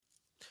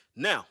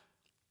Now,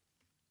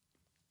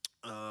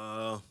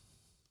 uh,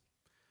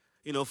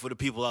 for the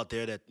people out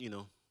there that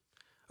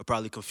are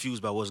probably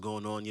confused by what's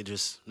going on, you're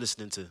just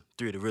listening to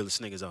three of the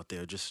realest niggas out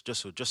there. Just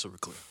so we're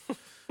clear,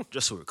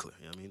 just so we're clear.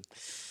 You know what I mean,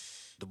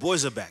 the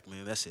boys are back,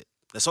 man. That's it.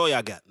 That's all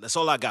y'all got. That's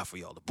all I got for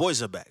y'all. The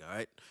boys are back. All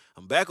right.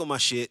 I'm back on my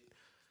shit.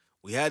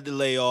 We had the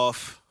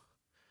layoff.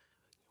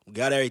 We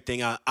got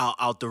everything out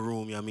the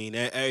room. You know what I mean,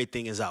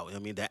 everything is out. You know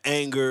what I mean, the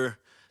anger,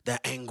 the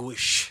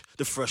anguish,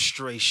 the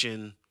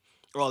frustration,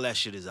 all that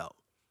shit is out.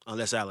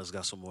 Unless Alex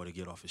got some more to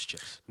get off his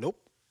chest. Nope,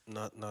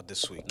 not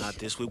this week. Not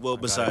this week. Well, I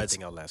got besides,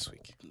 everything out last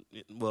week.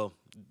 well,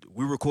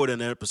 we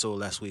recorded an episode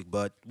last week,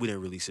 but we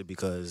didn't release it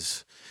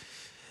because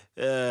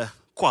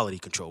quality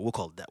control. We'll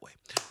call it that way.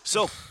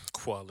 So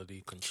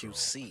Quality control.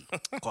 QC.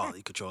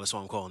 quality control. That's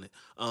what I'm calling it.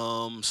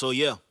 So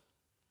yeah,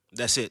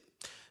 that's it.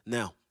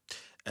 Now,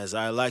 as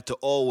I like to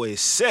always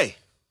say,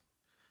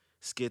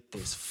 let's get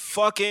this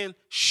fucking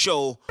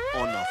show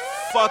on the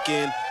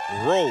fucking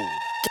road.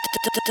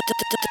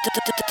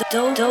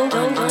 Turn it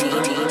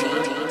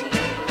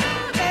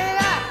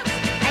up.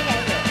 I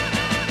gotta hear it.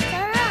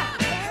 Turn it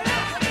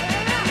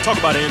up. Talk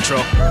about the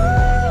intro.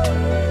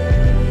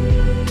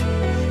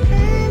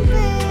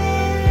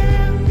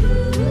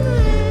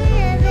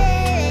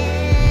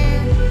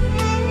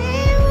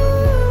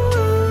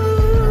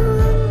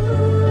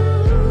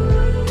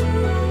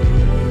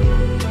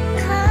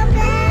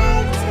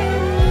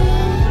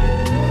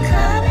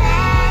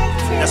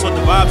 That's what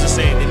the vibes are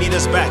saying. They need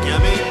us back, you know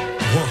what I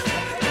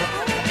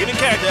mean? Get in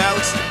character,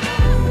 Alex.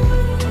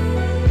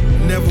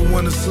 Never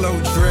want a slow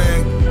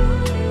drag.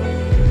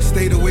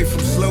 Stayed away from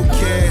slow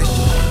cash.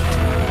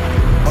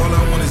 All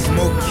I want is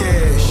more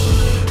cash.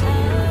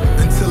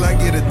 Until I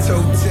get a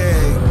toe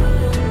tag.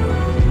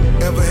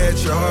 Ever had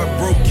your heart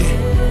broken?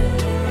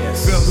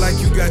 Yes. Felt like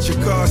you got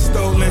your car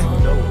stolen.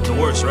 The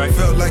worst, right?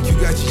 Felt like you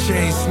got your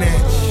chain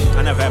snatched.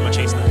 I never had my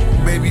chain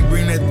snatched. Baby,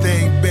 bring that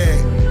thing back.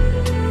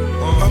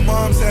 My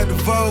mom's had the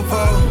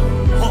Volvo.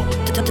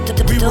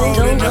 We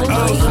rode in the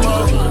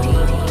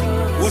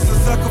Osmo. What's a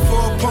sucker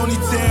for a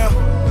ponytail?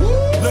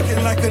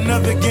 Looking like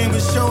another game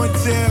of show and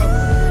tell.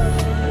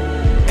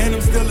 And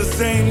I'm still the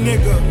same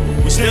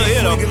nigga. We still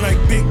here, though. Looking like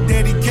Big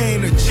Daddy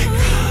Kane or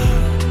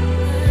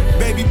Chica.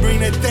 Baby, bring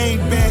that thing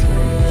back.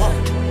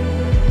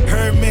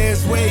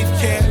 Hermes wave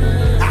cap.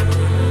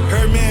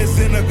 Hermes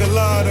in a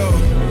gelato.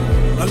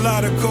 A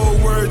lot of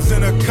cold words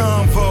in a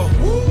convo.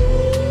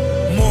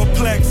 More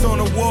plaques on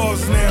the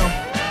walls now.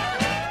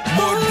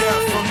 More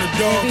death from the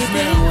dogs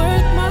now.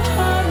 Worth my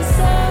heart and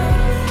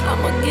soul.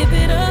 I'ma give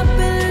it up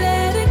and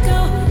let it go.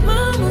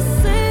 Mama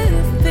said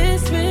if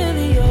it's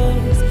really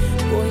yours,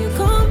 boy, you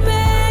come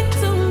back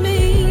to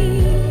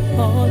me.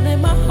 All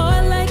in my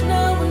heart like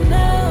no one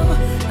knows.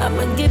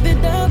 I'ma give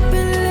it up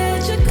and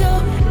let you go.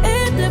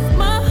 And if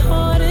my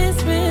heart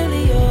is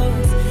really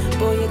yours,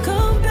 boy, you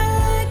come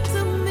back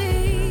to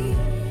me.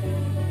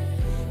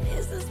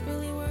 Is this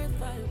really worth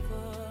fighting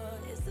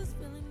for? Is this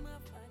really my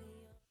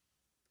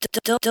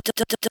fighting?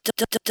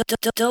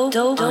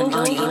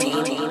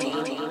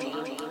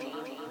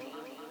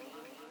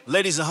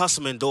 Ladies and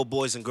hustlemen, dope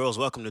boys and girls,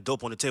 welcome to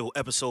Dope on the Table,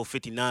 episode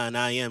 59.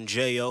 I am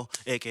J.O.,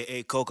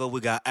 a.k.a. Coco. We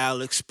got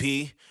Alex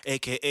P.,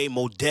 a.k.a.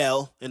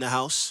 Modell in the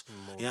house.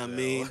 You know what I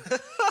mean?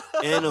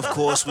 And, of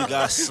course, we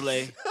got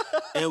Slay.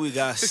 And we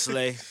got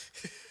Slay,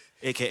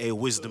 a.k.a.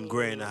 Wisdom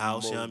Gray in the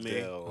house. You know what I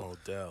mean? Oh,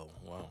 Dell.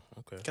 Wow.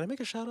 Okay. Can I make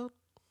a shout out?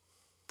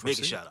 Make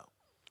a shout out.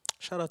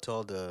 Shout out to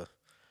all the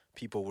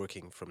people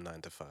working from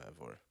 9 to 5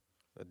 or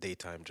a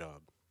daytime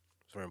job.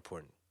 It's very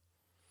important.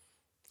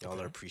 Y'all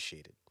are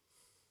appreciated.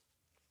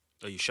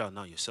 Are you shouting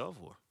out yourself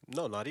or?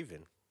 No, not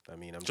even. I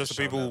mean, I'm Just the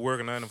shouting people who out-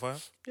 work a 9 to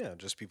 5? Yeah,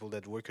 just people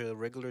that work a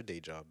regular day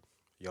job.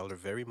 Y'all are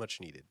very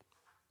much needed.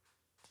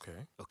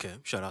 Okay. Okay.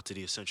 Shout out to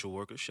the essential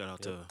workers. Shout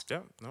out to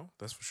Yeah, no,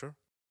 that's for sure.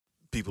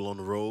 people on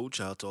the road.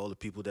 Shout out to all the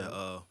people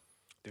that,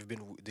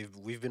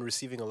 We've been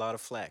receiving a lot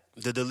of flack.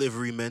 the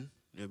delivery men.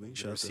 You know what I mean? Been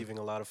Shout out to receiving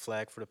a lot of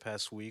flack for the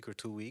past week or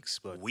 2 weeks,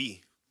 but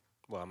we.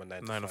 well, I'm a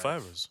 9 to 9 to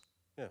 5. 5ers.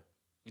 Yeah.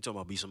 You talking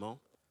about B. Simone?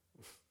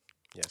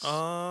 Yes.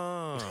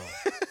 Oh.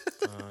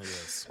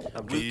 Yes.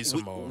 I'm B. We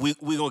Simone.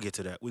 gonna get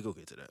to that. We gonna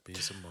get to that. B.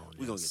 Simone.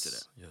 we gonna yes. get to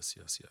that.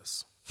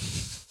 Yes.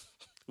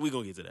 We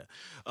gonna get to that.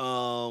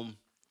 All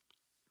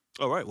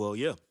right. Well,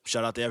 yeah.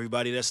 Shout out to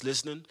everybody that's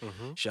listening.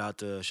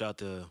 Shout out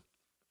to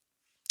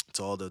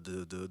all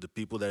the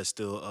people that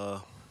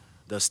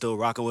are still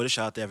rocking with us.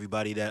 Shout out to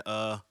everybody that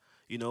a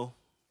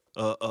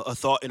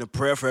thought and a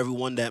prayer for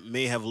everyone that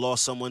may have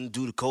lost someone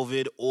due to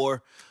COVID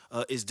or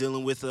is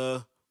dealing with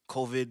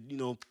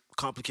COVID,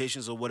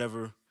 complications or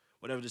whatever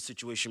the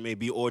situation may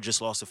be, or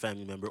just lost a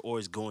family member, or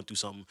is going through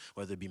something,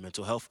 whether it be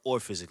mental health or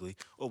physically,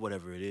 or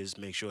whatever it is.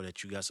 Make sure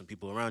that you got some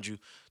people around you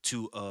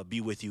to be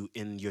with you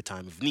in your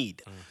time of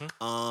need.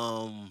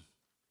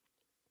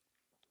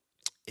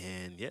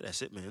 And yeah,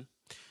 that's it, man.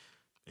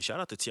 And shout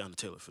out to Tiana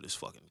Taylor for this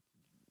fucking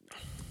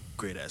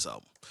great ass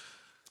album.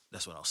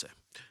 That's what I'll say.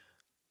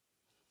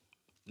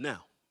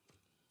 Now,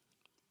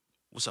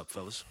 what's up,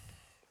 fellas?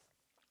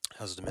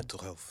 How's the mental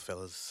health,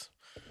 fellas?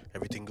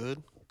 Everything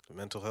good? The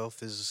mental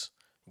health is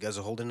You guys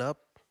are holding up.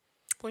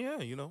 Well, yeah,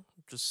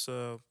 just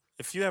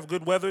if you have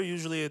good weather,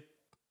 usually it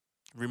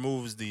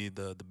removes the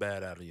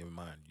bad out of your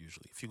mind.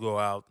 Usually, if you go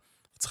out,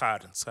 it's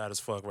hot. It's hot as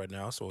fuck right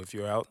now. So if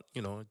you're out,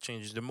 it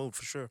changes the mood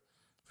for sure.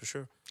 For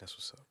sure. That's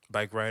what's up.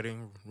 Bike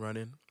riding,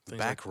 running, things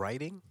Back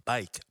riding?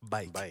 bike.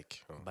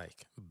 Bike. Oh.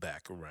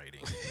 Back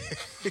riding.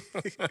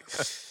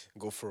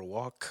 Go for a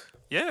walk.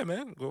 Yeah,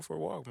 man. Go for a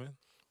walk, man.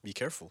 Be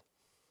careful.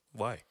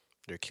 Why?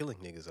 They're killing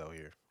niggas out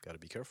here. Gotta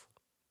be careful.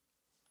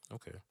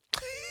 Okay.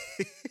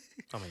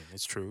 I mean,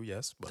 it's true,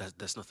 yes, but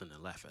That's nothing to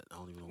laugh at. I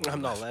don't even know. why I'm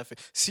you not laugh. laughing.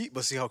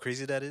 See how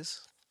crazy that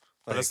is?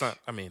 that's not.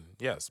 I mean,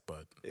 yes,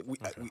 but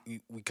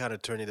We kind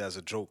of turn it as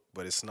a joke,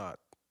 but it's not.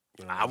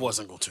 You know what I I mean?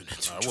 wasn't gonna turn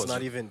that to. It's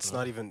not even. It's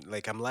not even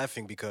like I'm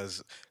laughing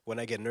because when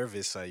I get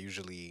nervous, I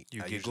usually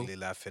giggle?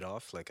 laugh it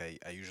off. Like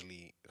I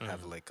usually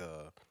have like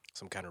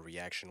some kind of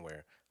reaction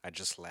where I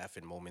just laugh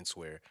in moments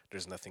where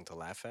there's nothing to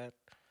laugh at.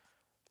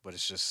 But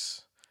it's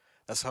just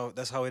that's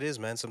how it is,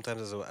 man.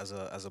 Sometimes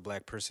as a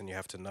black person, you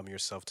have to numb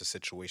yourself to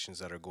situations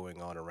that are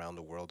going on around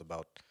the world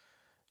about,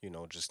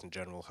 just in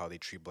general how they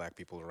treat black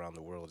people around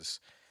the world.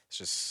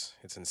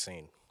 It's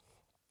insane.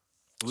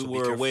 We So be were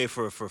careful. away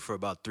for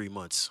about 3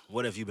 months.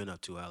 What have you been up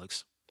to,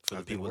 Alex? For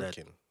I've the people been that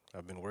working.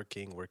 I've been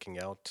working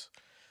out.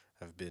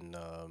 I've been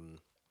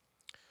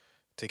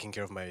taking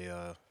care of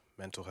my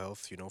mental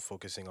health.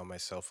 Focusing on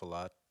myself a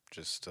lot.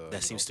 Just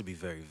that seems to be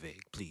very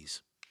vague.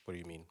 Please What do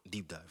you mean?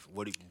 deep dive.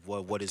 What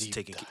is Deep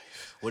taking dive.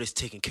 what is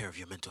taking care of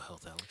your mental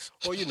health, Alex?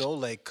 Well,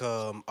 like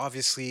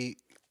obviously,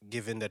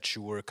 given that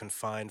you were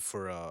confined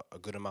for a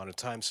good amount of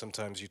time,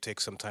 sometimes you take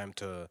some time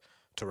to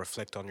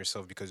reflect on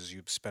yourself because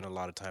you spend a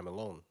lot of time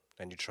alone,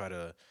 and you try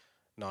to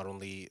not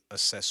only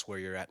assess where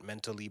you're at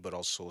mentally but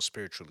also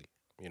spiritually.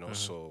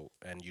 So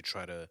and you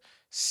try to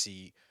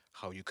see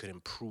how you could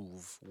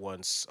improve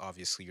once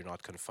obviously you're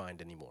not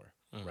confined anymore,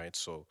 right?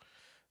 So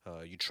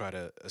you try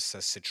to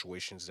assess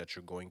situations that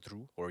you're going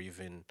through, or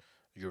even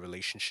your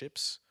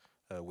relationships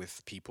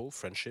with people,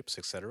 friendships,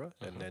 etc.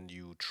 And then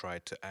you try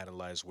to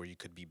analyze where you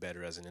could be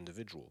better as an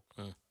individual,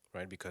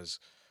 right? Because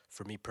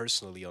for me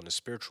personally, on the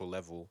spiritual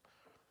level,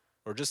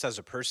 or just as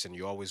a person,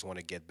 you always want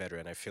to get better.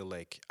 And I feel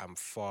like I'm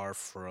far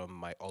from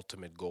my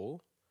ultimate goal.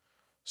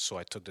 So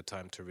I took the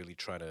time to really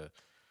try to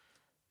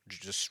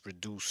just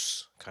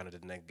reduce kind of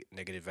the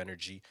negative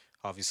energy.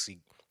 Obviously,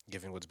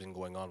 given what's been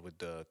going on with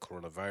the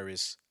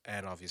coronavirus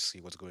and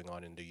obviously what's going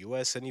on in the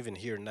US and even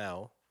here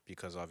now,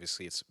 because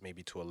obviously it's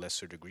maybe to a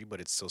lesser degree,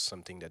 but it's still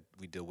something that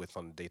we deal with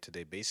on a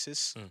day-to-day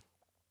basis. You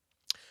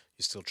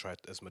still try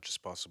as much as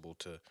possible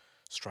to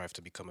strive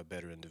to become a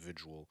better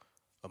individual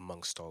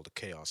amongst all the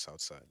chaos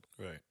outside.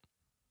 right. You know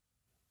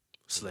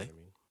Slay.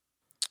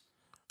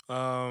 what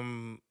I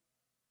mean?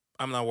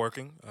 I'm not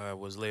working. I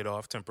was laid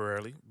off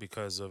temporarily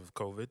because of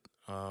COVID.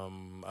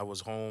 I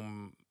was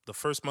home. The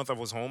first month I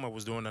was home, I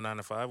was doing the 9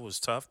 to 5. It was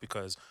tough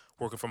because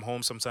working from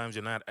home, sometimes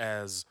you're not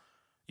as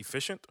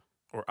efficient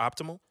or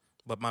optimal.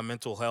 But my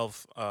mental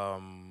health,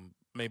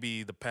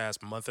 maybe the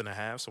past month and a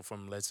half, so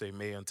from let's say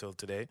May until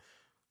today,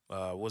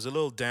 was a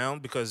little down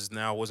because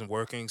now I wasn't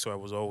working. So I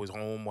was always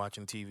home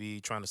watching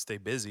TV, trying to stay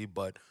busy.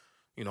 But,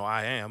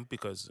 I am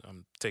because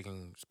I'm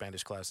taking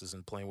Spanish classes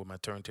and playing with my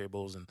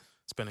turntables and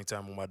spending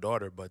time with my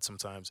daughter, but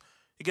sometimes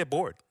you get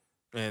bored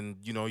and,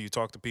 you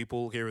talk to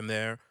people here and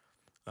there.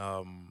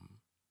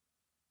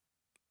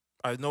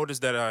 I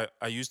noticed that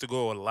I used to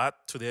go a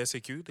lot to the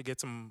SAQ to get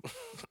some,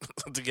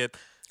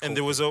 and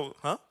there was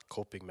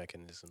Coping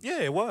mechanisms. Yeah,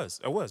 it was.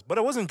 But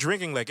I wasn't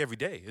drinking like every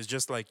day. It's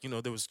just like,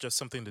 there was just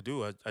something to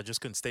do. I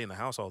just couldn't stay in the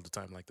house all the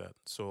time like that.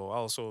 So I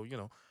also,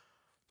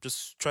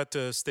 just tried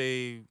to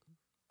stay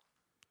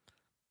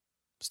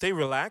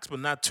relaxed, but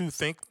not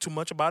think too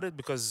much about it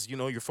because,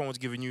 your phone's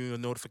giving you a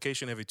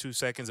notification every 2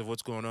 seconds of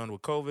what's going on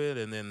with COVID.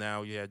 And then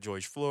now you had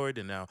George Floyd,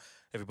 and now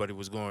everybody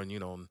was going,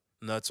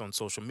 nuts on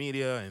social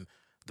media and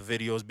the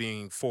videos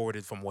being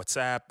forwarded from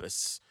WhatsApp.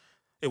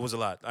 It was a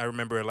lot. I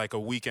remember like a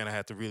weekend I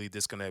had to really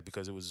disconnect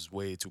because it was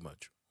way too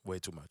much.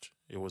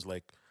 It was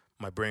like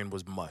my brain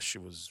was mush.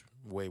 It was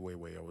way.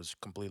 I was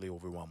completely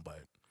overwhelmed by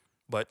it.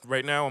 But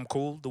right now I'm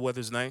cool. The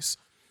weather's nice,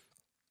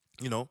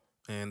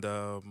 and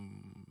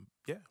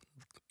yeah.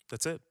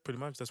 That's it, pretty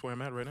much. That's where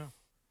I'm at right now.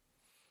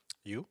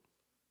 You?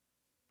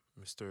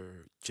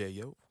 Mr.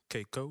 J.O.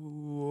 Keiko,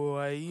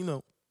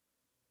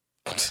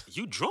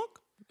 You drunk?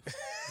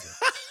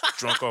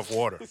 drunk off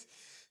water.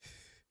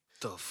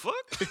 The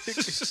fuck?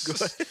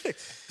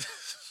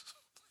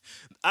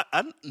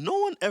 No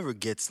one ever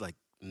gets like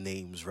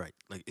names right.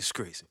 Like it's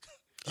crazy.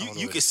 don't know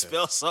You what can it says.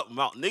 spell something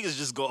out. Niggas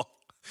just go.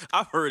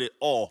 I've heard it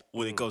all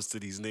when it comes to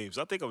these names.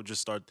 I think I would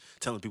just start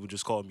telling people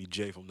just call me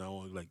Jay from now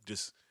on. Like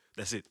just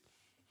that's it.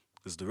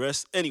 Cause the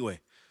rest anyway.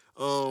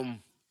 Yeah,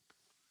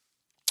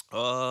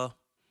 I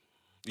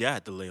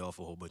had to lay off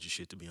a whole bunch of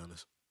shit to be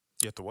honest.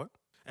 You have to what?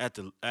 I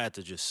had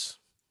to just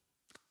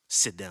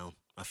sit down.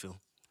 I feel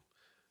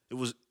it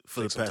was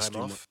for Take the some past time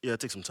 3 off? months. Yeah,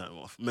 take some time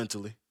off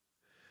mentally.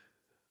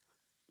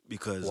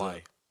 Because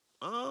Why?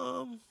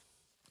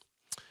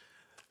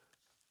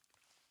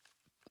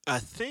 I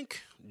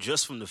think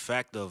just from the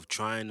fact of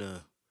trying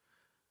to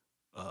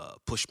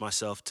push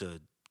myself to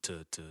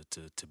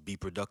be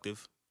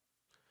productive.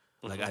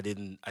 Like I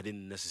didn't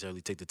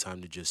necessarily take the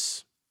time to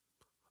just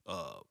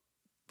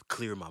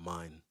clear my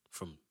mind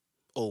from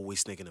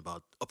always thinking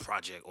about a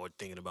project or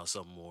thinking about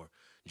something or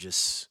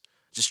just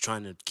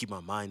trying to keep my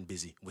mind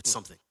busy with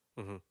something,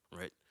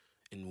 right?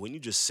 And when you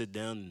just sit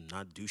down and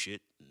not do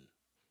shit,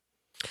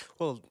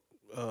 Well,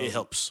 it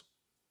helps.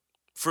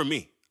 For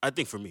me, I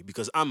think for me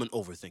because I'm an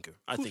overthinker.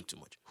 I think too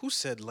much. who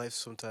said life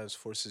sometimes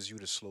forces you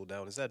to slow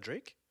down? Is that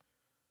Drake?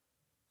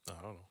 I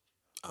don't know.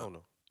 I don't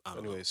know. I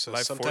don't Anyway, so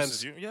Life sometimes,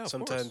 forces you? Yeah, of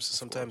sometimes, course, of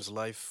sometimes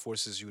life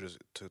forces you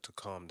to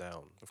calm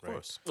down. Of right?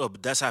 course. Well,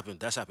 but that's happened.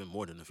 That's happened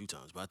more than a few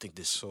times. But I think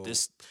So-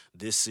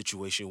 this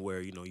situation where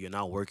you're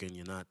not working,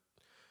 you're not,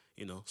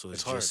 so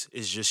It's hard.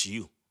 it's just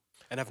you.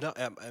 And I've not,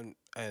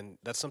 and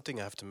that's something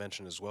I have to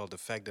mention as well. The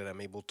fact that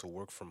I'm able to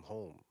work from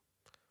home,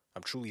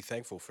 I'm truly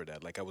thankful for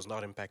that. Like I was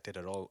not impacted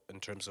at all in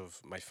terms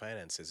of my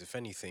finances. If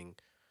anything,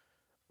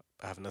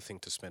 I have nothing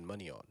to spend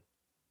money on,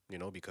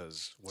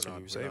 because So you're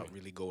we're not saving.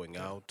 really going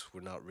out.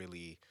 We're not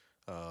really,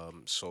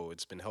 so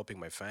it's been helping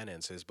my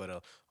finances.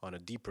 But on a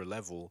deeper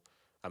level,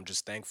 I'm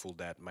just thankful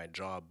that my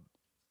job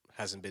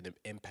hasn't been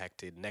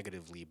impacted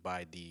negatively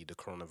by the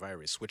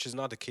coronavirus, which is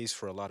not the case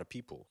for a lot of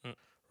people,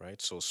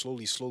 right? So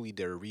slowly,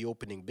 they're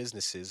reopening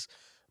businesses,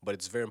 but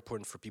it's very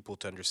important for people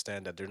to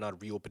understand that they're not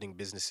reopening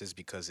businesses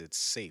because it's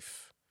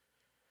safe.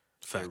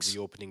 Facts. They're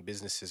reopening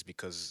businesses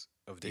because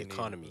of the They need-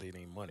 economy. They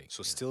need money.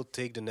 So still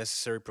take the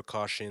necessary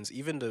precautions.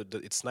 Even the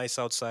it's nice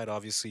outside.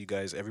 Obviously, you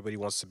guys, everybody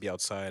wants to be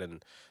outside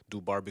and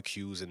do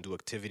barbecues and do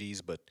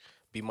activities, but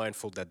be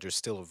mindful that there's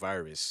still a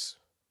virus,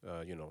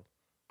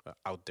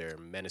 out there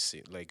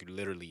menacing, like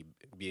literally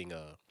being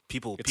a.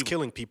 People It's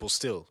killing people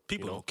still.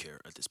 people you know? don't care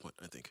at this point.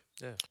 I think.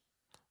 Yeah.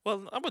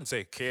 Well, I wouldn't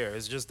say care.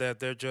 It's just that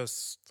they're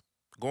just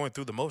going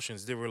through the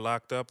motions. They were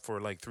locked up for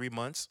like 3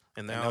 months,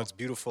 and And now, now it's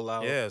beautiful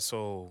out. yeah.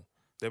 So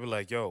they were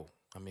like, "Yo,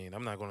 I mean,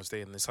 I'm not going to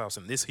stay in this house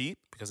in this heat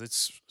because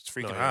it's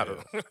freaking yeah,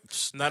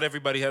 hot." Not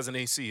everybody has an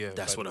AC yet.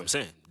 That's by what the I'm way.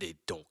 saying. They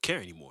don't care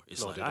anymore.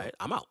 It's No, like, they all don't. right,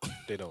 I'm out.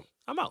 They don't.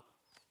 I'm out.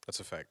 That's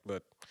a fact.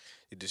 But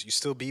you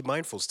still be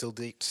mindful. Still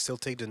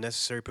take the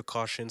necessary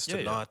precautions to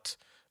Yeah, yeah. not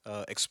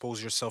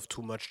expose yourself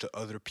too much to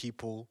other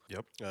people.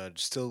 Yep.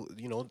 Still,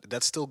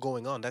 that's still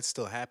going on. That's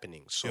still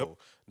happening. So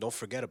don't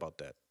forget about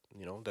that.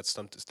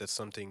 That's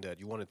something that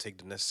you want to take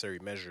the necessary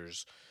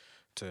measures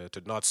to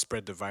not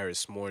spread the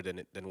virus more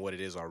than what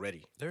it is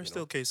already. There are you know?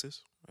 still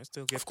cases. I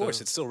still get. Of course,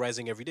 the- it's still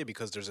rising every day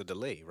because there's a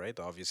delay, right?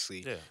 Obviously,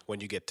 Yeah.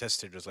 when you get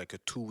tested, there's like a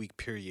 2-week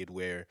period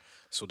where,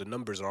 so the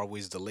numbers are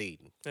always delayed.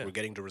 Yeah. We're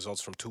getting the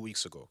results from 2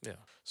 weeks ago. Yeah.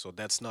 So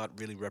that's not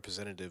really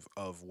representative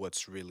of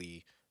what's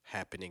really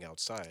happening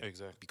outside.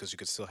 Exactly. Because you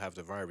could still have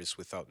the virus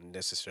without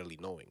necessarily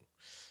knowing.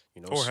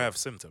 or so- have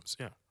symptoms.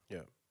 Yeah.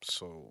 Yeah.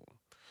 So,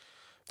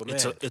 but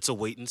It's man, a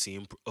wait and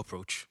see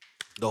approach.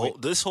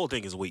 This whole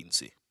thing is wait and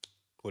see.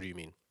 what do you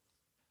mean?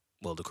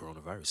 Well, the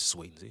coronavirus is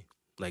wait and see.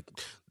 Like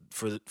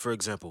for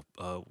example,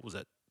 what was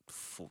that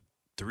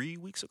 3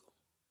 weeks ago?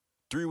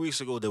 3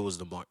 weeks ago there was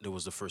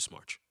the first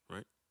march,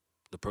 right?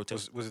 The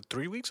protest. Was it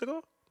 3 weeks ago?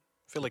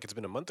 I feel like it's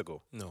been a month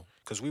ago No.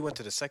 because we went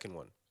to the second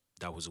one.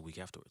 That was a week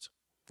afterwards.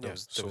 That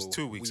was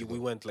 2 weeks we, ago. We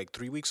went like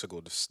 3 weeks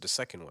ago, the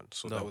second one.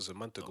 So that No. was a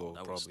month ago,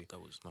 that probably.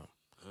 Was no.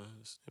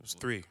 It was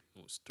 3.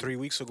 It was 3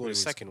 weeks ago, 3 the weeks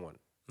second one.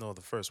 No,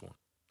 the first one.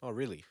 Oh,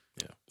 really?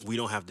 We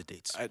don't have the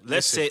dates.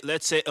 Listen.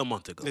 Let's say a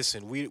month ago.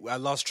 Listen, I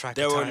lost track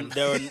There of were time.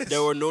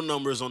 there were no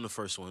numbers on the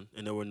first one,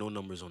 and there were no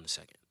numbers on the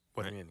second.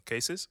 What do you mean?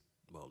 Cases?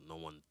 Well, no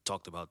one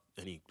talked about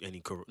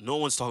no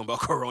one's talking about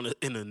corona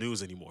in the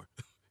news anymore.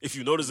 If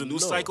you notice the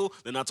news No. cycle,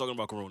 they're not talking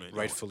about corona anymore.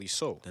 Rightfully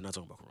so. They're not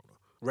talking about corona.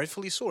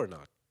 Rightfully so or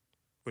not?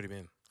 What do you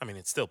mean? I mean,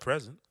 it's still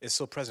present. It's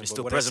still present. It's but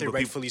still when present, I say but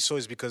people- rightfully so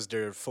is because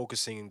they're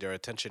focusing their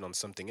attention on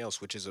something else,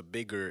 which is a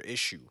bigger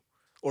issue.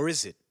 Or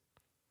is it?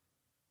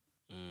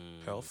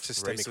 Health,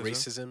 Systemic racism.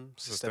 racism?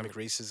 Systemic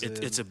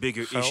racism? It's a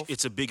bigger issue. Health?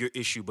 It's a bigger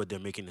issue, but they're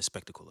making a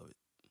spectacle of it.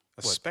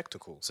 a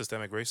spectacle.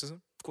 Systemic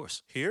racism Of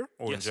course, here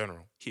or Yes. in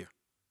general? here.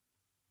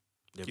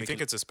 They're You think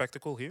it's a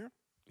spectacle here?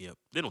 Yep.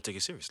 They don't take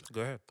it seriously.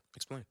 Go ahead,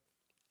 explain.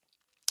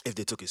 If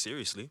they took it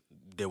seriously,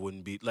 there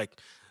wouldn't be like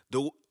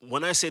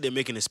when I say they're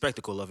making a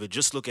spectacle of it,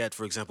 just look at,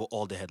 for example,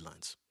 all the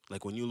headlines.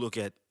 Like when you look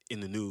at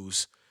in the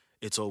news,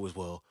 it's always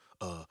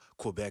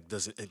Quebec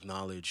doesn't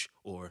acknowledge,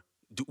 or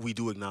we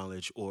do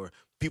acknowledge, or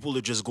people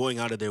are just going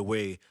out of their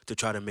way to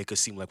try to make us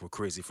seem like we're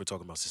crazy if we're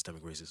talking about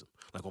systemic racism.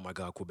 Like, oh my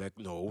God, Quebec,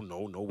 no.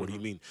 What do you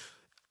mean?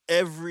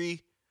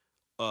 Every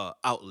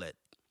outlet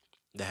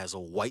that has a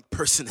white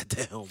person at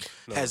the helm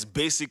has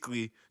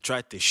basically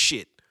tried to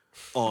shit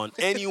on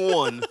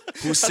anyone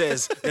who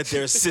says that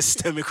there's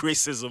systemic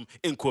racism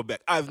in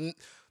Quebec.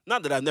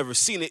 Not that I've never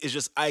seen it, it's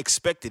just I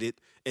expected it,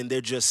 and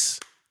they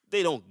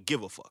don't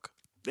give a fuck.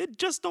 They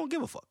just don't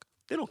give a fuck.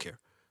 They don't care.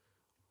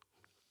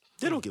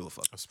 They don't give a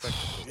fuck. A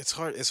spectacle. It's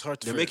hard. It's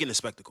hard. They're making a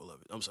spectacle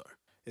of it. I'm sorry.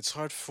 It's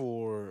hard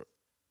for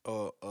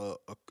a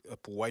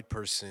white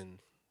person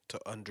to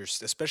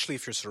understand, especially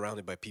if you're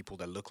surrounded by people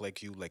that look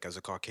like you, like as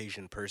a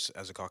Caucasian person,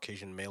 as a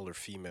Caucasian male or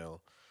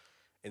female.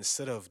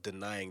 instead of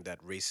denying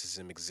that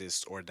racism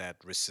exists or that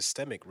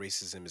systemic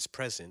racism is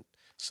present,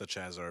 such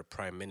as our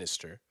prime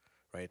minister,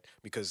 right?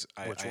 Because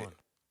Which one?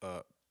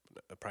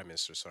 Prime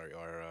minister, sorry,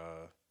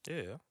 our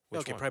Yeah.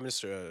 Which okay, one? Prime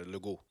Minister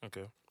Legault.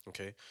 Okay.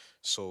 Okay,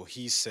 so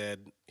he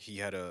said he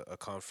had a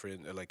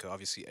conference, like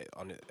obviously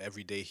on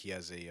every day he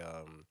has a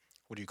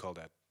what do you call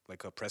that?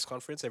 Like a press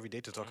conference every day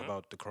to talk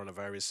about the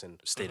coronavirus and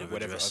State of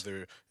whatever address.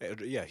 other.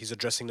 Yeah, he's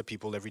addressing the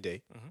people every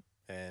day.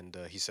 And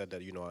he said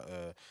that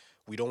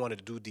we don't want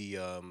to do the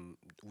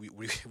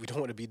we don't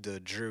want to be the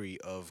jury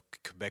of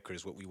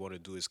Quebecers. What we want to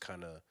do is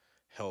kind of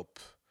help,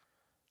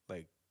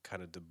 like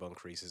kind of debunk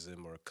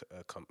racism or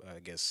I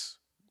guess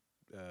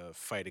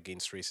fight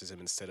against racism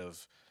instead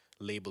of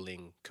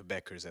labeling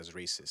Quebecers as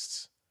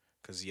racists.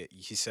 Because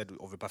he said,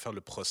 on veut pas faire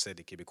le procès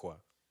des Québécois.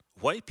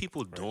 White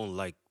people don't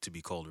like to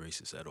be called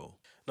racist at all.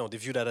 No, they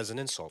view that as an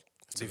insult.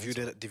 They view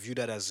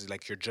that as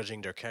like you're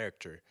judging their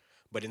character.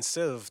 But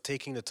instead of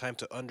taking the time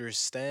to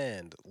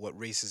understand what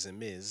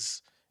racism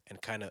is and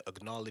kind of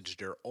acknowledge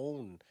their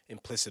own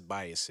implicit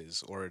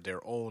biases or their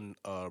own,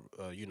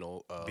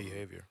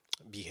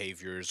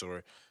 behaviors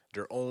or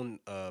their own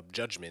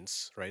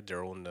judgments, right?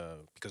 Their own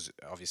because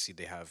obviously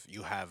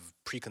you have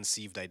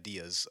preconceived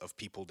ideas of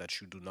people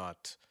that you do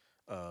not,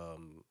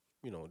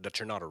 that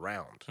you're not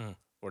around,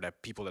 or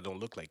that people that don't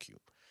look like you,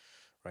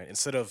 right?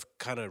 Instead of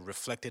kind of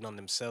reflecting on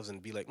themselves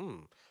and be like,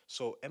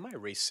 so am I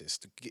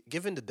racist?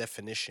 Given the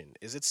definition,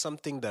 is it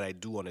something that I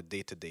do on a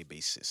day-to-day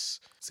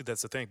basis? See,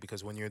 that's the thing,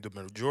 because when you're in the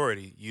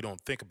majority, you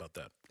don't think about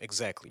that.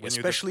 Exactly, When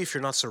you're especially if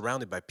you're not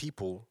surrounded by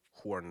people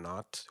who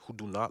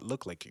do not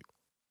look like you.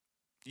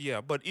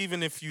 Yeah, but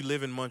even if you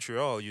live in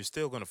Montreal, you're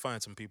still going to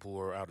find some people who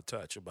are out of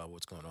touch about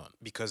what's going on.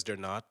 Because they're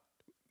not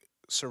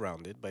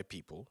surrounded by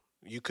people.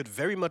 You could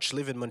very much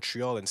live in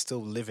Montreal and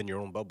still live in your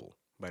own bubble,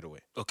 by the way.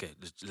 Okay,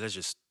 let's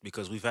just,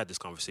 because we've had this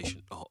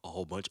conversation a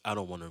whole bunch. I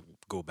don't want to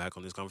go back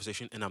on this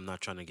conversation, and I'm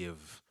not trying to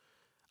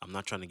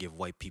give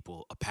white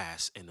people a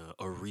pass and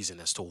a reason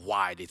as to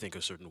why they think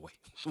a certain way.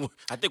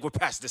 I think we're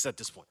past this at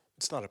this point.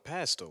 It's not a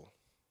pass, though.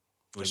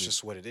 do It's you mean?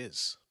 just what it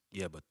is.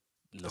 Yeah, but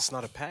no, It's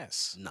not a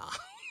pass. nah,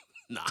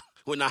 nah.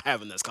 We're not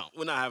having this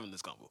We're not having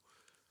this combo.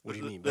 What do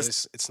you mean? But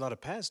it's not a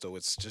pass though.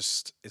 It's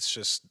just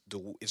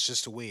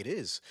the way it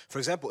is. For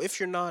example, if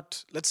you're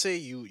not, let's say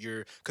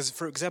you're, because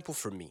for example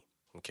for me,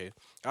 okay,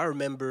 I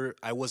remember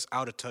I was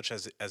out of touch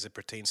as it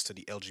pertains to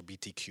the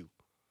LGBTQ.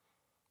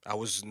 I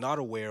was not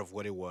aware of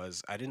what it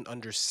was. I didn't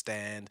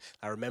understand.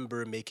 I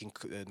remember making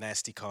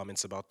nasty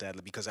comments about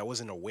that because I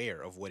wasn't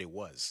aware of what it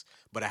was.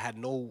 But I had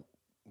no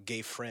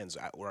gay friends,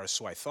 or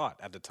so I thought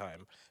at the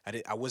time.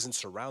 I wasn't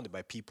surrounded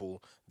by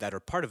people that are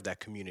part of that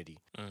community.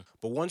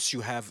 But once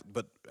one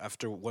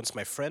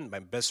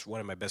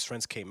of my best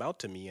friends came out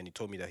to me and he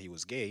told me that he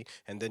was gay,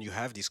 and then you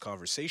have these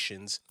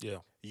conversations, Yeah.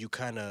 you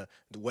kind of,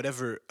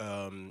 whatever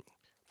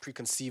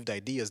preconceived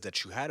ideas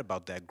that you had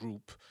about that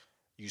group,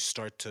 you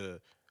start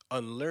to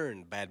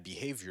unlearn bad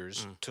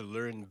behaviors to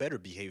learn better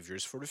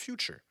behaviors for the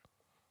future.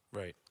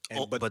 Right.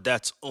 And, but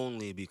that's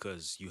only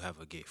because you have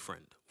a gay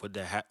friend. Would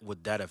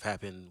that have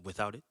happened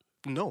without it?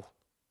 No,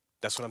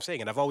 that's what I'm saying.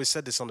 And I've always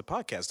said this on the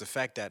podcast. The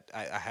fact that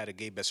I had a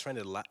gay best friend,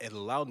 it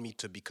allowed me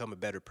to become a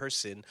better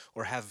person,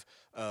 or have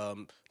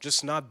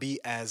just not be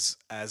as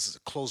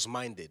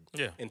close-minded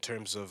in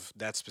terms of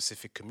that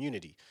specific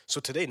community. So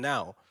today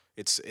now,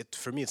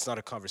 for me, it's not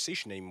a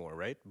conversation anymore,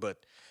 right?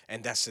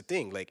 And that's the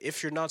thing. Like,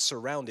 if you're not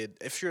surrounded,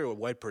 if you're a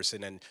white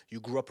person and you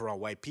grew up around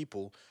white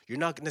people, you're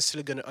not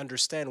necessarily going to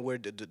understand where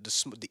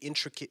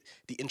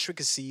the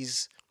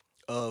intricacies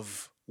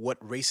of what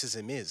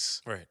racism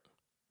is. Right.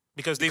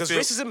 Because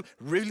racism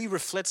really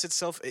reflects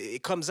itself.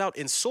 It comes out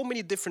in so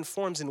many different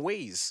forms and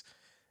ways.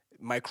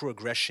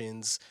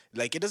 Microaggressions,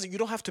 like you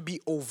don't have to be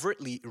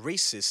overtly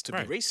racist to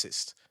be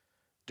racist.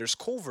 There's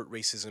covert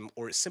racism,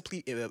 or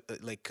simply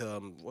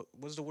what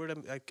was the word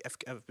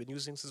I've been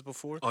using since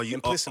before?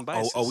 Implicit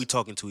biases. Are we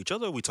talking to each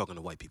other, or are we talking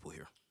to white people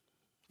here?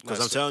 Because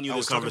I'm telling you, I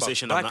this was talking about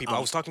conversation. black people. I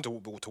was talking to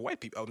white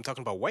people. I'm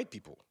talking about white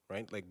people,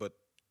 right? But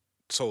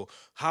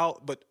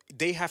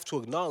they have to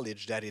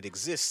acknowledge that it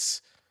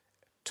exists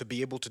to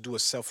be able to do a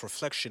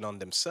self-reflection on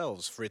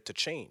themselves for it to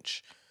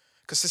change.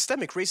 Because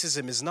systemic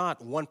racism is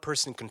not one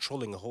person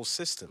controlling a whole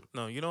system.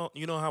 No, you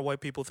know how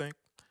white people think?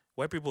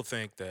 White people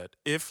think that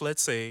if,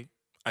 let's say,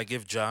 I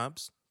give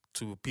jobs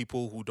to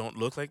people who don't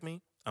look like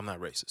me, I'm not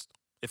racist.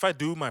 If I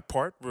do my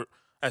part,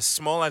 as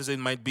small as it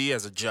might be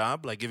as a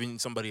job, like giving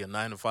somebody a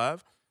 9 to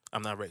 5,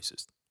 I'm not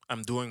racist.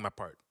 I'm doing my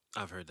part.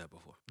 I've heard that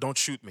before. Don't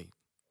shoot me.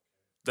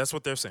 That's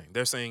what they're saying.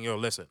 They're saying, yo,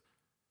 listen,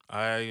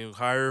 I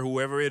hire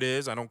whoever it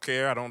is. I don't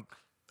care. I don't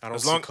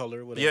see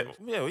color, whatever.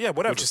 Yeah,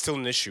 whatever. Which is still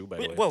an issue, by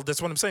the way. Well, that's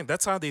what I'm saying.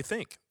 That's how they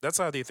think.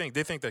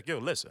 They think that, yo,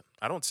 listen,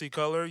 I don't see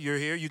color. You're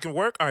here. You can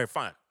work. All right,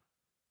 fine.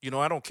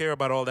 I don't care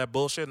about all that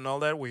bullshit and all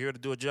that. We're here to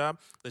do a job.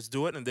 Let's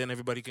do it, and then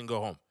everybody can go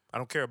home. I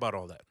don't care about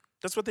all that.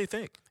 That's what they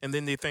think. And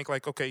then they think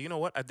like, okay, you know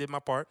what? I did my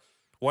part.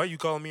 Why are you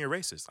calling me a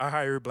racist? I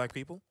hire black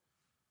people.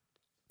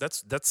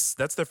 That's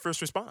their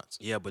first response.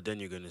 Yeah, but then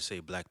you're going to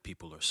say black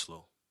people are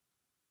slow.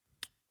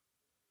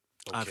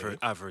 Okay.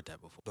 I've heard that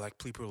before. Black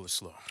people are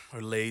slow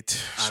or late.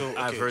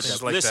 I've heard things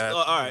that. like Listen, that.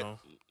 all right. you know.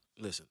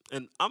 Listen,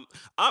 and I'm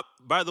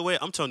by the way,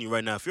 I'm telling you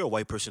right now, if you're a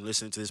white person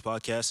listening to this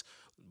podcast,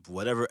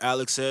 whatever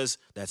Alex says,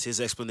 that's his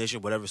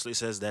explanation. Whatever Slick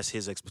says, that's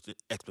his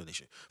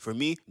explanation. For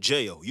me,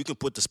 Jo, you can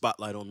put the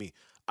spotlight on me.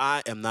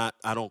 I am not.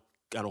 I don't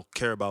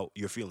care about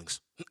your feelings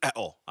at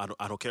all. I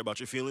don't care about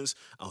your feelings.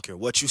 I don't care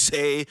what you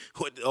say.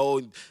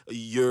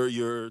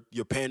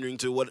 You're pandering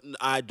to what.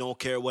 I don't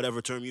care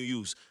whatever term you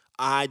use.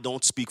 I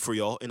don't speak for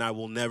y'all, and I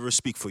will never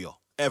speak for y'all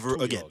ever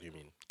Who again. y'all, you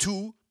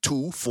mean?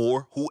 Two,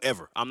 four,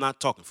 whoever. I'm not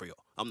talking for y'all.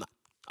 I'm not.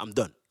 I'm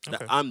done.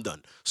 Okay. I'm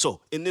done.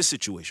 So in this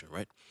situation,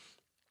 right?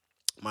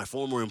 My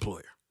former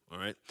employer, all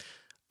right,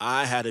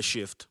 I had a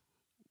shift.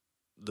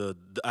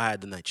 I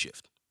had the night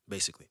shift,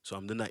 basically. So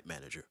I'm the night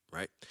manager,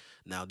 right?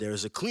 Now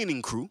there's a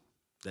cleaning crew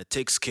that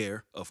takes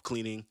care of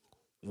cleaning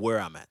where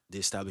I'm at, the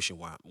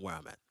establishment where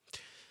I'm at.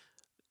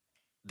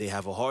 They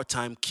have a hard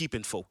time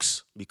keeping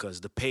folks because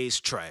the pay is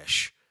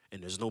trash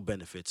and there's no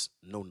benefits,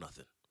 no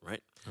nothing,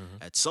 right?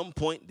 At some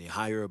point, they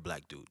hire a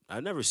black dude.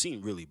 I've never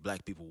seen really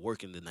black people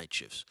working the night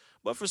shifts,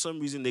 but for some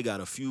reason, they got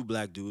a few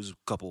black dudes,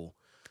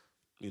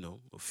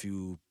 a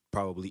few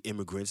probably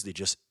immigrants. They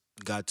just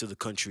got to the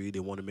country. They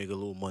want to make a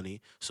little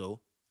money, so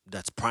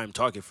that's prime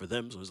target for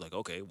them. So it's like,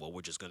 okay, well,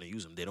 we're just gonna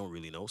use them. They don't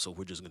really know, so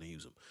we're just gonna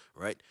use them,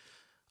 right?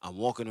 I'm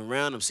walking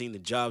around. I'm seeing the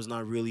job's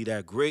not really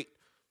that great.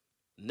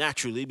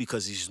 Naturally,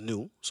 because he's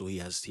new, so he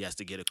has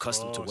to get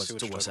accustomed to I see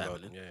what you're what's talking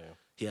about. happening. Yeah.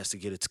 He has to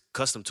get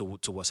accustomed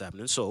to what's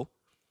happening. So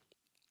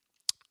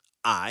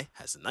I,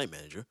 as the night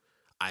manager,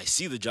 I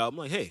see the job. I'm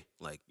like, hey,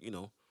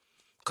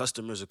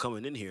 customers are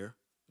coming in here.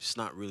 It's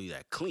not really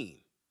that clean.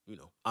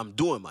 I'm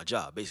doing my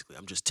job, basically.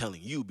 I'm just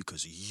telling you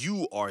because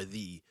you are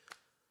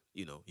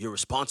you're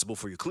responsible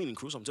for your cleaning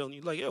crew. So I'm telling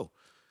you, like, yo,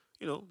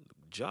 the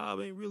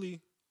job ain't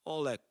really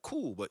all that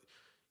cool. But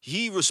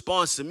he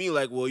responds to me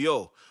like, well,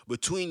 yo,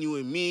 between you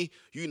and me,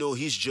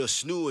 he's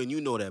just new and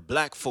you know that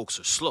black folks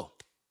are slow.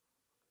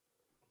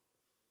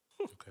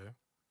 Okay.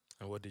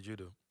 And what did you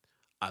do?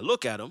 I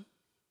look at him,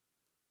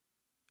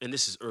 and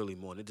this is early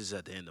morning. This is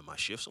at the end of my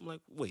shift. So I'm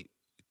like, wait,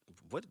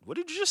 what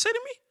did you just say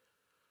to me?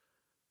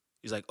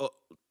 He's like, oh,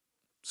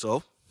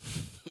 so?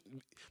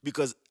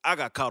 Because I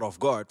got caught off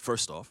guard,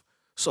 first off.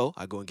 So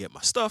I go and get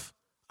my stuff.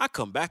 I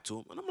come back to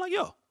him, and I'm like,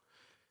 yo.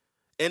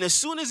 And as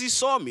soon as he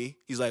saw me,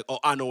 he's like, oh,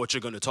 I know what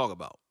you're going to talk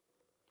about.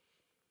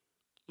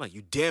 I'm like,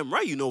 you damn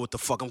right you know what the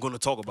fuck I'm going to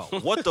talk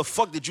about. What the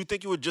fuck did you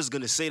think you were just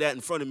going to say that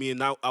in front of me and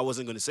now I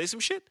wasn't going to say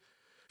some shit?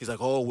 He's like,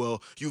 oh,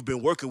 well, you've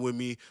been working with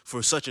me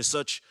for such and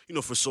such,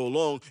 for so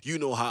long. You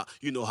know how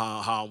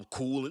I'm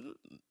cool. And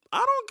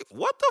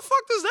what the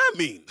fuck does that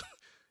mean?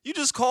 You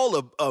just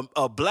call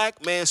a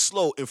black man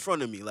slow in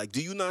front of me. Like,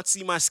 do you not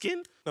see my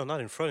skin? No,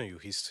 not in front of you.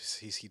 He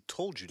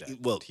told you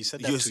that. Well, he said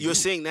that to you're you.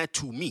 saying that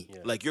to me. Yeah.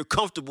 Like, you're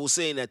comfortable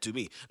saying that to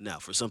me. Now,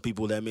 for some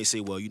people that may say,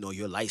 well,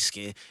 you're light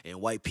skinned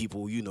and white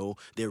people,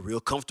 they're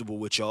real comfortable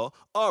with y'all.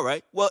 All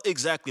right. Well,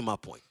 exactly my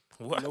point.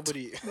 What?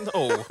 Nobody.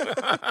 No.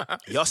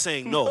 Y'all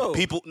saying no.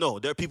 No.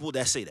 There are people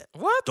that say that.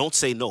 What? Don't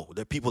say no.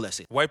 There are people that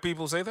say that. White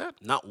people say that?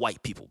 Not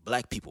white people,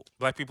 black people.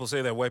 Black people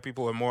say that white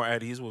people are more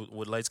at ease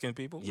with light-skinned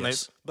people?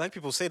 Yes. Black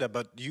people say that,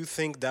 but you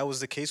think that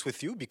was the case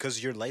with you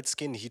because you're light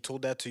skinned? He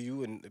told that to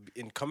you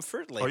in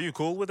comfort. Like, Are you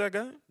cool with that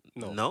guy?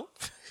 No. No?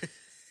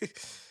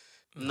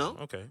 No?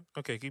 Okay.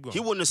 Okay, keep going. He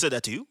wouldn't have said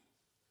that to you.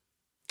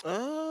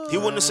 He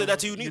wouldn't have said that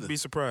to you neither. You'd be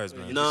surprised,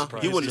 man. No,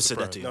 surprised. he You'd wouldn't be have said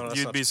that to you. surprised. No, that's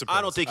You'd not be true. surprised.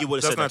 I don't think he would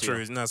have said That's that not to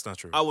you. true. That's not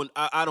true.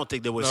 I don't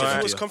think they would have No, said He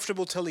that was to you.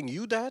 comfortable telling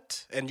you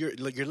that, and you're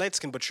light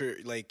skinned, but you're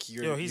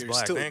Yo, he's you're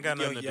black. Still, They ain't got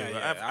nothing to do.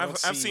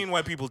 I've seen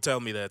white people tell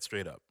me that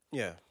straight up.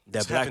 Yeah, That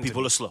it's black happened to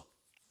people me. are slow.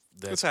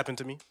 It's happened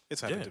to me. It's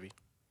happened Yeah. to me.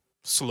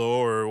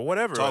 Slow or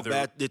whatever.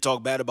 They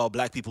talk bad about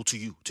black people to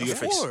you, to your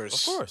face.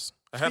 Of course.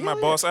 I had my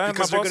boss. I had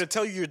because my they're boss. gonna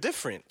tell you you're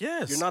different.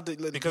 Yes. you're not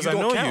Because you I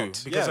don't know you.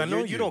 count. Because Yeah, I know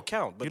you you. don't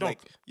count. But You don't- like,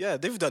 yeah,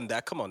 they've done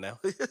that. Come on now.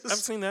 I've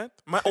seen that.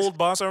 My old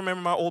boss, I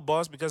remember my old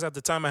boss because at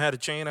the time I had a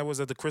chain. I was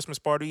at the Christmas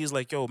party. He's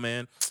like, yo,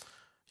 man,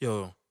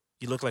 you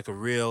look like a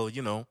real,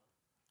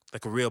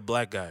 like a real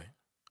black guy.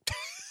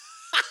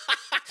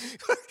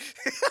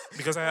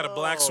 Because I had a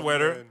black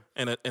sweater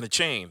and a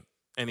chain.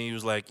 And he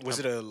was like, Was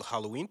it a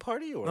Halloween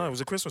party or no, it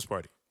was a Christmas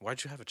party.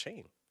 why'd you have a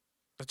chain?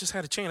 I just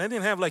had a chain. I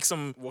didn't have like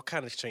some, What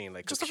kind of chain?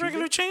 Like just a Cuban?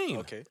 regular chain.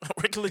 Okay.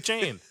 A regular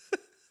chain.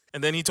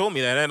 And then he told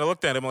me that, and I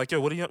looked at him like, yo,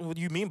 what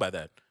do you mean by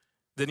that?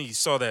 Then he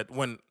saw that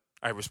when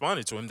I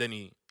responded to him, then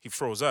he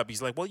froze up.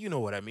 He's like, well, you know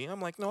what I mean. I'm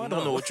like, no, I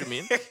don't know what you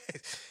mean.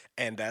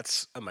 And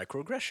that's a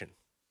microaggression.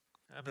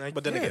 I'm like,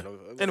 But then yeah. again,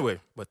 Anyway,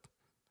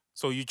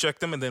 so you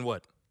checked him, and then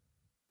what?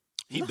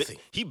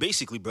 He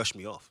basically brushed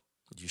me off.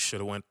 You should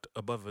have went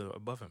above him.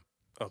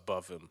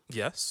 above him.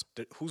 Yes.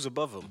 Who's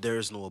above him? There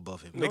is no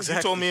above him. No, Exactly.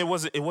 You told me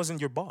it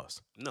wasn't your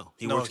boss. No,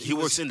 No, he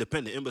works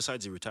independent, and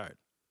besides, he retired.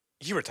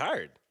 He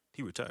retired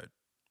He retired.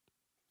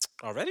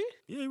 already.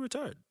 Yeah, he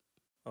retired.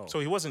 So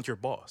he wasn't your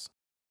boss.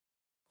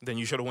 Then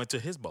you should have went to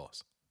his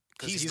boss.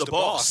 He's the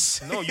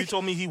boss. No, you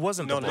told me he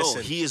wasn't No, the no, boss. No,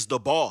 listen. he is the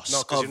boss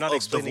No, 'cause of, you're not of, the,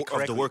 explaining of the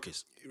correctly.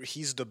 workers.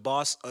 He's the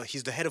boss.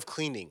 He's the head of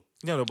cleaning.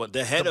 No, but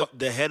The head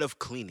of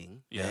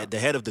cleaning, Yeah. the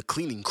head of the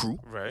cleaning crew.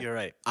 right. You're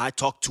right. I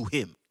talked to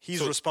him.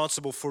 He's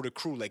responsible for the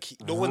crew. Like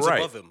no one's Right.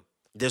 above him.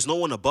 There's no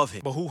one above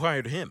him. But who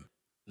hired him?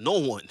 No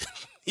one.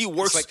 He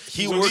works. like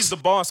he So works he's the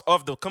boss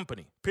of the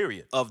company.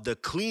 Period. of the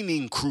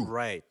cleaning crew.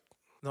 Right.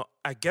 No,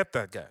 I get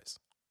that, guys.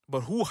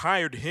 But who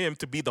hired him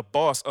to be the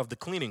boss of the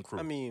cleaning crew?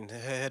 I mean,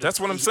 head That's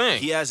of, what I'm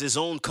saying. He has his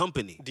own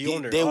company. The He-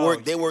 owner. They Oh,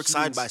 work. They work he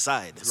side means- by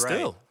side.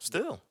 Still.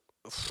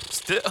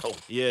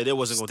 Yeah, they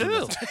wasn't gonna do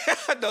Still.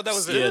 nothing. No, that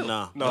was Yeah, it.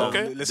 nah. No,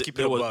 Okay. let's keep it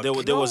There a was, buck. there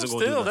No, wasn't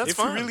gonna do still, nothing. that's If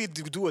fine. we really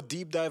do a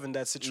deep dive in that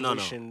No,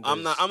 situation,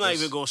 I'm not there's-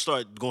 even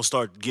gonna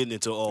start getting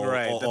into all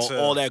Right, that's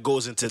all that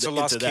goes into It's the, a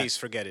lost into that. case.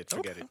 Forget it.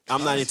 Forget it.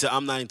 I'm not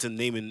into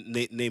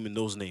naming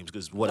those names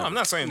because No, whatever. I'm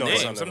not saying No,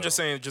 names. no, no, I'm just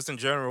no. saying, just in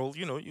general,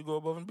 you go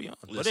above and beyond.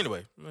 But Listen.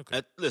 anyway,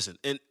 okay. Listen,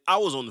 and I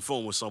was on the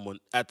phone with someone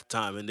at the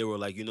time, and they were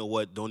like, you know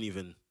what? Don't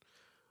even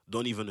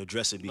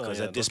address it because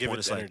yeah, at this don't give point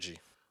it it's energy.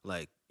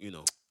 like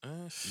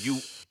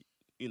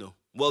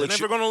Well, They're it never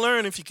should- gonna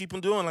learn if you keep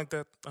on doing like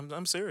that.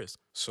 I'm serious.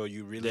 So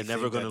you really they're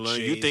never think gonna that learn.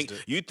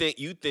 Jay's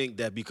You think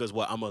that because I'm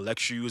gonna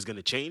lecture you is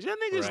gonna change? That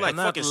nigga's Right. like I'm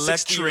not fucking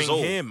 60 years lecturing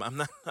old. him. I'm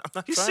not.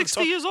 He's trying to 60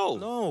 talk- years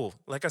old. No,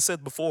 like I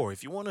said before,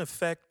 if you want to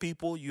affect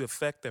people, you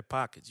affect their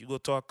pockets. You go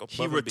talk above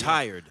He and beyond.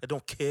 retired. I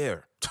don't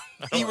care. I He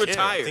don't care.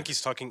 retired. I think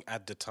he's talking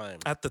at the time.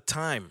 At the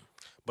time.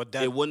 But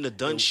that They wouldn't have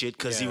done shit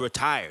because he yeah.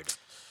 retired.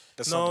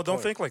 That's No, not the don't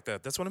point. think like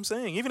that. That's what I'm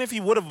saying. Even if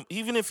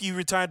you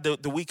retired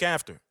the week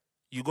after,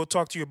 you go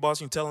talk to your boss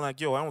and you tell him like,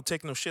 yo, I don't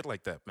take no shit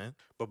like that, man.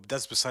 But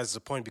that's besides the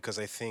point because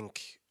I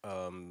think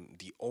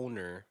the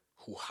owner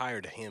who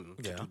hired him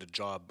to Yeah. do the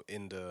job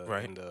in the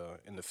Right. in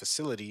the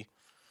facility,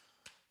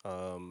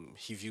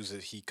 he views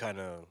it.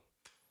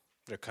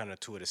 They're kind of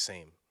two of the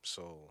same.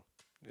 So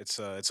it's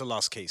a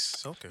lost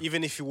case. Okay.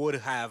 Even if you would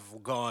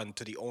have gone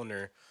to the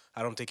owner,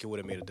 I don't think it would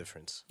have made a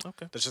difference.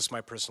 Okay. That's just my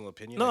personal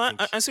opinion. No,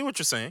 think, I see what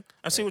you're saying.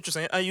 I see what you're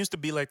saying. I used to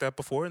be like that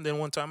before, and then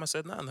one time I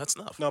said, nah, that's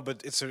enough. no,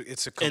 but it's a And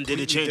completely did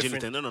it change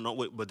different- anything? No.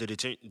 Wait, but did it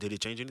change? Did it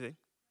change anything?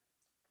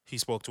 He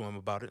spoke to him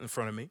about it in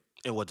front of me.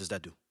 And what does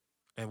that do?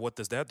 And what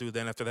does that do?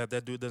 Then after that,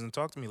 that dude doesn't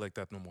talk to me like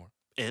that no more.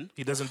 And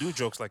He doesn't do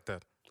jokes like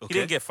that. Okay. He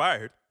didn't get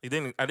fired. I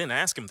didn't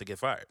ask him to get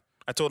fired.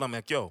 I told him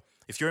like, yo,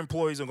 if your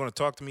employees are gonna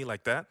talk to me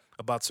like that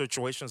about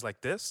situations like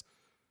this,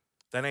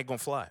 that ain't gonna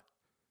fly.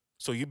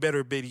 So you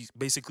better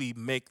basically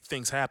make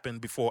things happen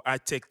before I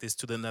take this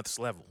to the next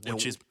level, and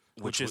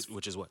which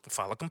is what?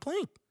 file a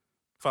complaint.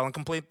 File a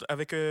complaint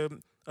avec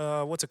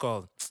what's it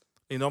called?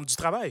 Les normes du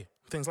travail,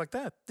 things like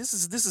that. This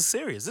is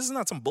serious. This is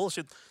not some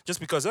bullshit. Just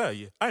because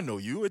yeah, I know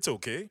you, it's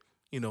okay.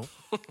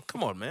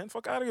 Come on, man,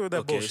 fuck out of here with that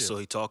Okay, bullshit. so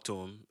he talked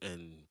to him,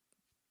 and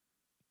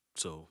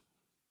so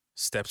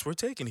Steps were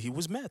taken. He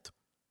was met.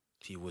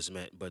 he was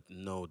met, but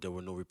no, there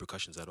were no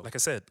repercussions at all. Like I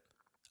said,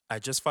 I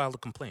just filed a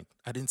complaint.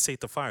 I didn't say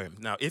to fire him.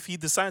 Now, if he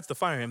decides to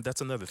fire him,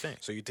 that's another thing.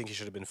 So you think he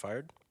should have been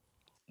fired?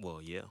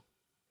 Well, yeah.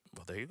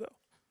 Well, there you go.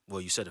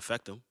 Well, you said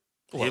affect him.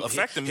 Well,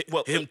 affect him.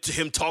 Well, him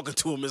talking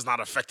to him is not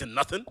affecting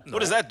nothing. What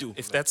does that do?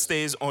 If that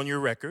stays on your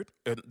record,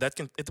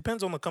 it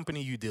depends on the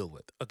company you deal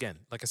with. Again,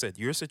 like I said,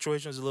 your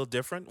situation is a little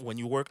different. When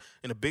you work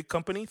in a big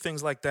company,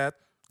 things like that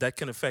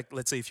can affect.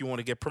 Let's say if you want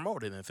to get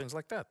promoted and things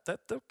like that, that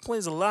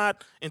plays a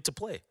lot into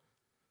play.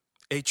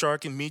 HR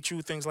can meet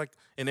you, things like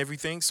and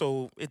everything.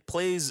 So it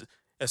plays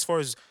as far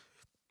as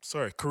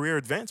career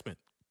advancement.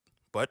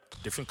 But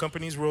different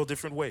companies roll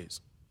different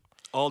ways.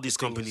 All these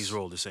companies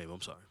roll the same.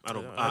 I'm sorry. I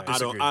don't. Yeah, I I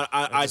don't. disagree.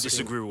 I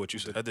disagree with what you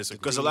said. I disagree.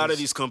 Because a lot of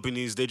these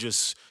companies, they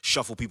just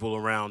shuffle people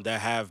around that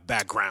have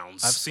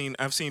backgrounds.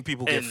 I've seen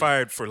people get And-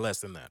 fired for less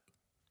than that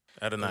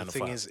at a 9 The to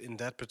thing 5. is, in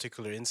that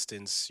particular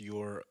instance,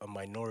 you're a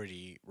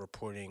minority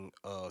reporting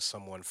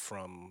someone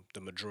from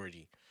the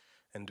majority.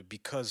 And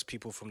because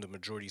people from the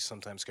majority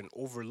sometimes can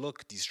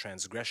overlook these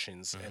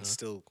transgressions and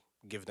still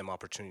give them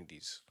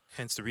opportunities.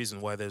 Hence the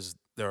reason why there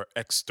are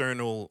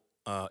external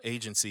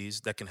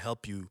agencies that can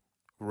help you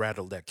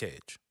rattle that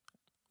cage.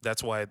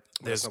 That's why But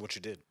there's that's not what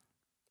you did.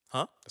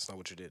 huh? That's not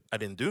what you did. I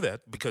didn't do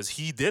that because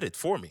he did it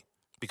for me.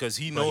 Because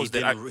he But knows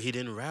that he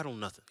didn't rattle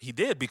nothing. he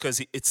did because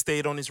it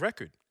stayed on his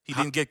record. He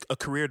didn't get a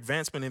career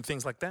advancement and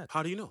things like that.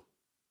 How do you know?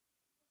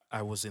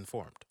 I was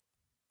informed.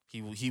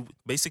 He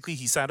basically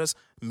he sat us,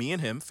 me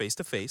and him, face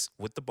to face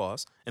with the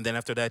boss, and then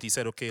after that he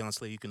said, "Okay,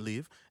 honestly, you can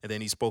leave." And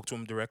then he spoke to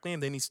him directly,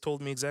 and then he's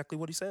told me exactly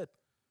what he said.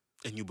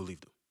 And you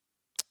believed him.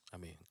 I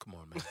mean, come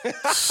on, man.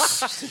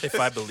 If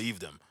I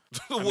believed him,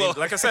 I mean,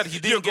 like I said, he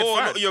didn't get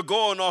fired. You're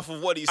going off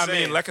of what he I said.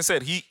 mean, like I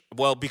said,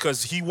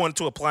 because he wanted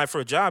to apply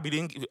for a job, he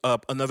didn't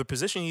another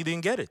position, he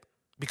didn't get it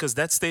because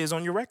that stays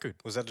on your record.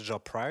 Was that the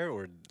job prior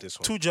or this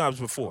one? 2 jobs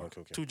before.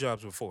 okay. 2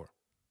 jobs before.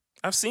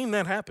 I've seen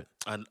that happen.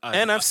 And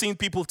And I've seen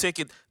people take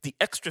it the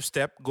extra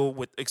step, go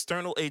with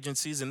external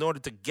agencies in order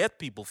to get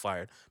people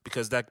fired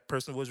because that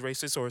person was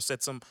racist or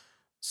said some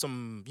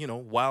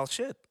wild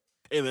shit.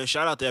 hey man,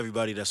 shout out to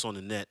everybody that's on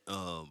the net.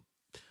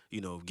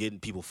 Getting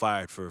people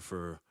fired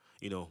for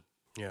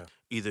Yeah.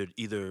 either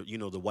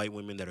the white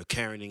women that are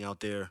carrying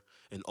out there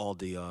and all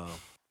the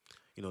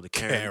the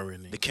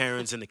Karening. the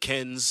Karens and the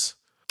Kens.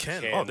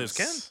 Ken. Oh, there's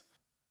Ken. Kens.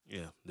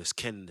 Yeah, there's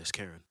Ken, there's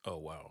Karen. Oh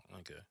wow.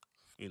 Okay.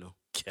 You know,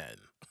 Ken.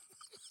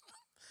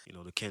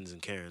 the Kens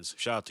and Karens.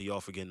 Shout out to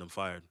y'all for getting them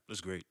fired.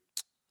 That's great.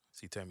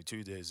 See, Tammy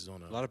Tuesdays is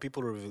on A lot of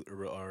people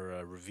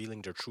are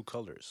revealing their true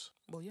colors.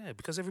 Well, yeah,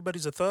 because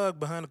everybody's a thug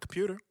behind a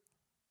computer.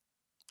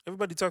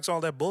 Everybody talks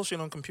all that bullshit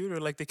on computer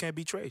like they can't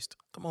be traced.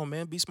 Come on,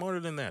 man, be smarter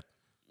than that.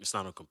 It's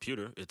not on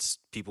computer. It's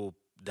people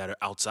that are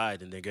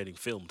outside and they're getting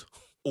filmed.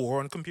 Or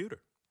on computer.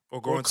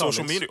 Or go Or on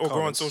social comments, media. Or go on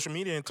comments, social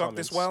media and talk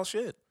this comments. wild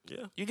shit.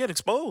 Yeah. You get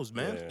exposed,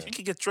 man. Yeah. You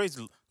can get traced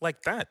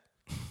like that.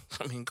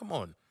 I mean, come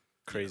on.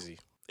 Crazy.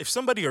 If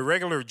somebody, a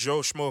regular Joe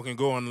Schmo, can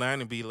go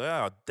online and be like,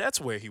 oh,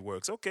 that's where he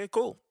works. Okay,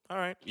 cool. All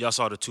right. Y'all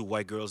saw the two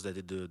white girls that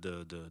did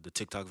the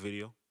TikTok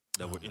video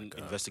that were my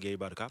God. investigated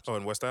by the cops? Oh,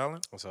 in West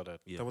Island? I saw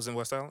that. Yeah. That was in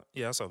West Island?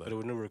 Yeah, I saw that. But there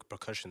were no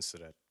repercussions to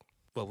that.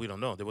 Well, we don't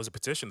know. There was a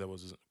petition that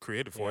was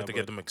created for Yeah, it to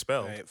get but them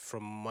expelled.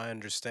 From my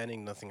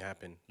understanding, nothing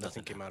happened.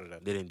 Nothing came out of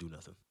that. They didn't do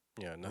nothing.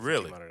 Yeah, nothing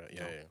Really? came out of that.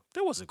 Yeah, yeah.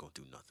 They wasn't going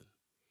to do nothing.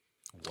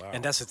 Wow.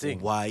 And that's the thing.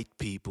 White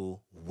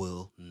people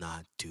will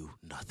not do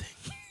nothing.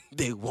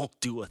 They won't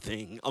do a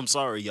thing. I'm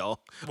sorry, y'all.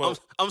 Well-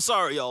 I'm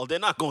sorry, y'all. They're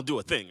not going to do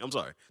a thing. I'm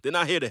sorry. They're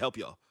not here to help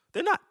y'all.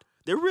 They're not.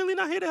 They're really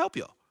not here to help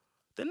y'all.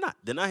 They're not.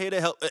 They're not here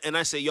to help. And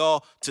I say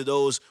y'all to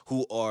those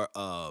who are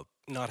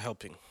Not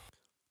helping.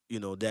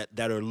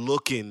 that are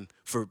looking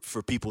for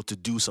people to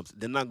do something.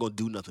 They're not going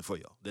to do nothing for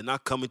y'all. They're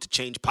not coming to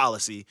change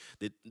policy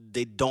that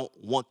they don't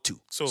want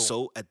to.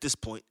 So at this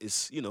point,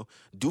 it's,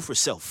 do for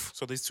self.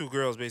 So these two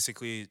girls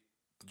basically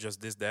just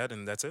this, that,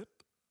 and that's it?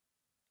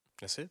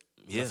 That's it.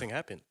 Yeah. Nothing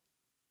happened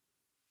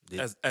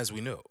They- As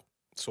we know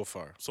so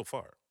far. so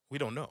far. We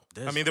don't know. I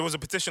There's- mean, there was a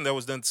petition that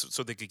was done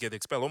so they could get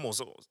expelled.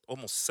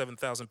 Almost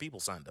 7,000 people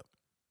signed up.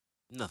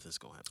 Nothing's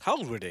going to happen. How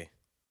old were they?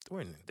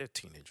 They're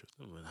teenagers.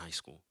 I'm in high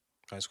school.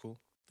 High school.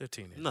 They're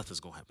teenagers. Nothing's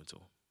going to happen to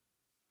them.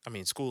 I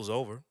mean, school's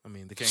over. I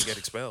mean, they can't get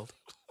expelled.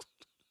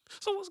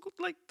 So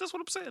that's what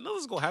I'm saying.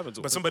 Nothing's going to happen to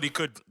them. But somebody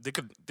they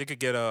could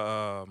get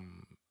a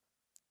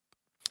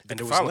And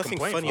there was file a nothing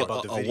complaint funny for-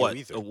 about the A video what?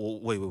 either.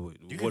 Wait.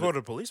 You can What- go to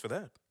the police for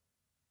that.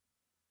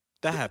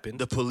 That happened.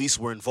 The police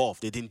were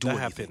involved. They didn't do that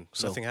anything. happened.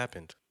 So Nothing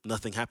happened.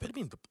 nothing What happened. do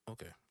you mean?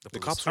 Okay, The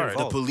police. cops were All right, The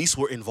involved. police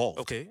were involved.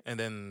 Okay, and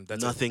then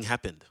that's it. Nothing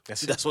happened.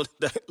 That's it. That's what.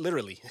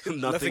 Literally.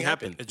 Nothing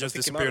happened. It just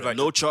Nothing came out disappeared of like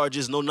No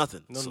charges. No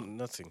nothing. No, So-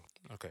 nothing.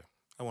 Okay,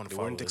 I want to They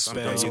follow weren't this. I'm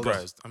expelled.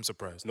 surprised. I'm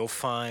surprised. No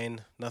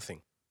fine.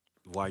 Nothing.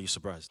 why are you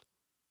surprised?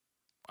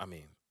 I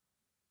mean,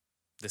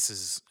 this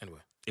is anyway,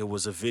 It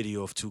was a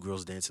video of two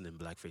girls dancing in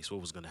blackface. What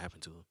was going to happen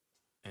to them?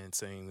 and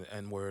saying the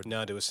N word,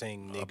 No, they were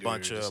saying a nigger,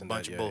 bunch this of and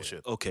that. Yeah, yeah.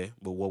 bullshit. Okay,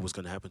 but what was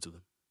going to happen to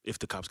them? If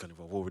the cops got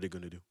involved, what were they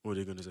going to do? What were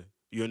they going to say?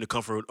 You're in the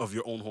comfort of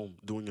your own home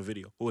doing a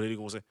video. What are they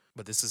going to say?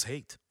 But this is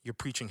hate. You're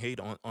preaching hate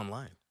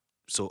online.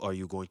 So are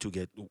you going to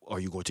get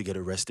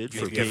arrested You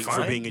for could get being, for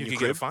fined. being in You your could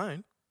get crib? a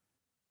fine.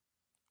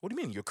 What do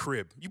you mean your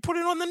crib? You put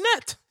it on the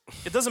net.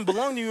 It doesn't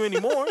belong to you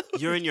anymore.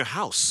 You're in your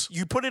house.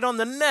 You put it on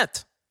the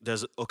net.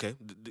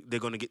 They're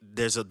going to get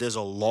there's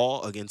a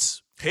law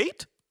against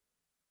Hate?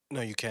 No,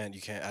 you can't.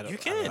 You can't. I don't, You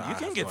I can. don't know, You I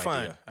can have get no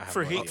fined idea. I have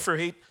for no hate. idea. For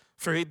hate.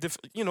 There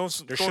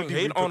Throwing should be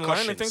hate online and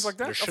repercussions. things like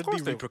that. There Of should course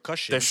be there-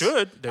 repercussions. There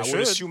should. There I should.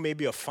 would assume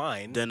maybe a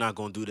fine. They're not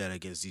going to do that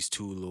against these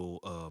two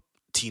little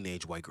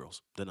teenage white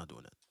girls. They're not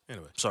doing that.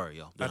 Anyway, Sorry,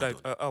 y'all. They're not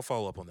doing it. I'll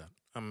follow up on that.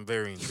 I'm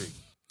very intrigued.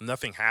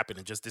 Nothing happened.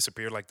 It just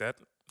disappeared like that.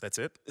 That's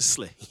it.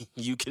 Slay.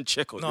 You can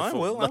check on No, your I phone.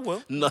 will, I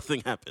will.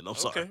 Nothing happened. I'm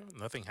sorry. Okay.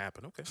 Nothing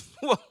happened. Okay.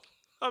 Well,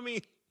 I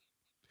mean,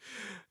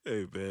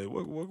 hey man,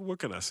 what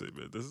can I say,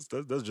 man?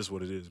 That's just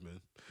what it is,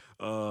 man.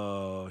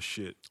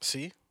 Shit.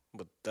 See,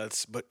 but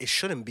it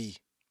shouldn't be.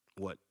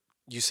 What?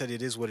 You said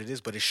it is what it is,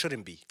 but it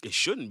shouldn't be. It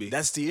shouldn't be.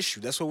 That's the issue.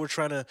 That's what we're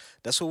trying to.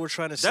 That's what we're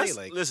trying to say. That's-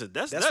 Like, listen.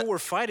 that's what we're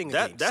fighting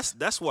against.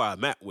 That's where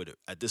I'm at with it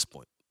at this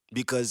point.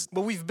 Because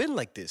But we've been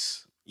like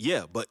this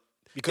yeah, but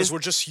because It's- we're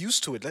just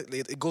used to it. Like,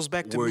 it goes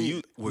back to Were me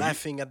you- were you-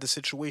 laughing at the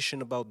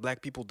situation about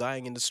black people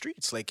dying in the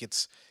streets. Like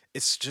it's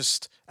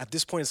just at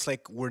this point, it's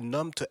like we're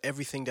numb to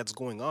everything that's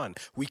going on.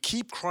 We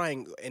keep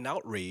crying in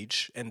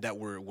outrage and that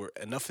we're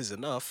enough is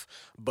enough,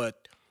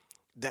 but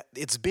that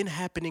it's been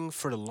happening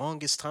for the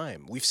longest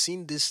time. We've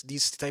seen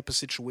these type of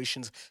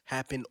situations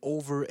happen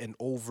over and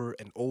over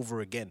and over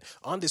again.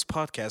 On this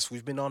podcast,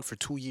 we've been on for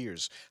 2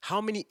 years. How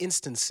many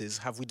instances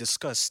have we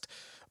discussed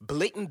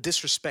blatant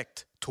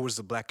disrespect towards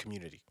the black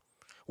community?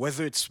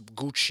 Whether it's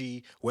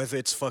Gucci, whether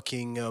it's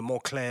fucking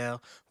Montclair,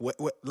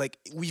 like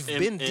we've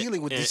been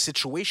dealing with these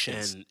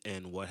situations.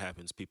 And what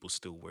happens? People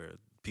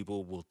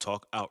will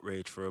talk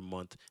outrage for a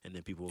month, and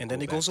then people will And go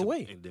then it back goes to-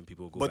 away. And then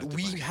people will go But back to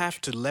we buying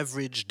have to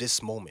leverage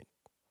this moment.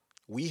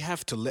 We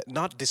have to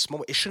not this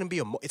moment. It shouldn't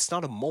be it's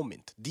not a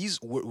moment.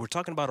 We're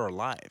talking about our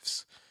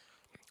lives.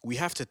 We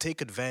have to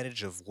take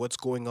advantage of what's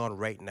going on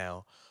right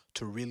now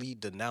to really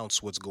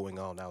denounce what's going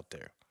on out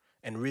there,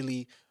 and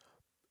really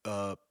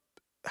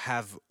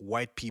have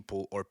white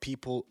people or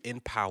people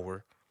in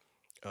power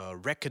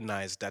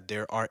recognize that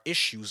there are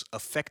issues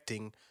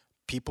affecting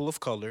people of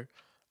color,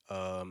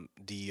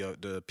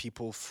 the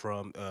people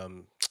from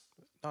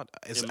not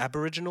is Am-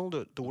 Aboriginal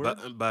the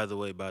word? By the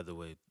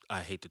way,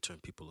 I hate the term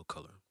people of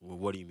color. Well,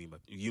 what do you mean by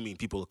you mean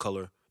people of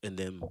color and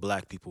then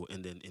black people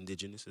and then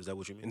indigenous? Is that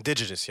what you mean?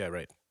 Indigenous, yeah,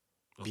 right.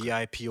 Okay.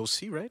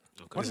 BIPOC, right?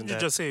 Why Isn't did you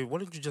that- just say? Why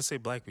did you just say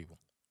black people?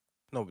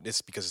 No,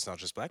 it's because it's not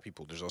just black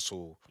people. There's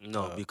also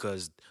No, uh,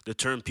 because the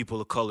term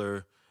people of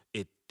color,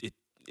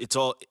 it's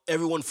all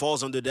everyone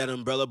falls under that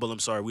umbrella. But I'm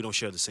sorry, we don't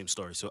share the same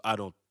story, so I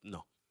don't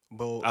know.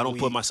 but I don't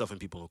put we- myself in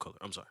people of color.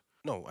 I'm sorry,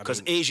 no, I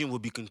because mean, Asian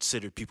would be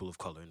considered people of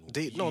color. And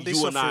They- no, you, they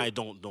you and suffer- I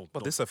don't. Well,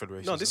 don't. they suffered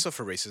racism. no, they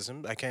suffer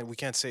racism. We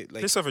can't say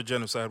like. They suffered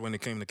genocide when they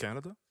came to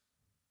Canada.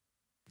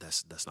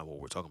 That's not what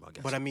we're talking about,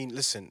 guys. But I mean,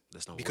 listen,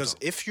 That's not what we're because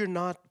talking if you're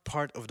not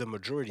part of the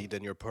majority,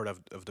 then you're part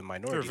of the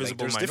minority. Like, visible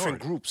there's different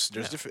minority. groups.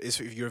 There's different.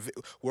 If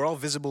we're all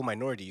visible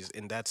minorities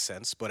in that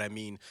sense. But I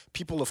mean,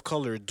 people of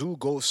color do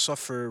go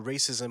suffer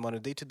racism on a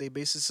day-to-day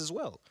basis as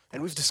well,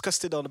 and we've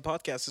discussed it on the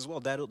podcast as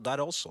well. That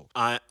also.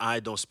 I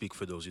don't speak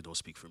for those who don't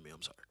speak for me.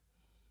 I'm sorry.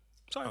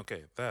 Sorry.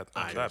 Okay, that.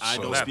 I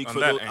so don't that- speak on for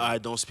that those. angle. I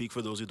don't speak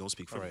for those who don't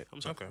speak for All me. right.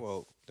 I'm sorry. Okay.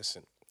 Well,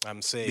 listen,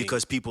 I'm saying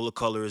Because people of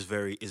color is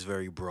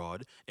very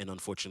broad, and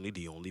unfortunately,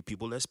 the only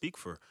people that speak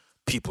for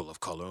people of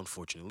color,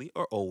 unfortunately,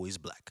 are always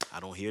black. I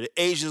don't hear the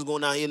Asians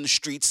going out in the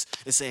streets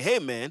and saying, "Hey,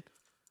 man,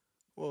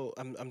 well,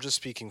 I'm just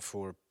speaking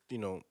for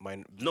No,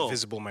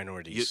 visible you,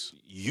 minorities.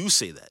 you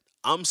say that."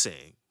 I'm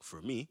saying for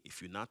me,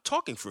 if you're not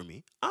talking for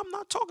me, I'm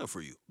not talking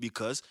for you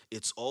because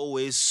it's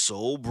always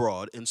so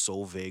broad and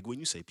so vague when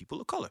you say people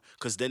of color.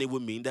 Because then it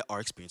would mean that our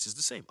experience is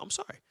the same. I'm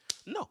sorry.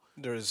 No,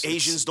 There's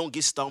Asians don't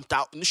get stomped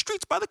out in the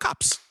streets by the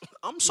cops.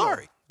 I'm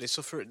sorry. They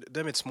suffer.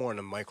 Them, it's more on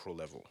a micro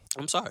level.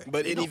 I'm sorry.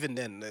 But They don't. even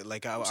then,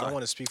 like I sorry.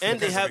 want to speak for And them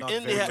they 'cause I'm have not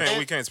and they very- have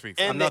We can't speak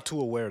for and I'm they- not too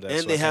aware of that.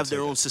 and so they I can't have say their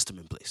that. own system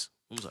in place.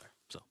 I'm sorry.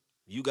 So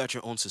you got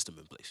your own system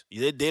in place.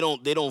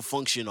 They don't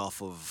function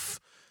off of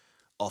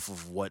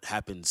what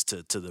happens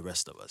to the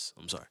rest of us.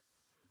 I'm sorry.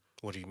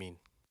 What do you mean?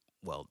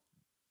 Well,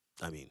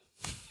 I mean,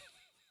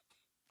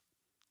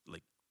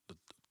 like,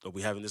 are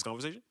we having this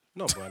conversation?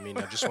 No, but I mean,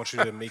 I just want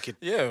you to make it.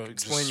 Yeah,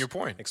 explain just your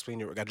point. Explain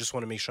your. I just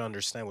want to make sure I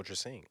understand what you're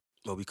saying.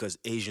 Well, because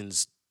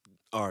Asians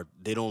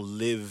they don't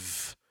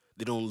live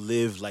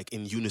like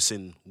in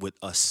unison with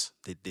us.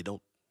 They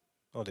don't.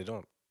 Oh, they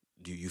don't.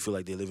 Do you feel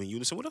like they live in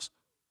unison with us?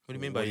 What do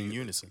you mean by What do in you-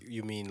 unison?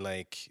 You mean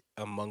like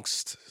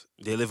amongst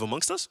They live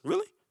amongst us?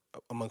 Really?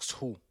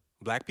 who?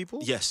 Black people?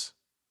 Yes.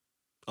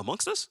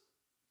 Amongst us?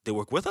 They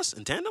work with us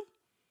in tandem?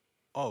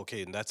 Oh,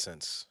 okay. In that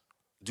sense.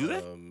 Do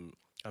they?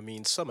 I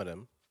mean, some of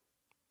them.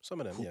 Some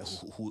of them, Who,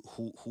 yes.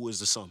 who is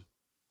the son?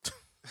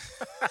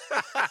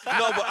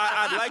 No, but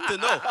I'd like to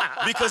know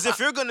because if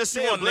you're gonna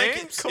say a want blanket,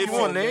 names? if, You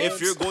want if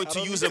names? you're going I to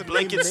don't use need a to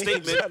blanket name names.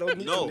 I statement, don't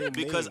need to no, name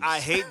because names. I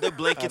hate the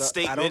blanket I don't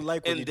statement.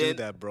 like when and you then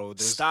do that, bro.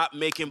 There's- stop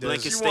making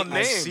blanket You want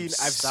statements. names.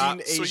 I've Stop.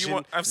 seen So you Asian.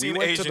 want- I've seen we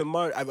went to the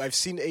Asian- I've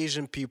seen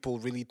Asian people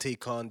really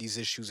take on these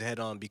issues head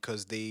on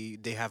because they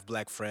have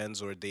black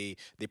friends or they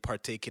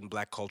partake in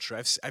black culture.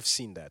 I've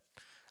seen that.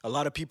 A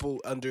lot of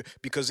people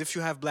because if you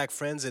have black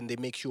friends and they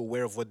make you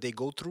aware of what they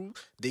go through,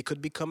 they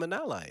could become an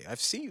ally.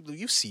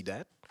 You see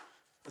that.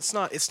 It's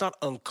not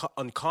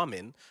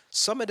uncommon.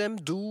 Some of them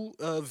do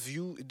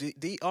view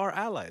they are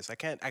allies. I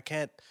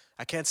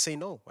can't say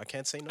no. I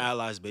can't say no.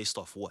 Allies based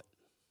off what?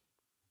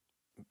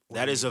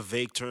 That is a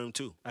vague term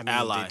too. I mean,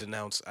 Ally. they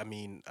denounce. I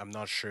mean, I'm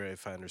not sure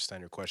if I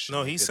understand your question.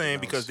 No, They he's saying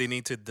denounce. because they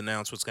need to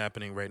denounce what's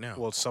happening right now.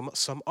 Well, some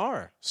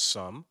are.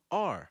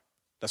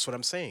 That's what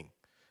I'm saying.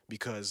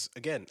 Because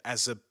again,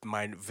 as a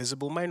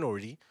visible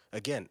minority,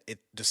 again,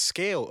 the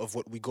scale of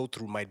what we go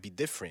through might be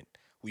different.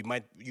 We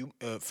might,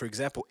 for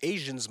example,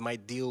 Asians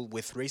might deal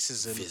with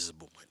racism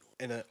Visible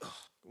minority.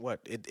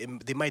 in a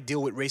they might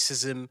deal with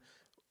racism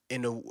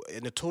in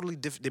a totally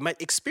different. They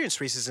might experience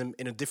racism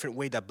in a different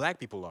way that black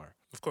people are.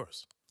 Of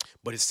course.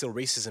 But it's still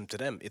racism to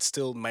them. It's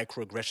still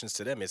microaggressions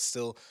to them. It's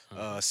still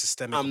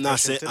systemic. I'm not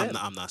oppression saying to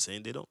them. I'm not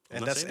saying they don't. I'm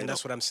And not that's saying and they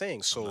that's don't. what I'm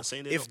saying. So not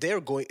saying they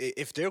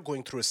if they're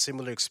going through a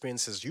similar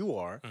experience as you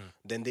are,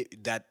 then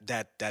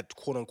that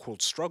quote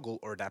unquote struggle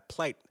or that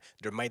plight,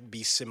 there might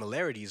be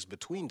similarities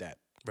between that.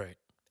 Right.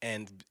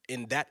 And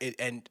in that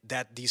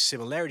that these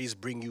similarities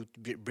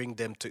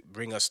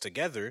bring us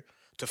together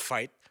to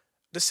fight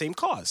the same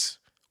cause,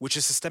 which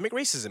is systemic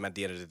racism at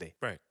the end of the day.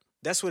 Right.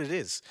 That's what it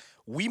is.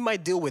 We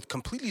might deal with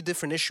completely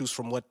different issues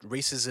from what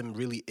racism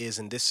really is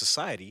in this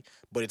society,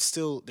 but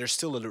there's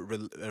still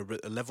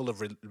a level of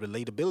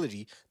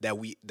relatability that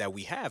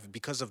we have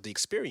because of the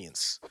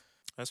experience.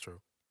 That's true.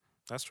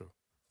 That's true.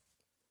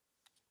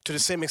 To the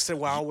same extent,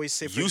 where I always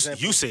say, for You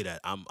example, you say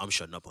that. I'm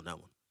shutting up on that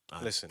one.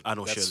 listen, I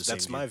don't share that's- the same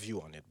That's view. my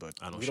view on it, but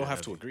I don't we share don't have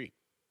that to view. agree.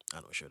 I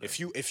don't share that.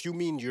 If you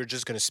mean you're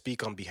just going to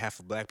speak on behalf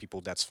of black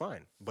people, that's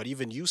fine. But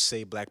even you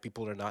say black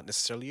people are not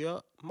necessarily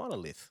a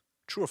monolith.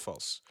 True or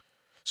false?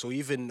 So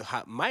even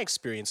my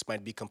experience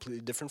might be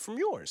completely different from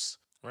yours.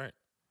 Right.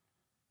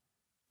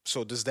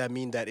 So does that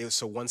mean that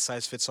it's a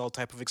one-size-fits-all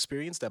type of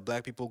experience that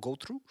black people go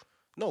through?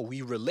 No,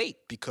 we relate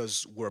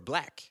because we're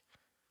black,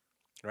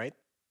 right?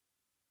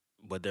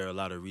 But there are a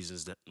lot of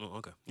reasons that. Oh,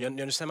 okay. You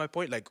understand my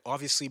point? Like,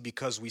 obviously,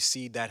 because we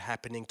see that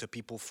happening to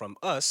people from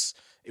us,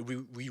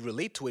 we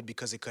relate to it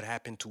because it could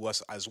happen to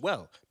us as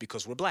well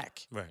because we're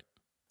black. Right.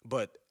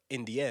 But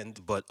in the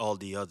end, But all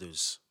the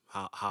others,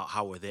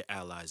 how are they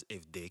allies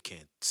if they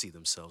can't see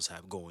themselves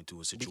going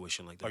through a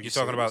situation like that? Are you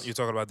talking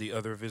about the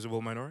other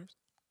visible minorities?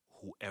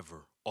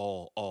 Whoever,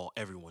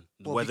 everyone,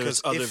 well, whether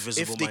it's because other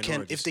visible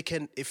minorities.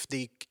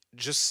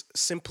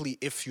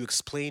 if you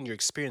explain your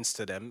experience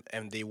to them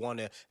and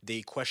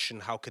they question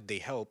how could they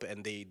help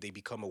and they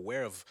become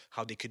aware of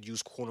how they could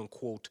use quote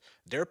unquote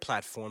their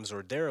platforms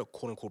or their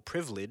quote unquote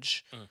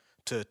privilege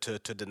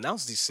to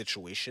denounce these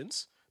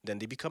situations, then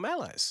they become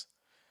allies.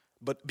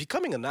 But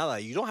becoming an ally,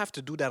 you don't have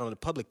to do that on a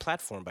public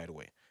platform, by the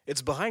way.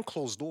 It's behind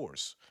closed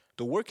doors.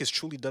 The work is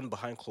truly done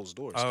behind closed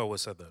doors. I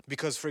always said that.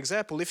 Because, for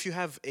example, if you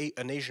have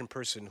an Asian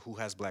person who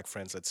has black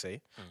friends, let's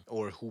say,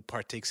 or who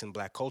partakes in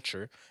black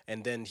culture,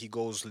 and then he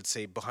goes, let's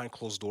say, behind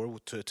closed door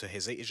to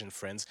his Asian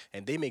friends,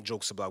 and they make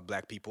jokes about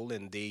black people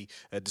and they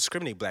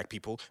discriminate black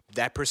people,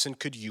 that person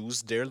could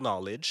use their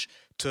knowledge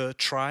to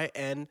try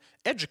and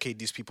educate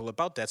these people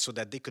about that so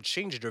that they could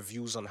change their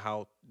views on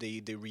how they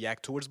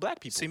react towards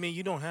black people. See, man,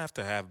 you don't have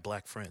to have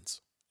black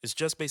friends. It's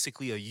just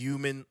basically a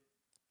human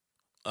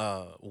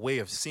way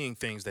of seeing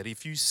things that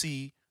if you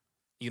see,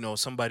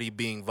 somebody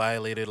being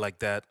violated like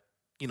that,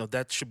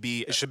 that should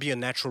be It should be a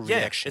natural Yeah,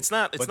 reaction. it's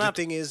not- But not-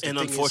 the thing is, and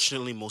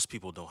unfortunately, most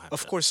people don't have.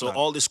 Of that. course so not.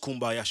 all this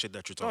kumbaya shit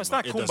that you're talking No, it's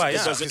about, not it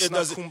kumbaya. doesn't, It's it not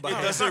doesn't, kumbaya.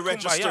 it doesn't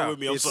register kumbaya. with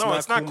me. I'm It's sorry. No,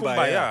 it's not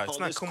kumbaya. It's All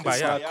not this kumbaya.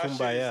 It's not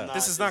kumbaya.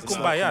 This is not It's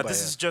not kumbaya. kumbaya.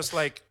 This is just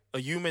like a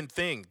human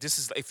thing. This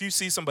is if you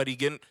see somebody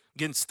getting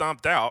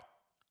stomped out,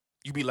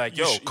 you be like,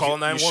 yo, call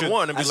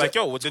 911 and be like,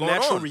 yo, what's going on? The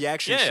natural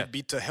reaction Yeah. should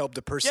be to help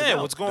the person Yeah,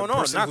 out. what's going the on?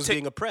 person Not who's take-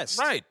 being oppressed.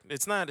 Right.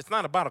 It's not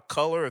about a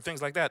color or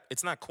things like that.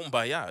 It's not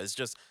kumbaya. It's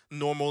just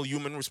normal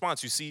human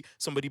response. You see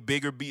somebody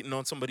bigger beating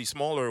on somebody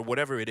smaller or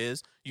whatever it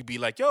is, you be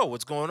like, yo,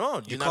 what's going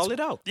on? You call it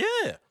out.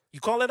 Yeah. You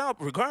call it out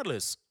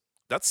regardless.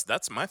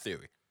 That's my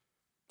theory.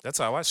 That's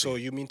how I see So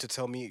it. you mean to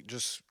tell me,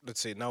 just let's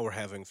say now we're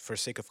having, for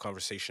sake of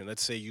conversation,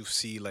 let's say you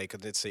see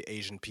let's say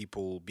Asian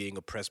people being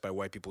oppressed by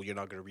white people, you're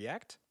not going to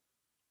react?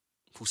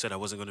 Who said I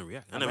wasn't going to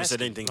react? I I'm never said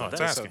asking. anything No, like it's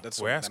that. asking. That's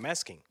We're what asking. I'm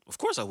asking. Of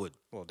course I would.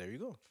 Well, there you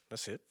go.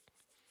 That's it.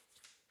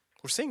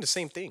 We're saying the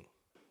same thing.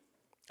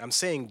 I'm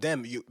saying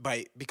them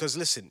because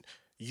listen,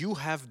 you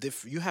have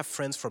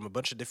friends from a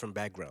bunch of different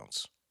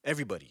backgrounds.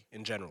 Everybody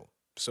in general.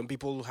 Some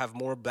people have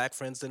more black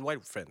friends than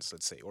white friends,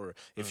 let's say, or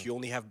if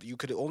you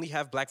could only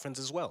have black friends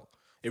as well.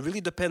 It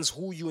really depends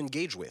who you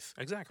engage with.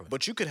 Exactly.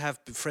 But you could have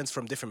friends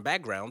from different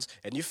backgrounds,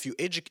 and if you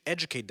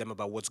educate them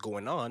about what's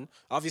going on,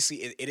 obviously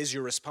it is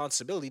your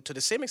responsibility to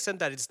the same extent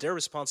that it's their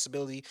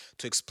responsibility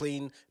to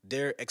explain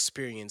their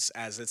experience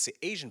as, let's say,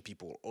 Asian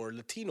people or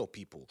Latino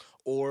people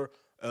or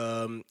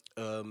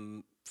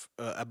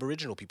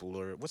Aboriginal people,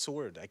 or what's the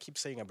word? I keep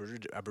saying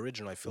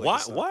Aboriginal. I feel like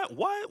it's not.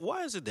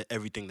 Why is it that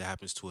everything that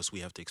happens to us we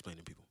have to explain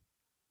to people?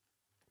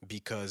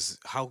 Because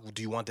how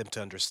do you want them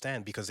to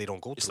understand? Because they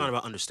don't go It's through not it.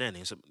 about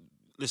understanding.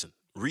 Listen,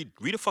 read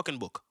a fucking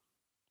book.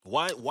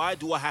 Why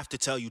do I have to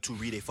tell you to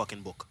read a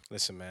fucking book?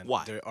 Listen, man.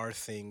 Why? There are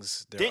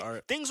things.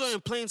 Things are in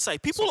plain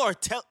sight. People are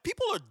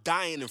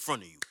dying in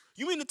front of you.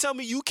 You mean to tell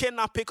me you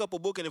cannot pick up a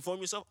book and inform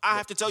yourself? I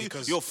have to tell you,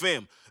 because- yo,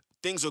 fam,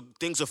 things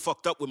are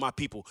fucked up with my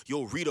people.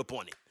 Yo, read up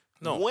on it.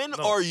 No, When no.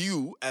 are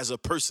you, as a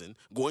person,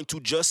 going to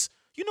just,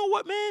 you know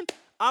what, man?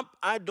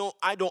 I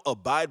don't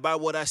abide by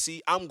what I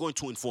see. I'm going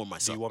to inform Do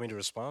myself. you want me to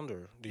respond,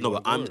 or do you No,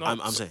 want but to go,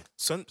 or- I'm saying.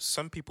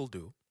 Some people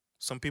do.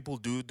 Some people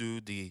do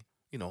the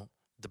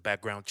the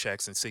background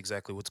checks and see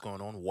exactly what's going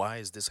on. Why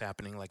is this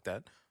happening like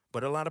that?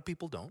 But a lot of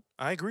people don't.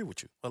 I agree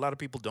with you. A lot of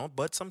people don't.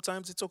 But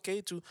sometimes it's okay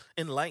to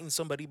enlighten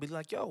somebody. Be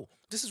like, yo,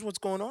 this is what's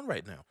going on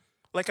right now.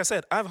 Like I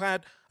said, I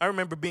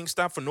remember being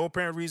stopped for no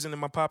apparent reason in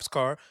my pop's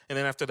car, and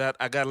then after that,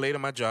 I got late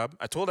on my job.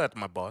 I told that to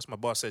my boss. My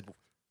boss said,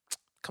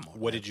 "Come on."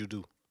 What man." did you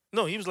do?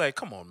 No, he was like,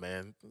 "Come on,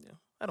 man.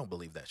 I don't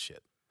believe that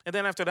shit." And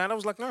then after that, I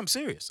was like, "No, I'm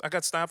serious. I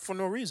got stopped for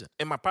no reason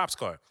in my pop's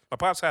car. My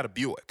pops had a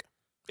Buick,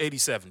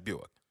 '87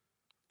 Buick.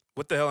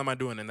 What the hell am I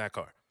doing in that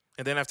car?"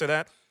 And then after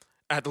that,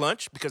 at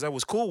lunch, because I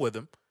was cool with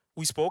him,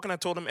 we spoke and I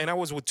told him, and I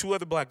was with two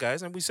other black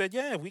guys, and we said,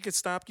 "Yeah, we could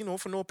stop,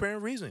 for no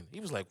apparent reason." He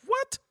was like,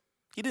 "What?"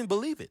 He didn't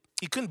believe it.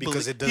 He couldn't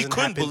Because believe it doesn't he couldn't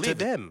happen to believe it.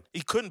 them.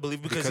 He couldn't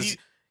believe because Because-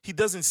 he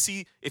doesn't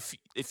see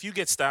if you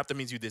get stopped, that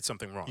means you did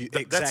something wrong.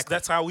 Exactly.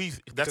 That's how he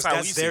Because how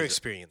that's he their sees it.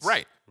 experience.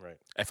 Right. Right.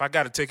 If I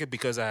got a ticket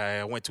because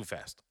I went too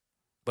fast.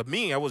 But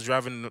me, I was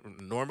driving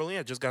normally.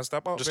 I just got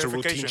stopped out. Just a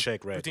routine verification,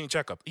 check, right. Routine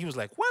checkup. He was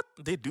like, "What?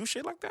 They do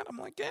shit like that?" I'm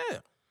like,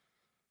 "Yeah."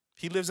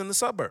 He lives in the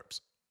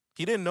suburbs.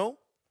 He didn't know.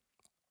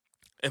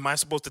 Am I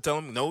supposed to tell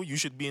him, no, you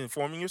should be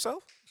informing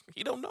yourself?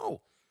 He don't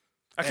know.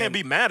 I can't And-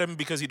 be mad at him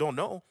because he don't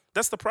know.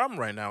 That's the problem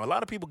right now. A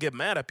lot of people get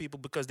mad at people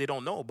because they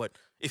don't know. But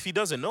if he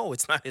doesn't know,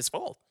 it's not his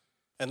fault.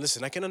 And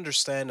listen, I can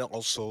understand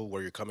also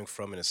where you're coming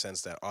from in a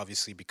sense that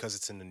obviously because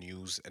it's in the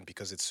news and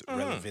because it's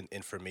relevant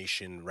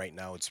information right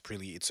now, it's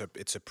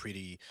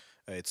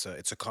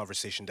a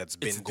conversation that's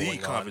been It's the going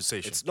on.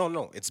 conversation.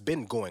 It's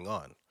been going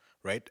on,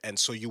 right? And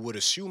so you would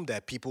assume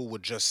that people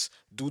would just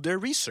do their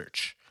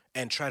research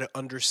and try to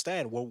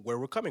understand where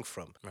we're coming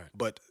from. Right.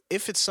 But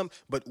if it's and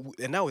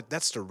now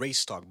that's the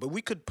race talk. But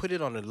we could put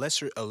it on a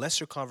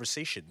lesser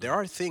conversation. There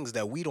are things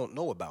that we don't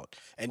know about,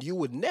 and you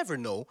would never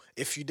know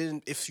if you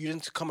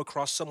didn't come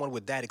across someone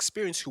with that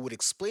experience who would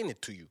explain it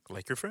to you,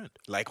 Like your friend.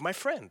 like my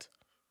friend.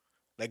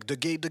 Like the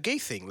gay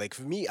thing. Like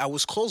for me, I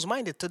was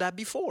closed-minded to that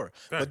before.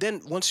 Right. But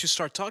then once you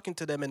start talking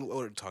to them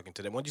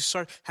when you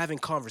start having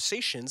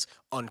conversations,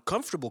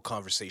 uncomfortable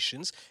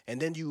conversations, and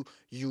then you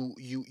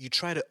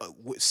try to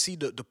see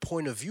the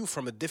point of view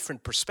from a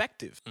different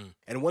perspective.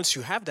 And once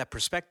you have that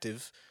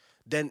perspective,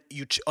 then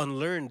you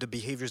unlearn the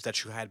behaviors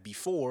that you had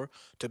before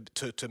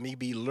to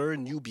maybe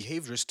learn new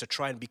behaviors to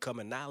try and become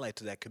an ally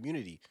to that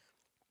community.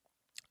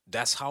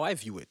 That's how I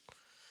view it.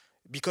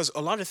 Because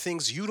a lot of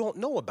things you don't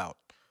know about.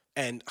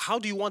 And how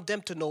do you want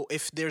them to know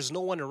if there's no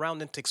one around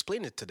them to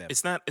explain it to them?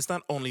 It's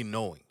not only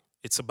knowing.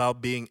 It's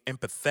about being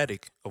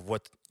empathetic of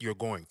what you're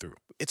going through.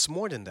 It's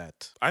more than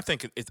that. I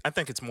think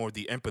it's more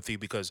the empathy,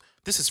 because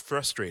this is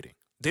frustrating.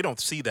 They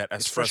don't see that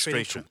as It's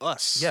frustrating frustration to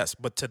us. Yes,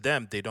 but to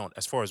them they don't.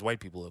 As far as white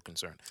people are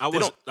concerned, I'm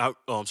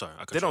sorry.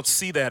 they don't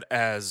see that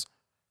as,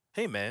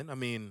 hey man, I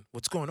mean,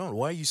 what's going on?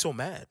 Why are you so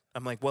mad?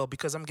 I'm like, well,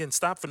 because I'm getting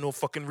stopped for no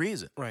fucking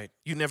reason. Right.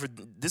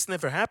 This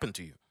never happened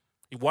to you.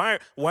 Why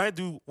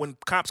do, when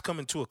cops come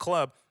into a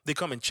club, they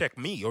come and check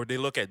me, or they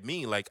look at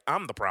me like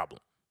I'm the problem,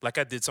 like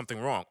I did something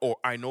wrong, or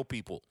I know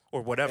people,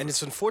 or whatever. And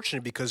it's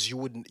unfortunate because you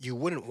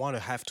wouldn't want to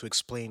have to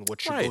explain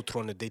what you go Right.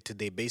 through on a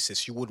day-to-day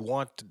basis. You would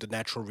want the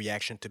natural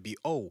reaction to be,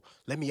 oh,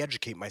 let me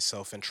educate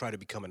myself and try to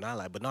become an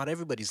ally. But not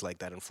everybody's like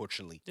that,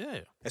 unfortunately.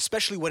 Yeah.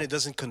 Especially when it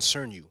doesn't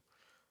concern you.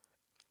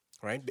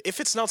 Right? If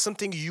it's not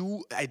something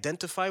you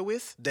identify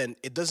with, then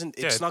it doesn't.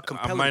 It's Yeah, not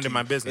compelling. I'm minding to you.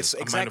 my business.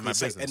 It's I'm minding my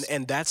exactly. It's like-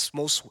 business.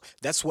 and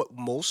that's what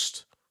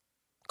most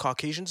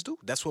Caucasians do.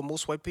 That's what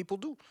most white people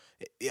do.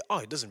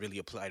 It doesn't really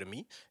apply to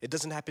me. It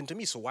doesn't happen to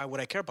me. So why would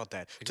I care about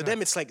that? To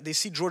them, it's like they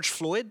see George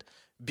Floyd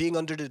being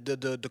under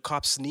the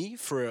cop's knee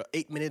for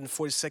 8 minutes and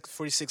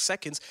 46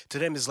 seconds. To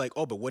them, is like,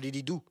 oh, but what did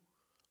he do?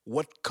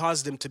 What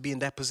caused him to be in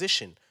that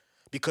position?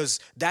 Because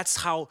that's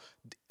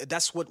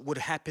what would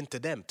happen to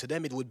them. To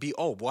them, it would be,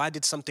 oh, well, I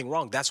did something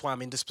wrong. That's why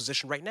I'm in this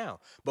position right now.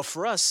 But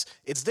for us,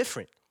 it's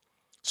different.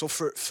 So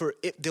for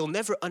it, they'll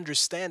never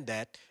understand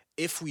that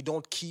if we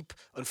don't keep,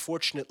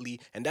 unfortunately,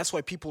 and that's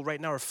why people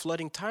right now are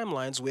flooding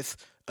timelines with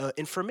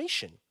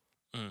information.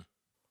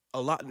 A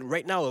lot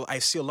right now, I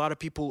see a lot of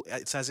people.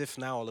 It's as if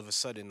now all of a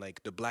sudden,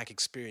 like the black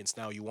experience,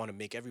 now you want to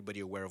make everybody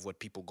aware of what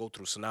people go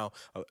through. So now,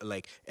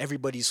 like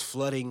everybody's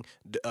flooding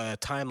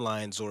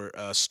timelines or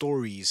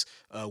stories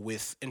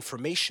with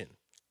information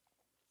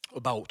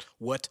about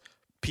what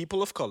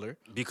people of color.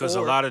 Because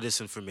a or- lot of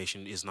this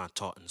information is not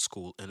taught in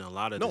school, and a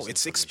lot of no, this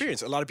it's information-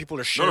 experience. A lot of people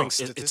are No, sharing no,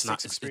 statistics, it's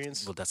not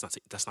experience. well, that's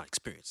not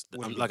experience.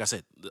 What do you Like I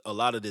said, a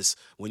lot of this,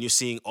 when you're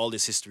seeing all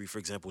this history, for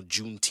example,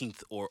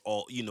 Juneteenth or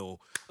all,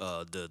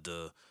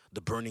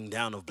 the burning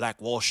down of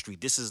Black Wall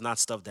Street. This is not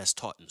stuff that's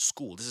taught in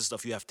school. This is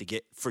stuff you have to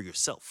get for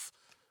yourself.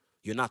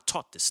 You're not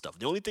taught this stuff.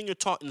 The only thing you're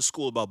taught in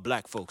school about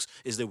black folks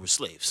is they were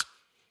slaves.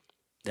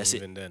 That's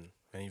even it. then,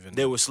 and even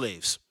They then. were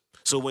slaves.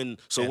 So when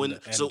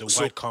the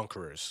white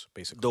conquerors,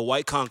 basically. the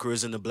white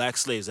conquerors and the black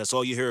slaves, that's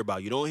all you hear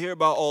about. You don't hear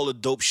about all the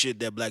dope shit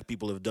that black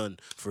people have done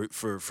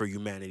for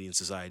humanity and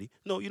society.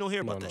 No, you don't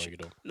hear about that no, shit. you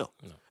don't. No.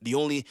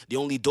 The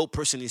only dope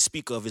person they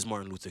speak of is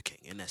Martin Luther King,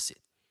 and that's it.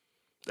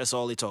 That's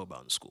all they talk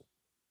about in school.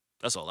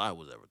 That's all I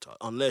was ever taught.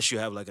 Unless you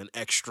have like an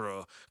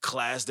extra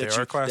class that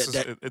There are classes.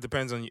 that- it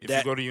depends on if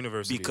that- you go to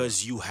university.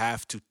 because you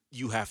have to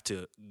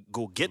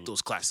go get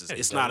those classes. Yeah, you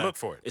It's gotta not look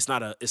for it. It's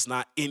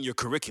not in your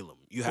curriculum.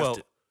 You have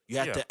to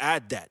yeah. to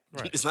add that.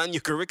 Right. It's not in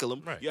your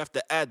curriculum. Right. You have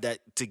to add that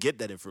to get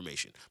that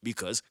information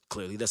because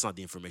clearly that's not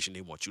the information they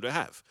want you to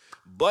have.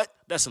 But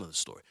that's another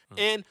story.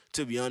 And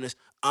to be honest,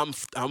 I'm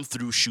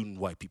through shooting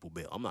white people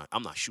bail.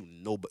 I'm not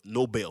shooting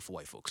no bail for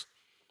white folks.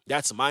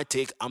 That's my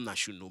take. I'm not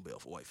shooting no bail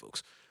for white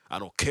folks. I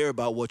don't care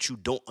about what you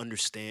don't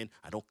understand.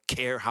 I don't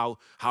care how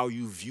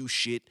you view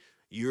shit.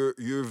 Your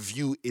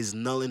view is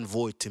null and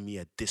void to me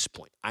at this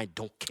point. I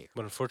don't care.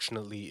 But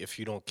unfortunately, if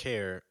you don't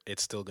care,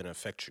 it's still going to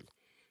affect you.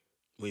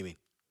 What do you mean?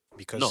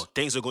 Because No,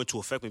 things are going to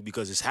affect me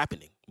because it's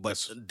happening.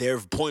 But their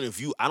point of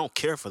view, I don't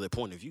care for their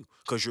point of view.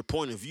 Because your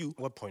point of view,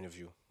 what point of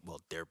view? well,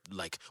 they're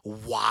like,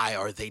 why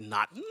are they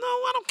not? No,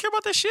 I don't care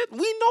about that shit. We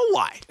know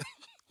why.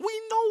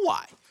 We know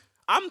why.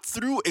 I'm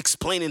through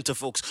explaining to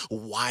folks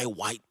why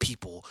white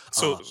people.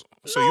 so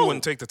no. you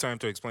wouldn't take the time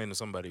to explain to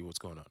somebody what's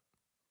going on.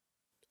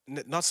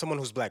 Not someone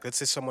who's black. Let's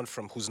say someone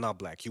who's not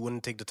black. You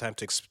wouldn't take the time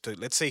to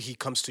let's say he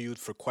comes to you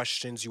for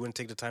questions. You wouldn't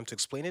take the time to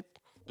explain it.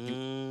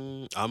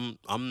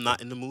 I'm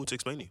not in the mood to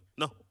explain to you.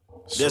 No.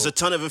 There's a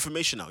ton of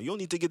information now. You don't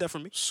need to get that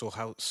from me. So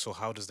how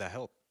does that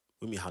help?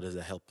 What do you mean, how does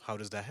that help? How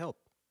does that help?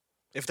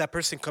 If that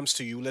person comes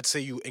to you, let's say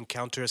you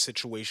encounter a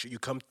situation, you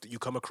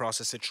come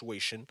across a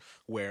situation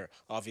where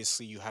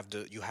obviously you have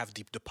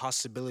the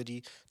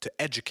possibility to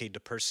educate the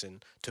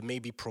person to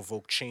maybe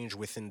provoke change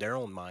within their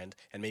own mind,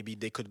 and maybe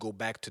they could go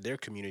back to their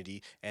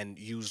community and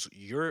use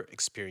your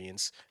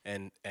experience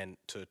and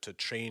to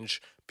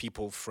change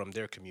people from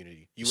their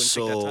community. You wouldn't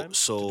take that time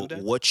So to do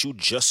that? what you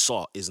just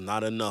saw is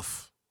not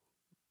enough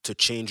to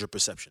change your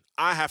perception.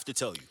 I have to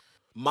tell you,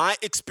 my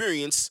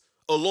experience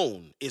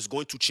alone is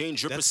going to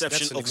change your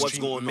perception an of what's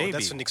extreme- going no, on.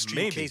 That's an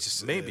extreme maybe,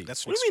 case. maybe.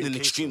 That's an What do you mean an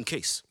extreme extreme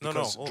case? No,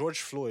 Because no. George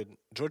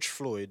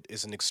Floyd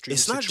is an extreme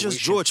It's not situation. just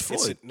George It's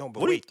Floyd. no,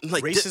 but What do you- wait.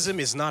 like, racism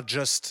is not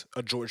just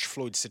a George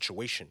Floyd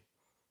situation.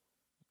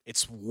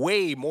 It's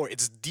way more.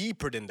 It's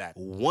deeper than that.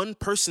 One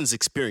person's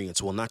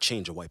experience will not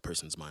change a white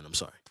person's mind. I'm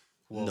sorry.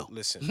 Well, no.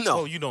 listen. No.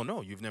 Oh, you don't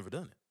know. You've never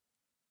done it.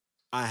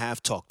 I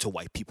have talked to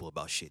white people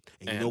about shit.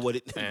 And you know And?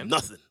 what? And?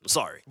 Nothing. I'm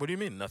sorry. What do you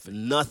mean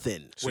nothing?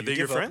 Nothing. Were they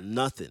your give up? friend?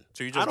 Nothing.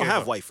 So you just I don't gave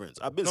have up. white friends.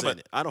 I've been No, saying but-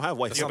 it. I don't have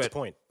white That's friends. not the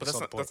point. But That's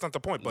that's not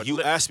the point. But You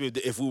let- asked me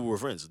if we were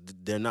friends.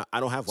 They're not. I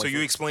don't have white so you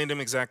friends. explained them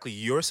exactly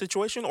your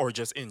situation, or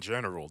just in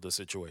general the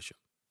situation?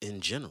 In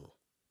general.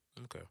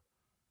 Okay.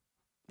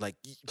 Like,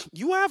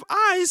 you have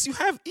eyes, you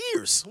have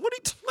ears. What do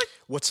you, like?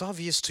 What's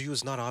obvious to you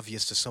is not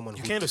obvious to someone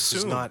You who can't who's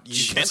assume. not. You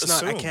can't that's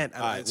not, I assume. can't.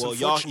 All right, it's well,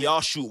 unfortunate. y'all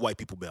shoot white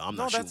people down. I'm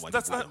No, not shooting white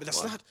that's people not- down.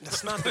 But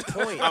that's not the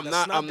point. I'm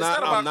That's not- I'm It's not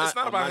I'm about, not- it's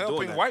not I'm about not doing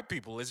helping that. white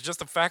people. It's just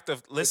the fact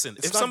of listen.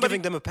 It's if not somebody,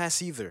 giving them a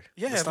pass either.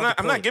 yeah, That's it's not not.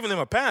 the I'm not point. giving him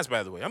a pass.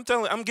 By the way,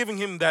 I'm giving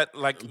him that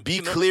like. Be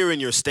you know, clear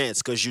in your stance,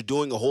 because you're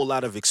doing a whole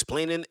lot of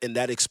explaining, and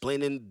that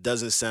explaining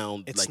doesn't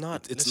sound It's like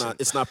not- it's listen, not.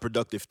 It's not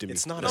productive to me.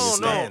 It's not Like, a No, no,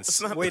 stance.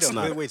 it's not- Wait, it's up,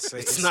 not. wait. Say,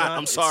 It's not.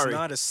 I'm sorry. It's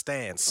not a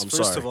stance. I'm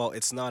First sorry. of all,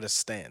 it's not a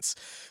stance.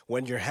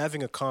 When you're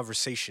having a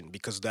conversation,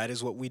 because that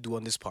is what we do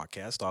on this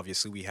podcast.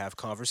 Obviously, we have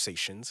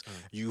conversations.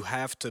 You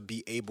have to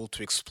be able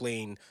to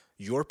explain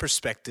your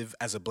perspective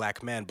as a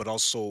black man, but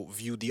also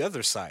view the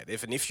other side.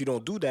 If you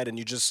don't do that and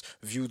you just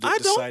view the, I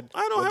the don't. side,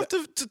 I don't well,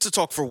 have to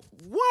talk for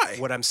why.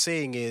 What I'm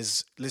saying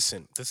is,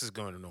 listen. This is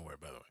going to nowhere.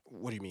 By the way,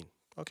 What do you mean?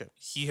 Okay.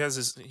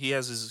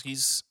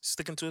 he's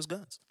sticking to his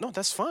guns. No,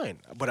 that's fine.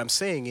 What I'm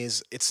saying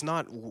is, it's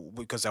not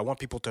because I want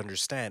people to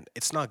understand.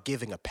 It's not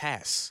giving a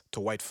pass to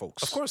white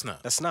folks. Of course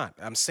not. That's not.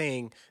 I'm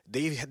saying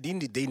they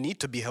need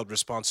to be held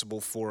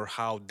responsible for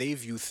how they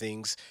view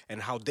things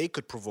and how they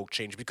could provoke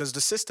change, because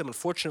the system,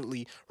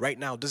 unfortunately, right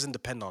now doesn't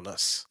depend on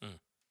us.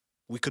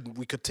 We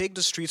could take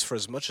the streets for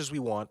as much as we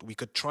want. We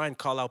could try and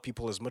call out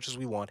people as much as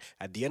we want.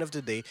 At the end of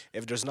the day,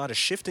 if there's not a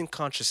shift in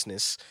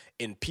consciousness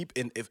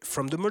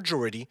from the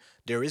majority,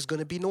 there is going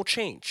to be no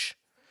change.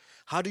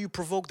 How do you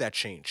provoke that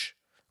change?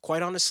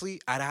 Quite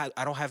honestly, I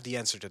don't have the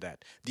answer to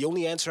that. The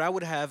only answer I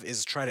would have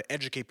is try to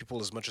educate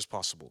people as much as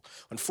possible.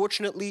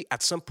 Unfortunately,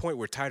 at some point,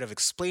 we're tired of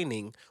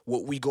explaining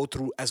what we go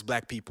through as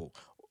black people.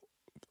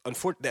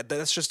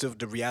 That's just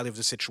the reality of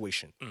the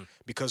situation,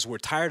 because we're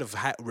tired of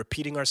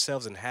repeating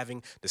ourselves and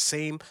having the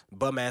same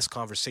bum-ass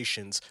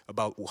conversations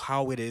about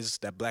how it is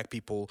that black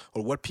people,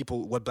 or what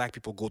black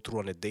people go through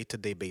on a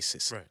day-to-day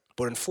basis. Right.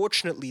 But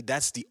unfortunately,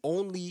 that's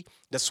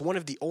one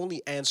of the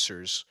only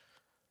answers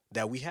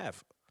that we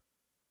have.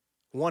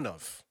 One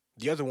of.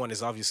 The other one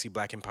is obviously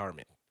black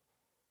empowerment,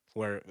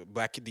 where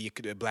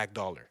the black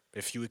dollar.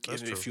 If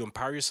you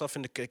empower yourself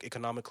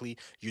economically,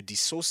 you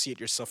dissociate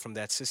yourself from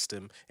that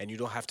system, and you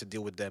don't have to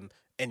deal with them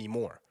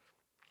anymore.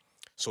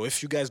 So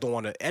if you guys don't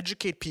want to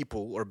educate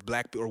people, or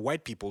black or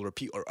white people,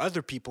 or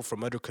other people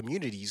from other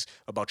communities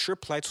about your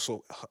plight,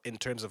 so in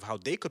terms of how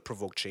they could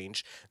provoke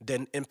change,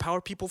 then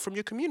empower people from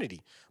your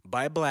community.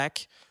 Buy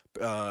black.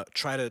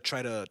 Try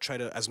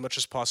to as much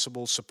as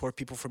possible support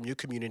people from your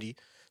community,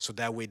 so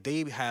that way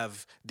they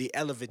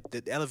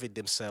elevate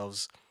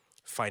themselves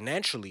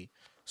financially,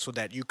 so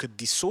that you could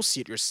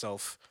dissociate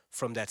yourself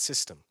from that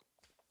system.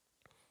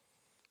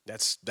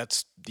 That's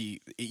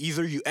the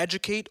either you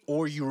educate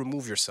or you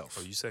remove yourself,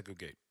 Or you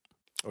segregate.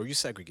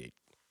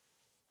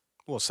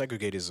 Well,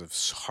 segregate is a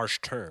harsh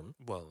term.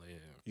 Well, yeah,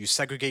 You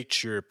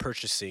segregate your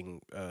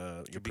purchasing.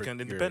 You become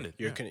independent,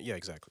 yeah. Yeah,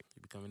 exactly.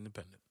 you become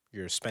independent.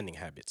 Your spending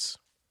habits.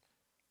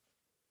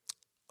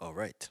 All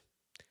right.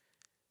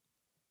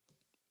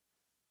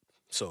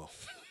 So,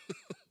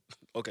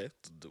 okay.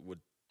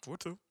 We're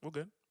two. We're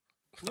good.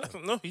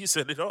 No, he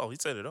said it all.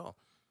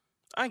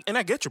 I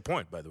get your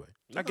point, by the way.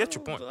 I get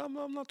your point.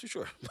 I'm not too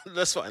sure.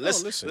 That's fine.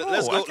 Let's listen.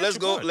 let's No, I go. get Let's your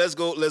go.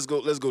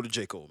 point. Let's go to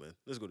J. Cole, man.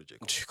 Let's go to J.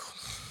 Cole.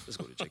 Let's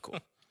go to J.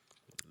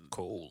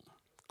 Cole.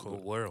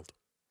 Cold world.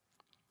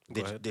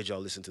 Did y'all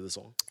listen to the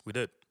song? We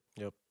did.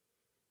 Yep.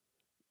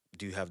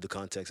 Do you have the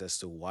context as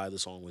to why the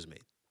song was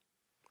made?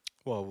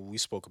 Well, we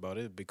spoke about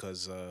it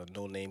because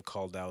No Name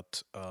called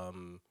out.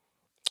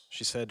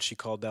 She said she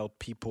called out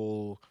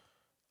people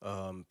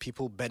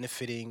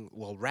benefiting.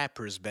 Well,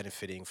 rappers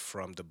benefiting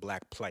from the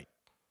black plight,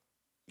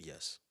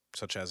 Yes.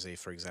 such as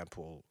for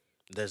example.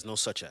 There's no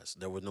such as.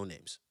 There were no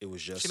names. It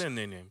was just. She didn't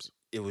name names.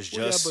 It was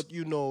Well, just. yeah, but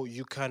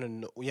you kind of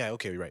know. Yeah,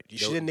 okay, right. She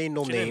There- didn't name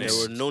no she didn't names.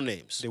 there were no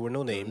names. There were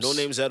no names. No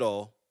names at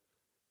all.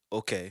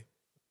 Okay.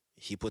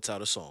 He puts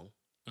out a song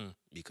Mm.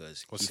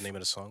 because What's the name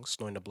of the song?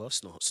 Snow in the Bluff.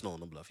 Snow on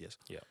the Bluff. Yes.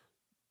 Yeah.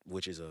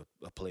 which is a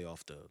play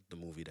off the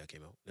movie that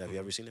came out. Have you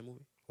ever seen that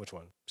movie? Which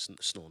one?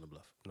 Snow on the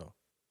Bluff. No.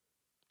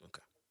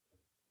 Okay.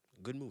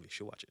 Good movie.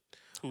 Should watch it.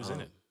 Who's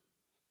in it?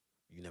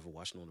 You never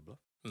watched Snow on the Bluff?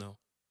 No.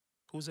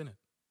 Who's in it?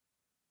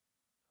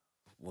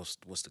 What's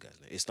the guy's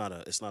name? It's not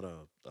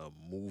a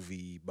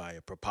movie by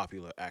a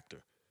popular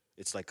actor.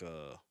 It's like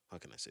a, how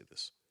can I say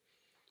this?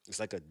 It's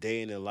like a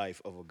day in the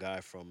life of a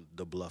guy from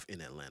the Bluff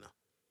in Atlanta.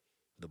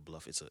 The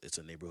Bluff, it's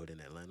a neighborhood in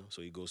Atlanta.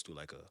 So he goes through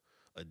like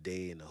a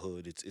day in the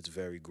hood. It's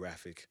very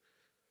graphic,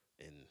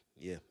 and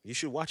yeah, you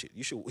should watch it.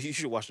 You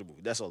should watch the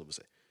movie. That's all I'm gonna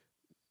say.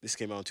 This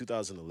came out in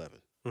 2011.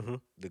 Mm-hmm.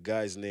 The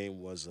guy's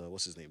name was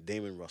what's his name?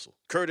 Damon Russell.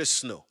 Curtis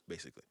Snow,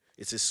 basically.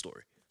 It's his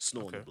story.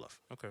 Snow on the Okay. Bluff.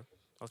 Okay.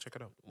 I'll check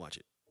it out. Watch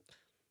it.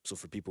 So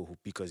for people who,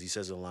 because he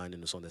says a line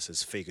in the song that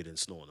says "faker than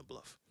snow on the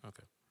bluff."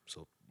 Okay.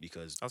 So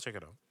because I'll check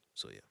it out.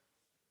 so yeah,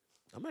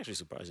 I'm actually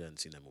surprised I hadn't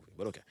seen that movie.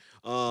 But okay.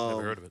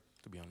 Never heard of it,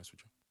 to be honest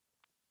with you.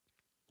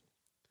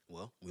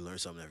 Well, we learn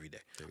something every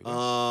day. There you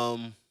go.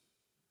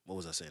 What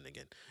was I saying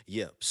again?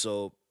 Yeah.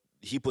 So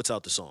he puts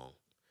out the song,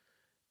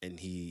 and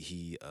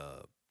he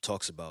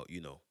talks about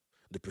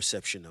the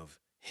perception of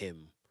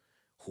him,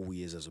 who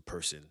he is as a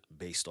person,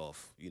 based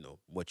off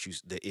what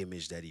the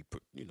image that he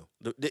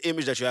the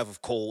image that you have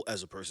of Cole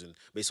as a person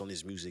based on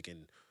his music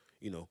and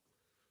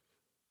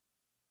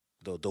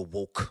the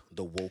woke.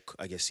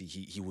 I guess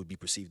he would be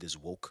perceived as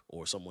woke,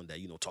 or someone that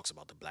talks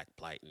about the black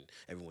plight and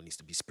everyone needs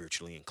to be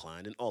spiritually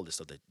inclined and all this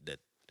stuff that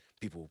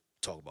people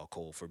talk about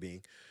Cole for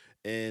being.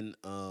 And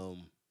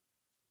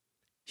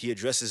he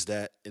addresses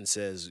that and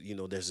says,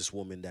 there's this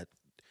woman that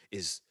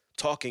is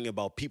talking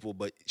about people,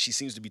 but she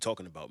seems to be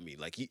talking about me.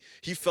 Like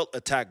he felt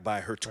attacked by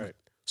her tweet. Right.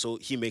 So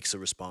he makes a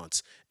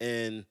response.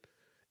 And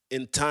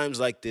in times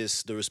like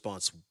this, the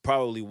response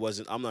probably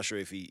wasn't, I'm not sure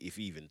if he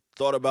even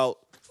thought about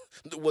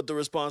what the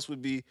response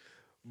would be,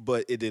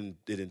 but it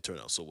didn't turn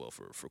out so well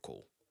for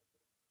Cole.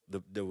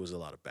 There was a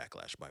lot of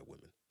backlash by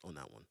women on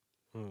that one.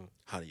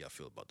 How do y'all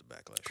feel about the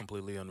backlash?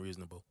 Completely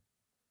unreasonable.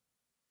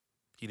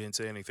 He didn't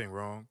say anything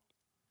wrong.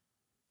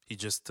 He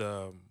just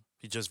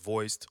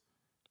voiced.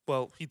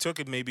 Well, he took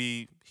it.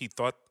 Maybe he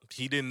thought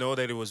he didn't know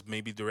that it was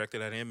maybe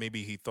directed at him.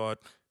 Maybe he thought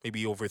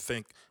maybe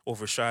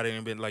overshot it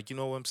and been like, you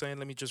know what I'm saying?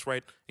 Let me just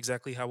write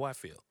exactly how I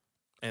feel,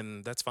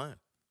 and that's fine.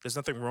 There's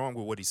nothing wrong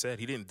with what he said.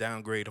 He didn't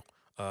downgrade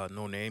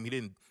No Name. He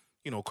didn't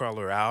call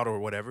her out or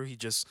whatever. He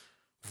just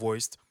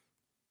voiced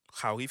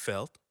how he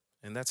felt,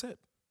 and that's it.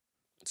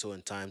 So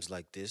in times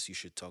like this, you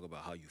should talk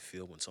about how you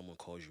feel when someone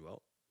calls you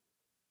out.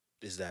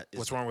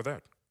 What's wrong with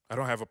that? I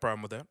don't have a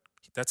problem with that.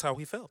 That's how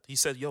he felt. He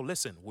said, "Yo,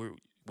 listen,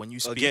 when you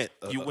speak, Again,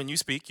 when you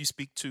speak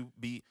to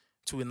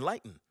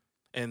enlighten,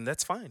 and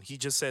that's fine." He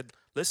just said,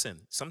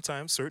 "Listen,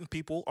 sometimes certain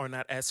people are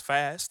not as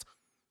fast,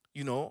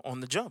 on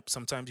the jump.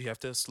 Sometimes you have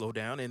to slow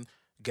down and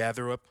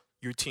gather up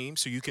your team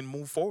so you can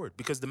move forward.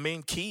 Because the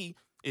main key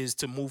is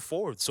to move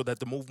forward so that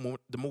the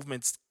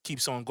movement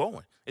keeps on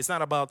going. It's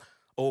not about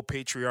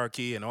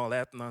patriarchy and all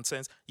that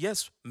nonsense.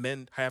 Yes,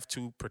 men have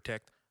to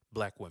protect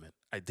black women.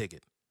 I dig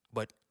it.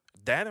 But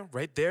that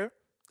right there,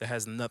 that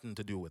has nothing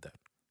to do with that.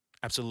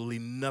 Absolutely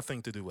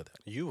nothing to do with that.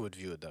 You would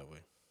view it that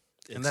way.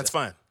 And that's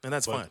fine. And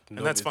that's fine.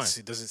 And that's fine.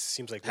 It doesn't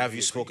seem like. Have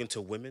you spoken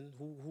to women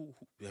who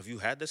have you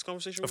had this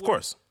conversation with? Of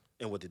course.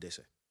 And what did they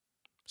say?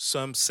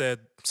 Some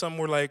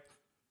were like,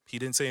 he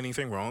didn't say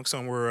anything wrong.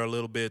 Some were a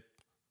little bit,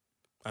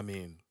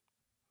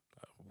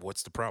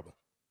 what's the problem?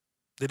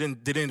 They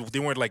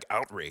weren't like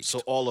outraged. So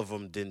all of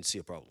them didn't see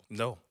a problem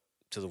No.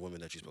 to the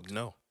women that you spoke to?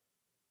 No.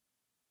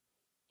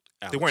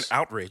 Alex, They weren't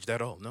outraged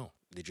at all. No.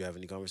 Did you have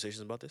any conversations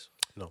about this?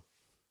 No,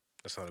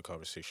 that's not a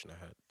conversation I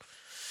had.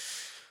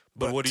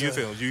 But what do you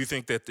feel? Do you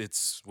think that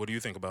what do you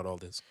think about all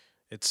this?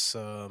 It's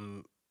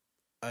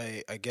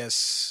I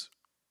guess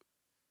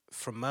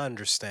from my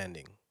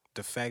understanding,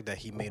 the fact that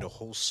he made a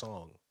whole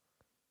song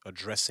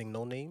addressing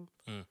No Name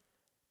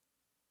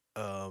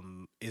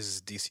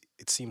is this.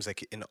 It seems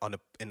like in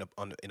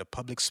a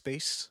public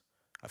space.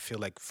 I feel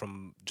like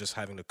from just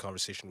having the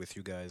conversation with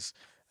you guys,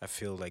 I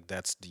feel like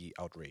that's the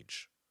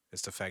outrage.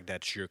 It's the fact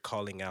that you're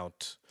calling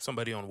out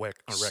Somebody on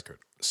record.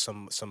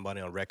 somebody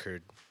on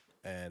record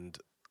and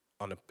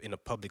in a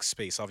public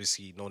space.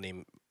 Obviously, No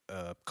Name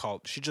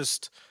she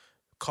just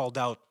called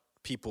out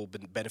people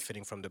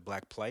benefiting from the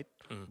black plight,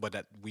 but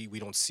that we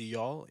don't see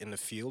y'all in the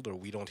field or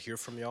we don't hear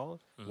from y'all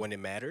when it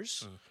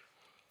matters.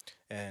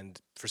 And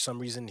for some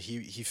reason,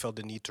 he felt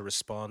the need to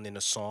respond in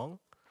a song.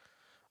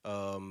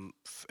 And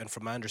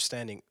from my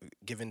understanding,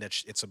 given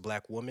that it's a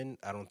black woman,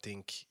 I don't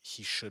think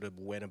he should have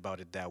went about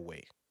it that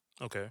way.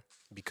 Okay.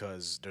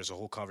 Because there's a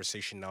whole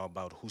conversation now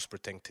about who's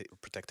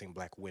protecting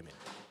black women,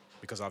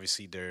 because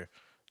obviously they're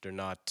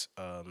not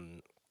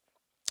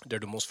they're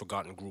the most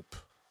forgotten group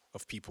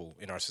of people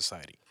in our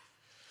society.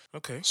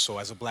 Okay. So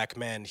as a black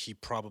man, he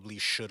probably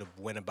should have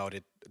went about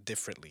it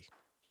differently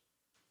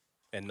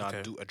and not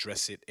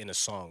address it in a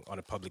song in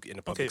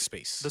a public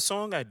space. The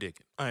song, I dig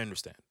it. I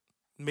understand.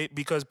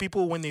 Because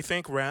people, when they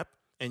think rap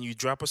and you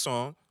drop a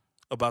song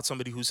about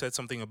somebody who said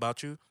something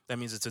about you, that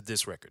means it's a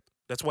diss record.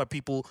 That's why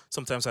people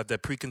sometimes have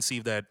that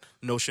preconceived that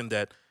notion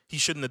that he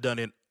shouldn't have done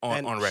it on,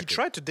 And on record.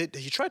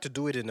 he tried to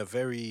do it in a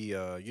very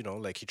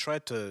like he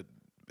tried to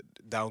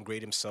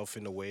downgrade himself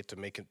in a way to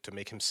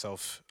make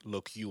himself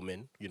look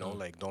human.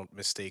 Like don't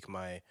mistake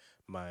my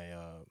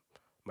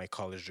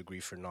college degree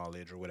for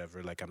knowledge or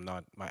whatever. Like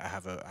I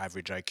have an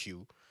average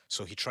IQ.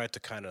 So he tried to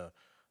kind of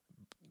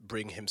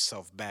bring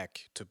himself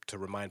back to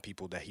remind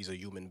people that he's a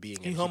human being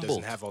and he humbled.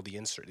 doesn't have all the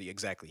answers.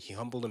 Exactly. He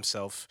humbled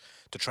himself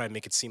to try and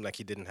make it seem like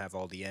he didn't have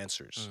all the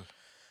answers.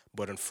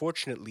 But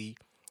unfortunately,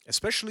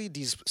 especially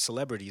these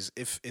celebrities,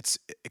 if it's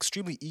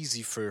extremely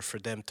easy for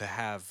them to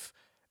have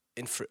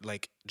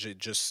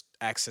just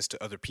access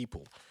to other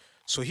people.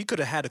 So he could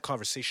have had a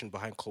conversation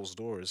behind closed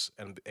doors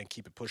and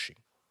keep it pushing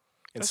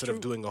instead of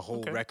true. doing a whole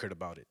Okay. record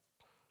about it.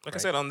 Like I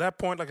said, on that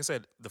point, like I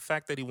said, the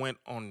fact that he went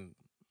on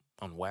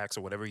Wax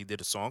or whatever, he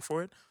did a song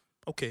for it.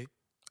 Okay,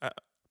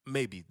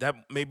 maybe that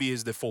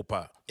is the faux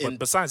pas. But And-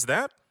 besides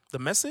that, the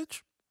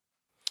message.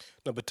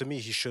 No, but to me,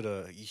 he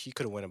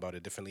could have went about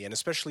it differently. And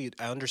especially,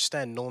 I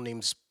understand No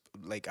Name's.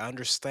 Like I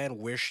understand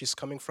where she's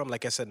coming from.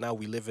 Like I said, now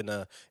we live in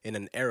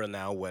an era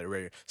now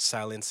where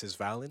silence is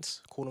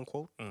violence, quote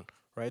unquote.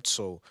 Right.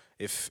 So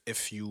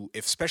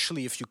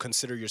especially if you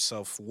consider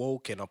yourself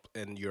woke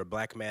and you're a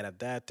black man at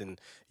that,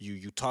 and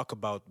you talk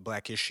about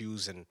black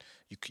issues and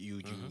you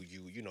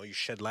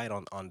shed light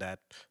on that,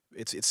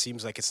 it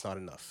seems like it's not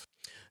enough.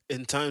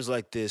 In times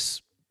like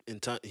this,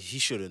 he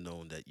should have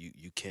known that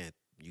you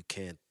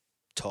can't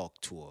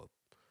talk to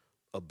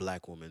a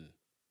black woman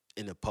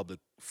in a public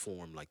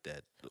forum like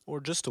that, Or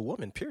just a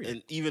woman, period.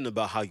 and even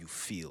about how you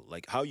feel,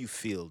 like how you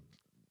feel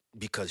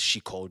because she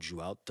called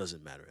you out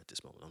doesn't matter at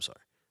this moment. I'm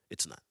sorry,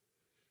 it's not,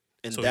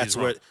 and So that's he's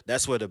wrong.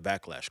 where the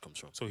backlash comes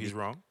from. So he's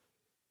wrong.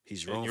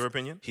 He's In wrong. your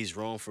opinion? He's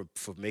wrong for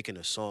making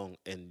a song,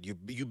 and you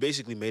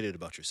basically made it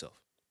about yourself.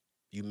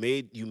 You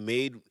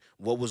made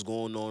what was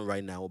going on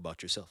right now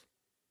about yourself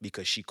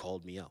because she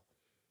called me out.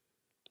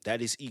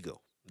 That is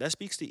ego. That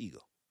speaks to ego.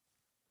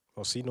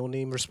 Well, see, No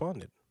Name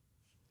responded.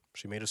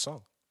 She made a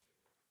song.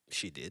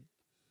 She did.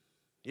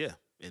 Yeah.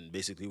 And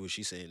basically what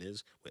she's saying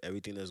is with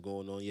everything that's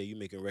going on, yeah, you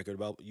making a record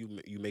about you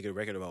make a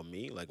record about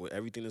me. Like with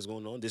everything that's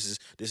going on, this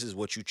is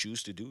what you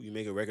choose to do. You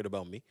make a record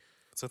about me.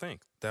 That's the thing.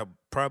 That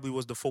probably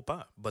was the faux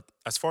pas. But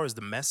as far as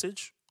the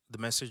message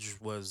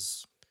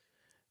was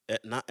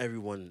Not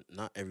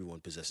everyone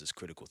possesses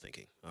critical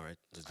thinking. All right.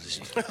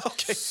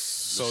 Okay.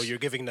 So you're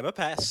giving them a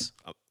pass.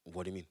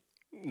 What do you mean?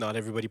 Not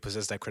everybody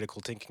possesses that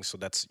critical thinking, so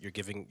you're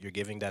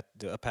giving that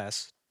a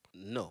pass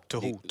No. to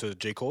who? To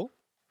J. Cole?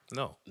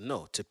 no.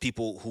 No, to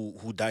people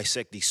who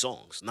dissect these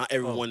songs. Not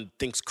everyone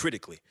thinks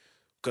critically.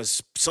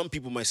 Because some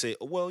people might say,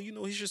 oh, well,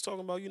 he's just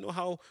talking about,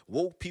 how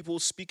woke people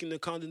speak in a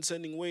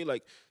condescending way.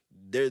 Like,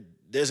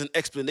 there's an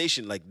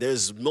explanation. Like,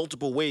 there's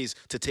multiple ways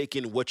to take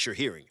in what you're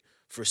hearing.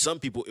 For some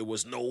people, it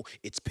was, no,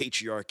 it's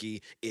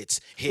patriarchy. It's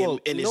him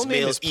and his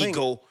male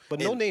ego. But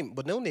No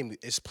Name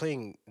is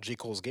playing J.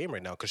 Cole's game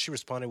right now because she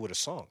responded with a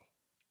song.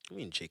 I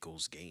mean, J.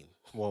 Cole's game.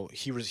 Well,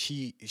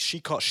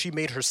 she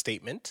made her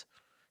statement.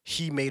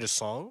 He made a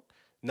song.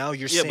 Now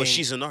you're Yeah, saying but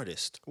she's an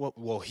artist.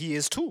 well, he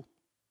is too.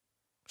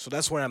 So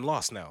that's where I'm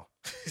lost now.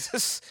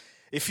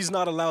 If he's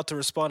not allowed to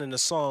respond in a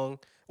song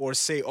or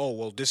say, "Oh,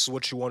 well, this is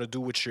what you want to do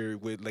with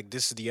like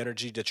this is the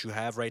energy that you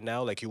have right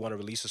now, like you want to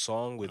release a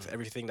song with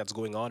everything that's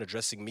going on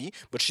addressing me,"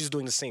 but she's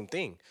doing the same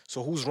thing.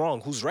 So who's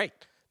wrong? Who's right?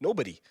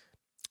 Nobody.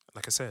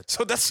 Like I said,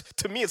 So that's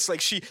to me, it's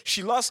like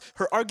she lost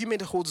her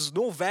argument holds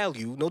no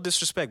value, no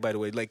disrespect by the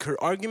way. Like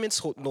her arguments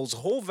holds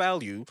whole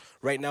value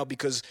right now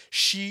because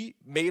she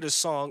made a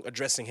song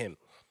addressing him.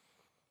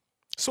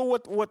 So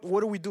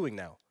what are we doing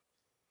now?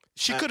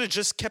 She could have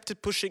just kept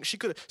it pushing. She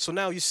could. So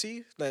now you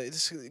see, like,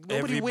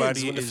 nobody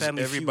wins when the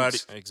family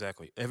feuds.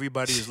 exactly.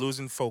 Everybody is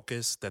losing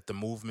focus that the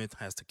movement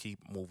has to keep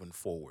moving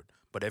forward.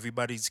 But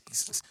everybody's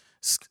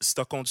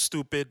stuck on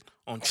stupid,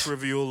 on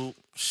trivial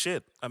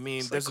shit. I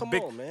mean, like, there's come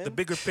on, man. the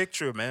bigger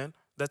picture, man.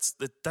 That's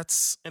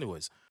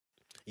anyways.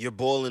 You're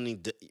boiling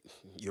it.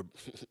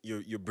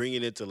 You're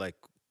bringing it to like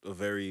a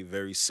very,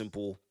 very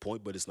simple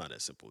point, but it's not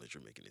as simple as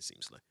you're making it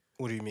seems like.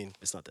 What do you mean?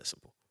 It's not that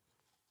simple.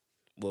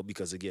 Well,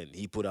 because again,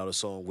 he put out a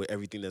song where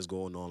everything that's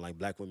going on, like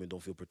black women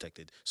don't feel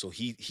protected. So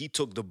he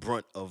took the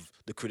brunt of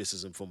the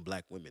criticism from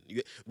black women.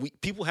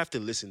 People have to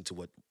listen to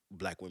what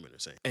black women are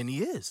saying. And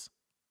he is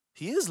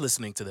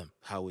listening to them.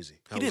 How is he?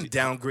 How He is didn't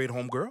downgrade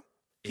homegirl.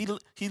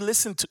 He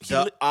listened to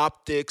The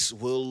optics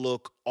will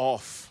look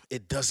off.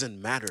 It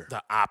doesn't matter.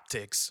 the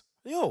optics.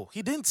 Yo,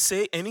 he didn't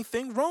say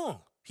anything wrong.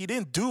 He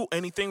didn't do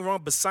anything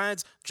wrong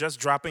besides just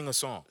dropping a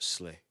song.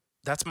 Slay.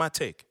 That's my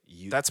take.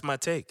 That's my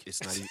take.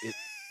 It's not even.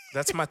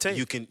 That's my take.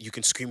 You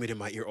can scream it in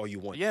my ear all you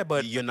want. Yeah,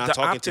 but you're not the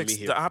talking optics, to me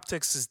here. The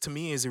optics is, to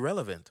me is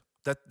irrelevant.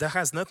 That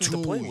has nothing to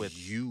play with.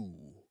 You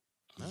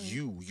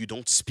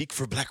don't speak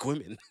for black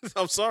women.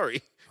 I'm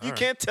sorry. You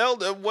can't tell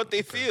them what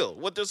they feel,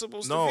 what they're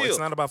supposed to No, feel. it's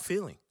not about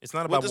feeling. It's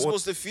not what about they're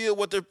supposed to feel.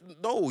 What they're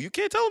no. You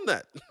can't tell them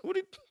that. What are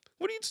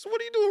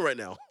you doing right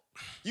now?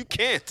 You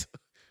can't.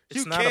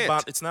 It's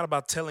not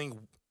about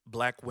telling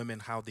black women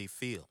how they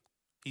feel.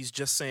 He's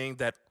just saying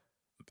that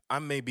I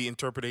may be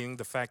interpreting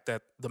the fact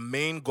that the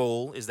main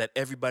goal is that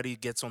everybody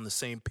gets on the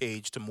same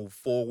page to move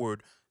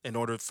forward in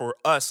order for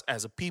us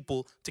as a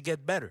people to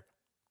get better.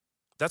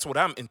 That's what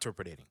I'm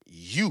interpreting.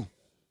 You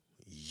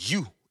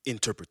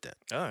interpret that.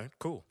 All right,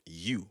 cool.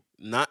 You.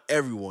 Not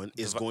everyone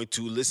is going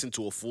to listen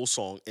to a full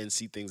song and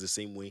see things the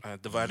same way.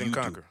 Divide and you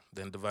do. conquer.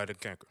 Then divide and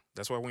conquer.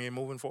 That's why we ain't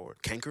moving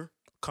forward. Canker?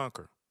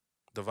 Conquer.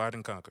 Divide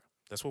and conquer.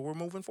 That's what we're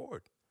moving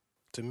forward.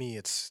 To me,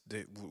 it's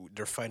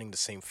they're fighting the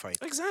same fight.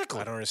 Exactly.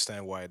 I don't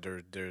understand why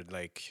they're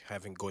like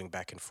going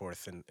back and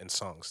forth in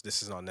songs.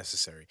 This is not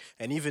necessary.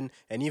 And even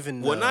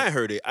When I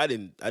heard it, I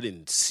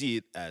didn't see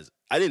it.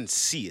 I didn't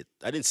see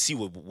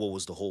what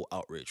was the whole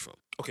outrage from.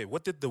 Okay,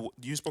 what did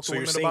you spoke to so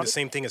you're women saying about the it?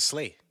 same thing as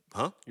Slay.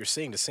 Huh? You're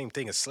saying the same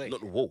thing as Slay. No,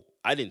 whoa.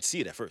 I didn't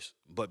see it at first.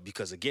 But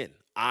because again,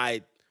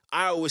 I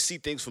always see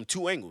things from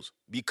two angles.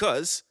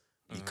 Because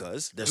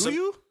there's Do some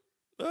you?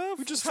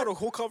 We just had a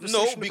whole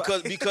conversation. No,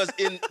 about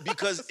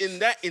because in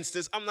that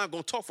instance, I'm not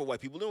gonna talk for white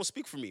people. They don't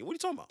speak for me. What are you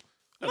talking about?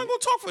 I'm not gonna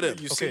talk for them.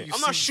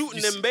 I'm not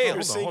shooting them bail.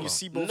 You're saying hold you on.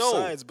 see both No.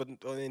 sides, but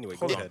anyway, go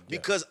Hold ahead. on. Yeah.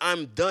 Because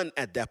I'm done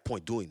at that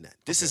point doing that.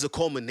 This is a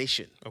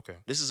culmination. Okay.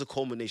 This is a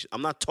culmination.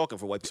 I'm not talking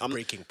for white people. I'm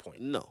breaking point.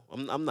 No,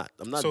 I'm not.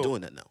 I'm not So-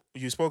 doing that now.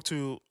 You spoke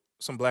to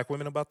some black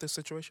women about this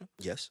situation?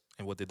 Yes.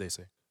 And what did they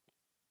say?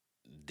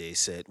 They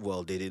said,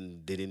 well, they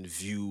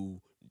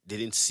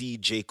didn't see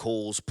J.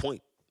 Cole's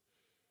point.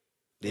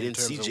 They In didn't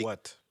see terms of J.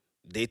 what?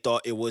 They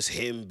thought it was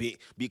him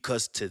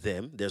because to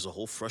them there's a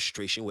whole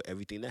frustration with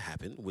everything that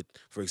happened. With,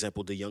 for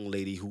example, the young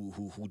lady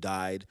who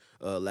died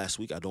last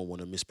week. I don't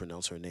want to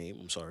mispronounce her name.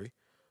 I'm sorry.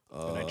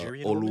 The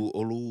Nigerian woman?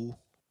 Olu.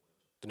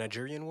 The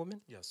Nigerian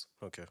woman? Yes.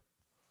 Okay.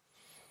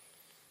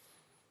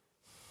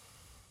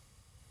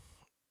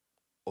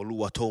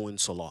 Oluwatoyin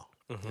Salah.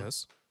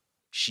 Yes.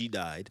 She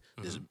died.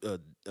 There's,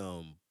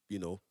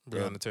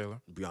 Breonna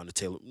Taylor. Breonna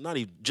Taylor. Not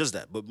even just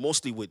that, but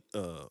mostly with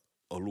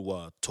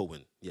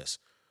Oluwatoyin. Yes,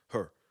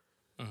 her.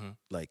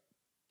 Like,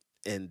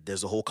 and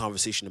there's a whole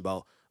conversation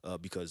about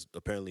because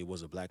apparently it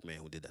was a black man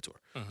who did that to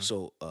her.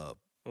 So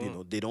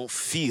they don't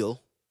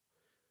feel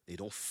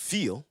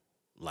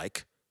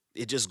like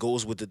it just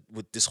goes with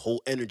this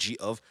whole energy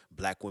of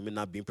black women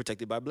not being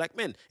protected by black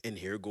men. And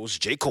here goes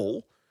J.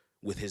 Cole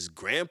with his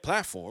grand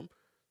platform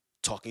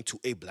talking to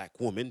a black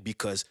woman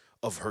because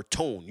of her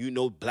tone.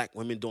 Black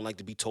women don't like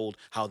to be told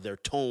how their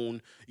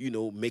tone,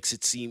 makes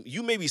it seem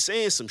you may be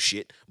saying some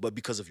shit, but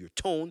because of your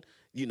tone,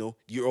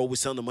 you're always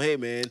telling them, hey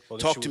man,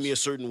 talk to me a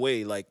certain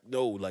way. Like,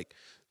 no, like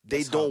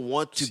they don't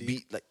want to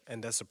be like.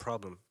 And that's the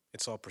problem.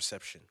 It's all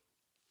perception.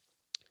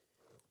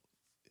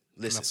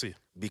 Listen, Merci.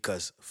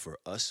 because for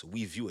us,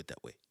 we view it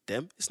that way.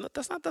 Them, it's not.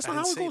 That's not I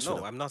how didn't it say- goes for no,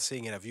 them. I'm not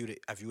saying it. I view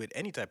it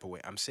any type of way.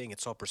 I'm saying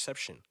it's all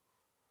perception.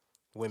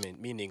 Women,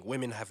 meaning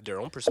women have their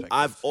own perspective.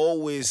 I've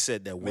always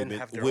said that Men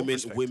have their own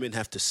perspective. women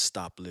have to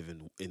stop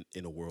living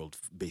in a world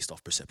based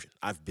off perception.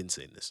 I've been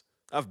saying this.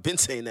 I've been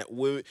saying that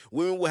women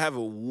will have a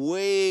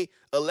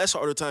less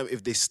harder time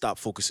if they stop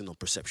focusing on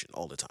perception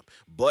all the time.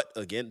 But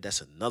again, that's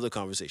another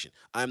conversation.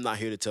 I'm not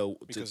here to tell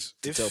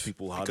to tell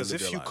people how to live their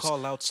lives. Because if you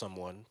call out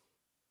someone,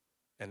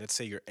 and let's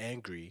say you're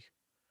angry,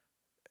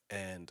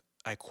 and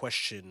I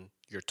question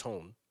your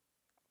tone,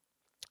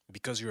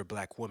 because you're a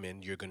black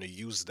woman, you're going to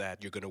use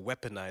that, you're going to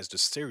weaponize the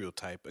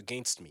stereotype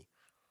against me.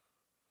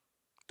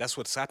 That's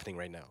what's happening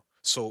right now.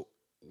 So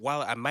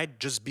while I might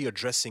just be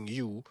addressing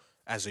you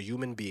as a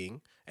human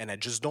being, and I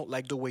just don't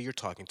like the way you're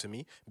talking to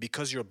me,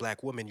 because you're a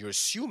black woman, you're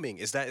assuming,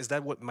 is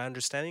that what my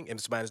understanding,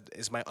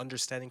 is my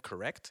understanding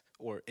correct?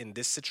 Or in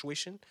this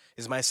situation,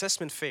 is my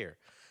assessment fair?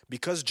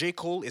 Because J.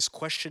 Cole is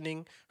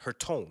questioning her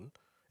tone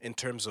in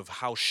terms of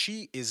how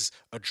she is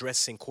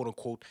addressing, quote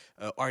unquote,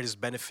 artists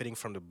benefiting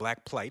from the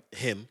black plight.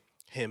 Him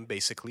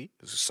basically,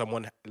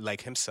 someone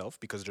like himself,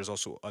 because there's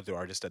also other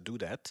artists that do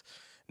that.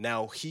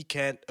 Now he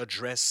can't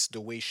address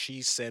the way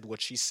she said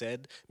what she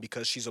said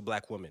because she's a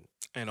black woman.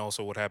 And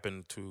also what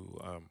happened to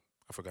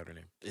I forgot her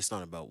name. It's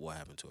not about what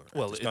happened to her.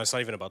 Well, No, it's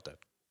not even about that.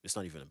 It's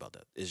not even about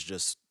that. It's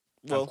just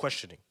I'm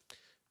questioning.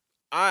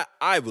 I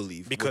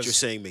believe what Because- you're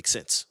saying makes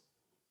sense.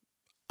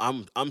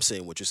 I'm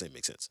saying what you're saying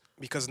makes sense.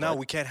 Because now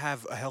we can't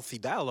have a healthy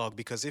dialogue.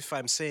 Because if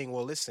I'm saying,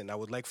 well, listen, I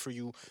would like for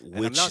you, and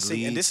I'm Which not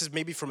saying, and leads- this is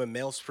maybe from a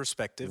male's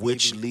perspective,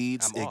 Which maybe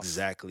leads I'm off.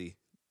 exactly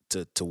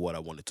to what I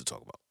wanted to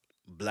talk about.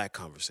 Black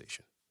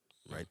conversation,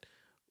 right?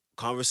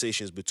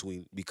 Conversations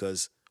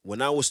because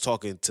when I was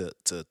talking to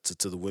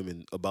the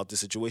women about this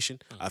situation,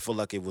 I felt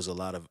like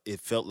it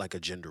felt like a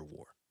gender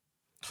war.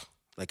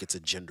 Like it's a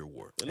gender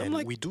war. And I'm And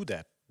like, we do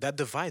that. That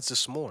divides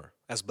us more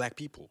as black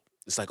people.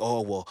 it's like,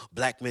 oh, well,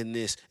 black men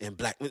this and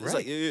black men. It's Right.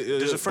 like,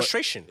 There's a but-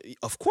 frustration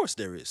Of course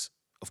there is.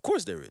 Of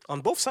course there is.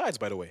 on both sides,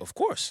 by the way. Of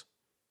course.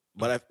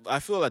 But I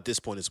feel at this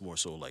point it's more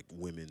so like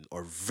women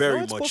are very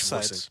No, it's much both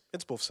more sides.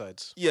 It's both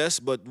sides. Yes,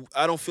 but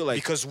I don't feel like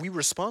Because we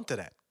respond to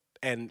that.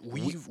 And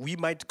we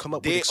might come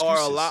up with they excuses.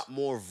 are a lot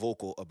more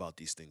vocal about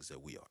these things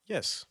than we are.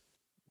 Yes.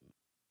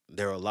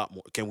 They're a lot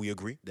more. Can we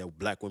agree that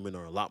black women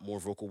are a lot more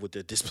vocal with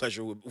their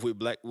displeasure with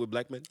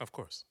black men? Of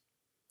course.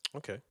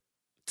 Okay.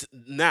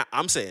 Now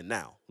I'm saying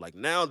now, like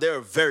now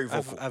they're very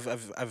vocal.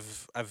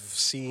 I've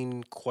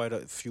seen quite a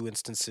few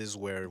instances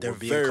where They're we're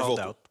being very called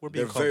vocal. out. We're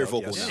being They're called very out,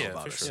 vocal yes. now Yeah,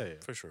 about for it. sure, Yeah, yeah.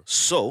 for sure.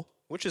 So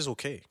Which is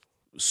okay.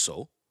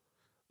 so,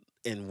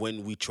 and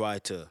when we try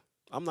to,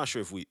 I'm not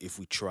sure if we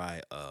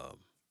try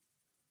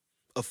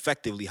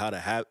effectively how to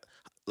have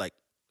like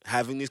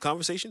having these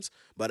conversations,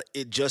 but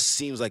it just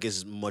seems like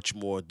it's much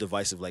more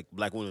divisive. Like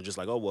black women are just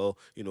like, oh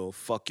well,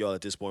 fuck y'all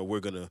at this point.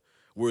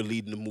 We're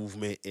leading the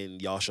movement,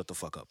 and y'all shut the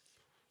fuck up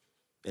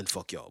and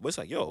fuck y'all. But it's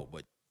like, yo,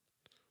 but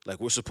like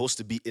we're supposed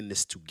to be in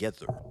this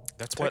together.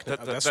 That's what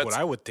That's what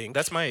I would think.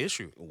 That's my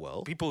issue.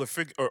 Well, People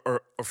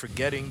are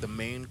forgetting the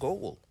main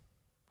goal.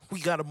 We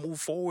got to move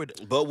forward.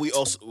 but we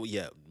also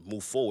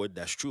move forward.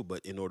 That's true.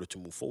 But in order to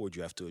move forward,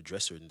 you have to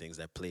address certain things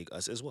that plague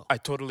us as well. I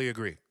totally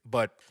agree.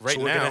 But right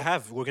So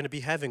now, we're gonna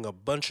be having a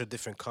bunch of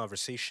different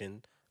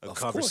conversations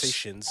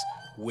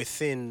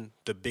within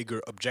the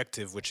bigger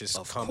objective, which is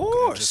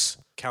course. just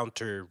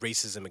counter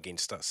racism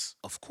against us.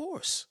 Of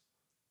course.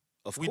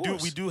 Of we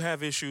course. do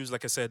have issues,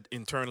 like I said,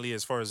 internally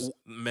as far as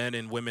men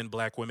and women,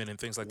 black women, and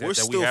things like that. We're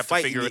that still we have to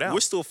fighting. figure it out. We're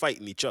still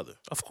fighting each other.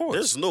 Of course.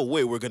 There's no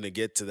way we're gonna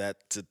get to that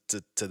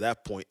to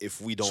that point if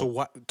we don't. So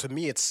what? To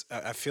me, it's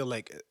I feel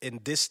like in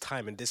this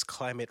time, in this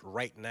climate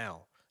right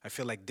now, I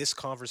feel like this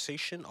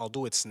conversation,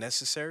 although it's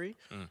necessary,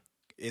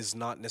 is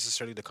not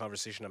necessarily the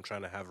conversation I'm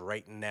trying to have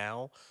right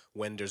now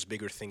when there's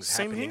bigger things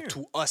Same happening here.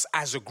 to us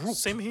as a group.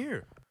 Same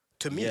here.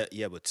 To me,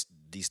 yeah, but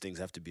these things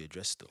have to be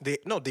addressed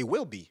though. they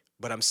will be.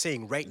 But I'm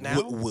saying right now,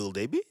 Will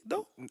they be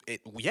though?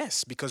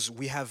 yes, because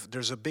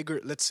there's a bigger.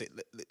 Let's say,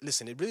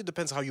 listen. It really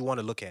depends how you want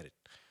to look at it.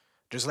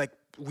 There's like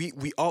we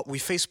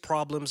face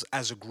problems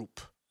as a group,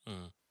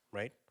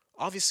 right?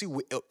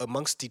 Obviously,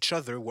 amongst each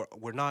other,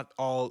 we're not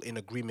all in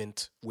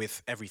agreement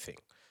with everything.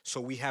 So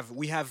we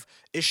have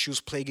issues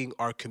plaguing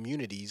our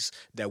communities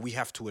that we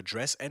have to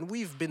address, and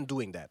we've been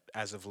doing that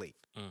as of late,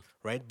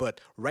 right?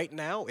 But right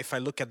now, if I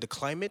look at the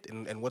climate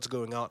and what's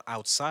going on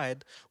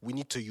outside, we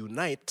need to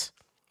unite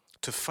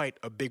to fight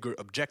a bigger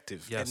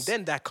objective. Yes. And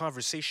then that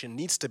conversation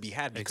needs to be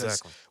had because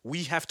Exactly.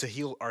 we have to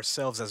heal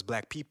ourselves as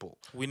black people.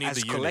 We need as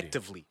the unity.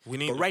 collectively. We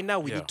need- but right now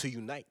we yeah. need to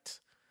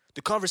unite.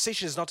 The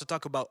conversation is not to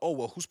talk about, oh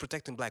well, who's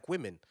protecting black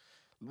women?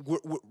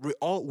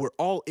 We're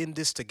all in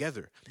this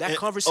together. That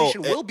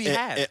conversation will be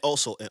had. And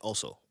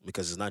also,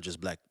 because it's not just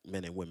black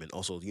men and women.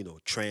 Also,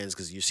 trans,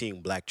 because you're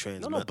seeing black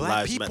trans. No, men- black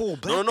lives people, no,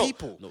 black no,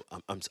 people. No,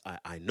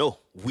 I know.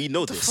 We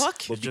know the this.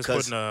 fuck? But Just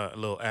because putting a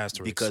little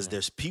asterisk. because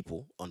there's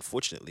people,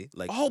 unfortunately,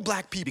 like all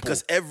black people.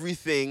 because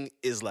everything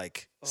is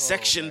like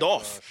sectioned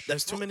off.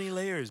 There's too many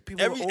layers.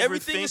 People are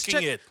Everything is overthinking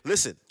checked. it.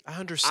 Listen, I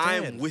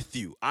understand. I'm with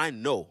you. I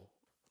know.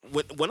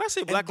 When I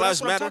say Black but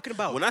that's Lives what I'm Matter, talking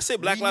about. when I say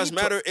Black We Lives need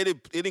to- Matter,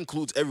 it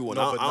includes everyone.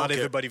 No, I but don't not care.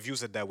 everybody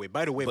views it that way.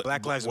 By the way,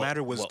 Black Lives well,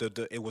 Matter was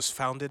well- it was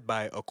founded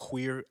by a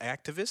queer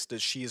activist. That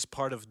she is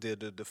part of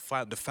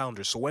the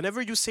founder. So whenever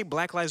you say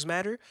Black Lives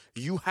Matter,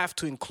 you have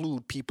to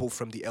include people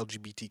from the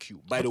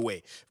LGBTQ. By the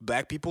way,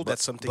 black people.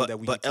 That's something but- that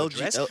we but need to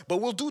address. L- but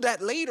we'll do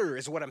that later.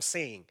 Is what I'm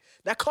saying.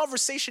 That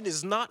conversation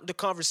is not the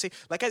conversation.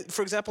 Like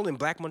for example, in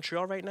Black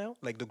Montreal right now,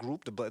 like the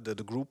group, the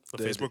group,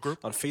 the Facebook group?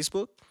 on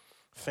Facebook,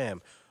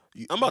 fam.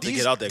 I'm about to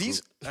get out that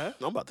these, group. huh?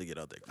 I'm about to get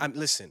out that group.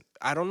 Listen,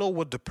 I don't know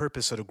what the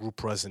purpose of the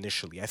group was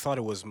initially. I thought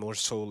it was more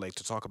so like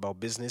to talk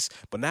about business,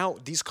 but now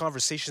these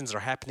conversations are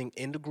happening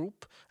in the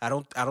group. I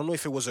don't know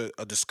if it was a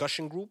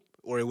discussion group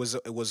or it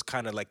was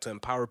kind of like to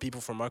empower people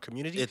from our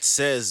community. It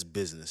says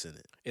business in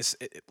it.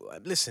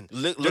 Listen.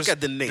 Look there's-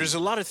 at the name. There's a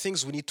lot of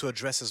things we need to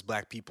address as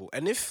black people,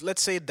 and if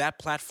let's say that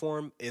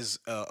platform is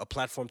a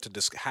platform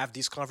to have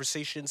these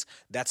conversations,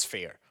 that's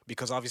fair.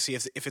 Because obviously,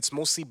 if it's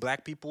mostly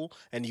black people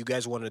and you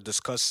guys want to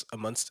discuss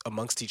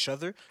amongst each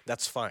other,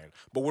 that's fine.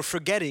 But we're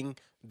forgetting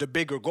the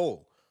bigger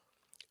goal.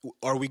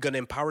 Are we going to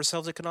empower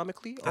ourselves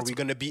economically? Are we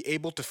going to be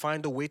able to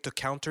find a way to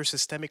counter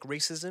systemic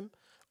racism?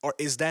 Or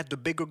is that the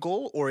bigger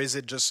goal? Or is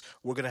it just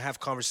we're going to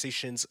have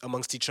conversations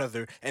amongst each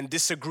other and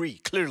disagree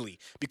clearly?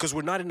 Because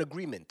we're not in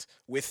agreement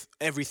with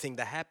everything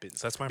that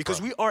happens. That's my Because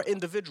problem. we are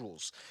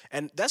individuals.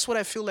 And that's what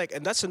I feel like.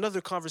 And that's another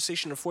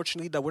conversation,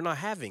 unfortunately, that we're not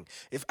having.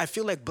 If I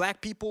feel like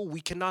black people, we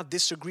cannot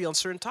disagree on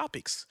certain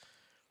topics.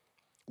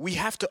 We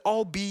have to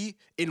all be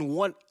in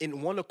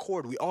one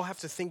accord. We all have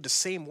to think the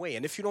same way.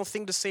 And if you don't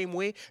think the same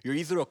way, you're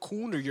either a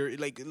coon or you're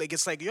like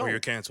it's like yo, Or you're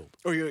canceled.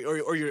 or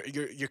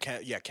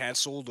you're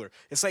canceled, or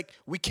it's like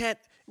we can't.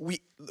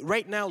 We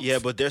right now. Yeah,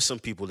 but there's some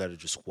people that are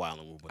just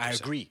wilding with what I they're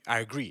saying.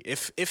 agree.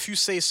 If you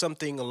say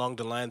something along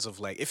the lines of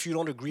like, if you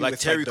don't agree Like with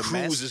Terry the Crews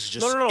mass, is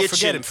just no,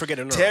 itching. forget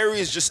him. No, Terry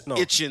is just No.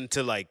 itching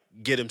to like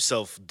get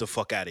himself the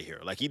fuck out of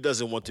here. Like he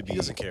doesn't want to be. he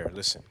doesn't care.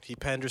 Listen, he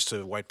panders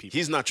to white people.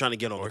 He's not trying to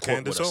get on Or the court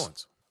Candace with us.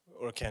 Owens.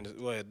 Or Candace.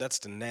 Well, that's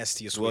the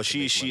nastiest. Well, way to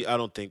make money.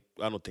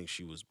 I don't think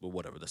she was, but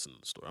whatever. That's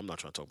another story. I'm not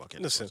trying to talk about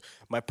Candace. Listen,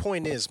 my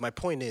point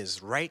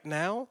is, right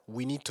now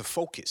we need to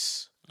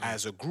focus.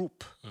 as a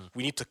group.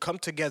 We need to come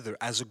together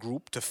as a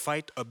group to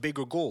fight a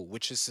bigger goal,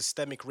 which is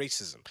systemic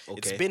racism.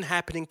 It's Okay. been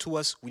happening to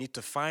us. We need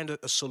to find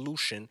a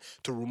solution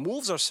to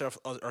remove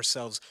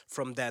ourselves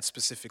from that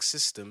specific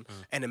system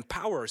and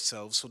empower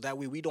ourselves so that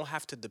way we don't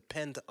have to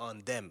depend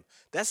on them.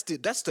 That's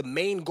the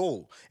main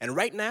goal. And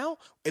right now,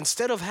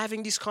 instead of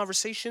having these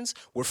conversations,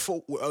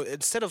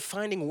 instead of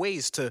finding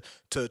ways to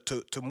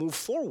move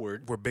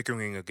forward We're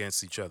bickering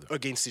against each other.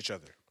 against each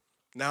other.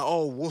 Now,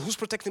 well, who's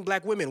protecting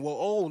black women?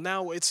 Well,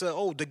 now it's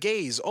the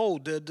gays,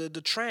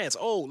 the trans,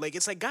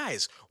 it's like,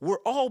 guys, we're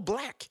all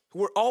black.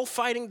 We're all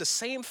fighting the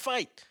same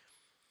fight.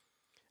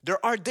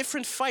 There are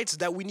different fights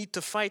that we need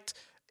to fight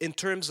in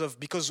terms of,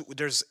 because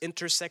there's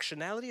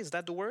intersectionality, is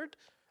that the word?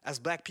 As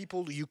black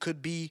people, you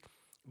could be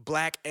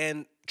black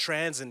and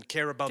trans and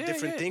care about Yeah,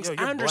 different yeah. things. Yo, I you're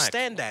black.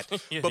 understand that.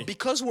 Yeah. But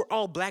because we're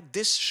all black,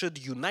 this should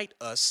unite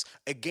us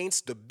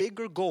against the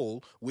bigger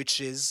goal, which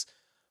is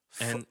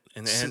And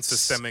Sys-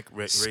 systemic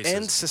racism.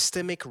 End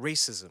systemic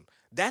racism.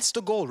 That's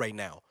the goal right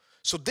now.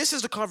 So this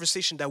is the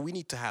conversation that we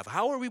need to have.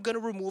 How are we going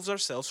to remove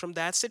ourselves from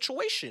that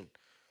situation?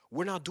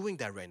 We're not doing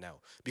that right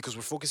now because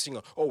we're focusing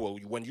on,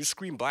 when you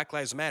scream Black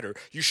Lives Matter,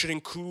 you should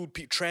include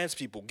trans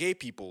people, gay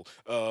people,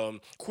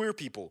 queer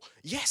people.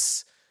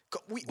 Yes.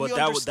 We But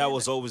that understand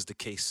was always the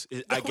case. I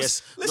That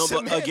guess was- listen,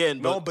 but man,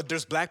 again, but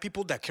there's black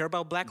people that care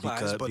about black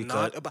lives, but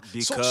not about.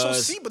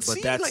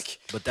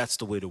 but that's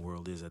the way the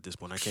world is at this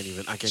point. I can't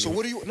So even.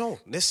 what do you? No,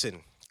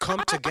 listen.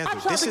 Come together.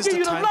 This is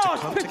the time to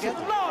come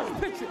together.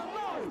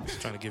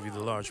 Trying to give you the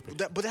large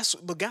picture.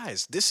 But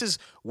guys,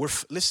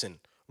 listen.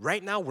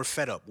 Right now we're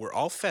fed up. We're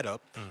all fed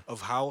up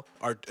of how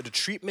the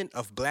treatment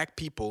of black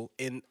people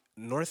in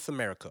North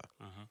America,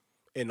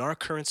 in our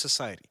current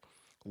society.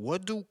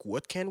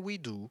 What can we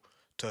do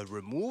to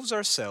remove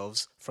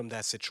ourselves from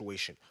that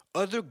situation?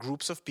 Other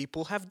groups of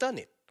people have done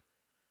it.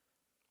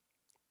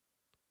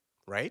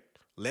 Right?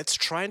 Let's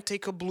try and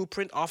take a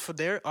blueprint off of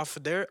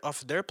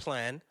their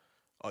plan.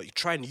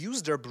 Try and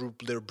use their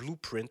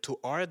blueprint to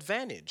our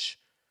advantage.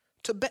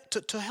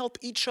 To help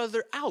each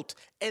other out,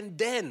 and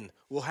then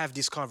we'll have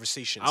these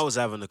conversations. I was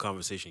having a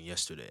conversation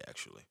yesterday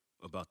actually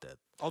about that.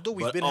 Although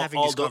we've But been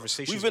having these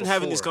conversations, we've been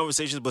having these before.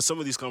 conversations, but some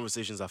of these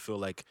conversations I feel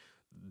like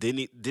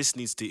this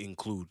needs to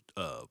include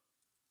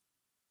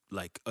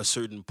like a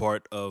certain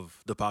part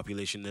of the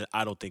population that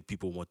I don't think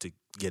people want to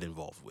get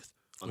involved with.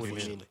 do you mean?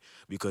 Unfortunately,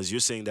 because you're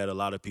saying that a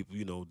lot of people,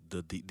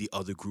 the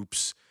other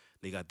groups,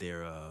 they got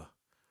their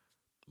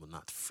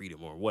not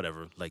freedom or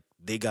whatever, like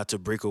they got to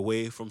break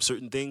away from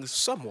certain things.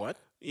 Somewhat.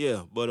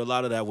 Yeah, but a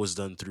lot of that was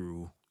done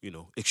through,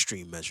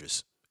 extreme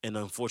measures. And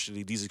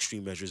unfortunately, these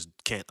extreme measures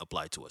can't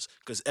apply to us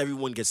because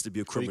everyone gets to be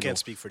a criminal. can't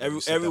speak for them.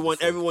 You said that everyone.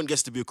 before. Everyone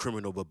gets to be a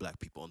criminal, but black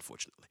people,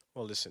 unfortunately.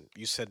 Well, listen.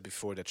 You said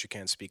before that you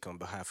can't speak on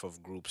behalf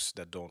of groups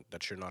that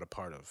you're not a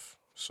part of.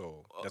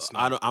 So that's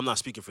not. I'm not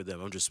speaking for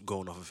them. I'm just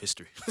going off of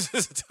history.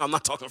 I'm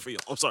not talking for you.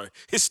 I'm sorry,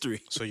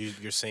 history. So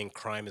you're saying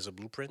crime is a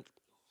blueprint?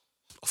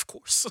 Of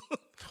course,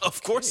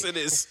 of course it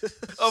is.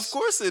 Of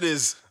course it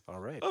is. All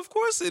right. Of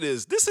course it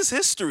is. This is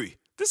history.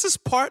 This is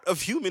part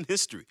of human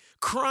history.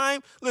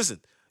 Crime. Listen,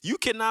 you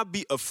cannot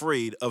be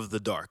afraid of the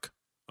dark.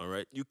 All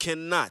right, you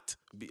cannot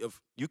be.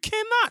 You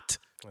cannot.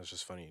 That's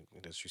just funny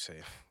that you say,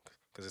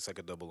 because it's like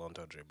a double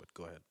entendre. But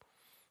go ahead.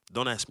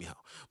 Don't ask me how.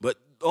 But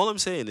all I'm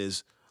saying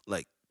is,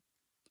 like,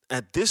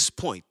 at this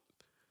point,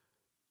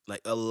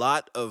 like a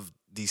lot of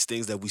these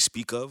things that we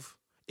speak of,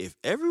 if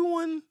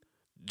everyone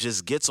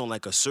just gets on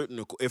like a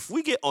certain, if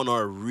we get on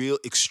our real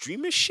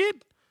extremist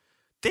shit,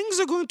 things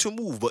are going to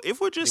move. But if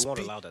we're They just, won't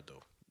allow that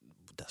though.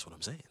 that's what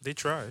I'm saying. They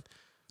tried.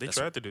 They That's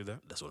tried to do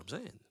that. That's what I'm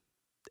saying.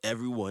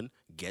 Everyone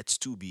gets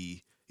to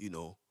be,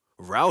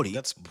 rowdy,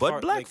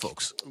 but black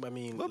folks. I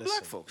mean, But black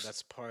listen, folks.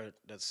 It's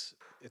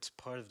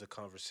part of the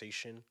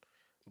conversation,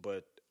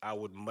 but I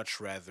would much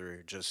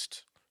rather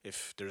just,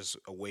 if there's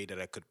a way that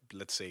I could,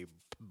 let's say,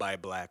 buy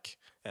black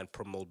and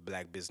promote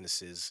black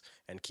businesses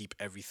and keep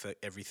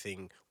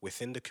everything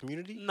within the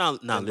community. Now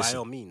then by listen.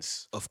 all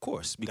means, Of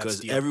course, because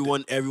the-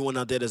 everyone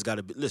out there that's got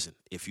to be. Listen,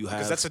 if you have,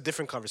 because that's a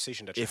different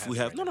conversation that you're if we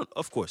having have right no,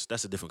 of course,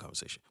 that's a different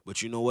conversation.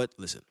 But you know what?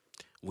 Listen,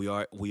 we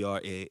are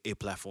a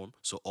platform.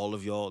 So all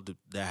of y'all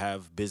that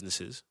have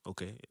businesses,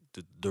 okay,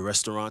 the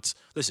restaurants.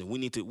 Listen, we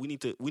need to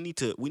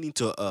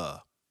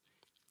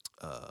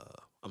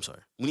I'm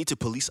sorry. We need to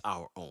police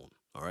our own.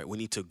 All right. We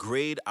need to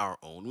grade our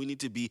own. We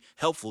need to be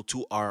helpful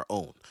to our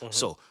own.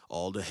 So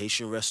all the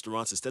Haitian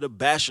restaurants, instead of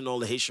bashing all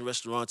the Haitian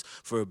restaurants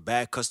for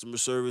bad customer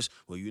service,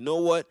 well, you know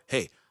what?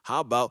 Hey, how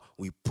about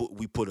we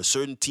put a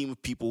certain team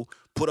of people,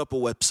 put up a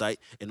website,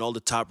 and all the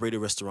top rated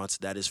restaurants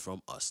that is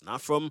from us,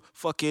 not from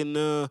fucking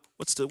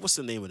what's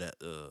the name of that?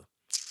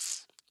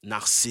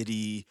 Knox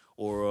City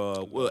or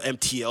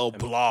MTL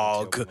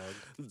blog.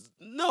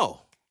 No,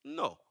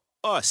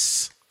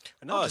 us.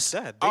 And not Us,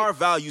 just that, our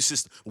value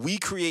system. We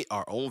create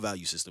our own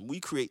value system.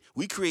 We create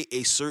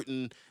a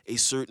certain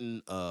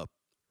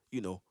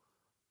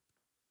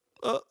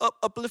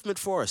upliftment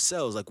for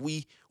ourselves. Like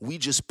we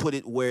just put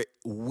it where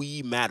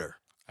we matter.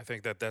 I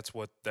think that's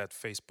what that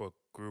Facebook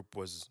group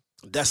was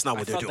That's not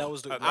what they're thought doing. that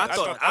was the-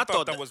 I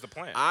thought that was the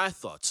plan. I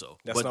thought so.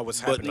 That's but, not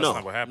what's but happening. No, That's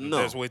not what happened. No,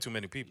 There's way too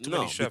many people. Too no,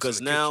 many chefs because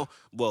in the now, kitchen.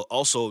 well,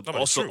 also, but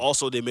it's true.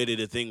 also, they made it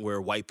a thing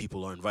where white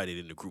people are invited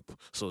in the group.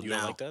 So You now,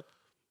 don't like that?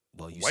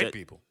 well, you white said,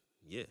 people.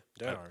 yeah.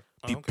 There are.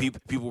 Oh, okay.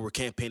 People were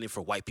campaigning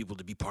for white people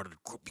to be part of the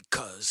group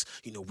because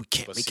we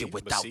can't But make see- it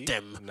but without see,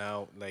 them.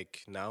 Now,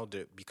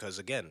 because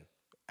again,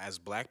 as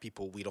black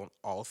people, we don't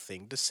all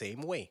think the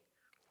same way,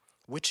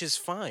 which is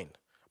fine.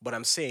 But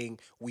I'm saying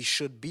we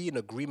should be in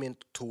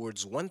agreement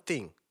towards one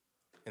thing,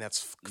 and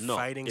that's No,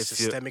 fighting if you're-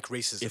 systemic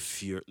racism.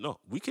 If you're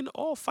we can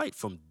all fight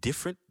from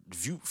different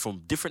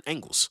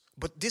angles.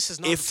 But this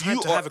is not If the time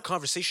you to are- have a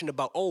conversation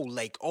about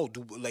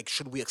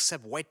should we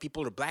accept white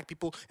people or black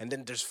people? And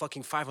then there's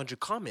fucking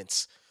 500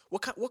 comments.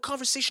 What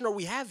conversation are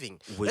we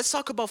having? Let's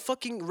talk about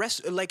fucking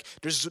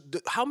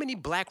how many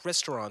black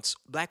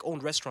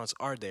owned restaurants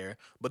are there,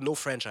 but no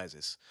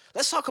franchises?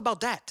 Let's talk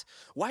about that.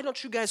 Why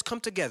don't you guys come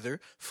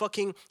together,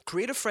 fucking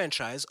create a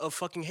franchise of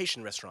fucking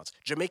Haitian restaurants,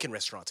 Jamaican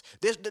restaurants?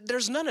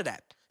 There's none of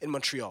that in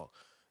Montreal.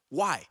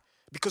 Why?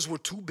 Because we're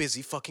too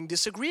busy fucking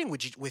disagreeing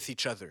with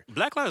each other.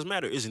 Black Lives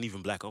Matter isn't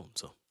even black owned,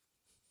 so.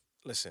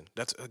 Listen,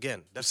 this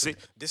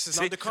is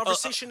See, not the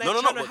conversation no, I'm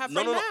no, trying to but- have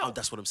no, right no, now. no.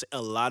 That's what I'm saying.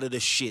 A lot of the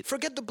shit.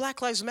 Forget the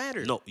Black Lives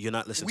Matter. No, you're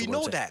not listening We to what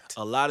know I'm saying. that.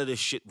 A lot of this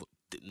shit,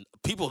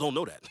 people don't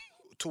know that.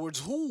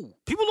 Towards who?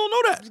 People don't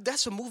know that.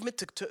 That's a movement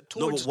towards.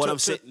 No, but what I'm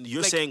saying,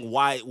 you're like, saying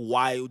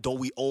why don't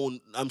we own?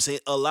 I'm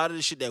saying a lot of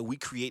the shit that we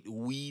create,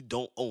 we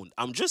don't own.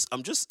 I'm just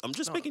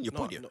making your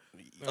point here. no.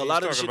 A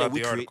lot of the talking shit about that we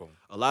the create, article.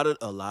 a lot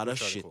of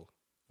shit. article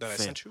that I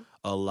fam, sent you?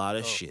 a lot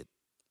of shit,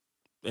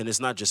 and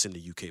it's not just in the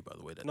UK, by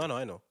the way. No,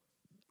 I know.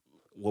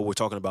 What we're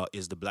talking about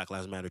is the Black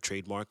Lives Matter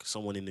trademark.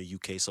 Someone in the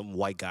UK, some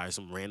white guy,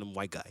 some random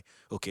white guy,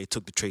 okay,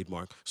 took the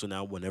trademark. So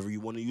now whenever you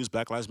want to use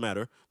Black Lives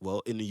Matter,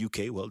 well, in the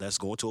UK, well, that's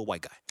going to a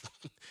white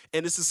guy.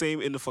 And it's the same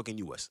in the fucking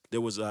US.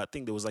 There was, I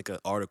think there was like an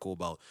article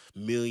about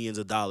millions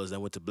of dollars that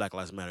went to Black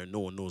Lives Matter. No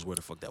one knows where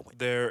the fuck that went.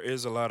 There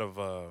is a lot of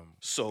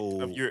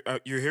So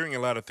you're hearing a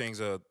lot of things.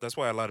 That's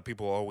why a lot of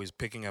people are always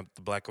picking up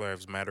the Black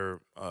Lives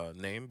Matter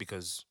name,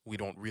 because we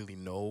don't really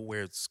know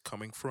where it's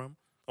coming from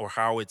or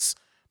how it's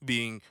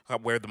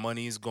where the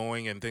money is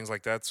going and things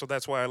like that. So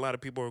that's why a lot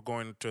of people are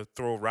going to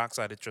throw rocks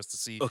at it just to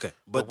see. okay,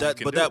 what but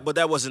we can do.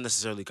 that wasn't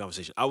necessarily a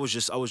conversation. I was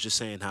just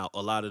saying how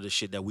a lot of the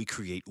shit that we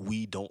create,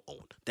 we don't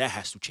own. That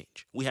has to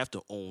change. We have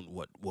to own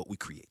what we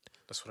create.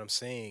 That's what I'm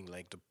saying.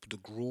 Like the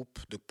group,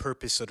 the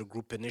purpose of the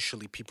group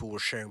initially, people were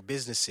sharing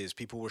businesses,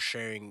 people were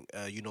sharing,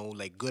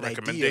 like good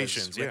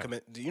Recommendations,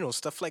 ideas, yeah.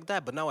 stuff like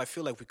that. But now I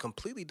feel like we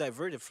completely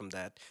diverted from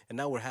that, and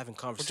now we're having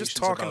conversations. just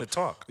talking about, to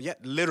talk. Yeah,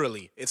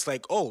 literally. It's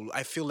like,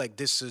 I feel like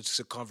this is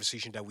a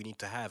conversation that we need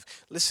to have.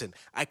 Listen,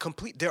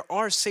 there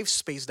are safe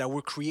space that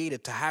were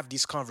created to have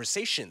these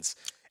conversations.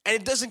 And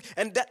it doesn't,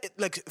 and that,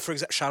 like, for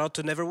example, shout out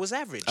to Never Was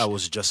Average. I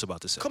was just about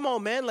to say. Come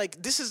on, man!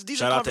 Like these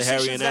Shout are out to Harry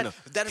conversations and Anna.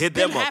 that Hit have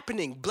been them up.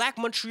 happening. Black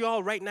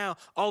Montreal right now.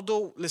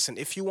 Although, listen,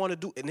 if you want to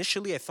do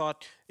initially, I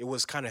thought it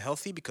was kind of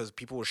healthy because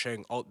people were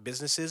sharing all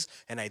businesses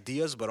and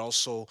ideas, but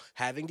also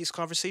having these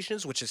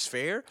conversations, which is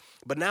fair.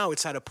 But now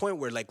it's at a point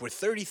where like we're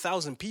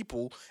 30,000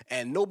 people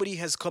and nobody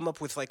has come up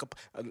with like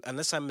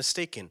unless I'm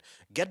mistaken,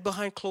 get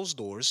behind closed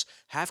doors,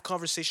 have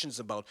conversations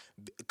about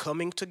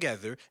coming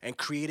together and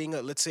creating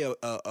let's say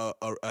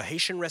a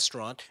Haitian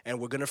restaurant, and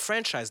we're gonna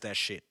franchise that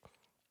shit.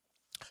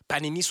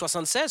 Panini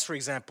 76, for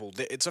example,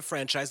 it's a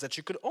franchise that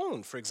you could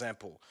own. For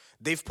example,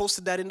 they've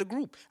posted that in the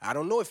group. I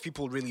don't know if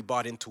people really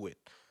bought into it.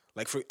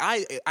 Like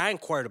I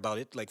inquired about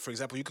it. Like for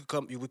example,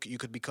 you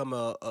could become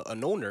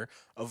an owner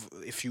of,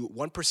 if you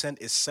 1%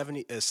 is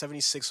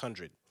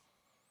 7,600,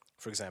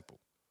 for example.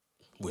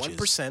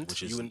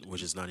 1%,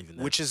 which is not even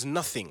that. which is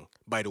nothing,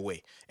 by the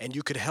way, and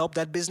you could help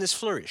that business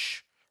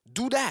flourish.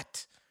 Do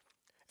that.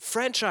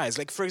 Franchise,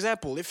 like for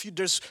example, if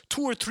there's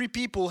 2 or 3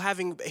 people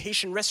having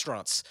Haitian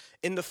restaurants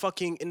in the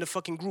fucking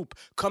group,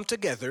 come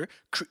together,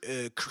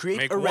 create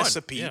Make a one,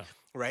 recipe, yeah.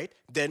 right?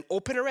 Then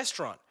open a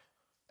restaurant,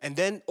 and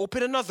then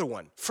open another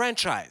one,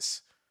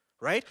 franchise,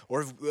 right?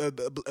 Or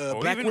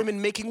black even- women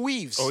making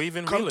weaves, Or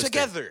even come real estate.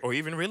 together. Or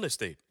even real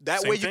estate.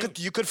 That Same way thing.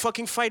 you could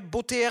fucking fight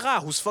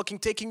Boteera, who's fucking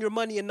taking your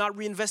money and not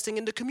reinvesting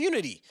in the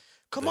community.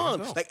 Come There you on.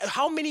 go. Like,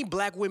 how many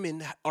black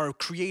women are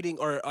creating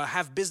or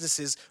have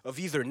businesses of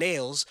either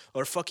nails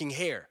or fucking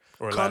hair?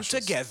 Or Come lashes.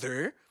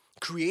 together,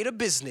 create a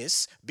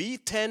business, be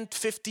 10,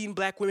 15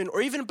 black women,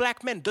 or even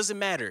black men, doesn't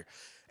matter.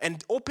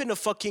 And open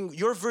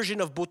your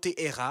version of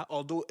Boteera,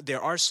 although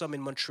there are some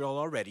in Montreal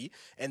already,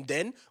 and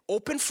then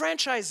open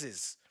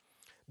franchises.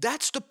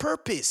 That's the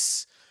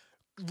purpose.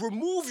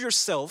 Remove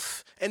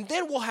yourself, and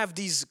then we'll have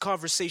these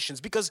conversations,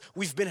 because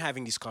we've been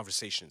having these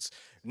conversations.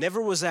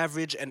 Never Was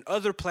Average and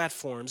other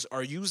platforms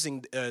are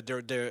using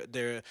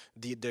the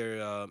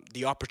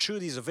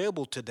opportunities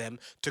available to them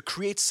to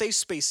create safe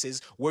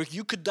spaces where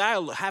you could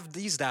have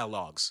these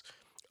dialogues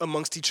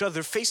amongst each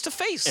other face to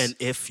face. And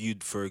if you,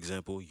 for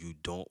example, you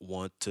don't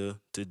want to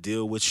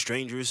deal with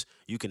strangers,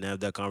 you can have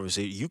that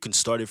conversation. You can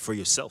start it for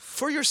yourself.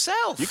 for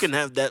yourself. You can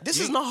have that. This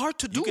you- is not hard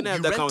to do. You can have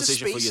You that rent a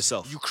conversation for space,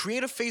 yourself. You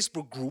create a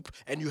Facebook group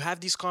and you have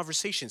these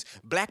conversations.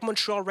 Black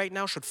Montreal right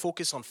now should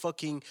focus on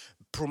fucking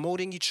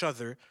promoting each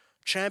other,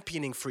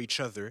 championing for each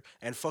other,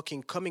 and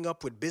fucking coming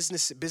up with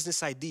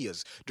business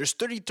ideas. There's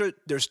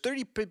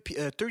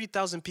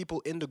 30,000 people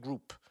in the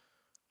group.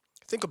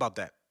 Think about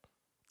that.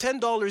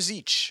 $10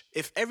 each.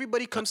 If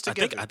everybody comes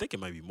together, I think it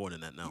might be more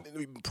than that now.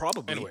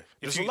 probably. Anyway,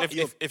 There's if, a lot-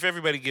 yo, if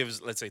everybody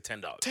gives, let's say,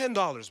 $10.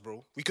 $10,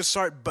 bro. We could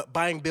start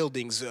buying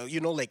buildings.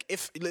 Like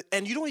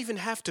and you don't even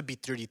have to be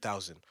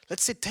 30,000.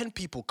 Let's say 10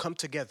 people come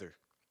together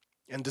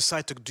and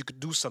decide to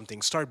do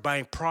something. Start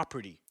buying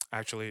property.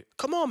 Actually,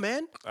 Come on,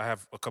 man. I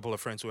have a couple of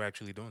friends who are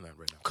actually doing that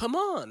right now. Come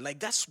on. Like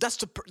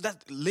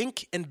that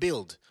link and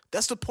build.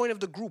 That's the point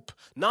of the group.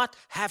 Not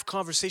have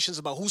conversations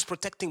about who's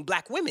protecting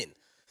black women.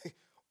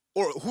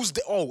 Or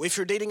if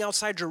you're dating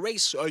outside your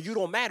race, you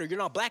don't matter. You're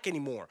not black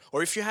anymore.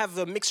 Or if you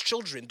have mixed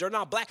children, they're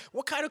not black.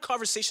 What kind of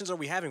conversations are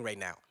we having right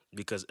now?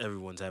 Because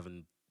everyone's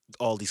having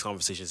all these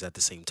conversations at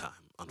the same time.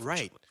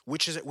 Right,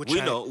 Unfortunately. which We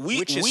I- know.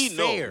 which is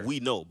fair. We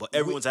know. But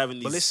everyone's having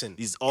these. But listen,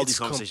 all it's these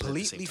conversations at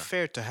the same completely time.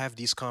 fair to have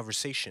these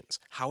conversations.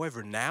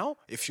 However, now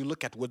if you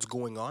look at what's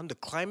going on, the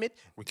climate,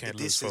 We can't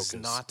this lose is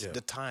focus. not Yeah.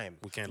 the time.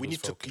 We can't We lose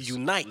need focus. to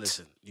unite.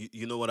 Listen,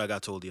 you know what I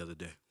got told the other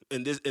day,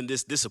 and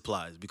this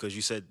applies because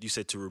you said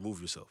to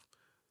remove yourself.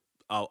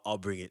 I'll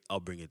bring it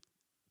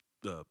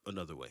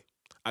another way.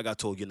 I got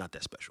told you're not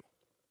that special.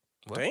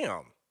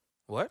 Damn.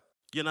 What?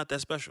 You're not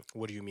that special.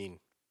 What do you mean?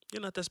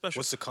 You're not that special.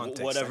 What's the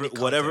context? I Whatever, need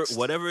whatever, context.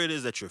 whatever it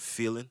is that you're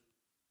feeling,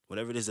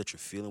 whatever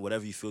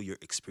you feel your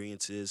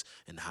experience is,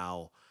 and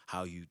how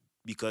you,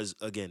 because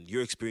again,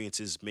 your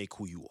experiences make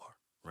who you are,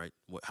 right?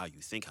 How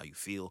you think, how you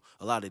feel,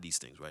 a lot of these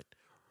things, right?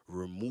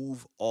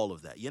 Remove all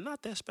of that. You're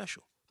not that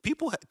special.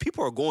 People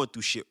are going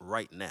through shit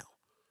right now,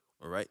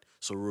 all right?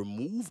 So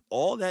remove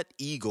all that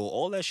ego,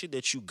 all that shit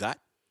that you got,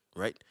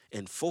 right?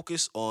 And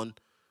focus on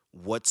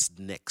what's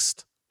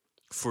next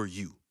for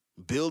you.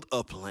 Build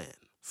a plan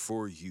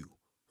for you,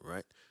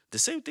 right? The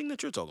same thing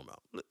that you're talking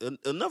about.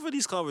 Enough of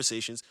these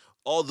conversations,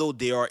 although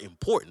they are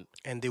important.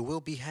 And they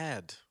will be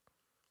had.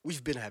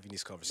 We've been having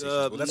these conversations.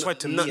 Well, that's why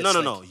to me,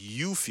 no.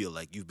 You feel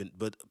like you've been,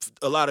 but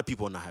a lot of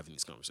people are not having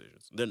these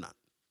conversations. They're not.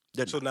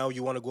 So now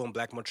you want to go on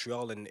Black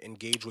Montreal and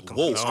engage with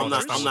Whoa, complete I'm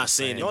not. strangers? I'm not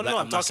saying. No, it, no,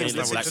 I'm not talking saying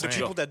that's to what the I'm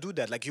saying. people that do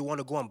that. Like you want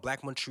to go on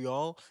Black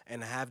Montreal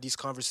and have these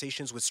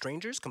conversations with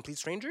strangers, complete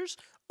strangers,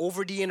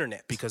 over the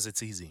internet. Because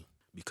it's easy.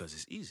 because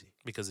it's easy.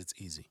 Because it's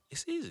easy.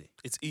 It's easy.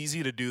 It's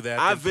easy to do that.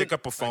 I've Pick been-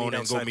 up a phone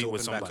and go outside meet to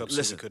with open back somebody. up. So we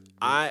Listen, could-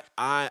 I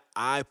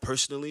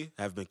personally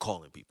have been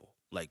calling people.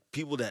 Like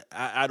people that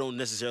I don't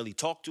necessarily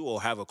talk to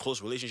or have a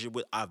close relationship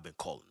with, I've been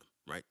calling them,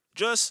 right?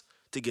 Just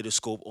to get a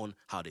scope on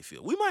how they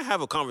feel. We might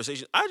have a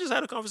conversation. I just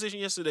had a conversation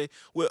yesterday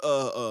with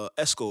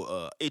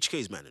Esco,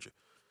 HK's manager.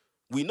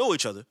 We know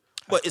each other,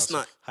 but it's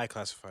not high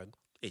classified.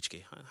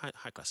 HK,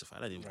 high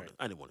classified. I didn't want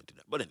to do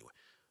that. But anyway,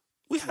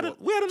 we had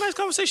a nice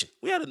conversation.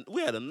 We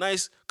had a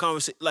nice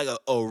conversation, like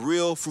a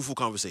real fruitful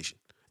conversation.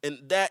 And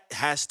that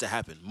has to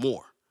happen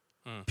more.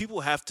 People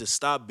have to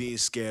stop being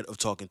scared of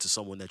talking to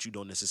someone that you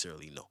don't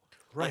necessarily know.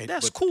 Like, Right,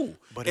 that's but- cool.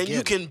 but and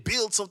you again- can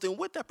build something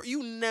with that.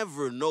 You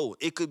never know.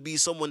 It could be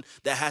someone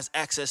that has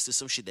access to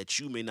some shit that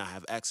you may not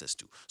have access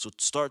to. So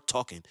start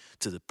talking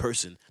to the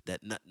person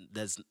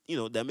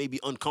that may be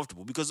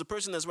uncomfortable. Because the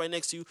person that's right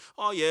next to you,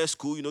 oh yeah, it's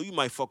cool. You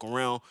might fuck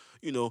around.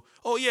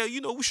 Oh yeah,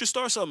 we should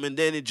start something. And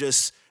then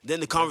then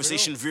the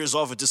conversation veers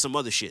off into some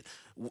other shit.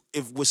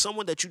 If with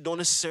someone that you don't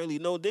necessarily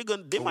know, they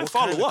might What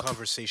follow kind of up.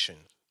 conversation?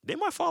 They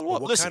might follow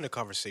up. What Listen, kind of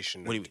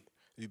conversation? What do you mean?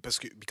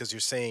 Because you're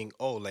saying,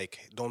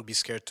 don't be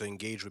scared to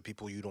engage with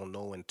people you don't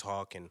know and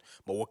talk.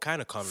 But what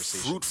kind of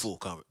conversation? fruitful,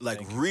 real Like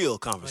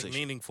conversation.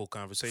 meaningful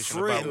conversation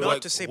Free- about and Not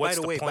what, to say. what's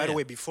By the way,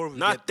 plan? before we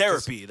Not get,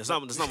 because- therapy. That's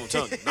not what I'm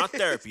telling you. Not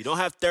therapy. Don't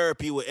have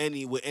therapy with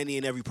any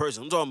and every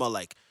person. I'm talking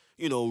about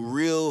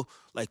real,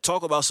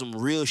 talk about some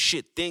real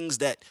shit. Things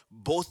that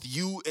both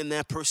you and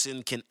that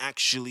person can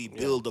actually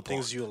build upon.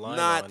 things you align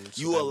not on, so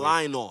you that way-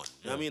 align on.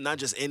 I mean, not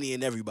just any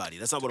and everybody.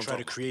 That's not what I'm try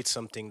talking to about. create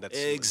something that's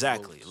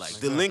Exactly. Like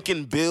the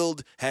Lincoln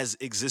build has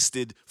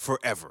existed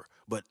forever,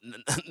 but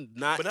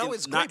not. But now in-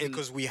 it's not great in-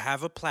 because we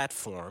have a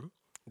platform.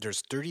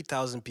 There's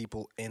 30,000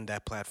 people in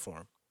that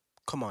platform.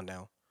 Come on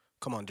now.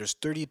 Come on. There's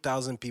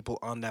 30,000 people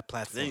on that They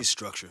platform. need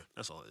structure.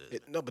 That's all it is.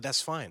 No, but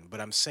that's fine.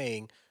 But I'm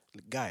saying,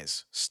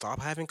 guys,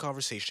 stop having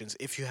conversations.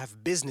 If you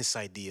have business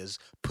ideas,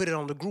 put it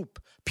on the group.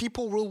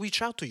 People will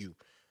reach out to you.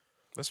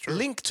 That's true.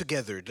 Link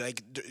together.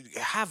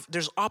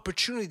 There's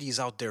opportunities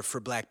out there for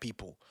black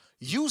people.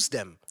 Use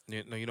them.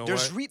 You know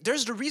There's what?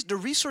 the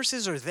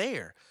resources are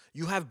there.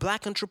 You have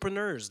black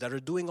entrepreneurs that are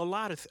doing a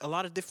lot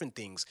of different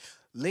things.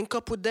 Link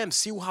up with them.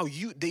 See how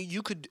you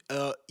could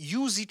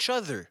use each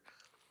other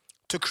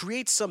to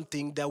create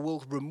something that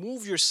will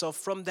remove yourself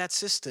from that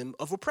system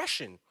of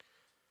oppression.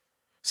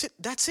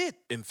 That's it.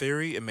 In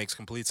theory, it makes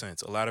complete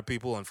sense. A lot of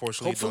people,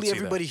 unfortunately, Hopefully don't see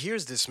everybody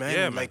hears this, man.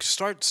 Yeah, man. Like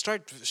start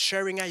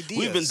sharing ideas.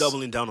 We've been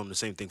doubling down on the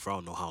same thing for I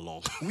don't know how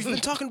long. We've been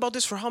talking about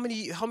this for how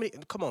many?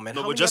 Come on, man.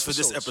 No, how but many just for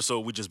this episodes? episode,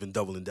 we just been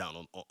doubling down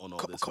on all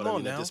this. come But I on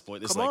mean, now. at this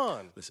point, it's Come like,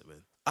 on. listen, man.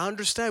 I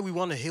understand we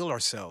want to heal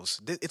ourselves.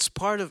 It's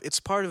part of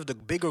the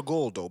bigger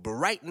goal, though. But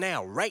right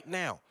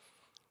now,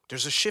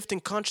 there's a shift in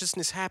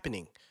consciousness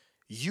happening.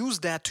 Use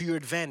that to your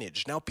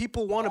advantage. Now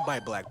people want to buy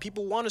black.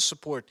 People want to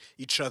support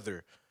each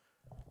other.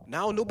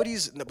 Now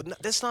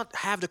let's not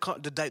have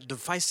the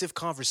divisive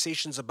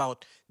conversations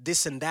about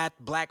this and that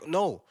black.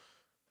 No,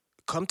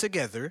 come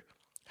together,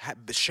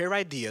 share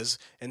ideas,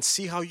 and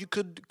see how you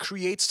could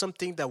create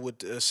something that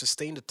would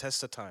sustain the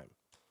test of time.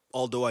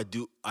 Although I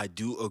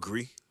do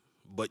agree,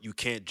 but you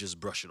can't just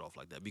brush it off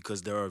like that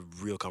because there are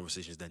real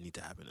conversations that need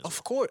to happen. As well.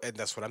 Of course, and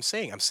that's what I'm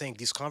saying. I'm saying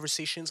these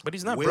conversations, But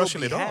he's not will brushing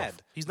be it off. had.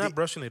 He's not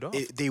brushing it off.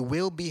 They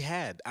will be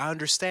had. I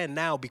understand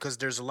now because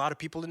there's a lot of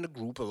people in the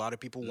group. A lot of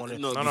people want to.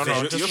 No, no, because no,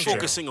 You're, just you're in general.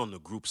 focusing on the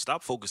group.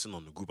 Stop focusing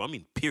on the group. I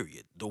mean,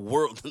 period. The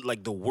world,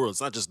 like the world.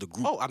 It's not just the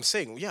group. Oh, I'm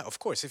saying, yeah, of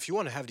course. If you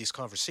want to have these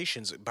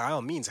conversations, by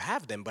all means,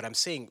 have them. But I'm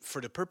saying, for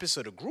the purpose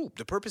of the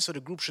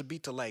group should be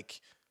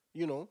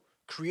to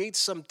create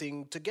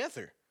something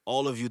together.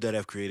 All of you that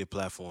have created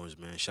platforms,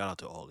 man, shout out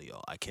to all of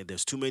y'all. I can't.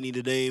 There's too many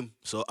to name,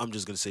 so I'm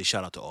just gonna say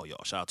shout out to all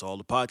y'all. Shout out to all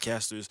the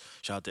podcasters.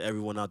 Shout out to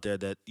everyone out there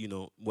that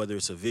whether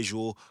it's a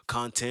visual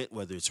content,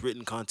 whether it's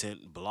written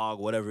content, blog,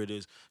 whatever it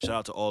is. Shout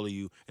out to all of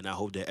you, and I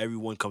hope that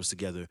everyone comes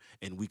together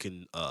and we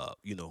can,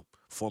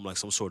 form like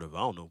some sort of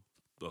a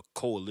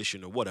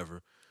coalition or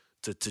whatever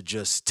to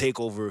just take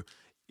over.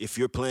 If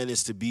your plan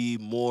is to be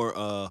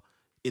more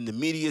in the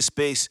media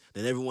space,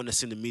 then everyone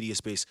that's in the media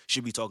space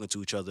should be talking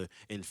to each other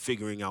and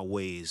figuring out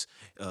ways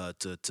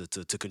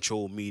to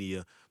control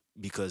media,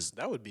 because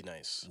That would be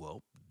nice.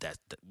 well,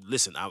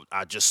 listen,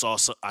 I just saw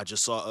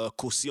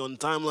Kosi on the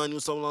timeline. He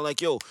was talking like,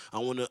 yo,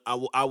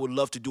 I would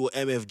love to do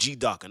an MFG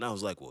doc, and I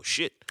was like, well,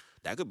 shit,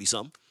 that could be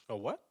something. Oh,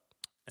 what?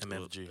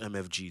 MFG.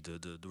 MFG,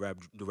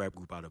 the rap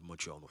group out of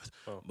Montreal North.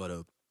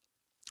 But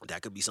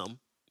that could be something.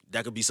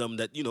 That could be something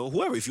that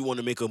whoever. If you want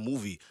to make a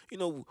movie,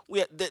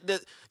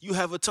 you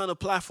have a ton of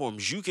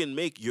platforms. We can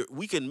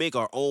make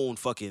our own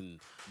fucking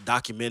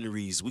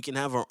documentaries. We can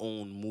have our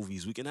own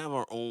movies. We can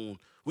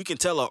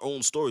tell our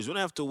own stories. We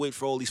don't have to wait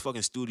for all these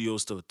fucking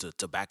studios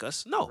to back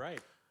us. No, Right.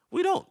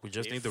 we don't. We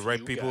just If need the right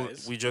you people.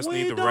 guys- We just We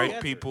need the don't. right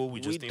people.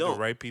 We just need the don't.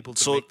 right people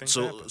to make things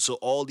happen. So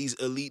all these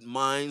elite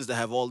minds that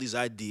have all these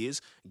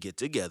ideas get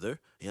together.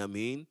 You know what I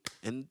mean?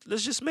 And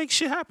let's just make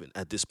shit happen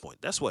at this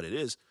point. That's what it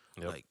is.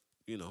 Yep. Like,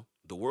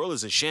 the world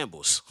is in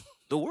shambles.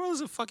 The world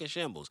is in fucking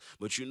shambles.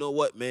 But you know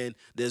what, man?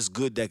 There's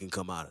good that can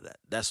come out of that.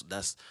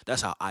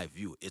 That's how I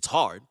view it. It's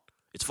hard.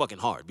 It's fucking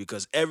hard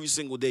because every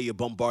single day you're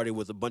bombarded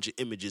with a bunch of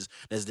images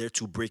that's there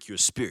to break your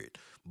spirit.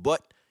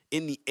 But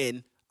in the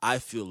end, I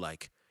feel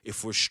like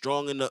if we're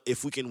strong enough,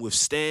 if we can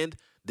withstand,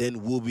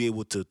 then we'll be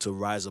able to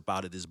rise up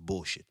out of this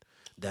bullshit.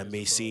 That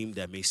may seem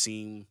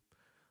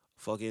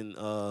fucking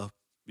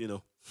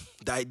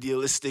the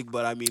idealistic,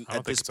 but I mean I don't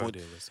at think this it's point,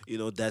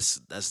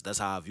 idealistic. that's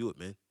how I view it,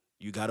 man.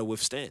 You gotta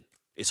withstand.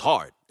 It's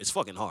hard. It's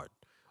fucking hard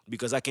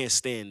because I can't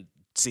stand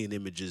seeing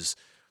images,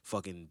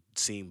 fucking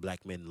seeing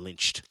black men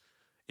lynched,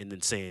 and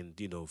then saying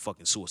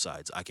fucking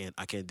suicides. I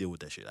can't deal with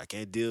that shit. I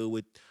can't deal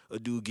with a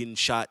dude getting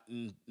shot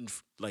in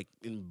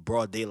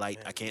broad daylight.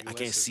 Man, I can't the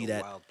US is see a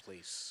that. Wild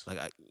place.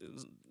 Like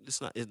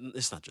it's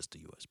not just the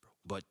U.S., bro.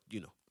 But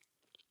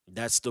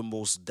that's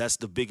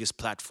the biggest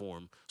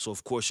platform. So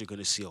of course you're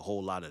gonna see a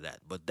whole lot of that.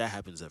 But that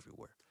happens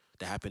everywhere.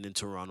 That happened in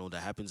Toronto.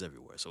 That happens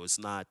everywhere. So it's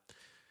not.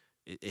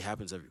 It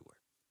happens everywhere.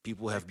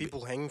 People have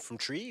People hanging from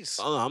trees.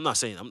 Oh, no, I'm not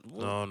saying.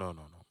 No.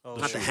 Oh,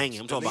 Not the shootings. hanging.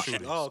 I'm talking about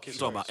shootings. anything. Oh, okay. I'm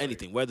talking about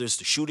anything. Whether it's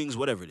the shootings,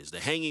 whatever it is. The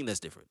hanging, that's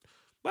different.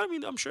 But I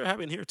mean, I'm sure it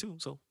happened here too.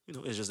 So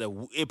it's just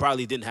that it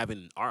probably didn't happen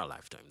in our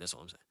lifetime. That's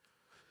all I'm saying.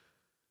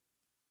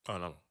 Oh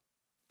no,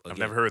 I've Again,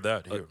 never heard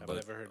that here. I've but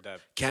never heard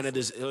that.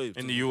 Canada's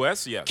In the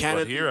U.S., yes,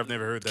 Canada- but here I've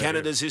never heard that.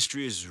 Canada's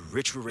history is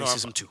rich with here. No,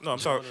 racism too. No, I'm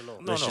sorry. no.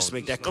 Let's just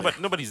make that Nobody,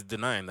 clear. nobody's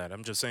denying that.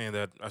 I'm just saying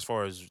that as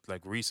far as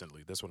like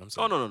recently, that's what I'm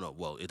saying. Oh no.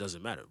 Well, it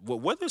doesn't matter.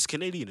 Whether it's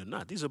Canadian or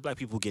not, these are black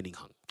people getting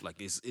hung.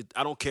 Like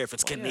I don't care if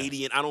it's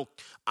Canadian.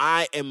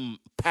 I am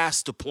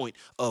past the point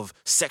of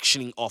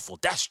sectioning awful.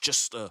 That's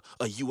just a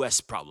U.S.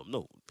 problem.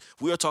 No,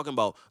 we are talking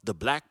about the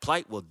black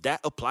plight. Well,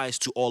 that applies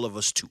to all of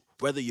us too.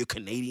 Whether you're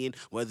Canadian,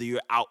 whether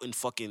you're out in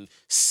fucking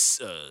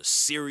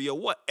Syria,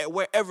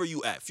 wherever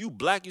you at. If you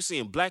black, you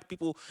seeing black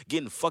people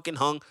getting fucking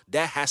hung.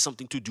 That has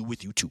something to do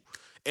with you too.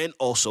 And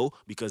also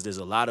because there's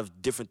a lot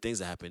of different things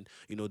that happen.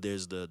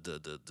 There's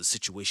the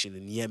situation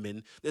in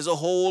Yemen. There's a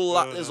whole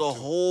lot. There's a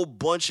whole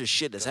bunch of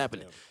shit that's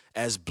happening.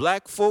 As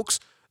black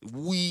folks,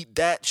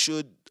 that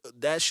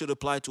should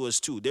apply to us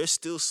too. There's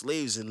still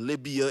slaves in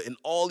Libya and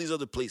all these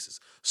other places.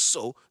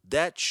 So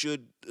that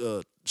should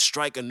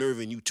strike a nerve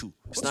in you too.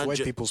 It's What's not white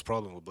ju- people's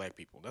problem with black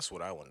people? That's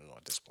what I want to know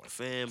at this point.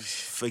 Fam,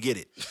 forget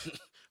it.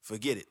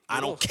 Forget it.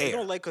 I don't They care.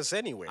 don't like us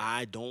anyway.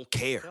 I don't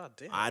care. God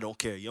damn. I don't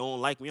care. You don't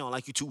like me, I don't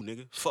like you too,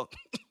 nigga. Fuck.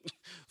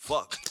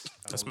 Fuck.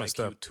 That's Don't messed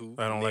like up. you too,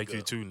 I don't like you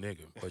nigga. too,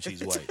 nigga. But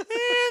she's white. Man,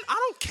 I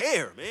don't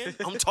care, man.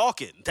 I'm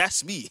talking.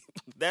 That's me.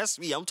 That's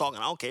me. I'm talking.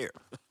 I don't care.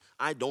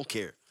 I don't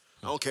care.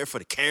 I don't care for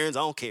the Karens.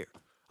 I don't care.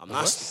 I'm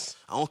not. What?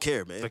 I don't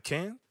care, man. The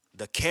can?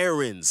 The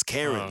Karens.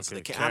 okay, I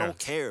don't Karens.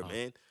 care,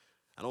 man.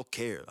 I don't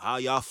care how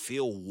y'all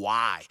feel.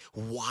 Why?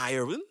 Why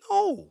are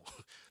no?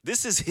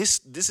 This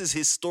is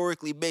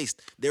historically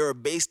based. They are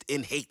based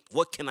in hate.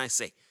 What can I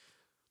say?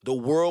 The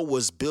world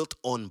was built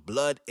on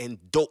blood and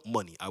dope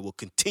money. I will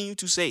continue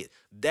to say it.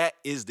 That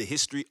is the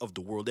history of the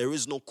world. There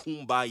is no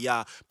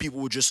kumbaya. People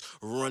were just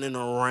running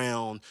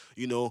around,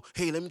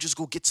 hey, let me just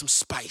go get some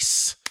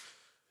spice.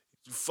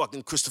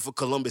 Fucking Christopher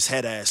Columbus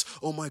head ass.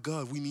 Oh my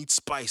God, we need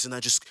spice. And I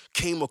just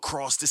came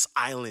across this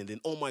island and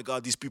oh my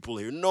God, these people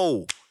are here.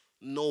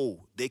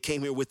 No, they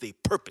came here with a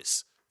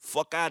purpose.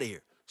 Fuck out of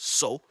here.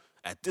 So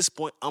at this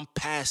point, I'm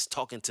past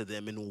talking to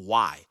them and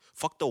why.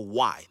 Fuck the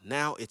why.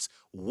 Now it's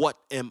what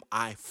am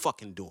I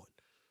fucking doing?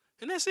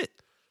 And that's it.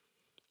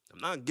 I'm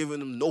not giving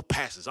them no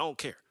passes. I don't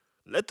care.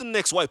 Let the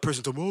next white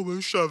person tell me, oh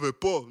man, je savais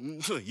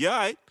pas. Yeah, all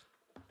right.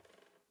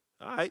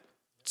 All right.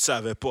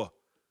 Savais pas.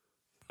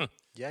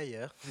 Yeah.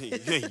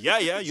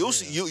 yeah. You'll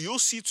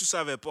see tu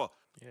savais pas.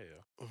 Yeah.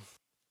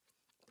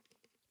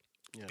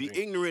 Yeah, Be drink.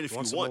 ignorant if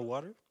Want you some want. more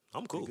water?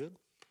 I'm cool. You good?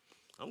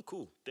 I'm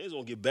cool. Things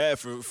gonna get bad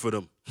for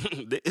them.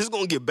 It's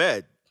gonna get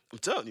bad. I'm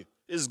telling you,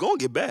 it's gonna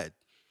get bad.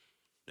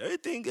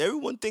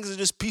 Everyone thinks it's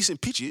just peace and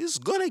peachy. It's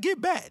gonna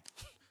get bad.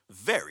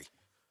 Very,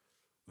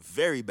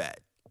 very bad.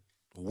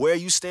 Where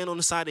you stand on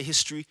the side of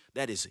history,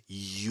 that is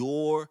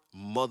your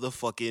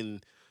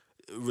motherfucking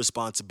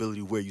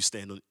responsibility. Where you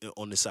stand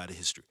on the side of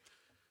history.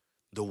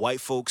 The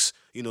white folks,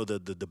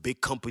 the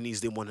big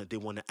companies, they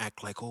wanna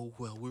act like, oh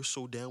well, we're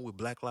so down with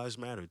Black Lives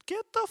Matter.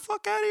 Get the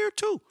fuck out of here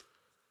too.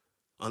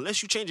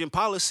 Unless you're changing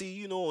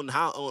policy, on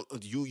how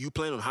you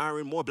plan on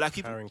hiring more black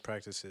people. Hiring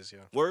practices, yeah.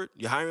 Word,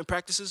 your hiring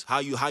practices, how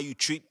you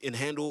treat and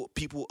handle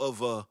people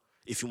of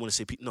if you want to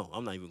say people. No,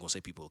 I'm not even gonna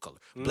say people of color.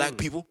 Black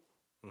people.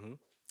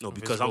 No,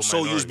 because Invisible I'm so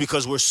minorities. used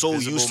because we're so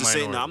Visible used to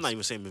saying. No, I'm minorities. not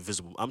even saying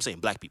invisible. I'm saying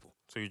black people.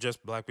 So you're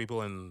just black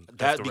people and F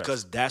That's the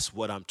because rest. that's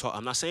what I'm talking.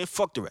 I'm not saying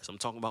fuck the rest. I'm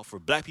talking about for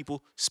black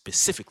people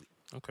specifically.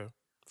 Okay.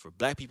 For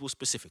black people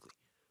specifically,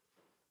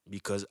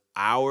 because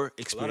our A lot of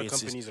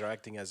experiences. companies are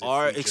acting as if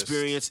Our we just-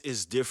 experience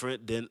is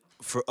different than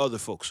for other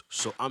folks.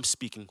 So I'm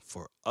speaking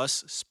for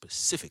us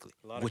specifically,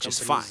 A lot which of is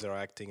fine. companies are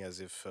acting as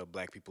if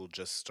black people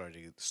just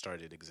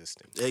started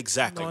existing.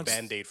 Exactly. No, Like it's-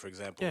 Band-Aid, for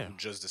example, yeah. who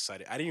just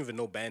decided. I didn't even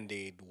know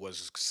Band-Aid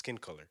was skin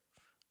color.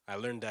 I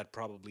learned that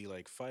probably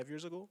like 5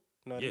 years ago.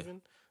 Not Yeah.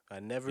 even. I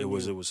never It knew.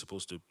 was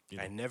supposed to.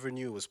 I never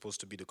knew it was supposed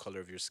to be the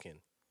color of your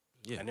skin.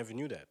 Yeah. I never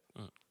knew that.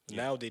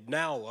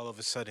 Now all of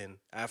a sudden,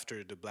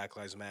 after the Black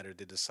Lives Matter,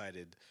 they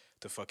decided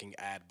to fucking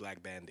add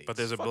black Band-Aids. But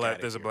there's a Fuck black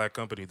outta there's a here. black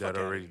company that Fuck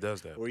outta already here.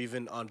 does that. Or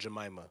even Aunt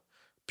Jemima.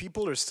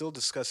 People are still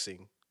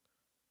discussing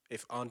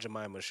if Aunt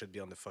Jemima should be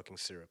on the fucking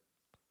syrup.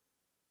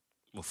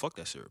 Well, fuck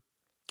that syrup.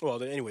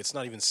 Well, anyway, it's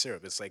not even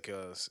syrup. It's like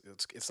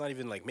it's not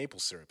even like maple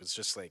syrup. It's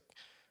just like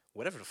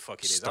whatever the fuck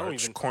it is. I don't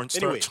Starch, even.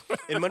 cornstarch. Anyway,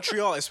 in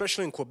Montreal,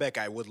 especially in Quebec,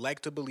 I would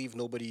like to believe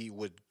nobody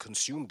would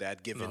consume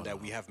that, given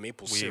that we have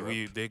maple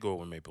syrup. They go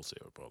with maple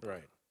syrup, probably.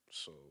 Right.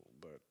 So,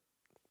 but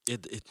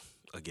It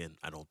again.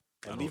 I don't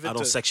leave it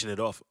to- section it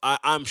off.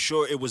 I'm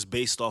sure it was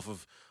based off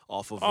of.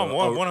 Oh,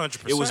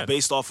 100%. It was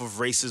based off of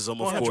racism,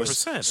 of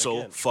course. 100%. So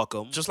Again. fuck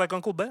them. Just like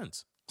Uncle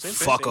Ben's. Same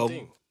thing. Fuck same 'em.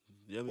 thing.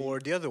 You know what I mean? Or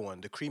the other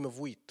one, the cream of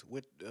wheat.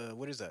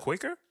 What is that?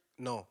 Quaker?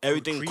 No,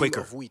 Everything cream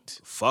Quaker. of wheat.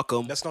 Fuck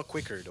them. That's not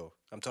Quaker though.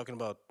 I'm talking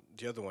about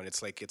the other one.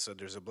 It's like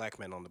there's a black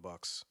man on the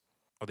box.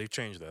 Oh, they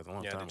changed that a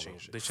long Yeah, time they ago.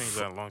 changed it. They changed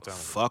that a long time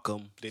ago. Fuck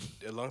them. Did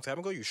a long time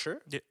ago? You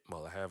sure? Yeah.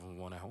 Well, I have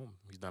one at home.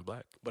 He's not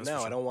black. But That's for now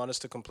I sure. don't want us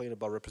to complain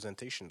about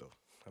representation though.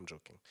 I'm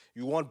joking.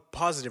 You want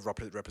positive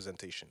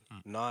representation,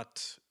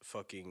 not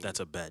fucking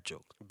That's a bad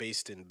joke.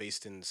 based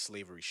in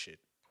slavery shit.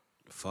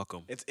 Fuck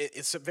them.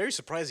 It's very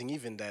surprising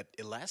even that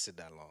it lasted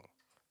that long.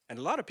 And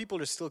a lot of people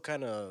are still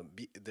kind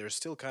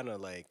of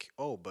like,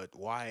 oh, but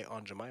why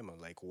Aunt Jemima?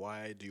 Like,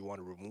 why do you want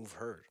to remove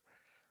her?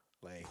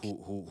 Like,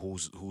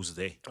 Who's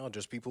they? oh,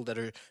 there's people that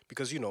are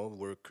because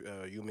we're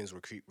humans,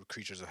 we're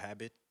creatures of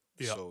habit.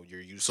 Yeah. So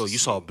you're used. So to you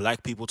saw seeing-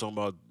 black people talking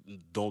about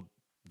don't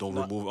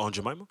Not- remove Aunt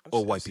Jemima I've or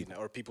seen- white I've seen people?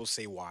 that. Or people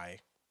say why,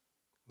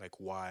 like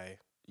why?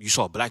 You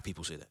saw black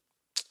people say that.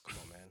 Come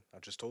on, man! I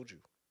just told you,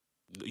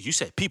 You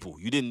said people.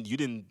 You didn't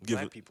give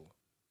black it. people.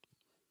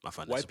 I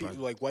find that White surprising.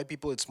 people, like white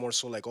people, it's more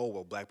so like, oh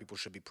well, black people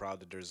should be proud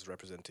that there's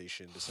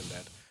representation, this and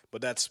that.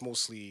 But that's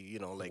mostly,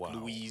 like Wow.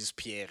 Louise,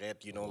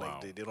 Pierrette, Wow.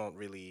 like they don't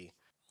really.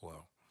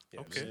 Wow.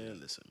 Yeah, Okay. Man,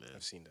 listen, man.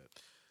 I've seen that.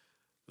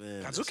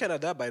 Man, Radio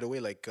Canada, by the way,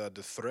 like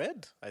the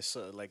thread I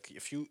saw, like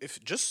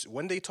if just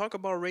when they talk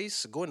about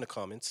race, go in the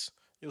comments.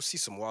 You'll see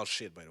some wild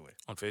shit. By the way,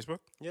 On Facebook?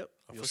 yep,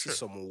 you'll for see sure.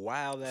 some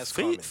wild ass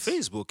Fa- comments.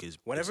 Facebook is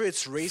Whenever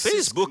it's racist,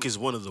 Facebook is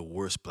one of the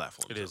worst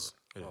platforms. It is.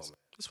 It Oh, is. man.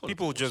 It's one of the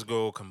People worst. just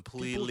go People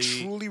completely.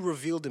 truly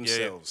reveal Yeah,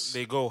 themselves.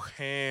 they go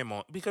ham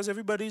on because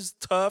everybody's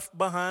tough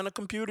behind a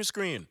computer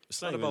screen.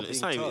 It's not not, about even, it's,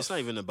 being not even, tough. it's not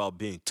even about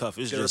being tough.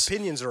 It's Their just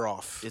opinions are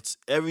off. it's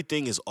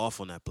everything is off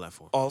on that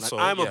platform. Also,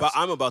 Like, yes.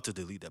 I'm about to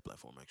delete that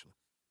platform actually.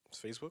 It's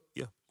Facebook.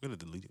 Yeah, I'm gonna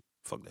delete it.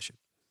 Fuck that shit.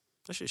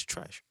 That shit's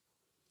trash.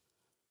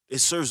 It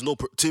serves no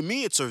to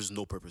me. It serves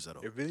no purpose at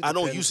all. It really I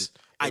don't depends- use it.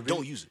 I really-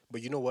 don't use it.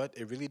 But you know what?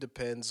 It really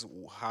depends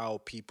how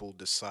people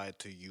decide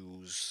to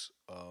use.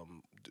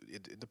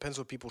 It depends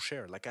what people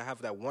share. Like I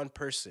have that one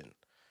person.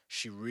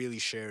 She really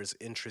shares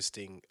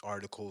interesting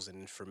articles and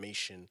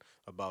information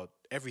about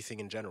everything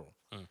in general,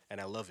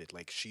 and I love it.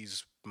 Like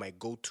she's my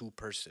go-to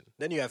person.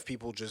 Then you have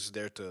people just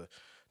there to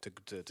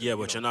Yeah, you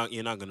but know.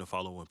 you're not gonna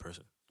follow one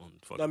person. On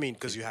fucking I mean,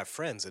 because you have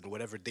friends, and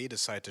whatever they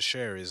decide to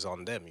share is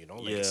on them. You know,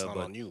 like it's Yeah, not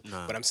but on you.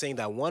 nah. But I'm saying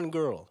that one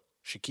girl,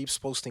 she keeps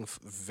posting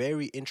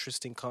very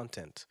interesting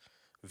content,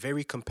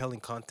 very compelling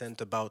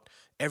content about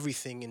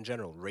everything in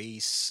general,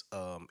 race,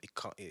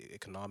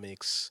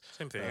 economics.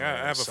 Same thing. I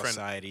have a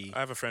society. friend. I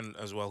have a friend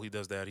as well. He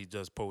does that. He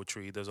does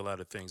poetry. He does a lot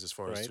of things as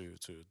far as Right.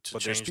 to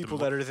But change there's the people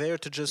mo- that are there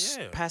to just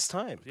Yeah. pass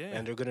time, Yeah.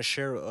 and they're gonna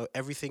share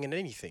everything and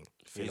anything.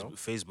 You know,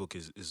 Facebook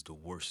is the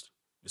worst.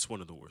 It's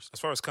one of the worst. As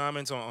far as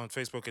comments on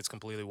Facebook, it's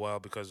completely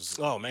wild because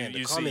Oh, man,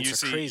 the comments you are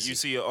see, crazy. You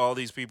see all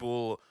these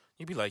people.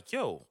 You'd be like,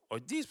 "Yo, are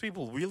these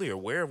people really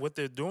aware of what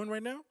they're doing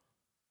right now?"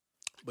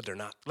 but they're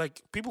not.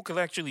 Like, people could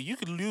actually, you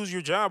could lose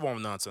your job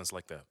on nonsense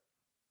like that.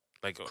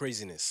 Like,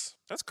 Craziness.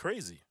 that's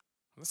crazy.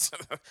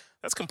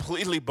 That's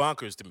completely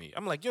bonkers to me.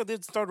 I'm like, yo, they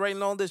start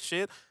writing all this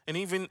shit, and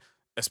even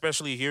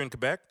especially here in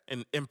Quebec,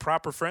 in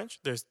improper French,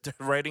 they're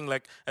writing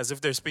like as if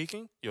they're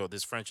speaking. Yo,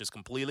 this French is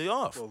completely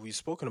off. Well, we've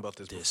spoken about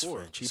this This before.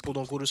 French is People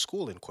don't go to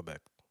school in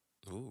Quebec.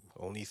 Ooh.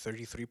 Only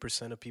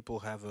 33% of people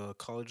have a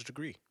college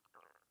degree,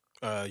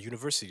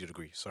 university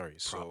degree. Sorry.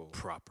 So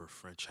Proper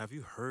French. Have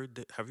you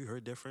heard? Have you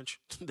heard their French?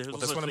 There's Well, no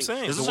that's such what I'm thing-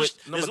 saying. There's The no way-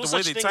 such, no, there's but no the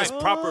way such they thing as type-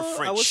 proper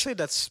French. I would say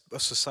that's a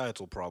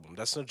societal problem.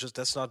 That's not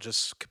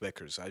just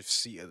Quebecers. I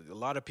see a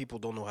lot of people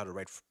don't know how to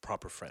write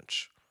proper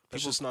French.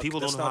 That's just not, people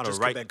that's don't know not how to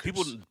just write.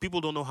 Quebecers. People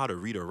don't know how to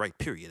read or write.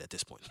 Period. At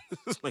this point,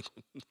 like,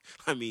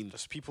 I mean,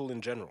 Just people in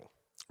general.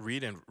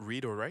 Read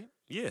or write?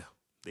 yeah,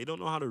 they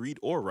don't know how to read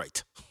or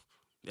write.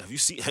 Have you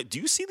seen? Do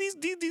you see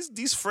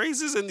these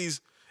phrases and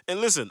these? And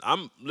listen, I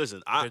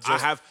They're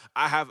just-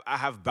 I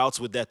have bouts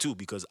with that too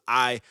because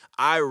I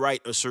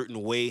write a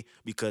certain way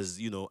because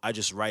I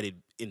just write it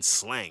in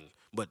slang.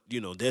 But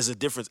there's a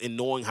difference in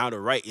knowing how to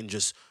write and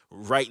just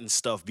writing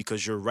stuff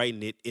because you're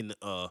writing it in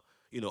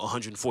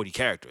 140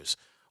 characters.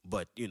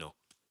 But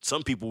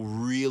some people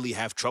really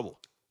have trouble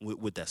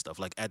with that stuff.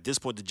 Like at this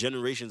point, the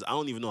generations, I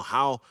don't even know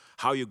how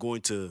you're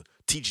going to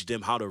teach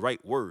them how to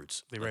write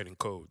words. They write in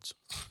codes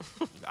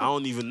I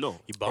don't even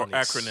know. or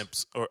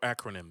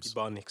acronyms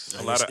Ebonics.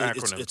 A lot of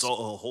It's acronyms.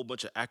 all a whole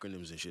bunch of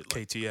acronyms and shit.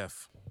 Like,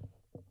 KTF.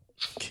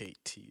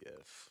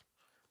 KTF.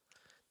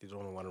 They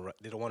don't want to.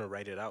 They don't want to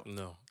write it out.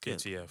 No, Yeah.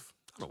 KTF.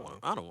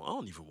 I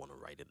don't even want to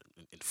write it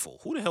in full.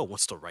 Who the hell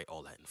wants to write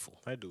all that in full?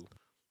 I do.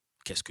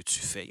 Qu'est-ce que tu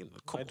fais?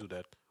 Come I on. do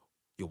that.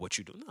 Yo, what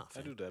you do? Nah, I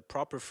fam. do that.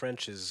 Proper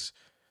French is.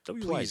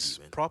 WYD, Please,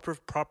 man.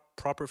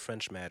 proper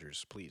French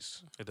matters,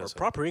 please. It Or does help.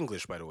 proper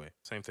English, by the way.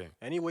 Same thing.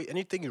 Anyway,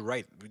 anything you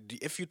write,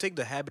 if you take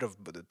the habit of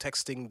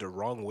texting the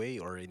wrong way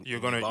or in You're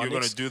in gonna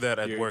Ebonics, do that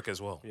at you're- work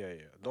as well. Yeah,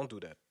 don't do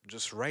that.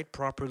 Just write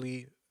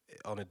properly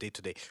on a day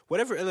to day.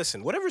 Whatever.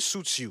 Listen, whatever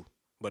suits you.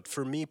 But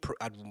for me,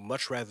 I'd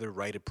much rather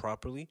write it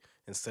properly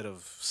instead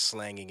of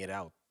slanging it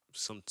out.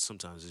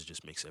 Sometimes it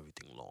just makes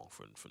everything long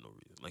for no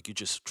reason. Like you're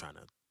just trying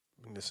to.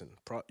 Listen,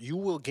 you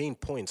will gain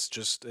points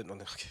just.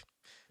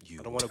 You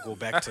I don't want to go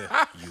back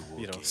to. You will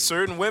you know, gain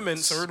Certain women,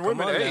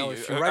 Come on hey, now,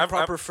 if you I- write I-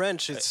 proper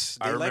French, it's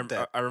they I like remember.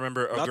 that. I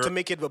remember a Not girl. to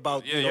make it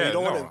about Yeah, you yeah,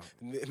 don't no.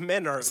 want to.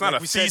 Men are. It's not like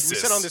a we said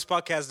thesis. on this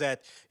podcast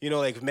that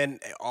like men,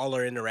 all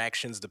our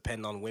interactions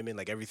depend on women.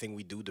 Like everything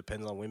we do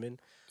depends on women.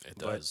 It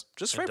But does.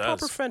 just It write does.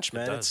 proper French, It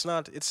man. does.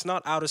 It's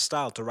not out of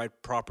style to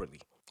write properly.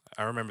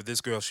 I remember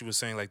this girl. She was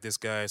saying like this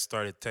guy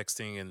started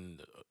texting,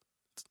 and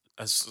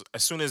as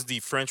soon as the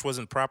French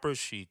wasn't proper,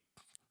 she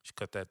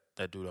cut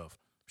that dude off.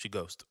 She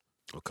ghosted.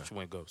 Okay. She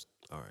went ghost.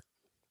 All right.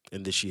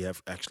 And did she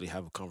actually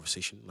have a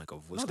conversation, like a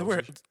voice No, they were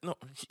conversation? no.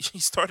 He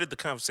started the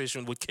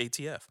conversation with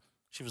KTF.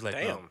 She was like,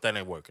 "No, Damn. that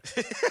ain't working."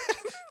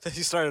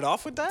 You started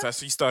off with that.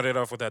 So he started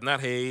off with that.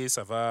 Not hey,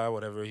 ça va,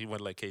 whatever. He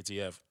went like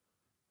KTF.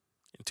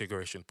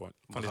 Integration point.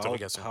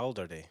 How old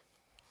are they?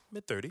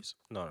 Mid-30s.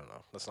 No.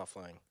 That's not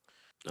flying.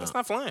 That's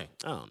not flying.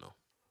 I don't know.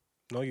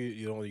 No,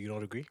 you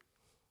don't agree.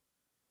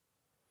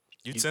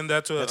 You'd send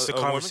that to That's the a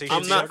woman?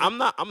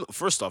 conversation.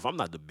 First off, I'm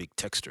not the big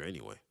texter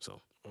anyway.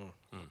 So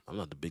I'm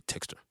not the big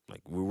texter.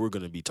 Like we're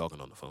gonna be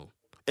talking on the phone.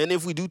 And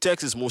if we do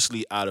text, it's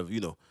mostly out of,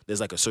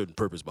 there's like a certain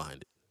purpose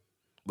behind it.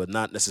 But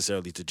not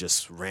necessarily to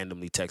just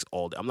randomly text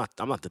all day. I'm not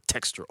the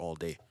texter all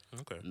day.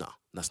 Okay. No,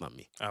 that's not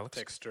me. Alex.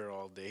 Texter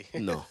all day.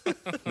 No.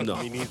 No.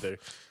 Me neither.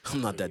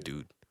 I'm not that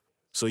dude.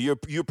 So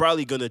you're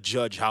probably gonna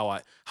judge how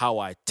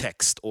I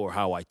text or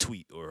how I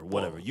tweet or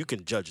whatever. You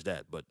can judge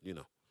that, but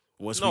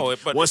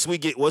Once we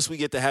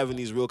get to having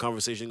these real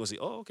conversations, you're gonna see,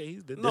 oh, okay,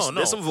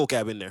 there's some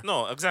vocab in there.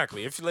 No,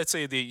 exactly. If let's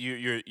say that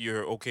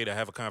you're okay to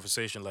have a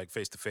conversation like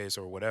face to face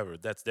or whatever,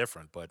 that's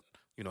different. But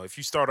if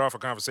you start off a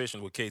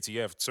conversation with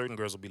KTF, certain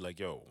girls will be like,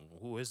 "Yo,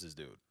 who is this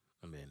dude?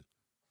 I mean,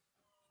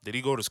 did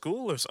he go to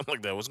school or something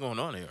like that? What's going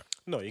on here?"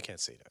 No, you can't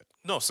say that.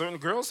 No, certain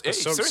girls, hey,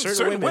 Certain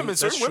certain women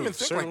that's think true. like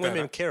Certain that.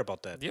 women care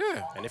about that.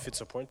 Yeah. And if it's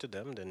important to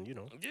them, then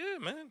Yeah,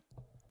 man.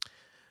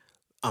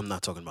 I'm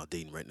not talking about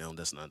dating right now.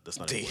 That's not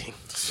Dating.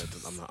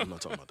 I'm not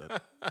talking about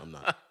that. I'm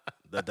not.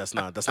 That's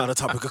not a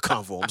topic of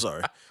convo. I'm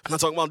sorry. I'm not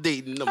talking about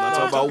dating. I'm not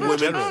talking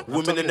about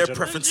women and their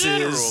preferences.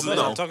 general, No,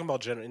 No. I'm talking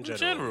about in In general.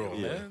 general,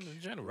 man.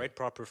 In general. Write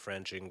proper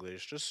French,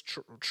 English. Just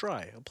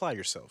try. Apply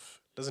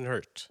yourself. Doesn't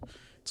hurt.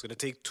 It's gonna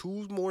take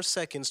 2 more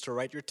seconds to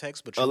write your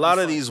text, but A you'll be lot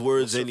of fine. these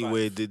words You'll survive.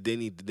 anyway, they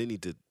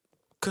need to,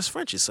 because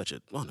French is such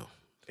a no.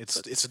 It's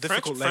a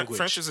difficult language.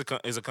 French is a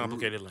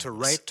complicated language. to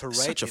write.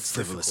 Such a it's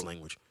frivolous difficult.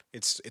 language.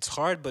 It's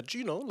hard, but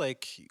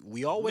like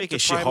we all went Making to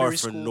shit primary hard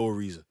school. for no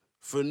reason.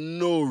 For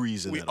no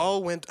reason. We at all.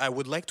 all went. I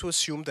would like to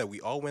assume that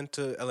we all went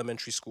to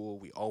elementary school.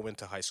 We all went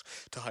to high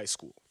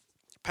school.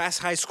 Past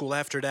high school,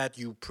 after that,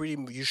 you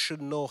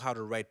should know how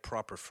to write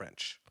proper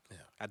French. Yeah.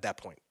 At that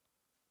point.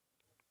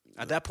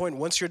 At that point,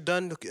 once you're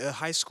done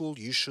high school,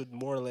 you should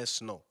more or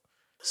less know.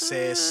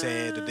 C'est,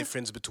 the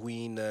difference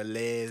between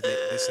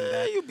this and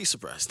that. You'd be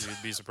surprised.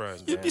 You'd be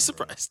surprised. You'd man. be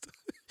surprised.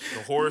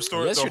 The horror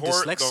story. Unless the you're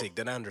horror, dyslexic,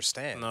 then I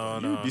understand. No,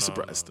 no, You'd be no,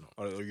 surprised.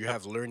 no, Or you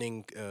have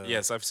learning.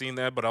 Yes, I've seen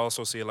that, but I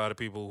also see a lot of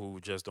people who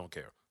just don't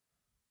care.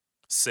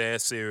 C'est,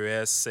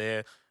 serious,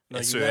 c'est,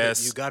 No,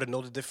 SOS. you gotta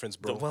know the difference,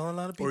 bro. Well, a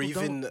lot of people or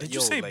even don't. Did you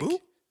yo, say like- boo?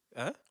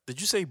 Huh? Did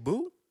you say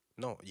boo?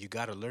 No, you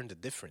gotta learn the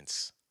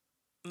difference.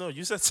 No,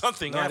 you said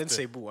something. No, I after. didn't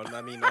say boo. I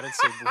didn't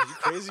say boo. You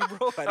crazy,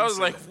 bro? I didn't was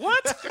say like, that.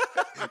 what?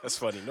 That's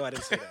funny. No, I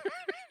didn't say that.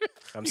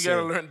 I'm You saying,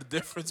 gotta learn the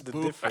difference, the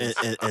boo. difference.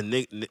 And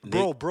Nick,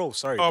 bro.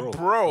 Sorry, Oh, bro.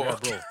 bro. Yeah,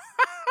 bro.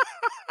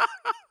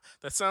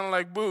 That sounded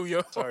like boo,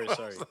 yo. Sorry.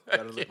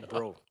 Gotta learn,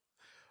 bro.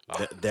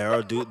 there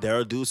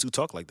are dudes who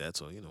talk like that.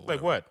 So Like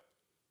whatever. what?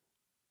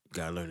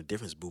 Gotta learn the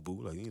difference, boo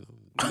boo. Like No.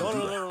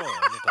 I'm not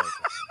talking.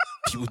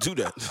 people do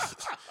that.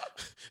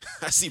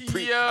 I see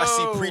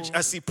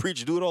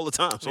preach do it all the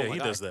time. So Yeah, I'm he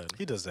like, does that.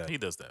 He does that. He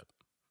does that.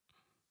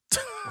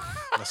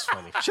 That's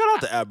funny. Shout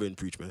out to Abba and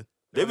Preach, man.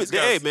 They've these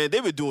been, guys-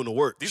 they've been doing the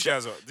work. These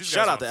guys are. These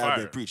Shout guys out to on Abba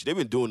fire. and Preach. They've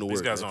been doing the These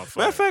work. guys man. on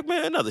Matter of fire. fact,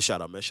 man, another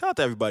shout out, man. Shout out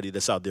to everybody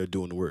that's out there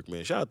doing the work,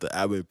 man. Shout out to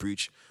Abba and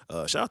Preach.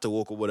 Shout out to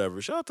Woke or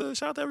whatever. Shout out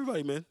to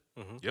everybody, man.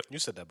 Yep. You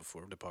said that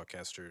before. The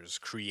podcasters,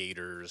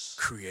 creators.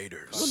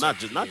 Well, not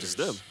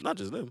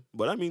just them,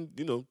 but I mean,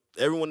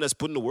 everyone that's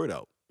putting the word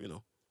out,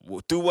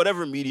 through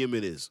whatever medium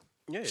it is.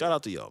 Yeah, Shout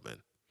out to y'all, man.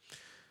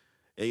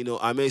 And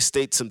I may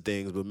state some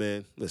things, but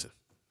man, listen,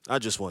 I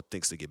just want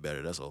things to get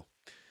better. That's all.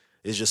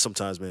 It's just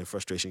sometimes, man,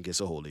 frustration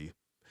gets a hold of you.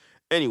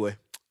 Anyway,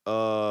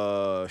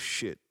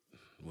 shit.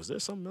 Was there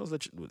something else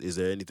is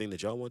there anything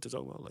that y'all want to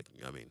talk about? Like,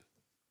 I mean,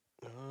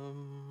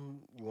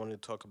 You want to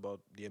talk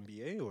about the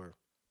NBA or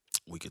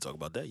we could talk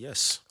about that.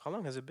 Yes. how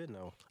long has it been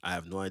now? I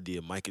have no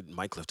idea. Mike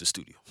left the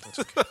studio.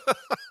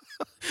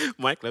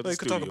 Mike left No, the you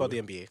could studio. talk about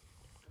the NBA.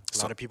 A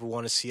lot of people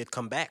want to see it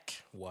come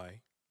back. Why?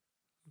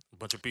 A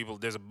bunch of people.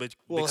 There's a big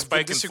Well,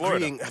 spike in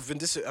Florida.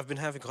 I've been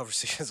having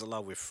conversations a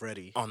lot with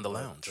Freddie On the but,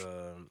 lounge.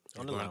 on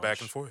the Going lounge,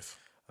 back and forth.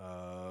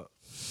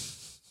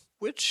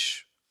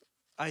 which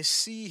I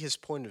see his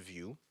point of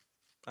view.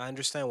 I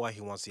understand why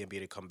he wants the NBA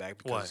to come back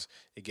because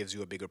it gives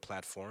you a bigger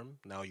platform.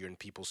 Now you're in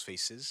people's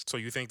faces. So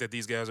you think that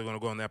these guys are going to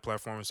go on that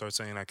platform and start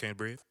saying I can't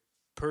breathe?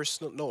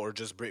 Or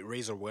just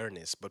raise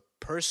awareness. But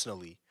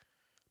personally,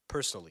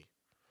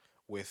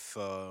 with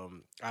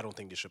I don't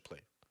think they should play.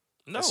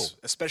 No.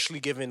 Especially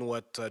given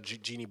what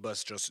Jeannie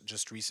Buss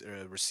just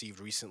received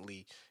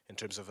recently in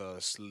terms of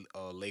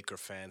a Laker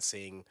fan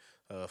saying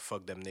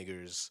 "fuck them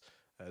niggers,"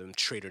 them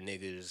traitor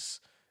niggers,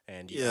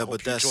 and Yeah, I hope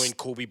but you that's- join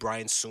Kobe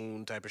Bryant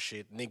soon type of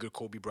shit, nigger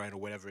Kobe Bryant or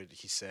whatever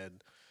he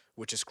said,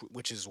 which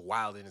is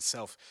wild in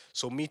itself.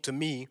 So to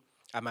me,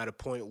 I'm at a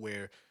point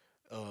where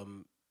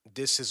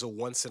this is a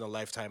once in a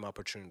lifetime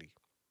opportunity.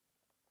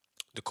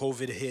 The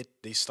COVID hit,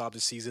 they stopped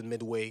the season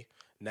midway.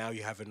 Now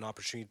you have an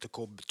opportunity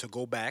to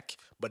go back,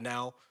 but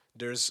now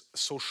there's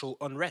social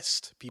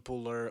unrest.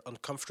 People are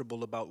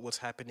uncomfortable about what's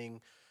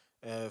happening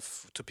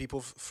to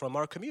people from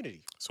our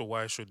community. So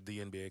why should the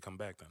NBA come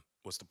back then?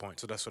 What's the point?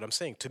 So that's what I'm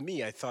saying. To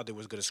me, I thought they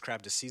was going to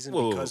scrap the season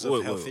Whoa, because whoa,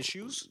 of health whoa.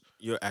 issues.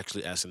 You're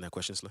actually asking that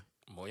question, Slay?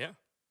 Well, yeah.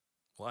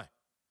 Why?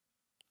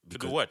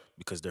 Because, do what?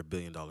 Because they're a $1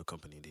 billion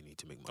company. They need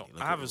to make money.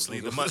 No, obviously,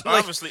 the like-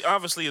 money.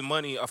 Obviously, the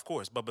money, of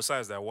course. But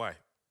besides that, why?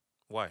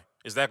 Why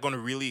is that going to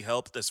really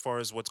help as far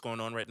as what's going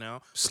on right now?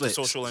 With Slay, the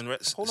social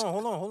unrest. Hold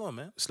on,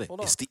 man. Slay,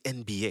 Hold on. it's the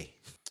NBA.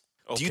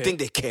 Do Okay. you think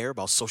they care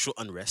about social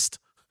unrest?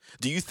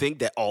 Do you think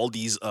that all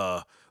these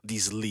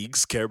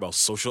leagues care about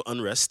social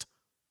unrest?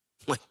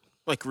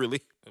 Like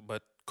really?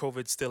 But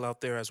COVID's still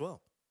out there as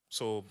well.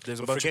 So there's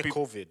a But bunch of forget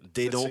people. COVID.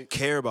 They Let's don't say-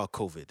 care about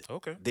COVID.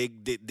 Okay.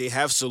 They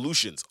have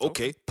solutions.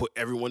 Okay, put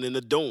everyone in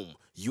the dome.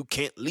 You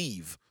can't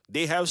leave.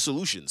 They have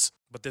solutions.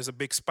 But there's a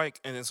big spike,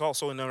 and it's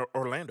also in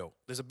Orlando.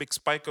 There's a big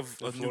spike of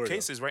new Florida.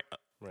 cases right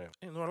Right.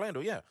 in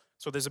Orlando. Yeah.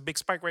 So there's a big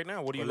spike right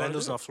now. What are you gonna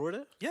Orlando's do? not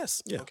Florida?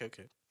 Yes. Yeah. Okay.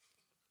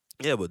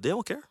 Yeah, but they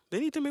don't care. They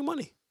need to make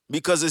money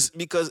because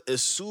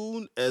as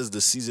soon as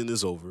the season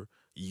is over,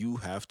 you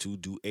have to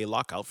do a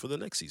lockout for the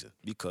next season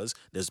because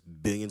there's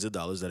billions of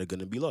dollars that are going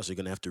to be lost. You're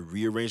going to have to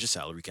rearrange the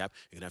salary cap.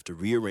 You're going to have to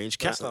rearrange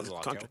That's not a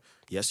lockout. contract.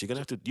 Yes, you're going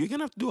to have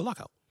to do a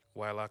lockout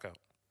Why lockout?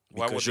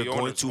 Why because would you're the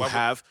going owners- to why would-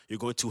 have you're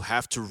going to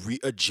have to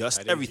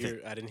readjust everything.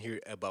 I didn't hear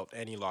about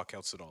any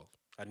lockouts at all.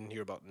 I didn't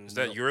hear about. Is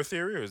that your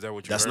theory, or is that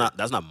what you That's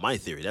heard? not my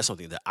theory. That's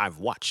something that I've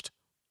watched.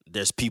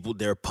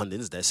 There are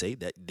pundits that say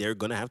that they're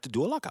going to have to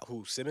do a lockout.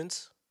 Who,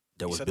 Simmons?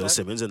 There You was said Bill that?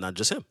 Simmons and not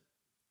just him.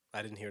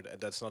 I didn't hear that.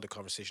 That's not the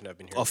conversation I've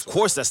been hearing. Of so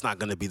course, that's not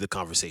going to be the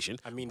conversation.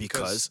 I mean,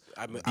 because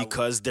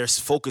because they're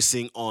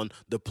focusing on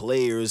the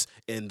players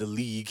and the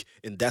league,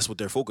 and that's what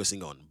they're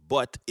focusing on.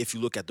 But if you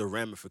look at the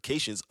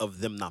ramifications of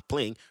them not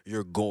playing,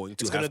 you're going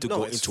to have to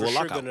go it's into for a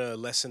sure lockout. going to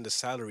lessen the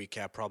salary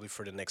cap probably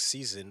for the next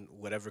season.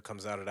 Whatever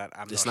comes out of that,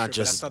 I'm It's not not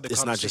sure. just- but that's not the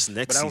it's not just conversation.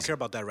 next But I don't season. care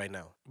about that right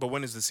now. But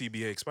when is the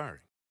CBA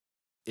expiring?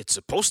 It's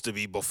supposed to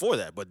be before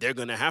that, but they're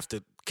going to have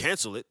to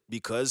cancel it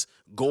because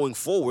going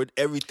forward,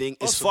 everything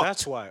is so fucked.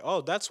 that's why.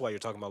 Oh, that's why you're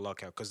talking about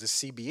lockout because the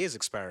CBA is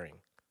expiring.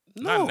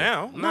 Not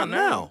now. Not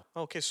now.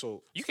 Okay,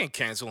 so You can't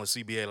cancel a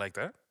CBA like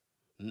that.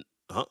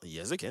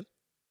 Yes, they can.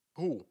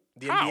 who?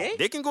 The How? NBA?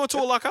 They can go into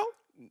a lockout.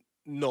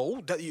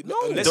 No,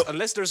 No.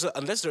 unless there's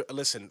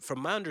listen from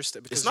my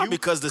understanding. It's not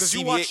because the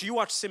CBA you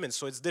watch Simmons,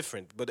 so it's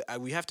different. But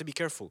we have to be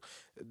careful.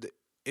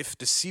 If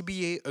the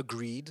CBA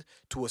agreed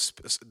to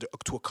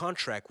a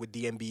contract with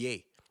the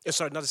NBA,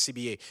 sorry, not the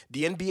CBA,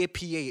 the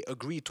NBA-PA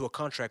agreed to a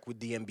contract with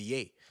the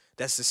NBA.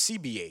 That's the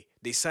CBA.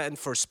 They signed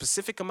for a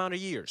specific amount of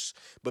years.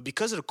 But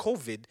because of the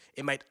COVID,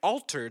 it might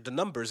alter the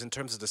numbers in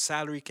terms of the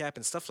salary cap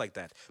and stuff like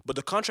that. But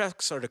the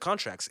contracts are the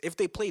contracts. If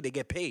they play, they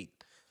get paid.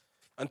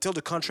 Until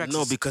the contract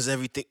No, is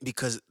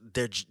because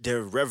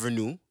their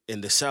revenue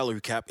and the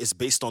salary cap is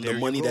based on There the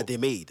you money go. that they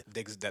made.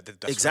 That's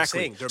Exactly. What I'm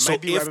saying. There So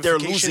might be if they're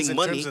ramifications losing in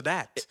money, terms of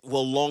that.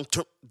 well, long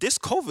term, this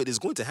COVID is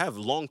going to have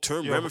long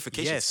term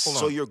ramifications. yes. Hold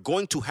So on. you're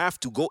going to have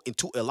to go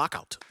into a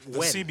lockout. The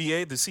When?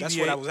 CBA. That's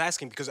what I was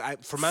asking because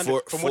from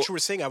what For- you were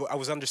saying, I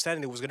was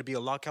understanding there was going to be a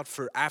lockout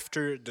for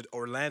after the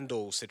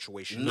Orlando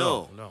situation.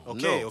 No.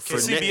 Okay. No. Okay. For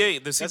The CBA.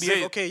 The That's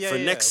CBA. okay. Yeah. for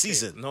yeah, next okay.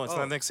 season. No, it's Oh.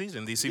 not next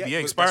season. The Yeah, CBA but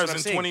that's expires what in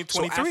I'm saying.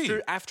 2023.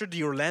 So after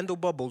the Orlando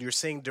bubble, you're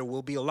saying there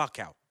will be a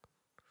lockout.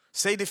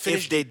 Say they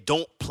finish. If they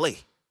don't play,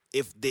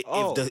 if the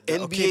okay,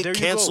 NBA there you go.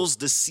 cancels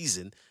the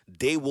season,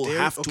 they will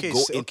have to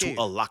go into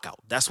a lockout.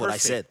 That's what I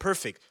said.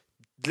 Perfect.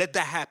 Let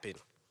that happen.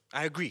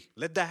 I agree.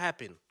 Let that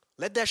happen.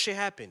 Let that shit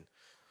happen.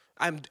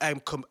 I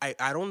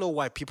don't know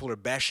why people are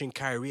bashing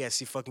Kyrie. I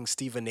see fucking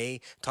Stephen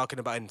A. talking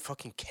about and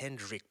fucking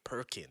Kendrick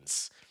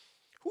Perkins.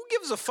 Who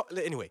gives a fuck?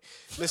 Anyway,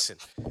 listen.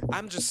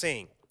 I'm just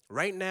saying.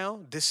 Right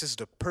now, this is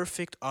the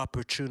perfect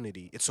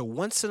opportunity. It's a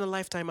once in a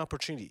lifetime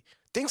opportunity.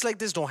 Things like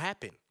this don't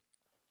happen.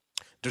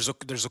 There's a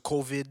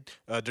COVID,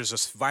 there's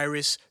a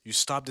virus. You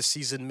stop the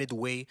season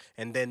midway,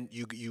 and then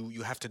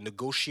you have to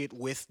negotiate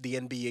with the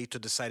NBA to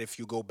decide if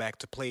you go back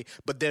to play.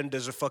 But then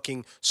there's a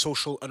fucking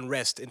social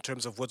unrest in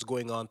terms of what's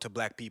going on to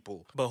black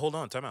people. But hold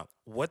on, time out.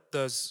 What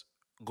does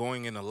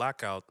going in a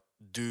lockout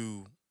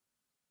do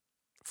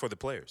for the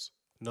players?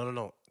 No.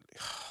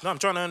 No, I'm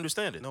trying to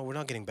understand it. No, we're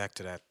not getting back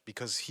to that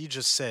because he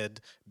just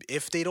said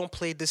if they don't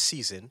play this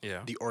season,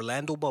 Yeah. the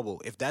Orlando bubble,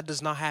 if that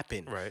does not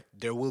happen, Right.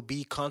 there will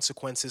be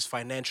consequences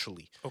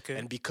financially. Okay.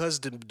 And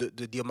because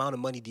the amount of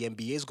money the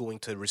NBA is going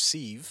to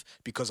receive,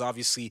 because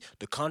obviously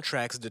the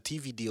contracts, the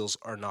TV deals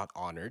are not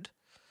honored.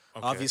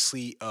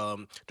 Obviously,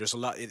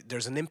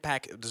 there's an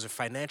impact. There's a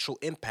financial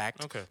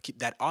impact. Okay.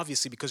 That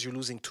obviously, because you're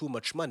losing too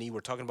much money,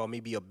 we're talking about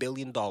maybe $1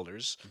 billion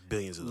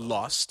Billions of dollars.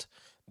 lost.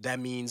 That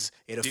means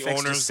it affects the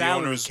owners- the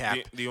salary owners- cap.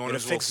 the It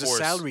owners will affects the force-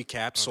 salary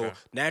cap. So Okay.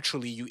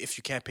 naturally, if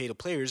you can't pay the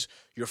players,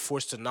 you're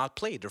forced to not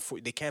play.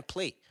 They can't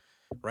play,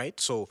 right?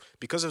 So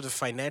because of the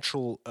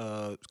financial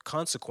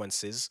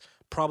consequences,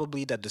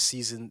 probably that the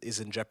season is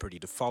in jeopardy.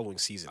 The following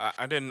season.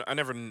 I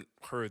never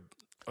heard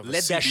of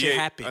Let a that shit CBA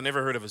happen. I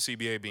never heard of a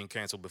CBA being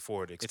canceled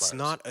before it expires. It's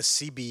not a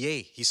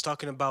CBA. He's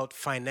talking about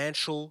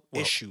financial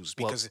issues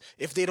because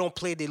if they don't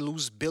play, they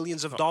lose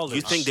billions of dollars.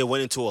 You think they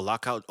went into a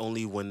lockout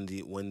only when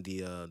the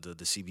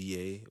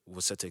CBA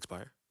was set to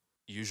expire?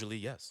 Usually,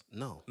 yes.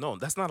 No. No,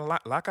 that's not a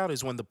lockout.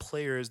 Is when the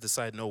players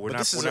decide, no, we're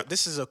But not.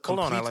 this is a Hold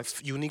on, complete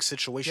Alex. unique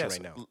situation Yes,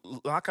 right now.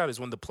 lockout is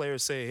when the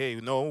players say, "Hey,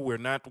 no, we're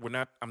not.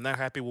 I'm not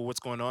happy with what's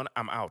going on.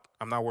 I'm out.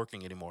 I'm not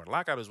working anymore."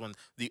 Lockout is when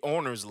the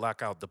owners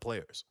lock out the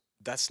players.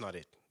 That's not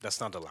it. That's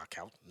not the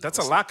lockout. That's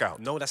a lockout.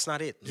 No, that's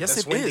not it. Yes,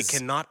 that's it when is. they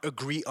cannot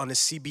agree on a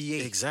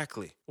CBA.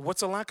 Exactly.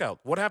 What's a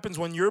lockout? What happens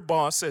when your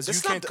boss says That's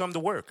you not can't the- come to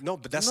work? No,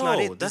 but that's No, not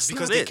it. that's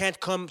because not they it. can't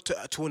come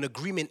to an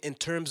agreement in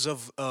terms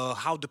of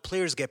how the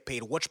players get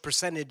paid, what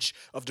percentage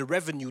of the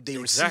revenue they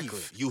Exactly.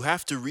 receive. You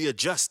have to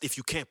readjust if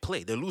you can't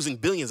play. They're losing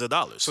billions of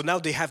dollars. So now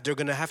they're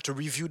gonna have to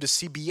review the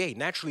CBA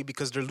naturally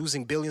because they're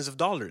losing billions of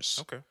dollars.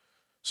 Okay.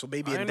 So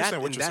maybe I in understand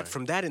that, what in you're that,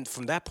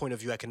 from that point of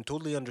view, I can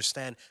totally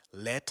understand.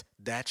 Let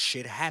that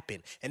shit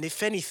happen. And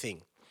if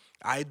anything,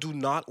 I do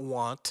not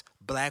want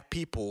black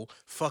people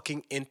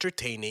fucking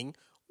entertaining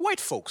white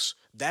folks.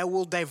 That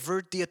will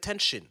divert the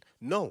attention.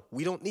 No,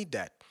 we don't need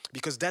that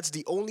because that's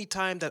the only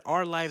time that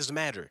our lives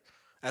matter.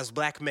 As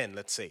black men,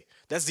 let's say,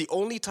 that's the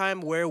only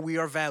time where we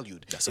are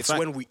valued. That's a it's fact.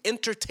 when we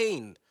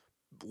entertain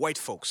white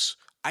folks.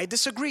 I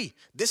disagree.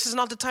 This is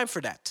not the time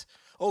for that.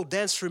 Oh,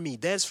 dance for me,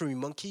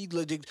 monkey.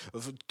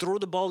 Throw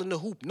the ball in the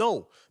hoop.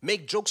 No.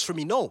 Make jokes for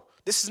me. No.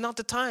 This is not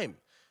the time.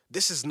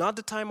 This is not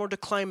the time or the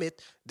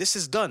climate. This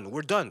is done.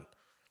 We're done.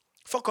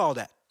 Fuck all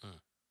that.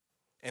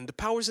 And the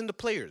power's in the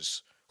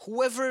players.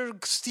 Whoever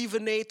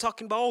Stephen A.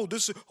 talking about,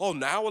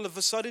 now all of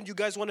a sudden you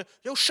guys want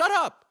to, shut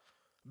up.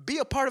 Be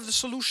a part of the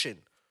solution.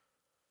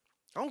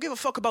 I don't give a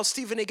fuck about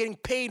Stephen A. getting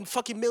paid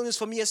fucking millions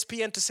from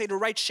ESPN to say the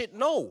right shit.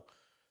 No.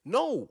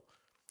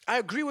 I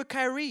agree with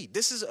Kyrie.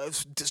 This is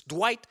this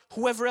Dwight,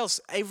 whoever else,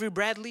 Avery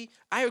Bradley.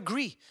 I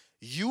agree.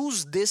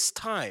 Use this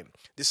time,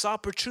 this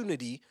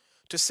opportunity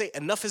to say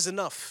enough is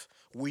enough.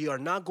 We are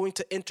not going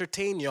to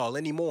entertain y'all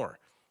anymore.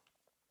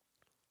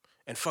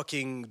 And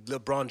fucking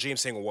LeBron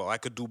James saying, well, I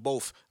could do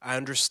both. I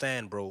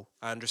understand, bro.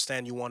 I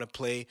understand you want to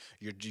play.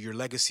 Your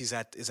legacy is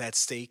at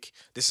stake.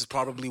 This is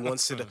probably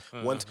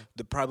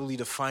probably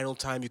the final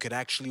time you could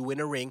actually win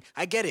a ring.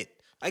 I get it.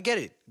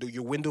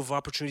 Your window of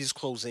opportunity is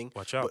closing.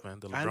 Watch out, but man.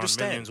 The I LeBron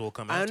understand. millions will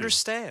come I after you.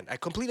 understand. I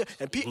completely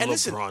and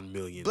listen, LeBron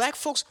millions. Black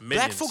folks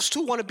Millions.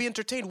 too want to be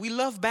entertained. We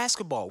love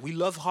basketball. We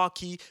love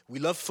hockey. We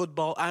love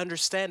football. I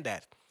understand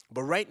that.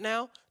 But right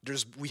now,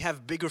 we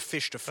have bigger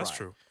fish to fry. That's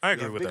true. I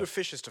agree We have with bigger that.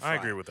 fishes to fry. I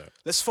agree with that.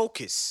 Let's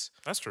focus.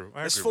 That's true.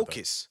 Let's agree with that.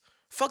 focus.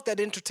 Fuck that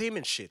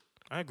entertainment shit.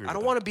 I agree I with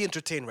don't that. want to be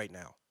entertained right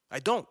now. I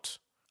don't.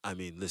 I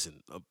mean,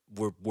 listen,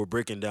 we're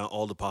breaking down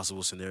all the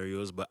possible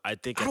scenarios, but I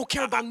think I don't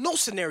care about no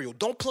scenario.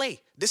 Don't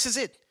play. This is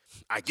it.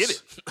 I get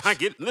it. I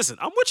get it. Listen,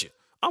 I'm with you.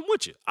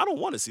 I don't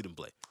want to see them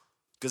play.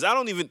 Because I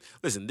don't even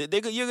listen.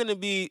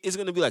 It's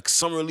gonna be like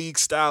summer league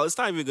style. It's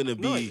not even gonna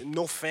be.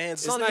 No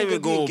fans. It's It's not even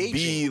gonna gonna be be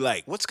engaging.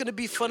 like- What's gonna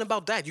be fun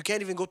about that? You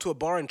can't even go to a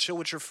bar and chill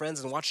with your friends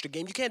and watch the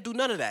game. You can't do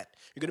none of that.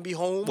 You're gonna be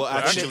home. Well,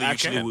 Actually,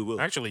 Actually, you can. we will.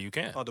 Actually, you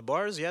can. Oh, the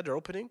bars, yeah, they're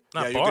opening.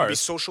 Not yeah, you're gonna be bars.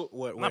 social.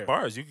 Where? Not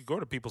bars. You could go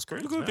to people's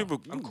cribs. Go now. people.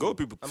 Go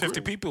people. 50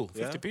 people.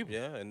 50 Yeah, people.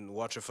 yeah, and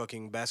watch a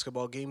fucking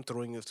basketball game,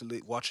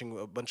 watching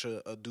a bunch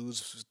of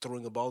dudes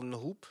throwing a ball in the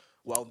hoop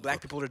while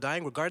black people are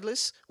dying.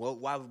 Regardless,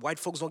 while white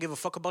folks don't give a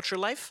fuck about your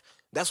life.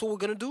 That's what we're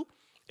gonna do.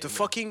 To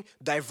fucking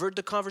divert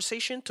the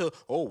conversation to,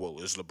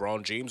 is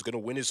LeBron James gonna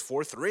win his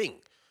 4th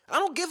ring? I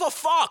don't give a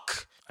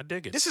fuck. I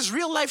dig it. This is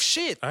real life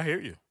shit. I hear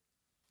you.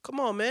 Come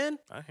on, man.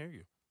 I hear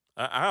you.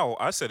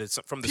 I said it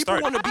from the People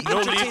start. want to be no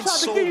entertained league,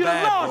 so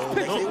bad,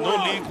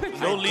 bro.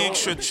 no league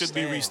should be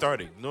understand.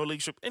 restarting. No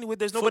league should. Anyway,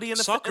 there's nobody in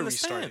the Soccer in the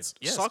restarted. stands.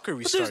 Yes. Soccer But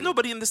restarted. there's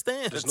nobody in the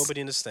stands. There's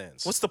nobody in the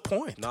stands. What's the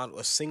point? Not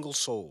a single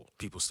soul.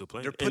 People still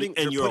playing. They're putting.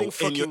 and they're you're putting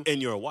fucking.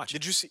 and you're watching.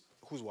 Did you see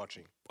who's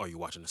watching? Are you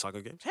watching the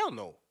soccer games? Hell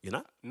no. You're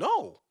not. No.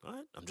 All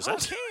right. I'm just I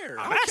don't asking. care.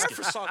 I'm I don't care asking.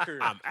 for soccer.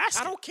 I'm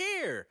asking. I don't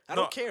care. I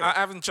No, don't care. I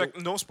haven't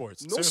checked. No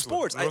sports. No Seriously,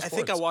 sports. no I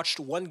think I sports. watched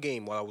one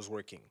game while I was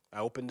working. I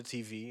opened the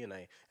TV and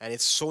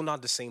it's so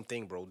not the same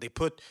thing, bro. They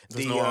put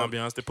There's the no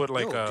ambiance. They put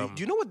like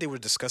do you know what they were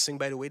discussing,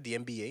 by the way? The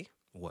NBA.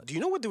 What? Do you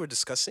know what they were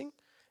discussing?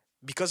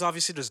 Because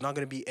obviously there's not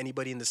going to be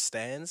anybody in the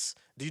stands.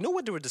 Do you know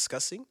what they were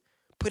discussing?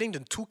 Putting the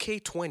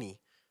 2K20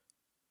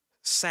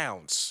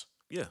 sounds.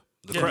 Yeah.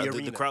 The in crowd. the The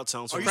arena. crowd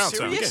sounds. Are you crowd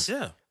sound, serious?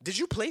 yeah. Did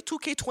you play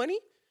 2K20?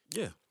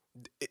 Yeah.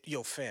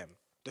 Yo, fam.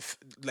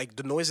 Like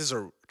the noises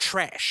are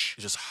trash.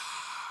 It's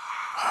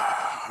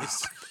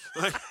just.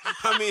 Like,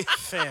 I mean,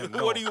 Fam,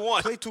 no. what do you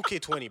want? Play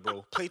 2K20,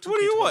 bro. Play 2K20. What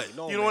do you want?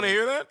 No, You don't wanna man.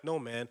 hear that? No,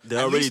 man. They're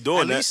At already least,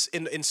 doing at that. least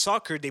in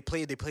soccer, they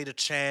play the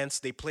chants.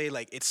 They play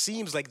like it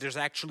seems like there's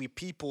actually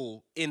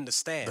people in the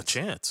stands. a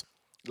chance.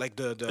 Like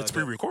the It's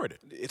pre-recorded.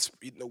 It's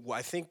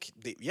I think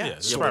Yeah, so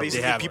it's probably-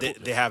 basically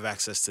they have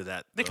access to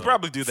that. They could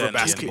probably do that in the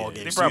basketball NBA.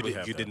 games. They So probably you,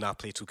 have you that. did not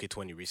play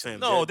 2K20 recently.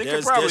 No, they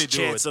could probably there's do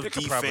chance it. of They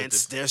could probably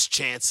defense. do- There's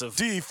chance of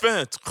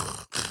Defense.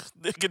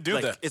 They could do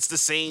like that. it's the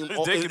same. They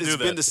can It's do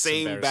been that. the It's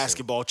same embarrassing.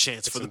 basketball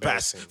chants for the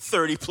past embarrassing.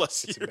 30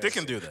 plus years. They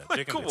can do that.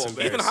 They can come do on, that.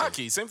 man. Even Embarrassing.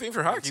 hockey. Same thing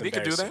for hockey. It's They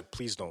could do embarrassing. that.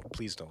 Please don't.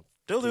 Please don't.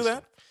 They'll do Please that.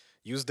 don't.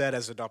 Use that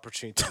as an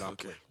opportunity to not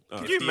play.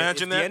 Can you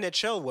imagine if that? the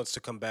NHL wants to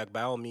come back,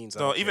 by all means. I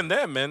So don't even care.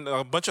 then, man,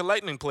 a bunch of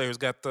Lightning players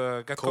got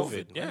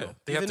COVID. Yeah,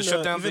 they have to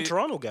shut down even the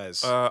Toronto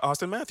guys.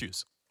 Austin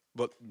Matthews.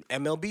 But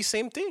MLB,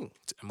 same thing.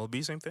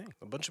 MLB, same thing.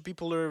 A bunch of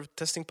people are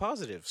testing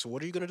positive. So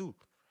what are you gonna do?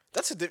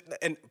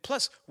 And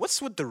plus,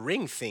 what's with the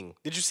ring thing?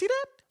 Did you see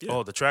that?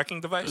 Oh, the tracking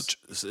device.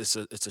 It's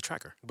a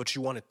tracker But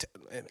you want to.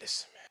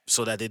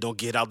 so that they don't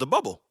get out the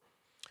bubble.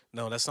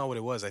 No, that's not what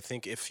it was. I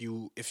think if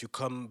you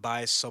come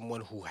by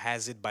someone who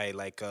has it by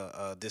like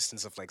a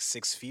distance of like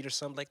 6 feet or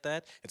something like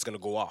that, it's gonna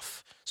go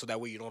off. So that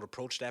way you don't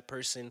approach that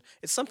person.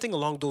 It's something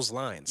along those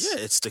lines.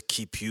 Yeah, it's to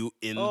keep you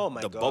in Oh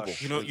my the gosh. bubble.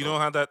 You know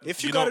how that.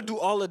 If you, know, gotta do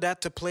all of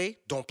that to play,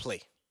 don't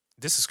play.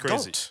 this is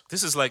crazy. don't.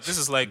 This is like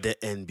The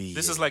NBA.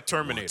 this is like wants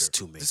Terminator.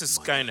 to make This is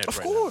money. Skynet. Of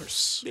right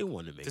course. They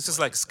want to make. Now. This is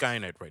money. like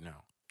Skynet right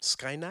now.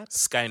 Skynet?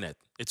 Skynet.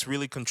 It's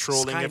really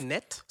controlling.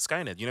 Skynet?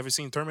 Skynet. You never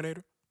seen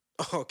Terminator?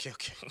 Oh, okay.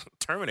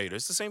 Terminator.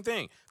 It's the same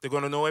thing. They're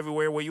going to know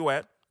everywhere where you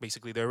at.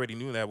 Basically, they already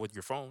knew that with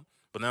your phone.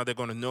 But now they're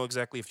going to know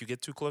exactly if you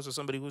get too close to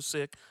somebody who's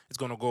sick, it's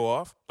going to go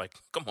off. Like,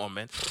 come on,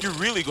 man. You're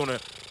really going to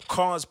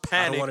cause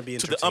panic wanna be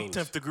to the entertained.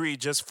 uptenth degree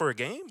just for a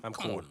game? I'm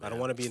Come cool. on, I don't man.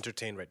 want to be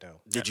entertained right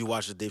now. Did you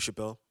watch the Dave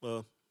Chappelle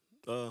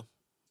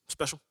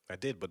special? I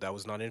did, but that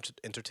was not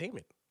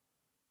entertainment.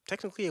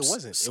 Technically, it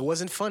wasn't. It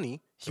wasn't funny.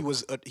 He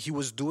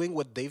was doing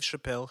what Dave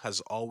Chappelle has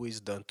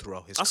always done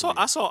throughout his career.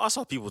 I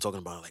saw people talking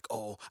about it, like,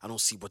 oh, I don't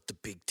see what the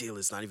big deal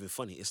is. Not even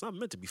funny. It's not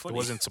meant to be funny. It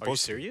wasn't Are you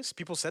supposed to. serious?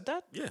 People said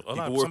that? Yeah, A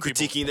lot- people were some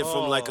people- critiquing it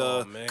from like a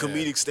Oh, man.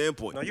 comedic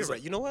standpoint. No, you're It's right.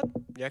 like, You know what?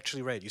 You're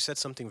actually right. You said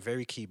something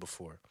very key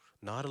before.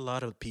 Not a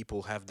lot of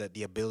people have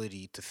the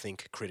ability to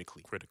think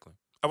critically. Critically.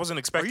 I wasn't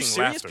Are expecting you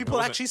serious? laughter. People I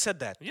wasn't- actually said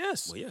that.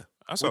 Yes. well, yeah,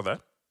 I saw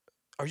that.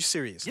 Are you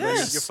serious? No,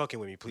 Yes. you're fucking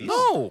with me, please.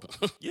 No.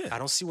 yeah, I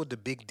don't see what the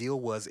big deal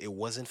was. It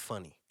wasn't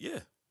funny. yeah.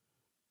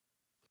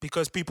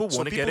 Because people So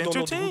want to people get don't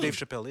know entertained. who Dave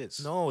Chappelle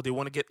is. No, they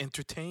want to get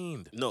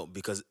entertained. No,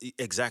 because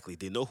exactly,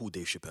 they know who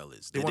Dave Chappelle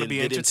is. They wanna be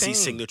They didn't see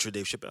entertained. signature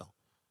Dave Chappelle.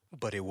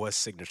 But it was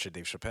signature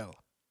Dave Chappelle.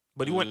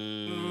 But he went.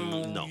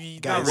 no.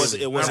 not Guys,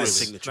 really. it wasn't Not really.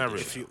 signature Not Dave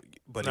really. If you,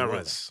 but Not it really.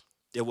 was.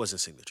 It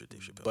wasn't signature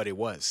Dave Chappelle. But it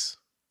was.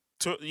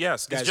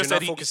 Yes, Guys, it's just you're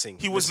that not focusing.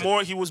 he was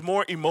Listen. he was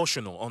more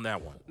emotional on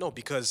that one. No,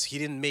 because he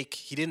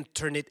didn't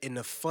turn it in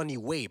a funny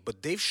way.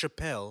 But Dave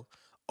Chappelle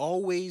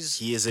always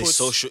he is a puts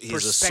social. He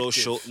is a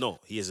social. perspective. No,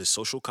 he is a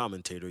social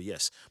commentator.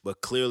 Yes,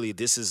 but clearly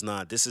this is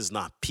not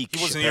peak.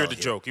 He wasn't Chappelle here to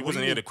joke. He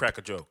wasn't here to crack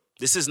a joke.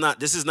 This is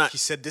not. He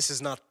said this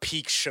is not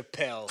peak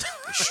Chappelle.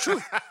 It's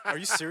true. Are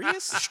you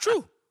serious? It's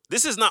true.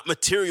 This is not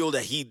material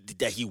that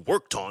he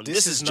worked on.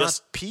 This is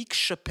just not peak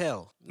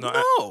Chappelle.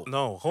 No.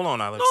 No. Hold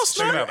on, Alex. No, it's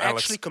Check not. it You're out,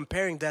 Alex. actually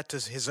comparing that to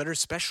his other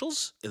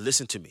specials?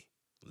 Listen to me.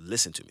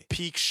 Listen to me.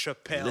 Peak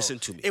Chappelle. Listen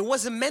to me. It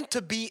wasn't meant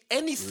to be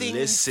anything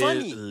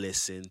funny.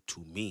 Listen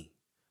to me.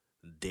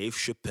 Dave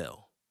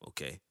Chappelle,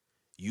 okay?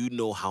 You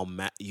know how I'm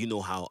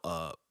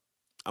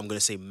going to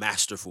say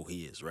masterful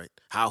he is, right?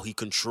 How he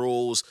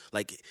controls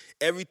like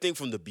everything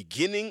from the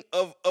beginning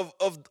of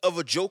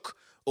a joke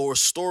or a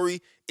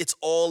story, it's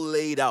all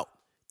laid out.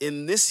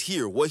 In this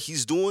here, what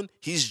he's doing,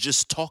 he's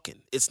just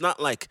talking. It's not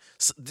like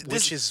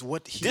Which is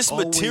what he this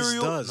always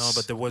material- does. No,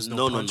 but there was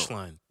no No.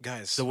 punchline.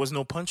 Guys, There was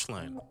no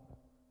punchline.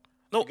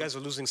 you guys are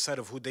losing sight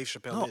of who Dave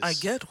Chappelle No, is. I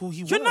get who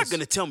he was. You're not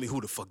gonna tell me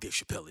who the fuck Dave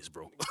Chappelle is,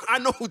 bro. I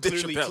know who Dave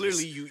Chappelle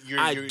Clearly, is.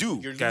 you're do.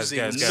 You're Guys, losing.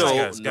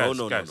 guys.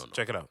 No.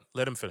 Check it out.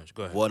 Let him finish.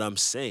 Go ahead. What I'm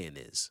saying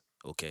is,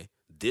 okay,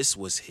 this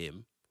was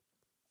him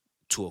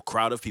to a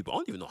crowd of people. I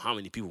don't even know how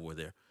many people were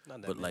there,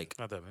 Not that but many. like,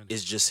 Not that many.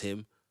 it's just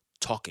him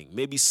talking.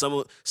 Maybe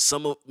some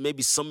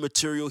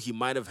material he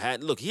might have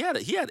had. Look, he had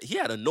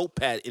a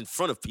notepad in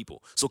front of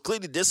people. So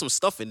clearly, there's some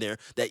stuff in there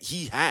that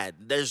he had.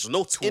 There's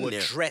notes in to there.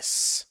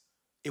 address.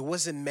 It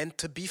wasn't meant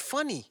to be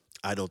funny.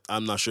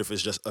 I'm not sure if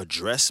it's just a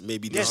dress.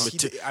 Maybe Yes,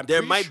 there's I'm there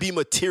pretty might sure- be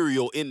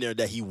material in there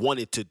that he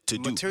wanted to do.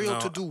 Material No,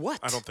 to do what?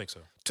 I don't think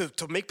so.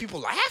 To make people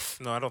laugh?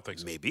 No, I don't think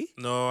so. Maybe.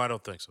 No, I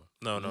don't think so.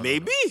 No.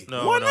 Maybe.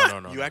 No, Why no, not? no,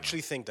 no, You no.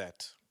 actually think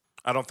that?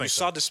 I don't You think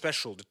saw so. the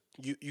special.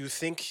 You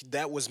think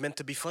that was meant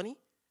to be funny?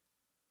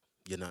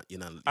 You're not.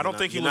 I don't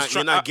think he was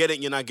You're try- not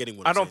getting. You're not getting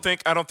what I I'm don't saying.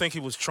 think. I don't think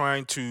he was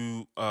trying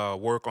to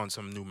work on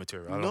some new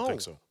material. I don't No. think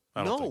so.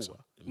 I don't think so.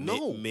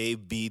 No.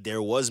 Maybe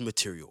there was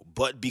material,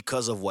 but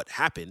because of what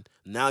happened,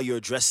 now you're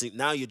addressing.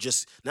 Now it's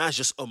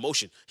just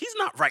emotion. He's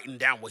not writing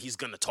down what he's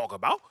gonna talk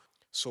about.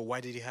 So why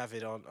did he have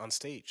it on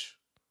stage?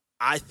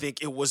 I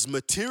think it was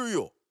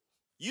material.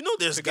 You know,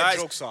 there's To get guys.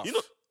 jokes off. You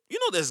know,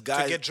 there's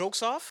guys To get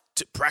jokes off?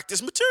 to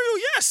practice material.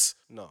 Yes.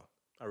 No,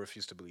 I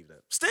refuse to believe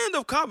that.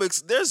 Stand-up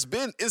comics, there's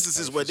been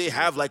instances where they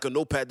have like a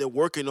notepad, they're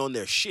working on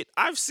their shit.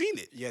 I've seen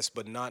it. Yes,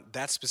 but not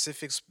that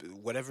specific,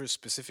 whatever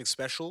specific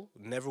special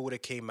never would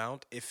have came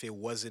out if it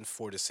wasn't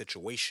for the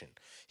situation.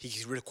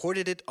 He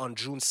recorded it on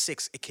June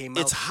 6th. It came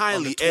out It's on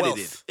highly the 12th.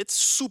 edited. It's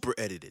super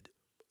edited.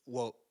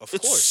 Well, of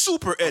It's course.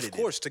 super edited. Of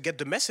course, to get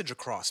the message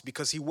across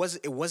because it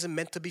wasn't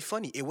meant to be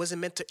funny. It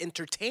wasn't meant to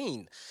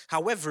entertain.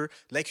 However,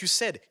 like you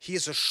said, he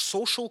is a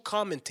social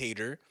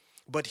commentator,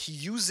 but he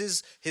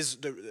uses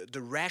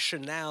the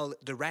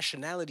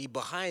rationality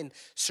behind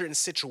certain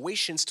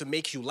situations to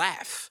make you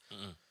laugh.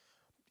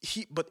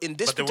 But in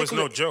this But there was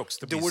particular, no jokes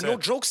to there be were no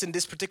said. jokes in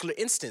this particular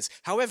instance.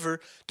 However,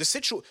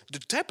 the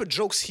type of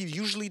jokes he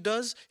usually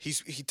does, he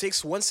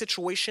takes one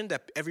situation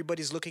that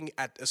everybody's looking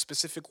at a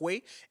specific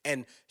way,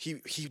 and he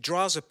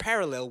draws a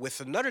parallel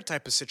with another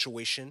type of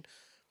situation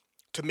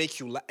to make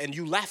you and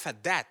you laugh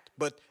at that.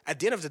 But at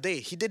the end of the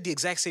day, he did the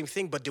exact same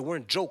thing, but they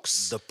weren't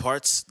jokes. The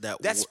parts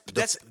that That's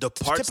the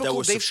parts that typical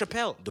were Dave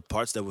Chappelle. The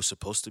parts that were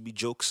supposed to be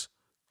jokes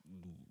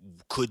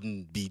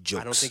couldn't be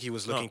jokes. I don't think he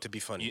was looking to be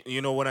funny.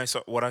 You know what I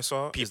saw? What I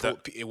saw is People,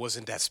 that it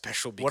wasn't that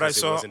special what I because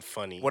saw it wasn't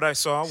funny. What I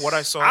saw.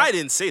 I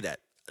didn't say that.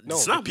 No,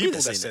 it's the not me people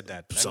that saying said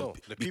that. I Some, know,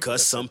 the people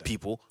because that said some that.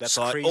 people That's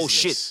saw it. Oh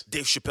shit, craziness.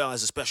 Dave Chappelle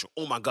has a special.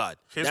 Oh my god,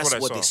 Here's that's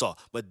what I they saw.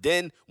 saw. But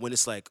then when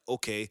it's like,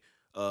 okay, he's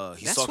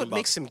That's talking what about.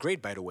 makes him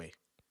great, by the way.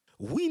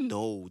 We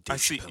know Dave I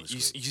see. Chappelle is You,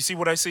 great. you see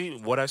what I see?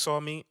 What I saw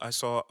me? I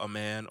saw a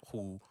man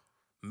who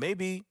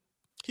maybe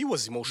He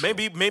was emotional.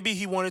 maybe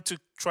he wanted to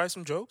try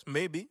some jokes.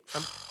 Maybe.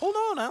 Hold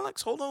on,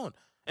 Alex. Hold on.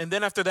 And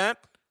then after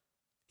that,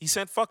 he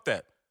said, "Fuck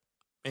that,"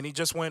 and he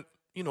just went.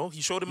 You know,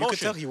 he showed You emotion.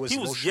 could tell he was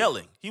emotional.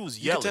 yelling. He was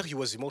You yelling. could tell he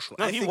was emotional.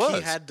 No, I he think he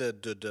was. had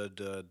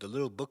the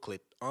little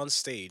booklet on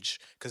stage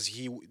because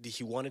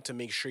he wanted to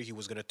make sure he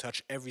was going to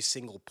touch every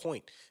single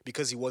point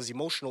because he was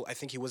emotional. I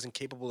think he wasn't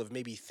capable of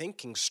maybe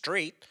thinking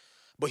straight,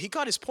 but he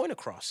got his point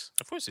across.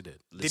 Of course he did.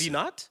 Did he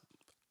not?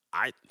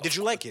 I Did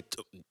you like it?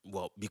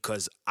 Well,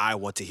 because I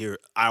want to hear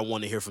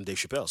from Dave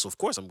Chappelle. So of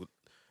course I'm.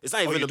 It's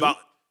not Oh, even you about.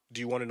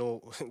 Do you want to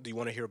know? Do you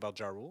want to hear about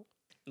Ja Rule?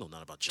 No,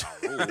 not about Ja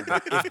Rule.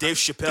 But if Dave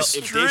Chappelle,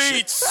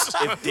 Streets.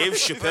 if Dave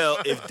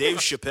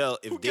Chappelle,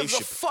 Who gives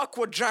a fuck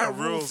what Ja Rule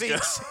Rule's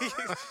thinks?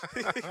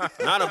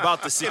 not about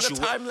the In a situation,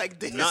 time like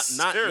this. not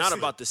Seriously.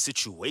 about the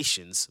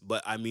situations,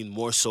 but I mean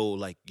more so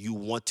like you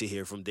want to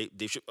hear from Dave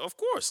Chappelle. Of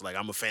course, like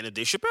I'm a fan of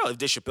Dave Chappelle. If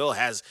Dave Chappelle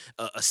has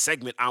a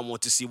segment, I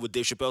want to see what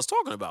Dave Chappelle's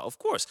talking about. Of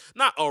course,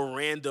 not a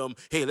random.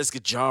 Hey, let's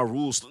get Ja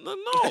Rule. No,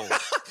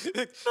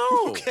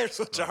 Who cares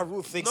what Ja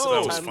Rule thinks No. in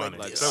That a was time funny.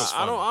 like That this? was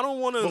I don't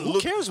want to. But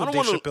who cares what I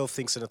Dave don't wanna, Chappelle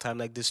thinks in a time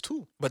like this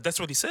too? But that's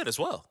what he said as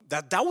well.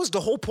 That was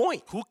the whole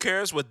point. Who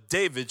cares what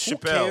David Who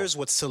Chappelle? cares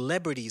what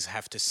celebrities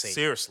have to say?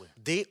 Seriously.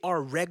 They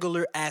are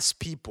regular ass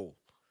people,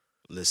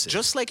 Listen,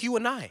 just like you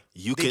and I.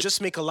 You they can-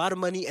 just make a lot of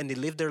money and they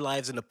live their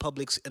lives in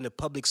the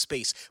public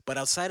space. But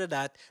outside of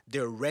that,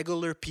 they're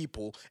regular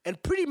people,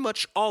 and pretty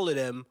much all of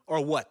them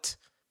are what?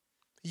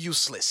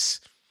 Useless.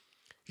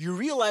 You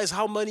realize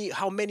how many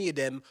of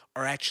them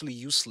are actually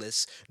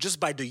useless just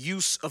by the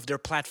use of their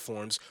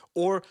platforms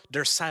or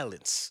their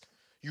silence.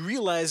 You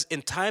realize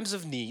in times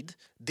of need,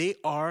 they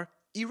are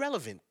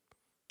irrelevant.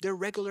 They're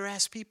regular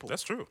ass people.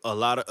 That's true. a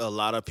lot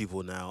of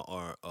people now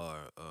are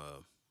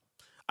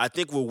I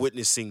think we're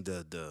witnessing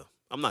the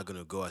I'm not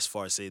gonna go as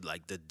far as say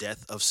like the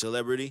death of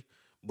celebrity,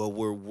 but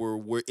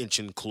we're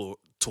inching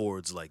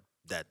towards like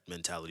that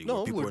mentality. No,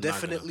 where people we're are not gonna-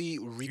 definitely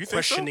think so?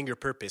 questioning your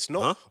purpose.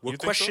 No, Huh? we're You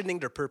think so? questioning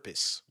their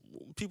purpose.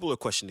 people are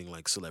questioning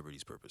like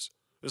celebrities' purpose.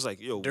 It's like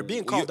yo, They're being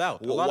you- called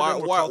out. A lot of Why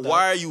them were why called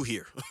why out. are you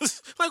here?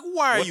 Like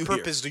why are What you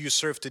purpose do you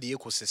serve to the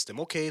ecosystem?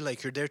 Okay,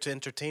 like you're there to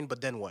entertain, but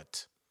then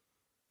what?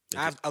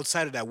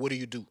 Outside of that, what do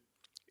you do?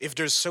 If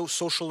there's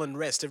social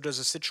unrest, if there's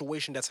a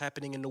situation that's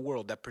happening in the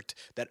world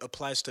that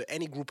applies to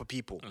any group of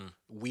people,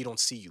 we don't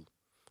see you.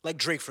 Like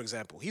Drake, for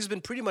example, he's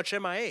been pretty much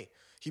MIA.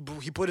 He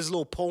put his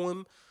little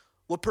poem.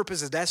 What purpose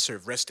does that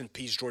serve? Rest in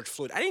peace, George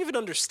Floyd. I didn't even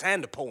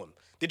understand the poem.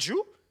 Did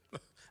you?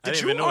 Did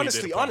didn't you? even know he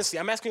did a poem. Honestly,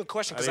 I'm asking a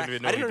question because I didn't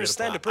even know didn't he did a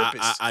understand the poem.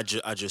 purpose.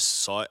 I just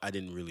saw it. I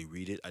didn't really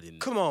read it. I didn't.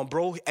 Come on,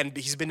 bro. And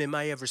he's been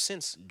MIA ever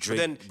since. Drake-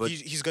 but then but-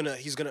 he's gonna.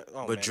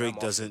 Oh, But man, Drake I'm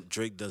off. doesn't.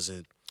 Drake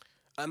doesn't.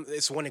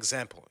 It's one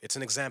example. It's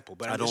an example.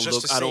 But I it's don't just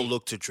look. to I say, don't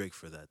look to Drake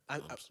for that.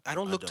 I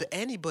don't look to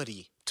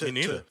anybody. Me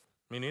neither.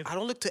 Me neither. I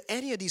don't look to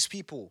any of these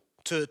people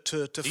to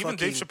Even fucking.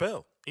 Dave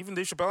Chappelle. Even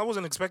Dave Chappelle. I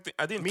wasn't expecting.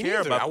 I didn't Me care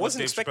neither. about I what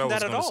wasn't Dave expecting Chappelle that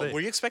was at gonna all. say. Were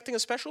you expecting a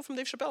special from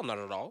Dave Chappelle? Not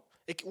at all.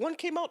 One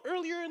came out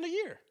earlier in the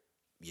year.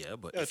 Yeah,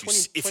 but Yeah, if you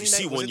see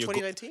 2019 when you're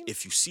 2019?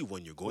 if you see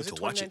when you're going Was it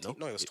to watch it, 2019?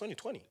 no. No, it was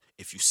 2020.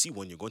 If you see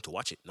when you're going to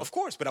watch it, no. Of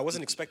course, but I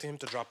wasn't expecting him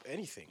to drop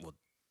anything.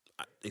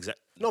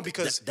 Exactly. No,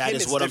 because that him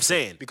is what I'm different.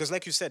 saying. Because,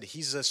 like you said,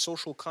 he's a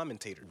social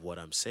commentator. What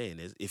I'm saying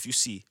is, if you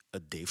see a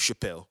Dave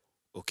Chappelle,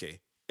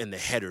 okay, and the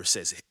header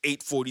says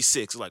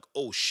 846, like,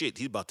 oh shit,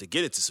 he's about to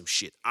get into some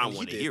shit. I And he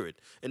want to did. hear it,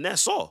 and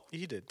that's all.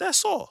 He did.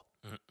 That's all.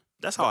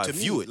 That's how I To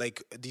view me, it.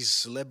 like these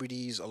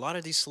celebrities, a lot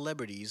of these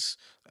celebrities,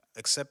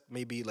 except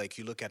maybe like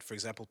you look at, for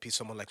example,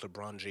 someone like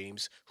LeBron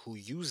James, who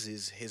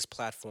uses his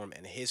platform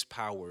and his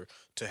power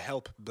to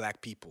help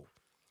black people.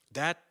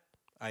 That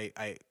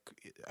I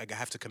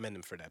have to commend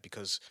him for that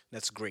because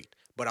that's great.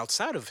 But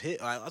outside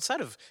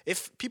of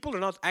if people are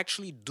not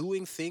actually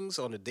doing things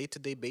on a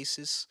day-to-day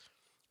basis,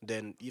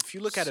 then if you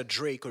look at a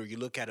Drake or you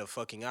look at a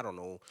fucking I don't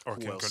know Or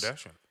who Kim else.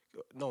 Kardashian.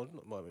 No,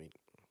 well, I mean,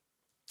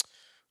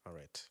 all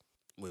right,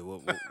 Wait,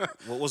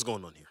 what's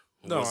going on here?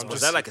 No, was, I'm was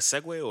just- that like a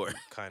segue or?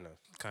 kind of.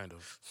 Kind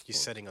of. He's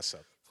setting us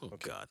up. Oh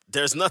God,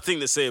 there's nothing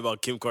to say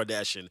about Kim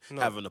Kardashian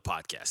having a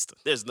podcast.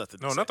 There's nothing.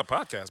 No, to not say. the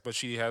podcast, but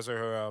she has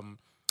her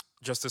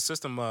justice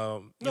system.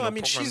 No, I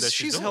mean program that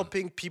she's doing.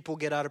 helping people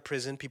get out of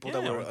prison, people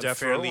that Yeah, were on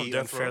death row, on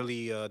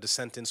unfairly, death row. the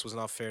sentence was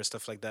not fair,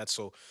 stuff like that.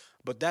 So,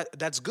 but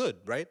that's good,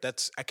 right?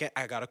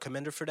 I gotta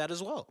commend her for that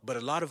as well. But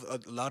a lot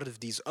of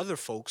these other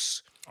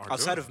folks,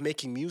 outside doing of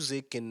making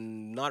music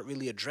and not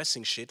really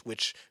addressing shit,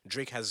 which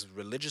Drake has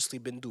religiously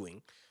been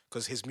doing,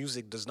 because his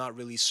music does not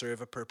really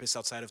serve a purpose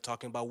outside of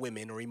talking about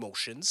women or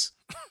emotions.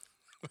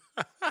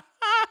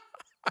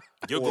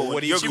 You're Or going.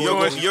 what do You're, you-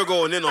 going you're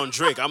going in on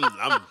Drake. I'm.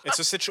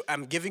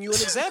 I'm giving you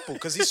an example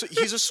because he's a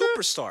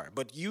superstar.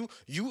 But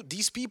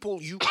these people,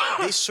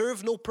 they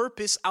serve no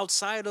purpose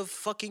outside of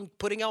fucking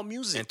putting out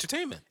music,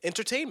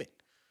 entertainment.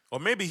 Or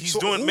maybe he's So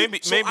doing. who- Maybe.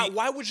 so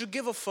why would you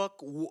give a fuck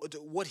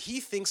what he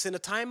thinks in a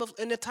time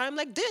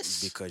like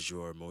this? Because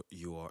you are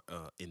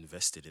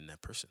invested in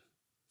that person.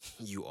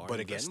 You are. But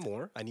again, invested.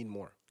 more. I need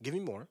more. Give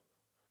me more.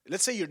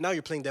 Let's say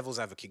you're playing devil's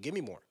advocate. Give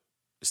me more.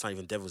 it's not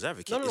even devil's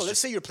advocate. No, It's let's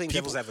just say you're playing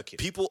people, devil's advocate.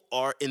 People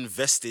are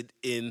invested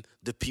in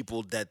the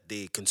people that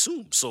they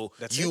consume. So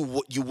That's you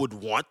would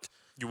want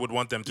You would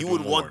want them to. you do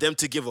would more. want them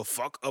to give a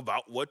fuck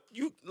about what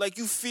you like.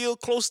 You feel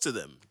close to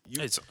them.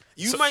 Hey, so-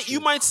 You so-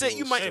 might say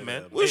you might. Hey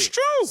man, well, it's hey,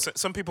 true.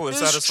 Some people are It's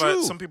satisfied.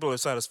 true. Some people are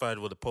satisfied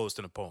with a post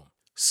and a poem.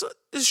 So,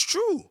 it's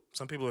true.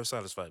 Some people are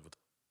satisfied with it.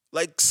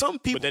 Like some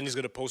people, But then he's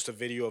gonna post a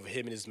video of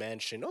him in his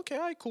mansion. Okay,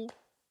 all right, cool.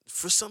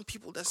 for some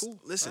people, that's Cool.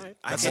 listen. All right.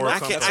 I That's can't. more I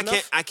can't. I comfortable.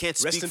 can't. I can't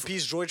speak. Rest in for-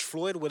 peace, George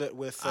Floyd, with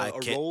I a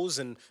can't- rose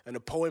and a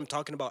poem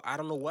talking about I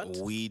don't know what.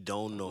 We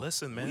don't know.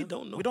 Listen, man, We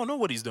don't know. We don't know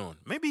what he's doing.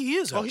 Maybe he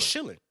is. Oh, Helping. he's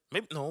chilling.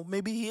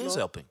 Maybe he is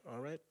helping. All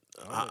right.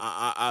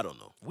 I don't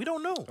know. We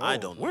don't know. I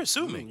don't know. We're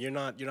assuming. You're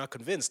not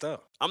convinced, huh?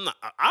 I'm not.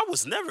 I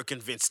was never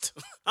convinced.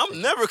 I'm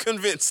never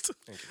convinced.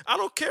 I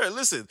don't care.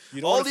 Listen,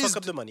 You don't all want to these fuck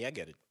up the money. I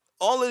get it.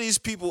 all of these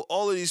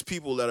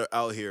people that are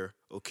out here,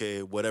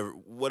 okay,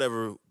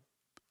 whatever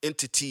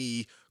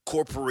entity,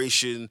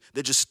 corporation,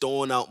 they're just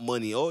throwing out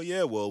money. Oh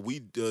yeah, well we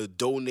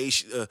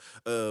donation,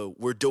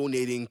 we're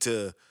donating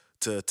to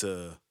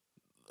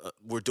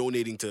we're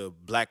donating to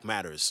Black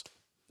Matters.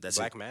 That's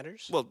Black it.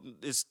 Matters? Well,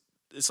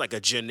 it's like a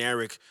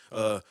generic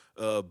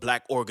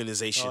black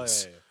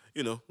organizations. yeah.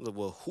 You know,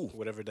 well who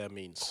Whatever that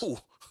means.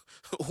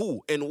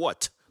 who and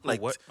what? Like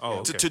what? Oh,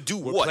 okay. to do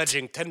We're what?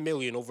 pledging 10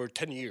 million over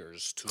 10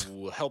 years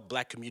to help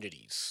black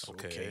communities.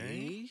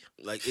 Okay.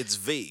 Like it's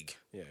vague.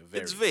 Yeah,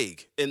 very. It's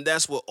vague, and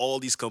that's what all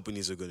these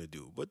companies are gonna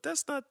do. But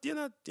that's not. You're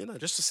not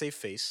Just to save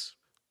face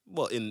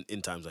well in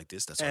times like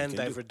this. That's all and you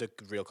can divert the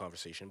real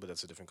conversation, but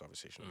that's a different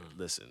conversation. do.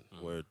 Listen,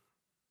 we're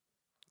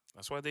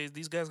That's why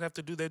these guys have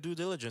to do their due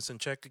diligence and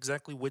check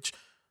exactly which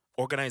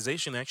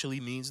organization actually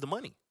needs the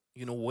money.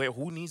 You know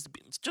who needs to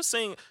be. It's just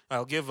saying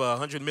I'll give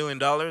 $100 million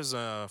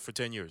for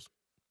 10 years.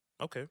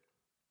 Okay,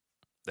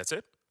 that's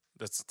it.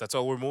 That's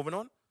all we're moving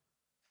on.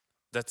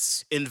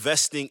 That's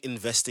investing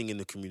in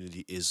the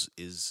community is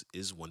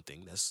one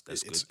thing. That's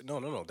It's, good. no,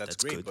 That's, That's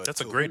great. good. But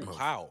That's a to great who? move.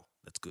 How?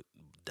 That's good.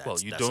 well,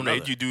 That's, you that's donate,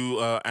 another. you do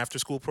after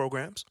school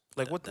programs.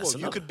 Like what? That's Well,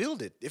 you another. could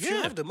build it. If you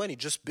Yeah. have the money,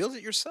 just build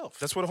it yourself.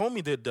 That's what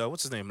homie did.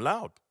 What's his name?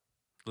 Loud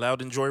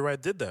and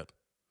Joyride did that.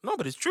 No,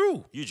 but it's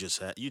true. You just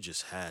had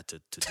to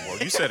do Well,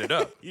 it. you set it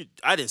up.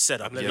 I didn't set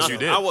up letting Yes, nothing.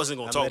 you did. I wasn't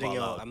gonna I'm talk letting about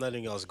y'all, loud. I'm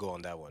letting y'all go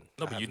on that one.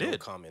 No, I but have you no did.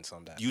 comments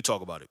on that. You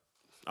talk about it.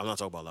 I'm not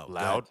talking about loud. Go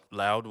ahead.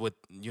 Loud with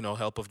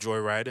help of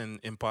Joyride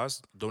and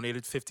Impasse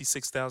donated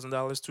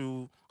 $56,000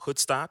 to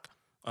Hoodstock,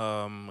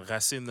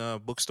 Racine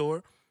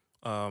Bookstore,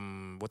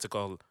 what's it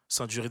called,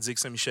 Centre Juridique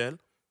Saint Michel.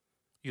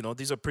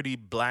 These are pretty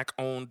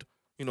black-owned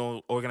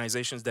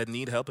organizations that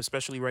need help,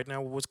 especially right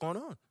now with what's going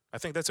on. I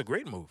think that's a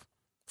great move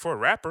for a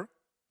rapper.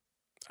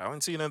 I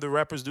haven't seen other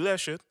rappers do that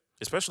shit,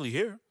 especially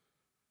here.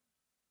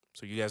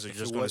 So you guys are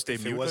just going to stay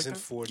if mute it like wasn't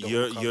that? for the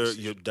You're whole you're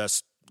conversation.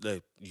 that's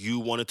like you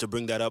wanted to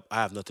bring that up. I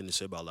have nothing to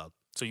say about loud.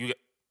 So you get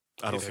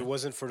I don't If it think.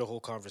 wasn't for the whole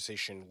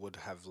conversation, would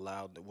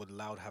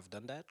Loud have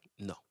done that?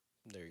 No,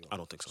 There you go. I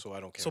don't think so. So I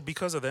don't care. so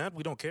because of that,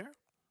 we don't care.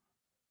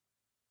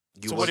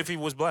 You So what if he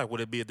was black?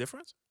 Would it be a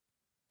difference?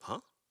 Huh?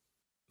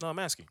 No, I'm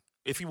asking.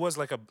 If he was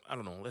like I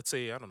don't know, let's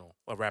say, a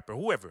rapper,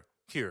 whoever,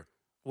 here,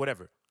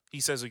 whatever. He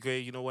says, okay,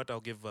 you know what,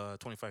 I'll give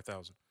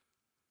 25,000.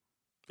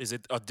 Is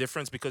it a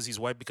difference because he's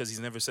white because he's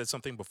never said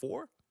something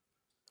before?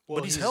 Well,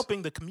 But he's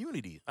helping the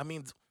community. I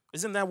mean,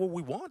 isn't that what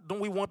we want? Don't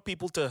we want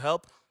people to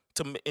help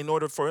in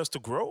order for us to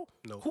grow?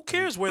 No. Who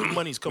cares where the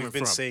money's coming We've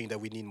been from? saying that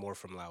we need more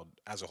from Loud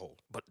as a whole.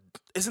 But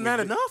isn't We've that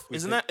been- enough? we've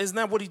Isn't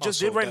that what he Oh, just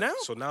so did right that- now?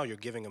 So now you're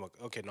giving him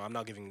okay, no, I'm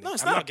not giving No,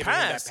 it's I'm not not a giving him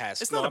pass. that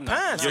pass. It's No, not a I'm not.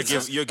 pass. You're It's giving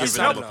just- you're that's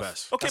giving not him a enough.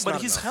 pass. Okay, That's but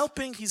not he's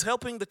enough.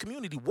 helping the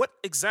community. What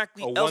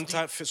exactly A else one do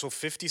you- time, so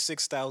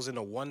 56,000,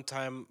 a one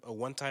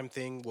time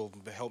thing will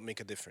help make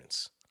a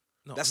difference.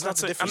 No, That's I'm not not the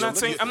saying. I'm difference not you're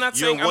saying. looking I'm not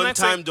Your saying. I'm not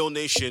one-time saying.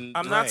 donation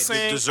I'm not Right.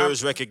 saying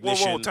deserves I'm-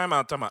 recognition. Whoa, time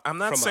out. I'm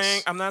not From saying.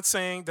 us. I'm not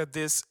saying that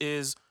this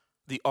is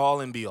the all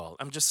and be all.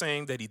 I'm just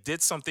saying that he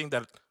did something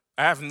that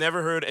I have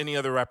never heard any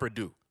other rapper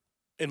do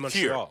In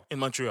here Montreal. in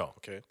Montreal.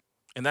 Okay.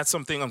 And that's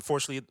something,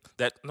 unfortunately,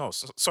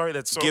 sorry,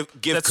 that's so.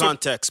 give that's so-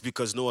 context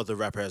because no other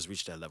rapper has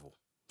reached that level.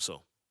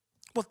 So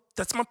Well,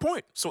 that's my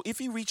point. So if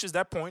he reaches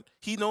that point,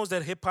 he knows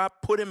that hip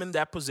hop put him in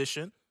that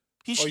position.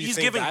 Oh, you He's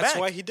think giving that's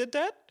back. why he did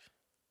that?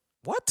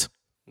 What?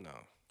 No,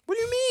 What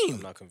do you I'm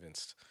mean? not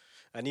convinced.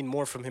 I need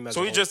more from him as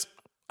So a he whole. just,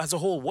 as a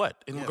whole,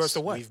 what in regards to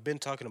Yes, what? We've been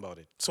talking about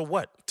it. So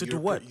what to do You're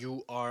what?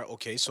 You are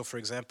okay. So, for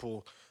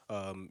example,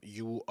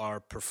 you are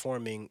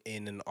performing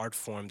in an art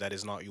form that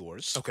is not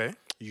yours. Okay.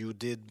 You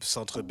did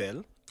Centre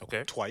Bell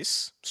Okay.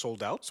 twice,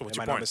 sold out. So what's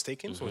Am your I not point?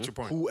 mistaken? So what's your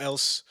point? Who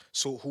else?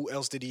 So who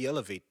else did he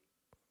elevate?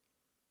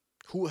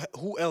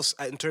 Who else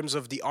in terms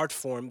of the art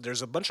form?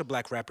 There's a bunch of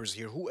black rappers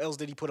here. Who else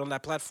did he put on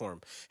that platform?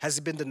 Has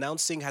he been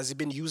denouncing? Has he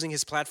been using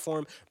his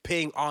platform,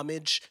 paying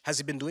homage? Has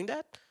he been doing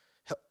that?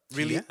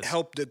 Really has.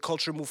 help the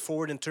culture move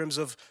forward in terms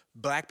of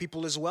black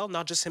people as well,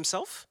 not just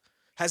himself?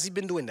 Has he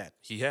been doing that?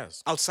 He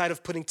has. Outside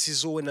of putting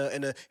Tizo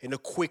in a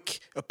quick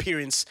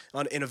appearance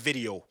in a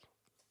video.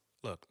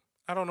 Look,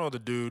 I don't know the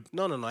dude.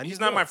 No. I He's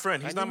need not more. my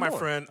friend. He's I not need my more.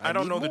 friend. I I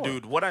don't need know the more.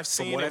 dude. What I've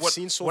From seen, what and I've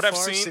seen so what far,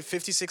 I've seen.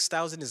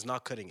 56,000 is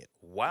not cutting it.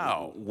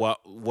 Wow.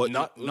 What?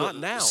 Not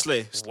now.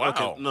 Slay. Wow.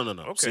 Okay. No.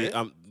 Okay.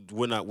 See,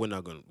 we're not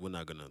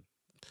gonna.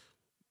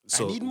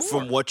 So need more.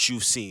 from what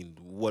you've seen,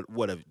 what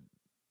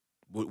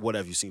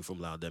have you seen from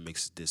Loud that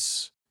makes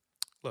this?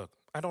 Look,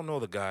 I don't know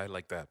the guy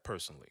like that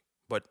personally,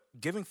 but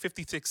giving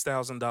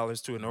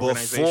 $56,000 to an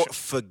organization. Before,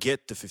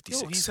 forget the Yo,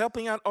 56. he's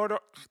helping out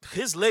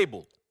his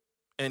label,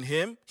 and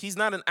him. He's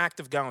not an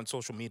active guy on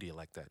social media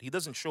like that. He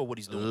doesn't show what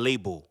he's doing.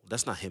 label.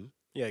 That's not him.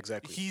 Yeah,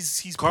 exactly.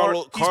 He's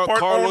Carlo- part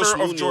Carlos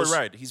owner of Munoz.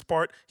 Joyride.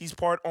 He's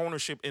part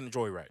ownership in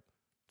Joyride.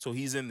 So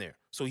he's in there.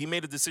 So he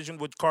made a decision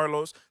with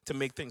Carlos to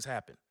make things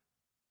happen.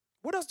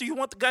 What else do you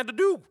want the guy to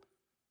do?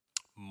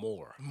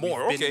 more.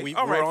 More. We've been- Okay. we-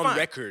 All we're right. on fine.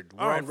 record.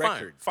 We're All right, on fine,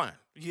 record. Fine.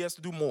 He has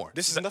to do more.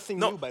 This is That- nothing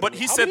no, new, by the but way.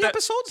 he How said many that.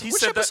 episodes? He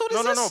Which said episode that,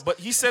 is no. this? But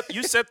he said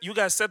you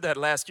guys said that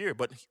last year,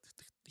 but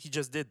he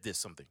just did this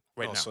something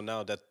right Oh, now. so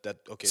now that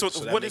okay. So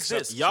that what makes is up-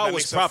 this? so Y'all that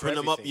was makes up for propping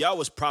him up. everything. Y'all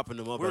was propping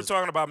him up. we were as-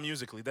 talking about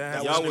musically.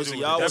 That Y'all was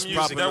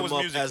propping that him was up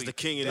musically. as the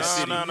king in the No,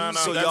 city. No.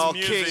 So that's y'all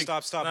music.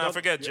 king. Stop. Nah, Don't-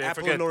 forget Jay.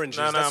 apple Forget. and oranges.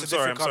 No, That's I'm a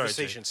sorry. different I'm sorry,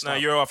 conversation. Jay. Stop. No,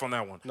 you're off on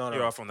that one. No.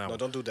 You're off on that No, one.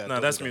 don't do that. No,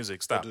 Don't that's do that. music.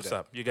 Don't Stop. do that.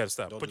 Stop. You got to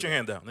stop. Don't Put do your that.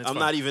 hand down. It's I'm fine.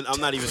 not even done.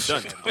 I'm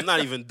not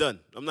even done.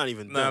 I'm not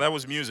even done. Nah, that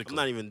was musical. I'm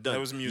not even done. That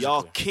was musical.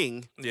 Y'all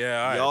king.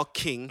 Yeah, all right. Y'all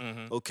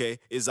king. Okay,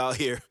 is out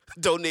here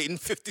donating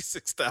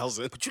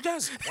 56,000. But you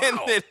guys, And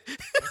wow. then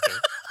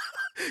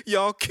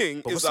y'all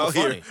king But is what's so out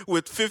here funny?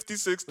 with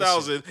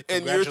 56,000, Listen,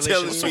 and you're telling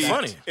congratulations for me, that.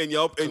 Funny. and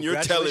you're telling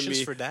Congratulations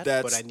me for that,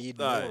 that's but I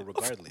need all more right.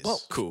 regardless.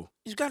 Well, Cool.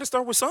 You got to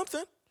start with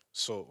something.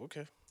 So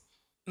okay.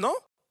 No?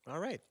 All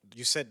right.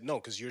 You said no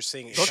because you're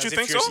saying. Don't you as if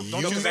think you're- so? no,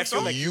 Don't you because I think feel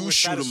so? like You were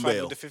shoot 'em satisfied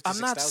bail. with the I'm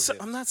not.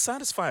 56,000. I'm not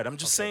satisfied. I'm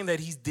just saying that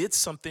he did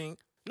something.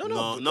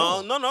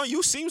 No.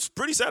 You seem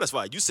pretty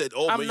satisfied. You said,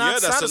 "Oh, I'm but not yeah,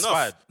 that's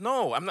satisfied. enough."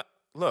 No, I'm not.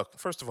 Look,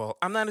 first of all,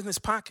 I'm not in his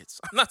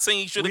pockets. I'm not saying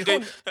he should We have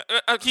don't-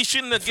 gave. He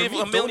shouldn't have For given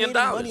me, $1 million.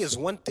 donating money is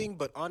one thing,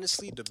 but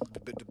honestly, the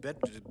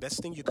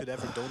best thing you could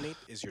ever donate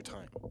is your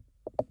time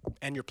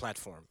and your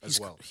platform as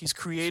well. He's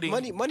creating.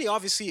 Money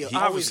obviously always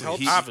obviously-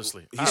 helps.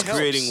 obviously. He's It helps.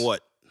 creating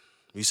what?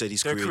 You said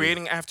he's They're creating.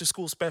 creating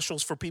after-school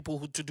specials for people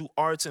who to do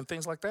arts and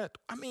things like that.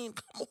 I mean,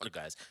 come on,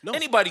 guys. No,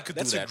 Anybody could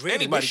that's do a that. great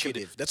Anybody could.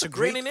 initiative. That's It's a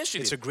great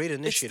initiative. It's a great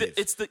initiative.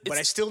 But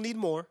I still need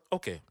more.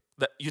 Okay.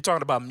 You're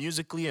talking about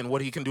musically and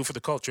what he can do for the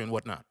culture and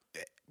whatnot,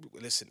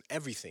 Listen,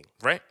 everything.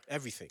 right?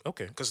 Everything.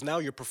 Okay. Because now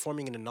you're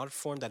performing in an art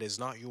form that is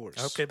not yours.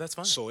 Okay, that's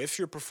fine. So if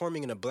you're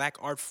performing in a black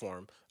art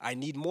form, I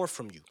need more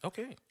from you.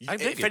 Okay. You- I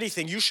dig if it.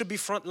 anything, you should be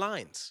front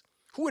lines.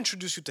 Who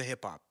introduced you to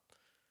hip hop?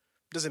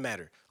 Doesn't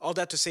matter. All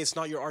that to say it's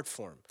not your art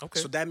form. Okay.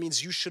 So that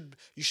means you should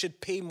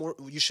pay more.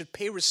 You should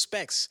pay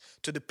respects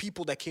to the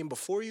people that came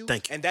before you.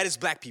 Thank you. And that is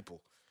black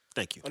people.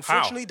 Thank you.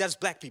 Unfortunately, that's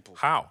black people.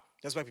 How?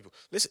 That's black people.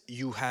 Listen,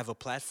 you have a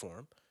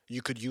platform.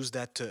 You could use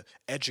that to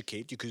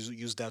educate. You could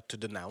use that to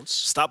denounce.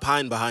 Stop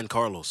hiding behind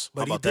Carlos.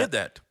 But How he about did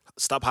that.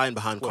 Stop hiding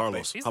behind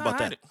Carlos. He's How not about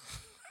that? hiding.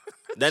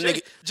 That Jay,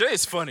 nigga. Jay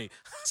is funny.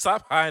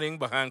 Stop hiding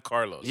behind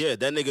Carlos. Yeah,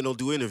 that nigga don't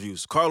do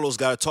interviews. Carlos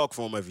got to talk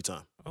for him every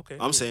time. Okay.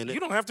 I'm saying it. You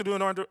don't have to do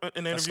an interview.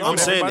 I'm with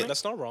saying everybody. it.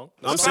 That's not wrong.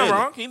 I'm That's saying not it.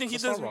 wrong. He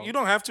That's not doesn't. wrong. You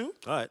don't have to. All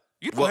right.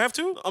 You don't have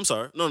to. I'm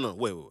sorry. No.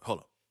 Wait.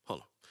 Hold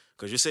on.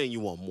 Because you're saying you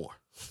want more.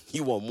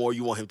 You want more.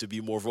 You want him to be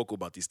more vocal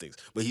about these things,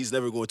 but he's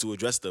never going to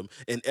address them.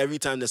 And every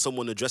time that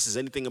someone addresses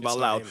anything about not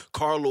Loud, him.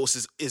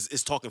 Carlos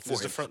is talking for He's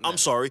the him. front I'm man.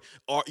 sorry.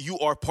 You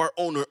are part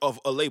owner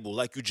of a label,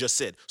 like you just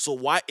said. So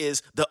why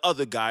is the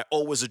other guy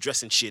always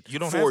addressing shit You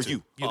don't for have to.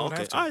 you? You don't okay.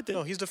 have to. All right, then.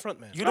 No, he's the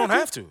front man. You don't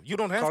have to. You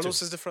don't have Carlos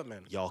to. is the front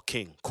man. Y'all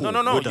king. Cool.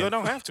 No. We're You done.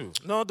 don't have to.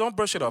 No, don't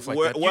brush it off like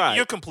Where- that. why?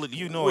 You're completely.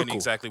 You know We're cool.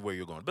 exactly where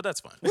you're going, but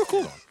that's fine. We're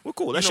cool. We're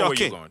cool. That's You know y'all where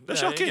king. you're going.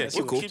 That's Yeah, y'all king. yeah,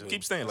 We're cool.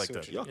 Keep staying like see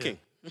what that. Y'all Yeah. king.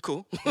 We're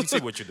cool. We see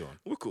what you're doing.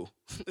 We're cool.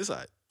 It's all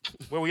right.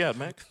 Where we at,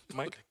 Mike?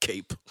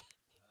 Cape.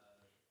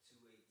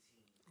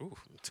 Ooh,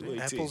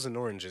 218. Apples and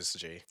oranges,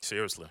 Jay.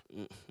 seriously.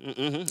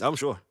 I'm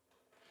sure.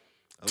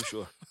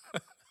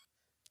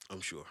 I'm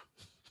sure.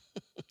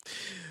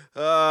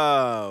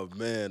 Oh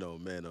man.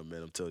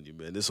 I'm telling you,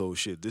 man. This whole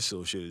shit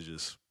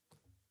is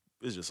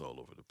just all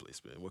over the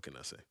place, man. What can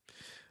I say?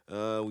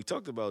 We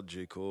talked about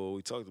J. Cole.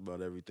 We talked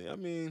about everything. I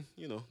mean,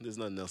 there's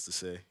nothing else to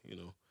say.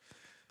 No,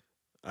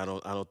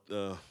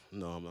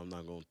 I'm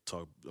not gonna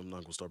talk. I'm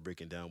not gonna start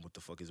breaking down what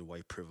the fuck is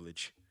white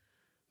privilege.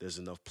 There's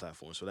enough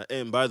platforms for that.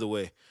 And by the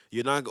way,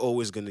 you're not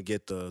always gonna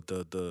get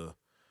the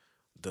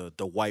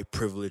white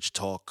privilege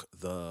talk,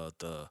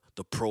 the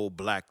pro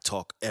black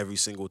talk every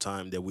single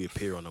time that we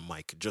appear on a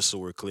mic. Just so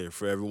we're clear,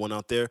 for everyone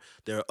out there,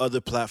 there are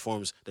other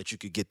platforms that you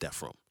could get that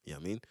from. You know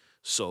what I mean?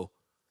 So,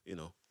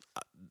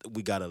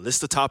 we got a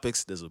list of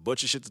topics. There's a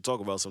bunch of shit to talk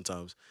about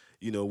sometimes.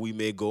 We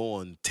may go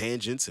on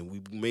tangents and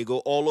we may go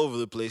all over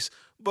the place,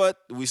 but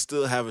we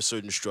still have a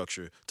certain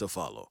structure to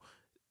follow.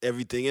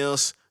 Everything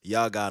else,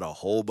 y'all got a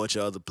whole bunch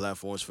of other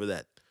platforms for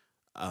that.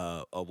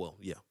 Well,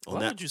 yeah. On Why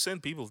that, would you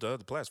send people to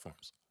other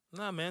platforms?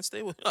 Nah, man,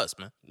 stay with us,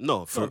 man.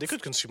 no, for No, they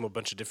could consume a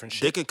bunch of different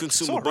shit. they can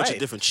consume It's a all bunch of right.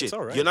 different shit. It's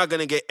all right. You're not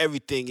gonna get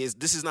everything.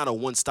 This is not a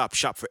one-stop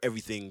shop for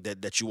everything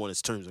that you want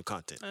as terms of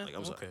content. Like,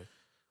 I'm sorry. Okay.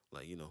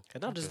 Like, you know.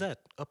 And not just that,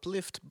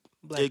 uplift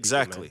black people,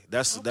 Exactly. man.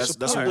 That's Support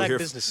what we're black here.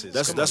 businesses.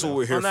 That's Come that's on what now.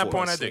 we're here On that for.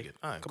 point, I dig it.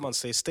 All right, Come on,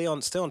 stay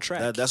on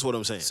track. That's what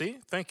I'm saying. See,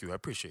 thank you. I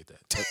appreciate that.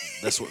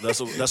 That's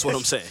what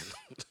I'm saying.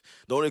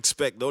 Don't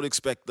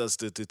expect us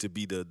to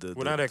be the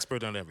We're not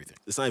expert on everything.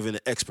 it's not even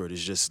an expert.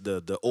 It's just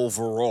the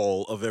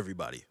overall of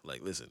everybody.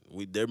 Like, listen,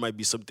 there might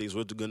be some things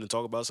we're going to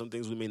talk about, some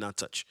things we may not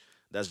touch.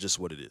 That's just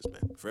what it is,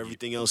 man. For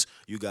everything else,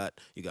 you got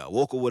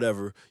Woke or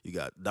Whatever, you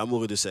got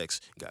Damour de Sex,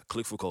 you got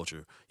Click for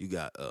Culture, you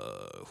got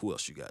who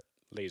else you got?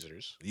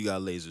 Lasers. You got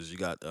Lasers, you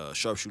got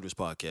Sharpshooters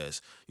Podcast,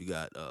 you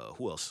got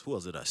who else? Who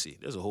else did I see?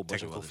 There's a whole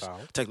bunch Technical of others.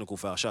 Foul. Technical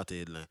Foul, shout to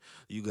Headline.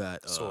 You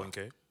got So and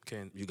K.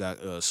 Can you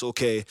got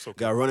Soke,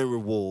 got Running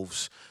with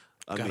Wolves.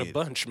 I Got a mean,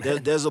 bunch,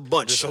 man. There's a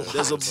bunch. There's a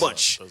There's a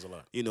bunch. There's a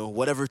lot. You know,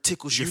 whatever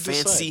tickles your You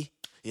decide. fancy.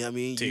 You know what I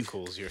mean? You-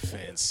 Tickles your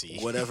fancy.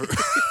 whatever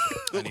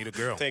I need a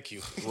girl. Thank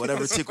you.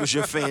 whatever tickles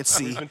your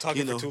fancy. We've been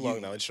talking you know, for too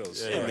long now. It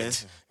shows. Yeah, All man.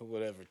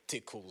 Whatever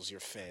tickles your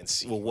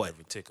fancy. Well, what?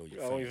 Whatever tickle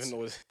your I don't fancy. even know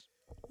what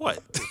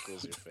What?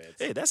 tickles your fancy.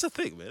 Hey, that's a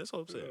thing, man. That's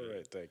all I'm saying. All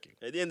right, thank you.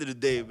 At the end of the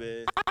day,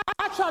 man,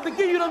 I tried to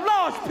give you the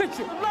large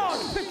picture.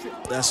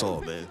 that's all,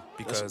 man.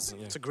 Because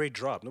It's a great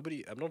drop.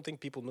 I don't think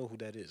people know who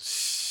that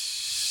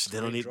is. They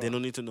don't need. They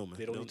don't need to know, man.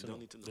 They don't need to know.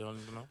 they don't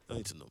even know. Don't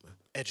need to know, man.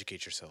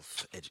 Educate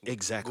yourself.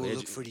 Exactly. Go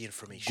look for the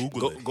information.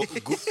 Google.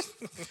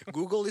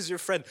 Google is your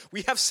friend.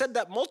 We have said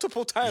that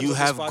multiple times. You on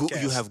have this Google.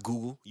 podcast. You have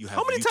Google. You have.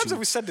 How many times YouTube. have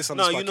we said this on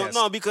No, this you know, podcast?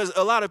 no, because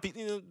a lot of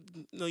people,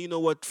 you know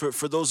what?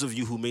 For those of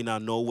you who may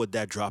not know what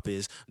that drop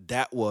is,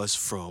 that was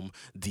from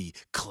the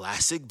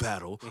classic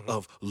battle Mm-hmm.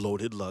 of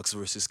Loaded Lux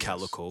versus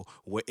Calico,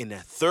 where in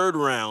that third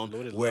round,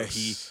 Loaded where Lux,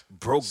 he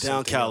broke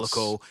down something else.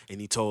 Calico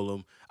and he told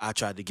him, "I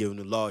tried to give him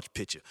the large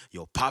picture.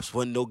 Yo, Pops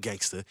wasn't no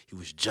gangster. He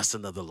was just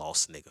another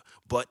lost nigga."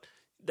 But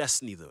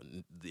that's neither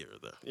there or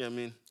there. You know what I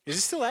mean? Is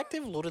he still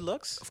active, Loaded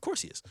Lux? Of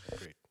course he is.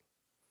 Great.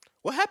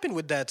 What happened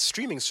with that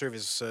streaming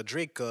service,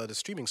 Drake? The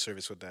streaming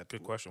service with that?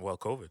 Good question. Well,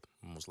 COVID,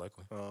 most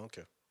likely. Oh,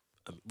 okay.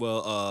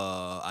 Well,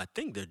 I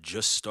think they're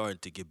just starting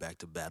to get back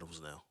to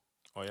battles now.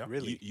 Oh yeah.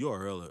 Really?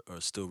 URL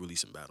are still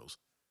releasing battles.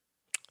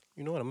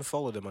 You know what? I'm gonna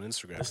follow them on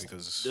Instagram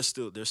because They're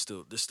still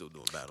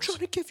doing battles. trying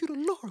to give you the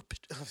lore.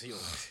 Yo,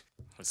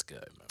 That's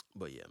good, man.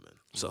 But yeah, man.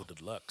 So So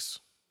deluxe.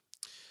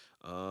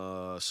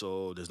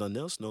 so there's nothing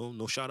else.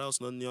 No shout outs.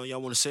 Nothing y'all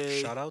want to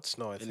say. shout outs?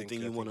 No, I Anything think you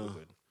I think wanna- we're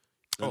good.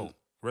 Oh,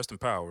 rest in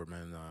power,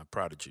 man.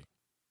 Prodigy.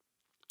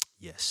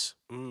 Yes.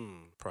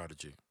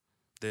 Prodigy.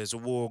 There's a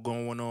war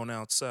going on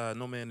outside.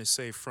 No man is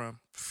safe from.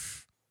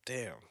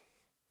 Damn.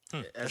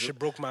 That shit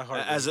broke my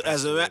heart. As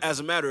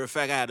a matter of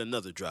fact, I had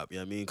another drop. You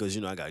know what I mean? Because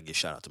I gotta get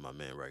shout out to my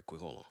man right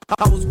quick. Hold on.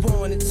 I was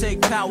born to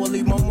take power,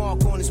 leave my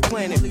mark on this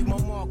planet. Leave my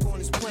mark on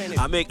this planet.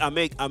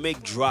 I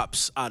make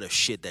drops out of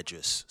shit that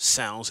just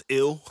sounds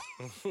ill.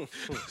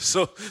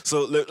 so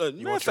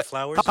You want your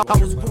flowers? I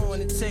was born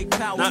to take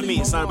power. Not me,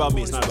 leave it's my not about mark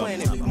me, on it's this not about me,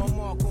 planet. it's not Leave about my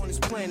mark on this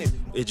planet.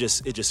 it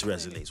just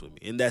resonates with me.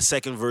 And that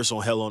second verse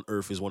on Hell on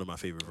Earth is one of my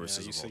favorite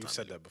verses. You of all time.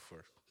 said that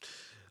before.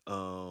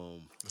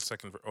 The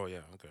second. Oh yeah.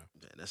 Okay.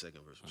 Man, that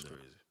second verse was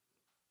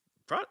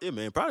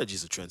crazy.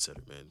 Prodigy's a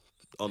trendsetter, man.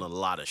 On a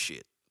lot of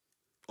shit.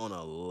 As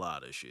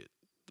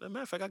a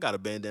matter of fact, I got a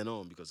bandana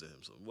on because of him,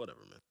 so whatever,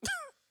 man.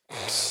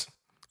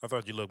 I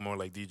thought you looked more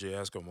like DJ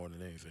Esco more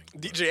than anything.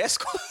 DJ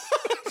Esco.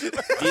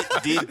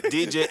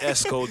 DJ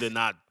Esco did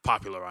not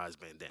popularize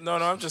bandana. No,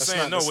 I'm just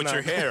saying. not- that's with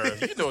your not- hair,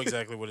 you know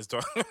exactly what it's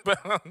talking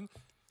about.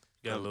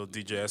 Got a little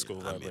DJ Esco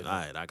I vibe. mean, like all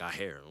right, I got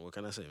hair. What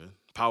can I say, man?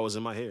 Power's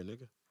in my hair,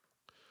 nigga.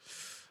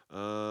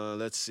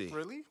 Let's see.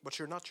 Really? But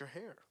you're not your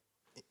hair.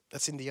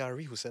 That's in the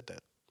RE who said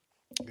that.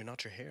 You're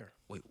not your hair.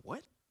 Wait,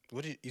 what?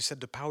 What did you said?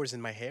 The power's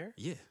in my hair.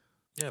 Yeah.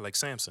 Yeah, like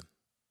Samson.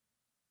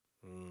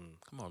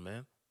 Come on,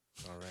 man.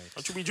 All right.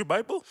 Don't you read your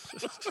Bible?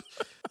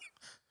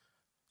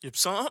 Your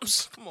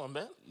Psalms? Come on,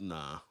 man.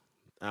 Nah.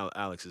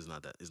 Alex is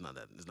not that. Is not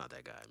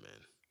that guy,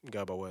 man.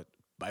 Got about what?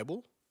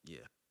 Bible? Yeah.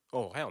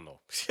 Oh hell no.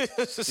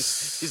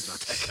 He's not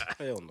that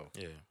guy. Hell no.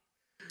 Yeah.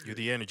 You're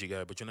the energy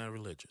guy, but you're not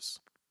religious.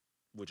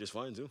 Which is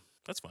fine too.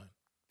 That's fine.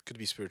 Could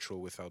be spiritual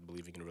without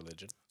believing in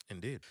religion.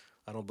 Indeed.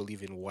 I don't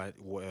believe in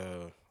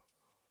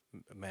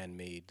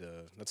man-made.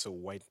 That's a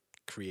white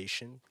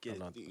creation. I'm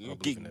not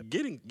believing that.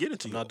 Get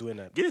into I'm your not doing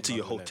that. Get into I'm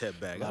your not doing hotep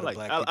that. bag. A I lot of like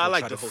black I people like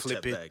try the to flip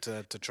hotep it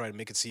bag. to try to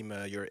make it seem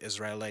you're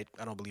Israelite.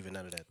 I don't believe in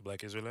none of that.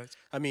 Black Israelites?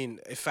 I mean,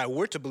 if I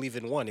were to believe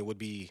in one, it would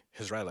be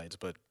Israelites.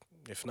 But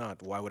if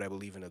not, why would I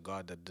believe in a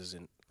God that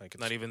doesn't like?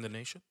 It's, Not even the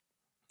nation?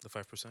 The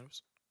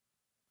 5%ers?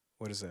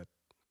 what is that?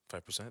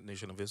 5%?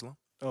 Nation of Islam?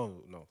 Oh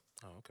no.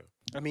 Oh, okay.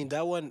 I mean,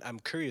 that one I'm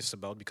curious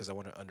about because I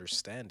want to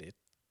understand it.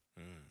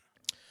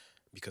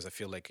 Because I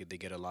feel like they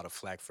get a lot of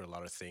flack for a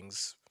lot of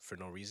things for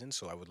no reason.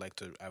 So I would like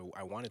to.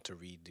 I wanted to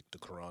read the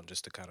Quran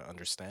just to kind of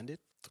understand it.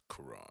 The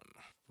Quran.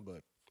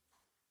 But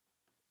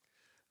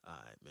All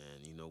right, man.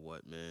 You know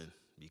what, man?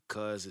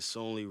 Because it's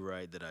only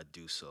right that I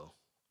do so.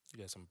 You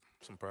got some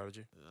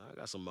Prodigy? I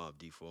got some Mob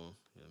D for him.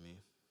 You know what I mean?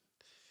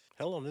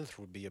 Hell on Earth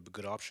would be a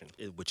good option.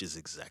 Which is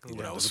exactly Yeah,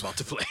 what I was that's- about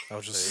to play. I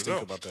was just There you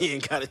thinking go. about that. You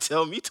ain't gotta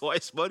tell me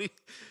twice, buddy.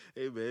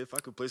 Hey man, if I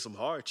could play some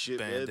hard shit,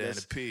 man,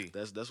 Bandana P.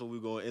 that's what we're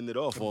gonna end it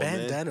off on, man.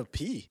 Bandana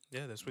P.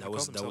 Yeah, that's what That he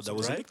was called that, himself. that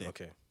was a right? nickname.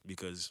 Okay.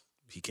 Because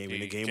he came in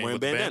He the game came wearing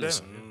with the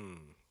bandanas. bandana.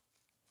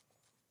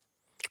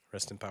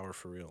 Rest in power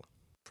for real.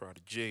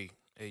 Prodigy,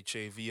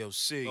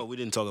 HAVOC. Oh, we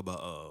didn't talk about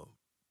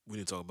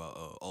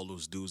all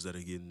those dudes that are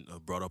getting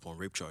brought up on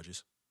rape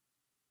charges.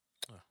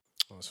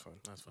 Oh, that's fine.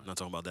 That's fine. Not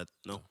talking about that.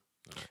 No.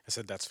 I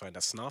said that's fine.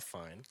 That's not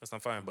fine. That's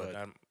not fine, but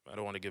But- I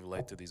don't want to give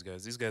light to these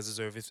guys. These guys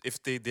deserve,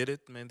 if they did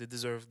it, man, they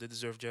deserve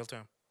jail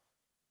time.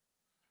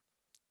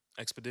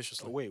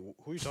 Expeditiously. Oh wait,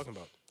 who are you talking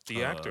about?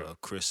 The actor,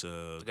 Chris.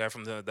 the guy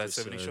from that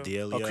 70s show,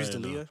 D'Elia Oh, Chris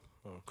and, D'Elia.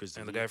 Chris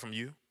and the D'Elia. guy from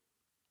You.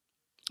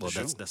 Well, Who?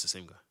 that's the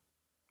same guy.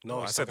 No,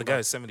 I he's said the talking guy about-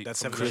 is 70.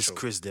 That's from 70 the show.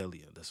 Chris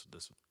D'Elia. That's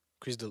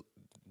Chris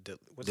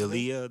what's his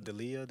D'Elia. name?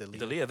 D'Elia.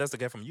 D'Elia, that's the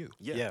guy from You.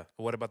 yeah.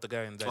 What about the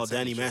guy in that? Oh, 70s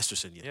Danny show?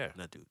 Masterson. Yeah. Yeah.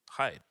 That dude.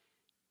 Hyde.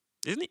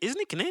 Isn't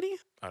he Canadian?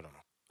 I don't know.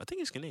 I think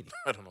he's Canadian.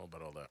 I don't know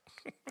about all that.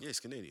 Yeah, he's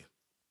Canadian.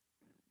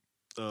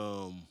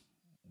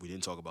 We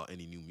didn't talk about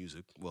any new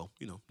music. Well,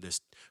 there's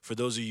for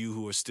those of you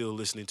who are still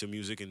listening to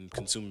music and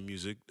consuming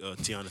music,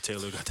 Tiana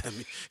Taylor got that.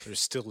 They're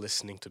still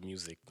listening to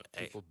music.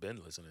 People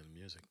been listening to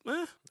music.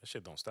 Eh. That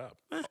shit don't stop.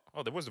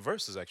 Oh, there was the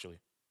verses actually.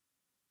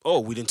 Oh,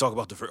 we didn't talk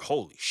about the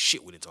holy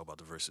shit. We didn't talk about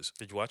the verses.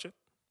 Did you watch it?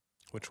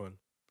 Which one?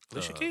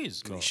 Alicia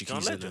Keys. Alicia John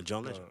Keys and Legend.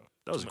 John Legend.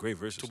 That was a great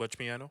verses. Too much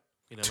piano.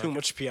 You didn't Too like it?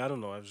 much piano?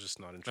 No, I was just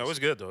not interested. That was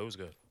good though. It was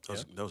good.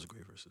 That was a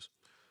great verses.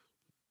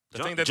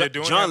 The thing that they're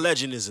doing John now-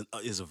 Legend is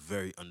a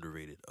very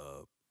underrated.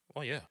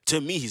 Oh yeah. To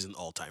me, he's an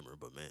all timer,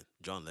 but man,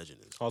 John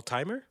Legend is All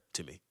timer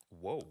to me.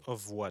 Whoa.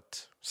 of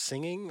what?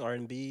 Singing,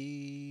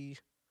 R&B,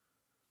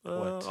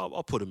 What?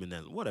 I'll put him in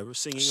that whatever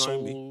singing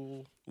R&B,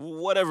 soul.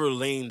 whatever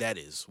lane that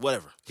is,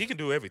 whatever. He can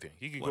do everything.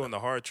 He could go in the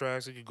hard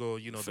tracks. He could go,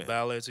 the Fam.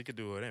 ballads. He could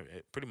do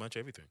pretty much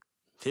everything.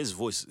 His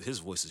voice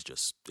is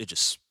just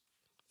it's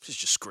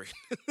just great.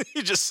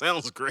 It just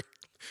sounds great.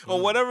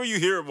 Or whatever you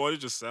hear him on, it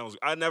just sounds.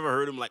 I never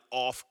heard him like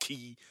off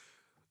key,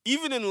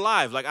 even in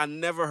live. Like I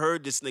never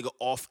heard this nigga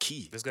off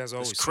key. This guy's It's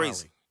always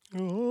crazy.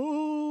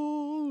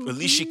 smiling.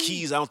 Alicia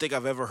Keys, I don't think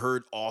I've ever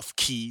heard off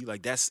key.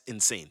 Like that's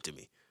insane to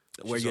me.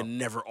 Where She's you're all-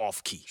 never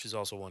off key. She's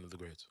also one of the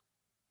greats.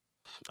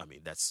 I mean,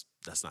 that's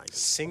not even.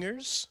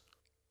 Singers?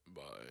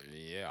 But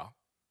yeah.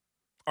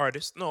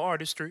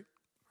 Artistry.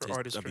 Her I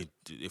artistry.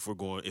 mean, if we're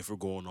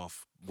going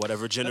off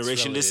whatever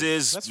generation this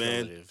is, That's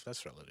man, relative.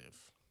 That's relative.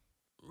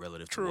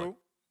 relative to True,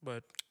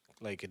 but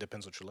Like, it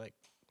depends what you like.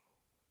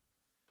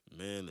 what?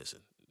 Man, listen,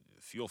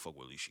 if you don't fuck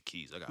with Alicia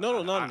Keys, I got No,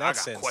 I not in got that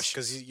sense.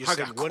 questions. Because you I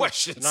said got one.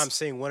 questions. No, I'm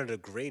saying one of the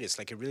greatest.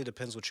 Like, it really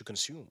depends what you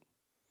consume.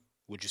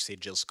 Would you say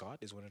Jill Scott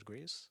is one of the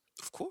greatest?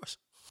 Of course,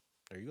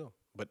 There you go.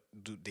 But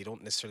they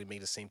don't necessarily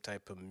make the same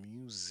type of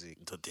music.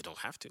 they don't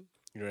have to.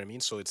 You know what I mean?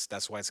 So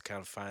that's why it's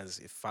kind of fine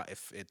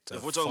if it.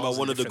 If we're talking falls about in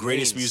one of the different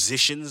greatest lanes.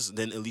 musicians,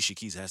 then Alicia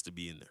Keys has to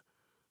be in there.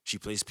 She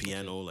plays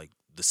piano, like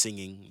the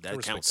singing, that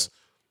respect counts.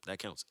 That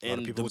counts. A lot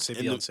of people would say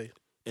Beyonce.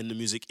 And the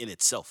music in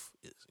itself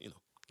is,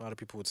 A lot of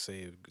people would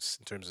say, in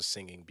terms of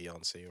singing,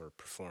 Beyonce or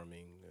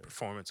performing.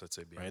 performance, I'd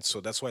say. Right,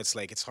 so that's why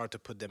it's hard to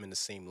put them in the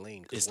same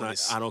lane. 'Cause it's one not.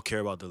 is- I don't care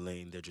about the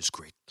lane. They're just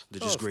great.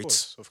 They're Oh, just of greats.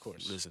 course, of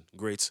course. Listen,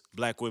 greats.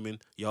 Black women,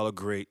 y'all are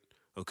great.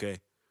 Okay,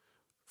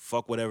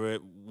 fuck whatever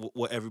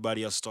what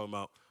everybody else is talking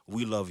about.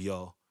 We love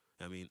y'all.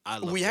 I mean, I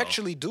love we y'all.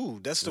 actually do.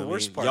 That's the You know what I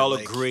worst mean? part. Y'all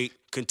like, are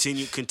great.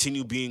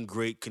 Continue being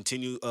great.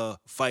 Continue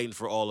fighting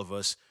for all of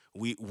us.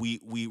 We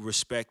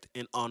respect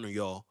and honor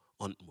y'all.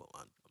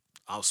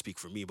 I'll speak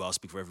for me, but I'll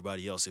speak for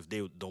everybody else if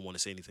they don't want to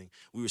say anything.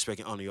 We respect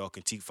and honor y'all.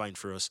 Continue fighting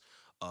for us.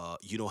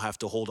 You don't have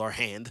to hold our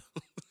hand.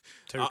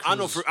 Terry I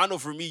know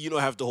Crews- for me, you don't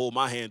have to hold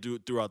my hand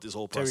throughout this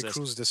whole Terry process.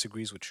 Crews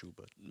disagrees with you,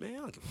 but Man, I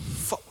don't give a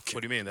fuck.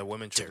 What do you mean that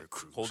women should Terry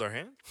Crews. hold our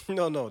hand?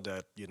 no,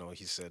 that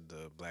he said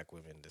black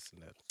women this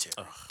and that.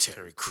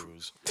 Terry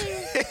Crews.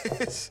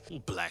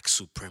 Black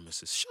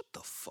supremacist. Shut the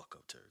fuck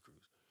up, Terry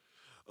Crews.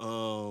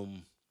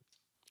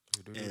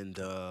 And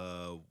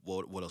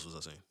what else was I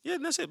saying? Yeah,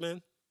 that's it,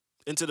 man.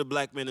 Into the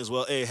black men as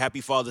well. Hey,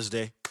 happy Father's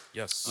Day.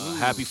 Yes.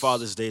 Happy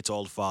Father's Day to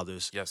all the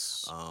fathers.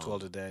 Yes. To all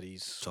the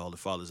daddies, To all the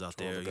fathers out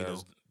to all there, the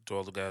guys, to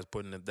all the guys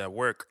putting in that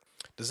work.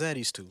 the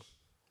zaddies too.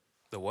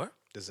 The what?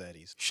 The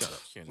zaddies. Shut up.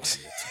 You're an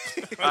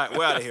idiot. All right,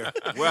 we're out of here.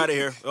 We're out of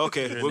here.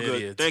 Okay, You're we're an good.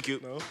 idiot. Thank you.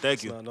 No, Thank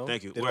it's you. not, no.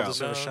 Thank you. They We're don't out.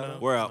 deserve a No, shout no.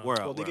 out. We're out. We're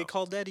Well, out. they We're get out.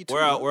 called daddy too.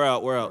 We're out. no? We're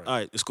out. We're out. Alright. All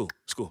right, it's cool.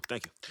 It's cool.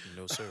 Thank you.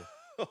 No, sir.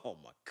 Oh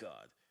my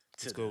God.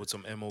 Let's go with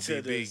some To the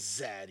MOBB.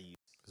 zaddies.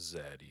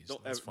 Zaddies.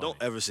 Don't That's ever, don't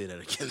funny. ever say that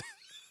again.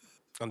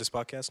 On this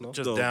podcast, no.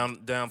 Just Don't-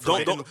 down.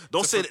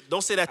 Don't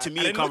say that to me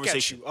I in didn't look at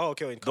conversation. you. Oh,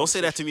 okay. in Don't say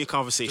that conversation. to me in Just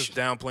conversation.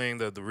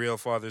 downplaying the real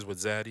fathers with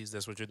zaddies.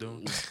 That's what you're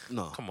doing.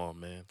 No. Come on,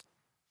 man.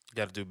 You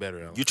got to do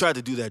better, Alan. You tried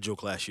to do that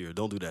joke last year.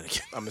 Don't do that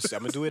again. I'm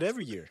gonna do it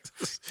every year.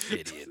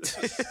 idiot.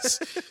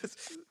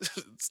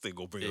 This thing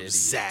gonna bring up Idiot.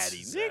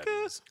 zaddies,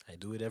 nigga. I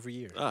do it every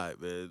year. All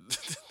right, man.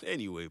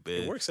 Anyway,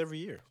 man. It works every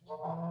year.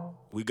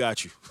 We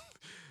got you.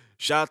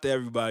 Shout out to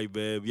everybody,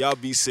 man. Y'all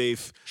be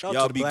safe. Shout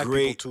Y'all out to the be black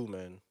great. people too,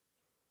 man.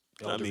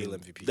 All I the mean, real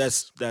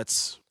MVPs.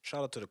 that's.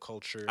 Shout out to the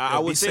culture. I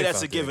be would say safe that's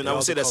out a there, given. guys. I would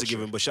All say the that's a culture.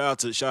 given. But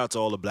shout out to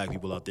all the black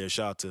people out there.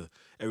 Shout out to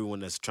everyone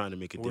that's trying to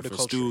make a We're the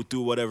difference culture.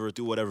 through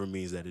whatever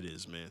means that it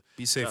is, man.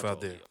 Be safe Shout out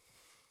out to there.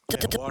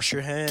 And wash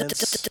your hands.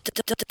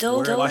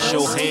 Wash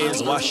your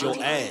hands, wash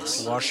your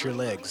ass. Wash your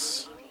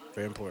legs.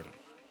 Very important.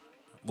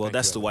 Well, Thank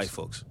that's you, the white Alex.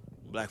 folks.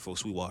 Black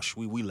folks, we wash,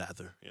 we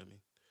lather. You know what I mean,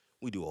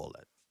 we do all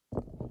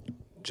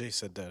that. Jay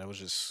said that. I was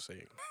just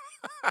saying.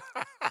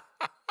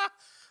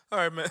 All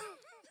right, man.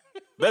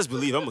 Best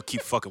believe I'm gonna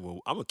keep fucking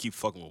with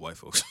white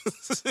folks.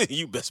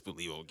 You best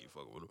believe I'm gonna keep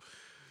fucking with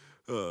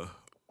them.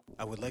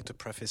 I would like to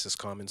preface his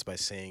comments by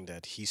saying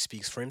that he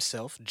speaks for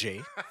himself,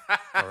 Jay.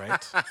 All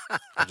right.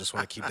 I just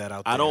want to keep that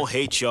out there. I don't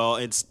hate y'all,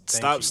 and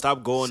you.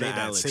 stop going Say to that,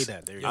 Alex. say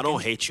that. There you I go.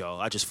 don't hate y'all.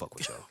 I just fuck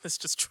with y'all. Let's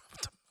just drop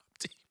the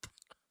deep.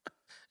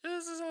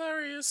 This is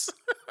hilarious.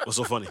 What's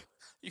so funny?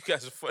 You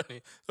guys are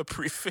funny. The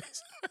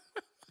preface.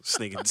 This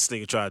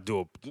nigga try to do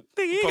a. Nigga,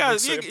 you Public gotta,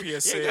 service you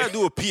PSA. gotta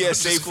do a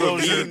PSA for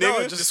me, Disclosure. nigga. No,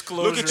 Look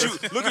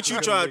disclosure. at you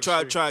trying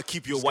to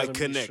keep your Just white gotta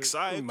make connects. sure-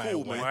 All right, My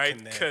cool, man. White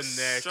Connects.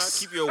 connects. Try to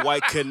keep your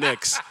white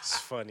connects. It's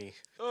funny.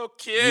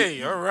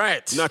 Okay, all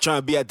right. You're not trying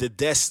to be at the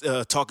desk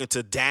talking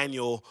to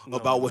Daniel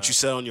about what you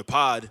said on your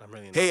pod. I'm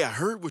really not. Hey, I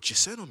heard what you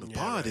said on the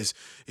pod. right. Is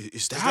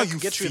that That how can you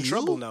get feel? you in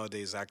trouble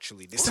nowadays,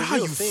 actually. It's Is a that how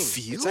real you thing.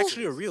 feel? It's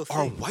actually a real thing.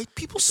 Are white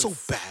people It's a so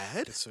f-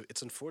 bad?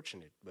 It's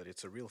unfortunate, but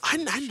it's a real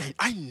thing.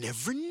 I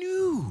never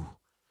knew.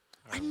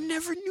 I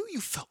never knew you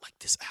felt like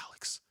this,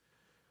 Alex.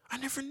 I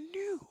never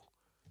knew.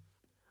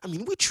 I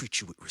mean, we treat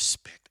you with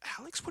respect,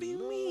 Alex. What do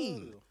you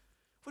mean?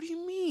 What do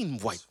you mean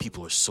white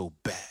people are so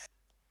bad?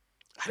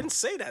 I didn't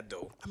say that,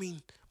 though. I mean,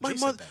 my Jay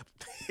said mother,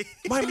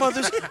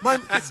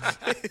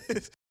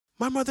 that.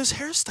 my mother's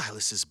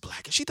hairstylist is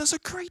black, and she does a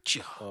great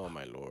job. Oh,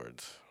 my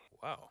Lord.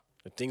 Wow.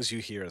 The things you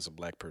hear as a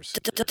black person.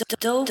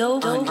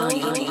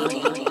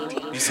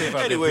 Be safe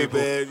out Anyway, there, people.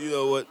 man, you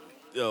know what?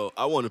 Yo,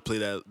 I want to play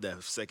that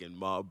second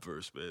mob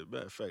verse, man.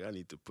 Matter of fact, I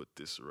need to put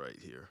this right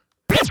here.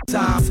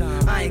 Time.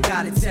 I ain't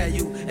gotta tell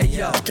you, hey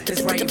yo,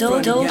 it's right in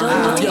front of your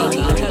eyes. Yo,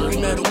 the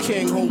heavy metal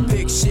king hold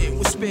big shit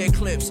with spare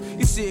clips.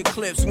 You see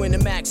eclipse when the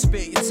max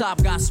spit, your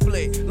top got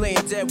split. Laying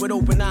dead with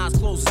open eyes,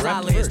 close his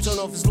eyelids. Turn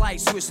off his light,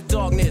 switch to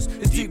darkness.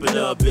 It's deep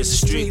enough, it's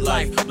street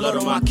life. Blood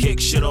on my kick,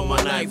 shit on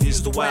my knife.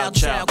 He's the wild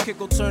child, kick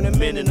will turn the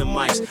men into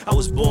mice. I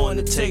was born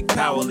to take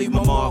power, leave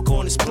my mark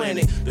on this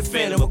planet. The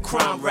phantom of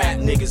crime rap,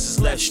 niggas is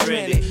left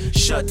stranded.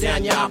 Shut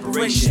down your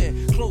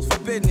operation, close for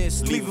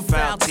business. Leave a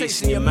foul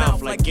taste in your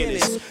mouth like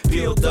Guinness.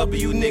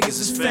 POW niggas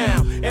is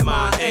found,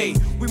 MIA.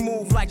 We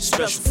move like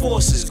special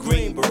forces,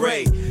 green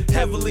beret.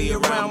 Heavily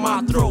around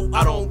my throat,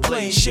 I don't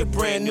play shit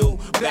brand new.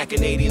 Back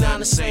in 89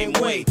 the same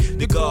way.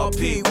 The God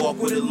P walk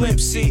with a limp,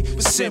 see.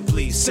 But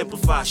simply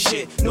simplify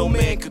shit, no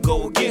man could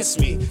go against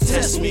me.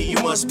 Test me, you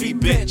must be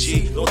bent,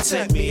 G. Don't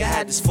tempt me, I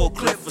had this full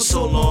clip for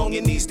so long,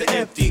 it needs to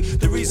empty.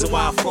 The reason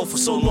why I flow for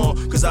so long,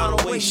 cause I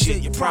don't waste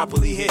shit. You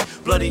properly hit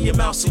blood in your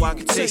mouth so I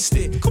can taste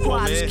it. Come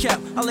on, man.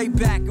 Kept. I lay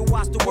back and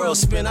watch the world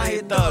spin. I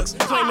hear thugs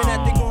claiming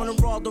that they gonna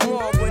rob the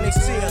mall when they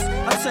see us.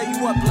 I tell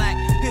you what, black,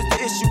 here's the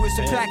issue, it's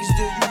a package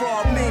deal. You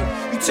rob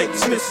me, you take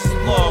these misses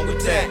along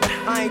with that.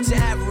 I ain't your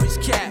average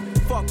cat,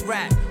 fuck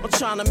rap. I'm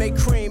trying to make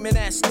cream and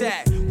that's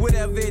that.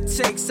 Whatever it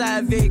takes, I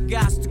have it,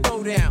 got to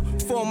go down.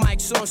 4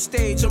 mics on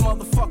stage, a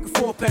motherfucking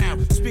 4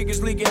 pound.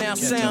 Speakers leaking out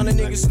sound, and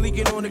niggas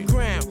leaking on the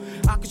ground.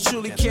 I could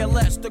truly care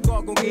less, the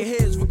guard gon' get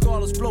his.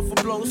 Regardless, blow for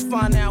blows,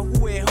 find out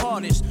who hit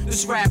hardest.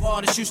 This rap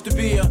artist used to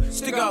be a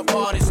stick up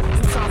artist.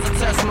 Sometimes I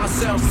test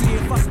myself, see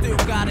if I still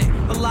got it.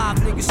 Alive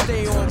niggas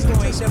stay on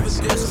point, never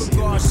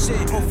disregard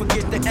shit. Don't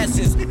forget the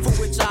essence for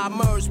which I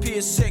emerge.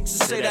 PS6 and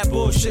say that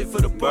bullshit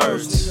for the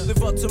birds.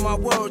 Live up to my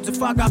words,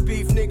 if I got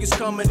beef, niggas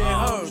coming in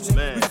herds.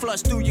 We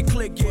flush through your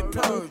click, get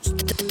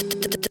purged.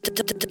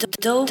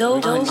 Yo,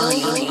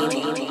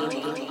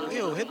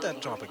 hit that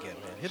drop again,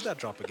 man. Hit that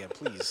drop again,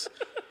 please.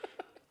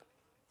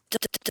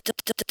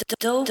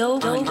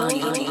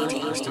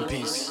 Rest in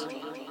peace.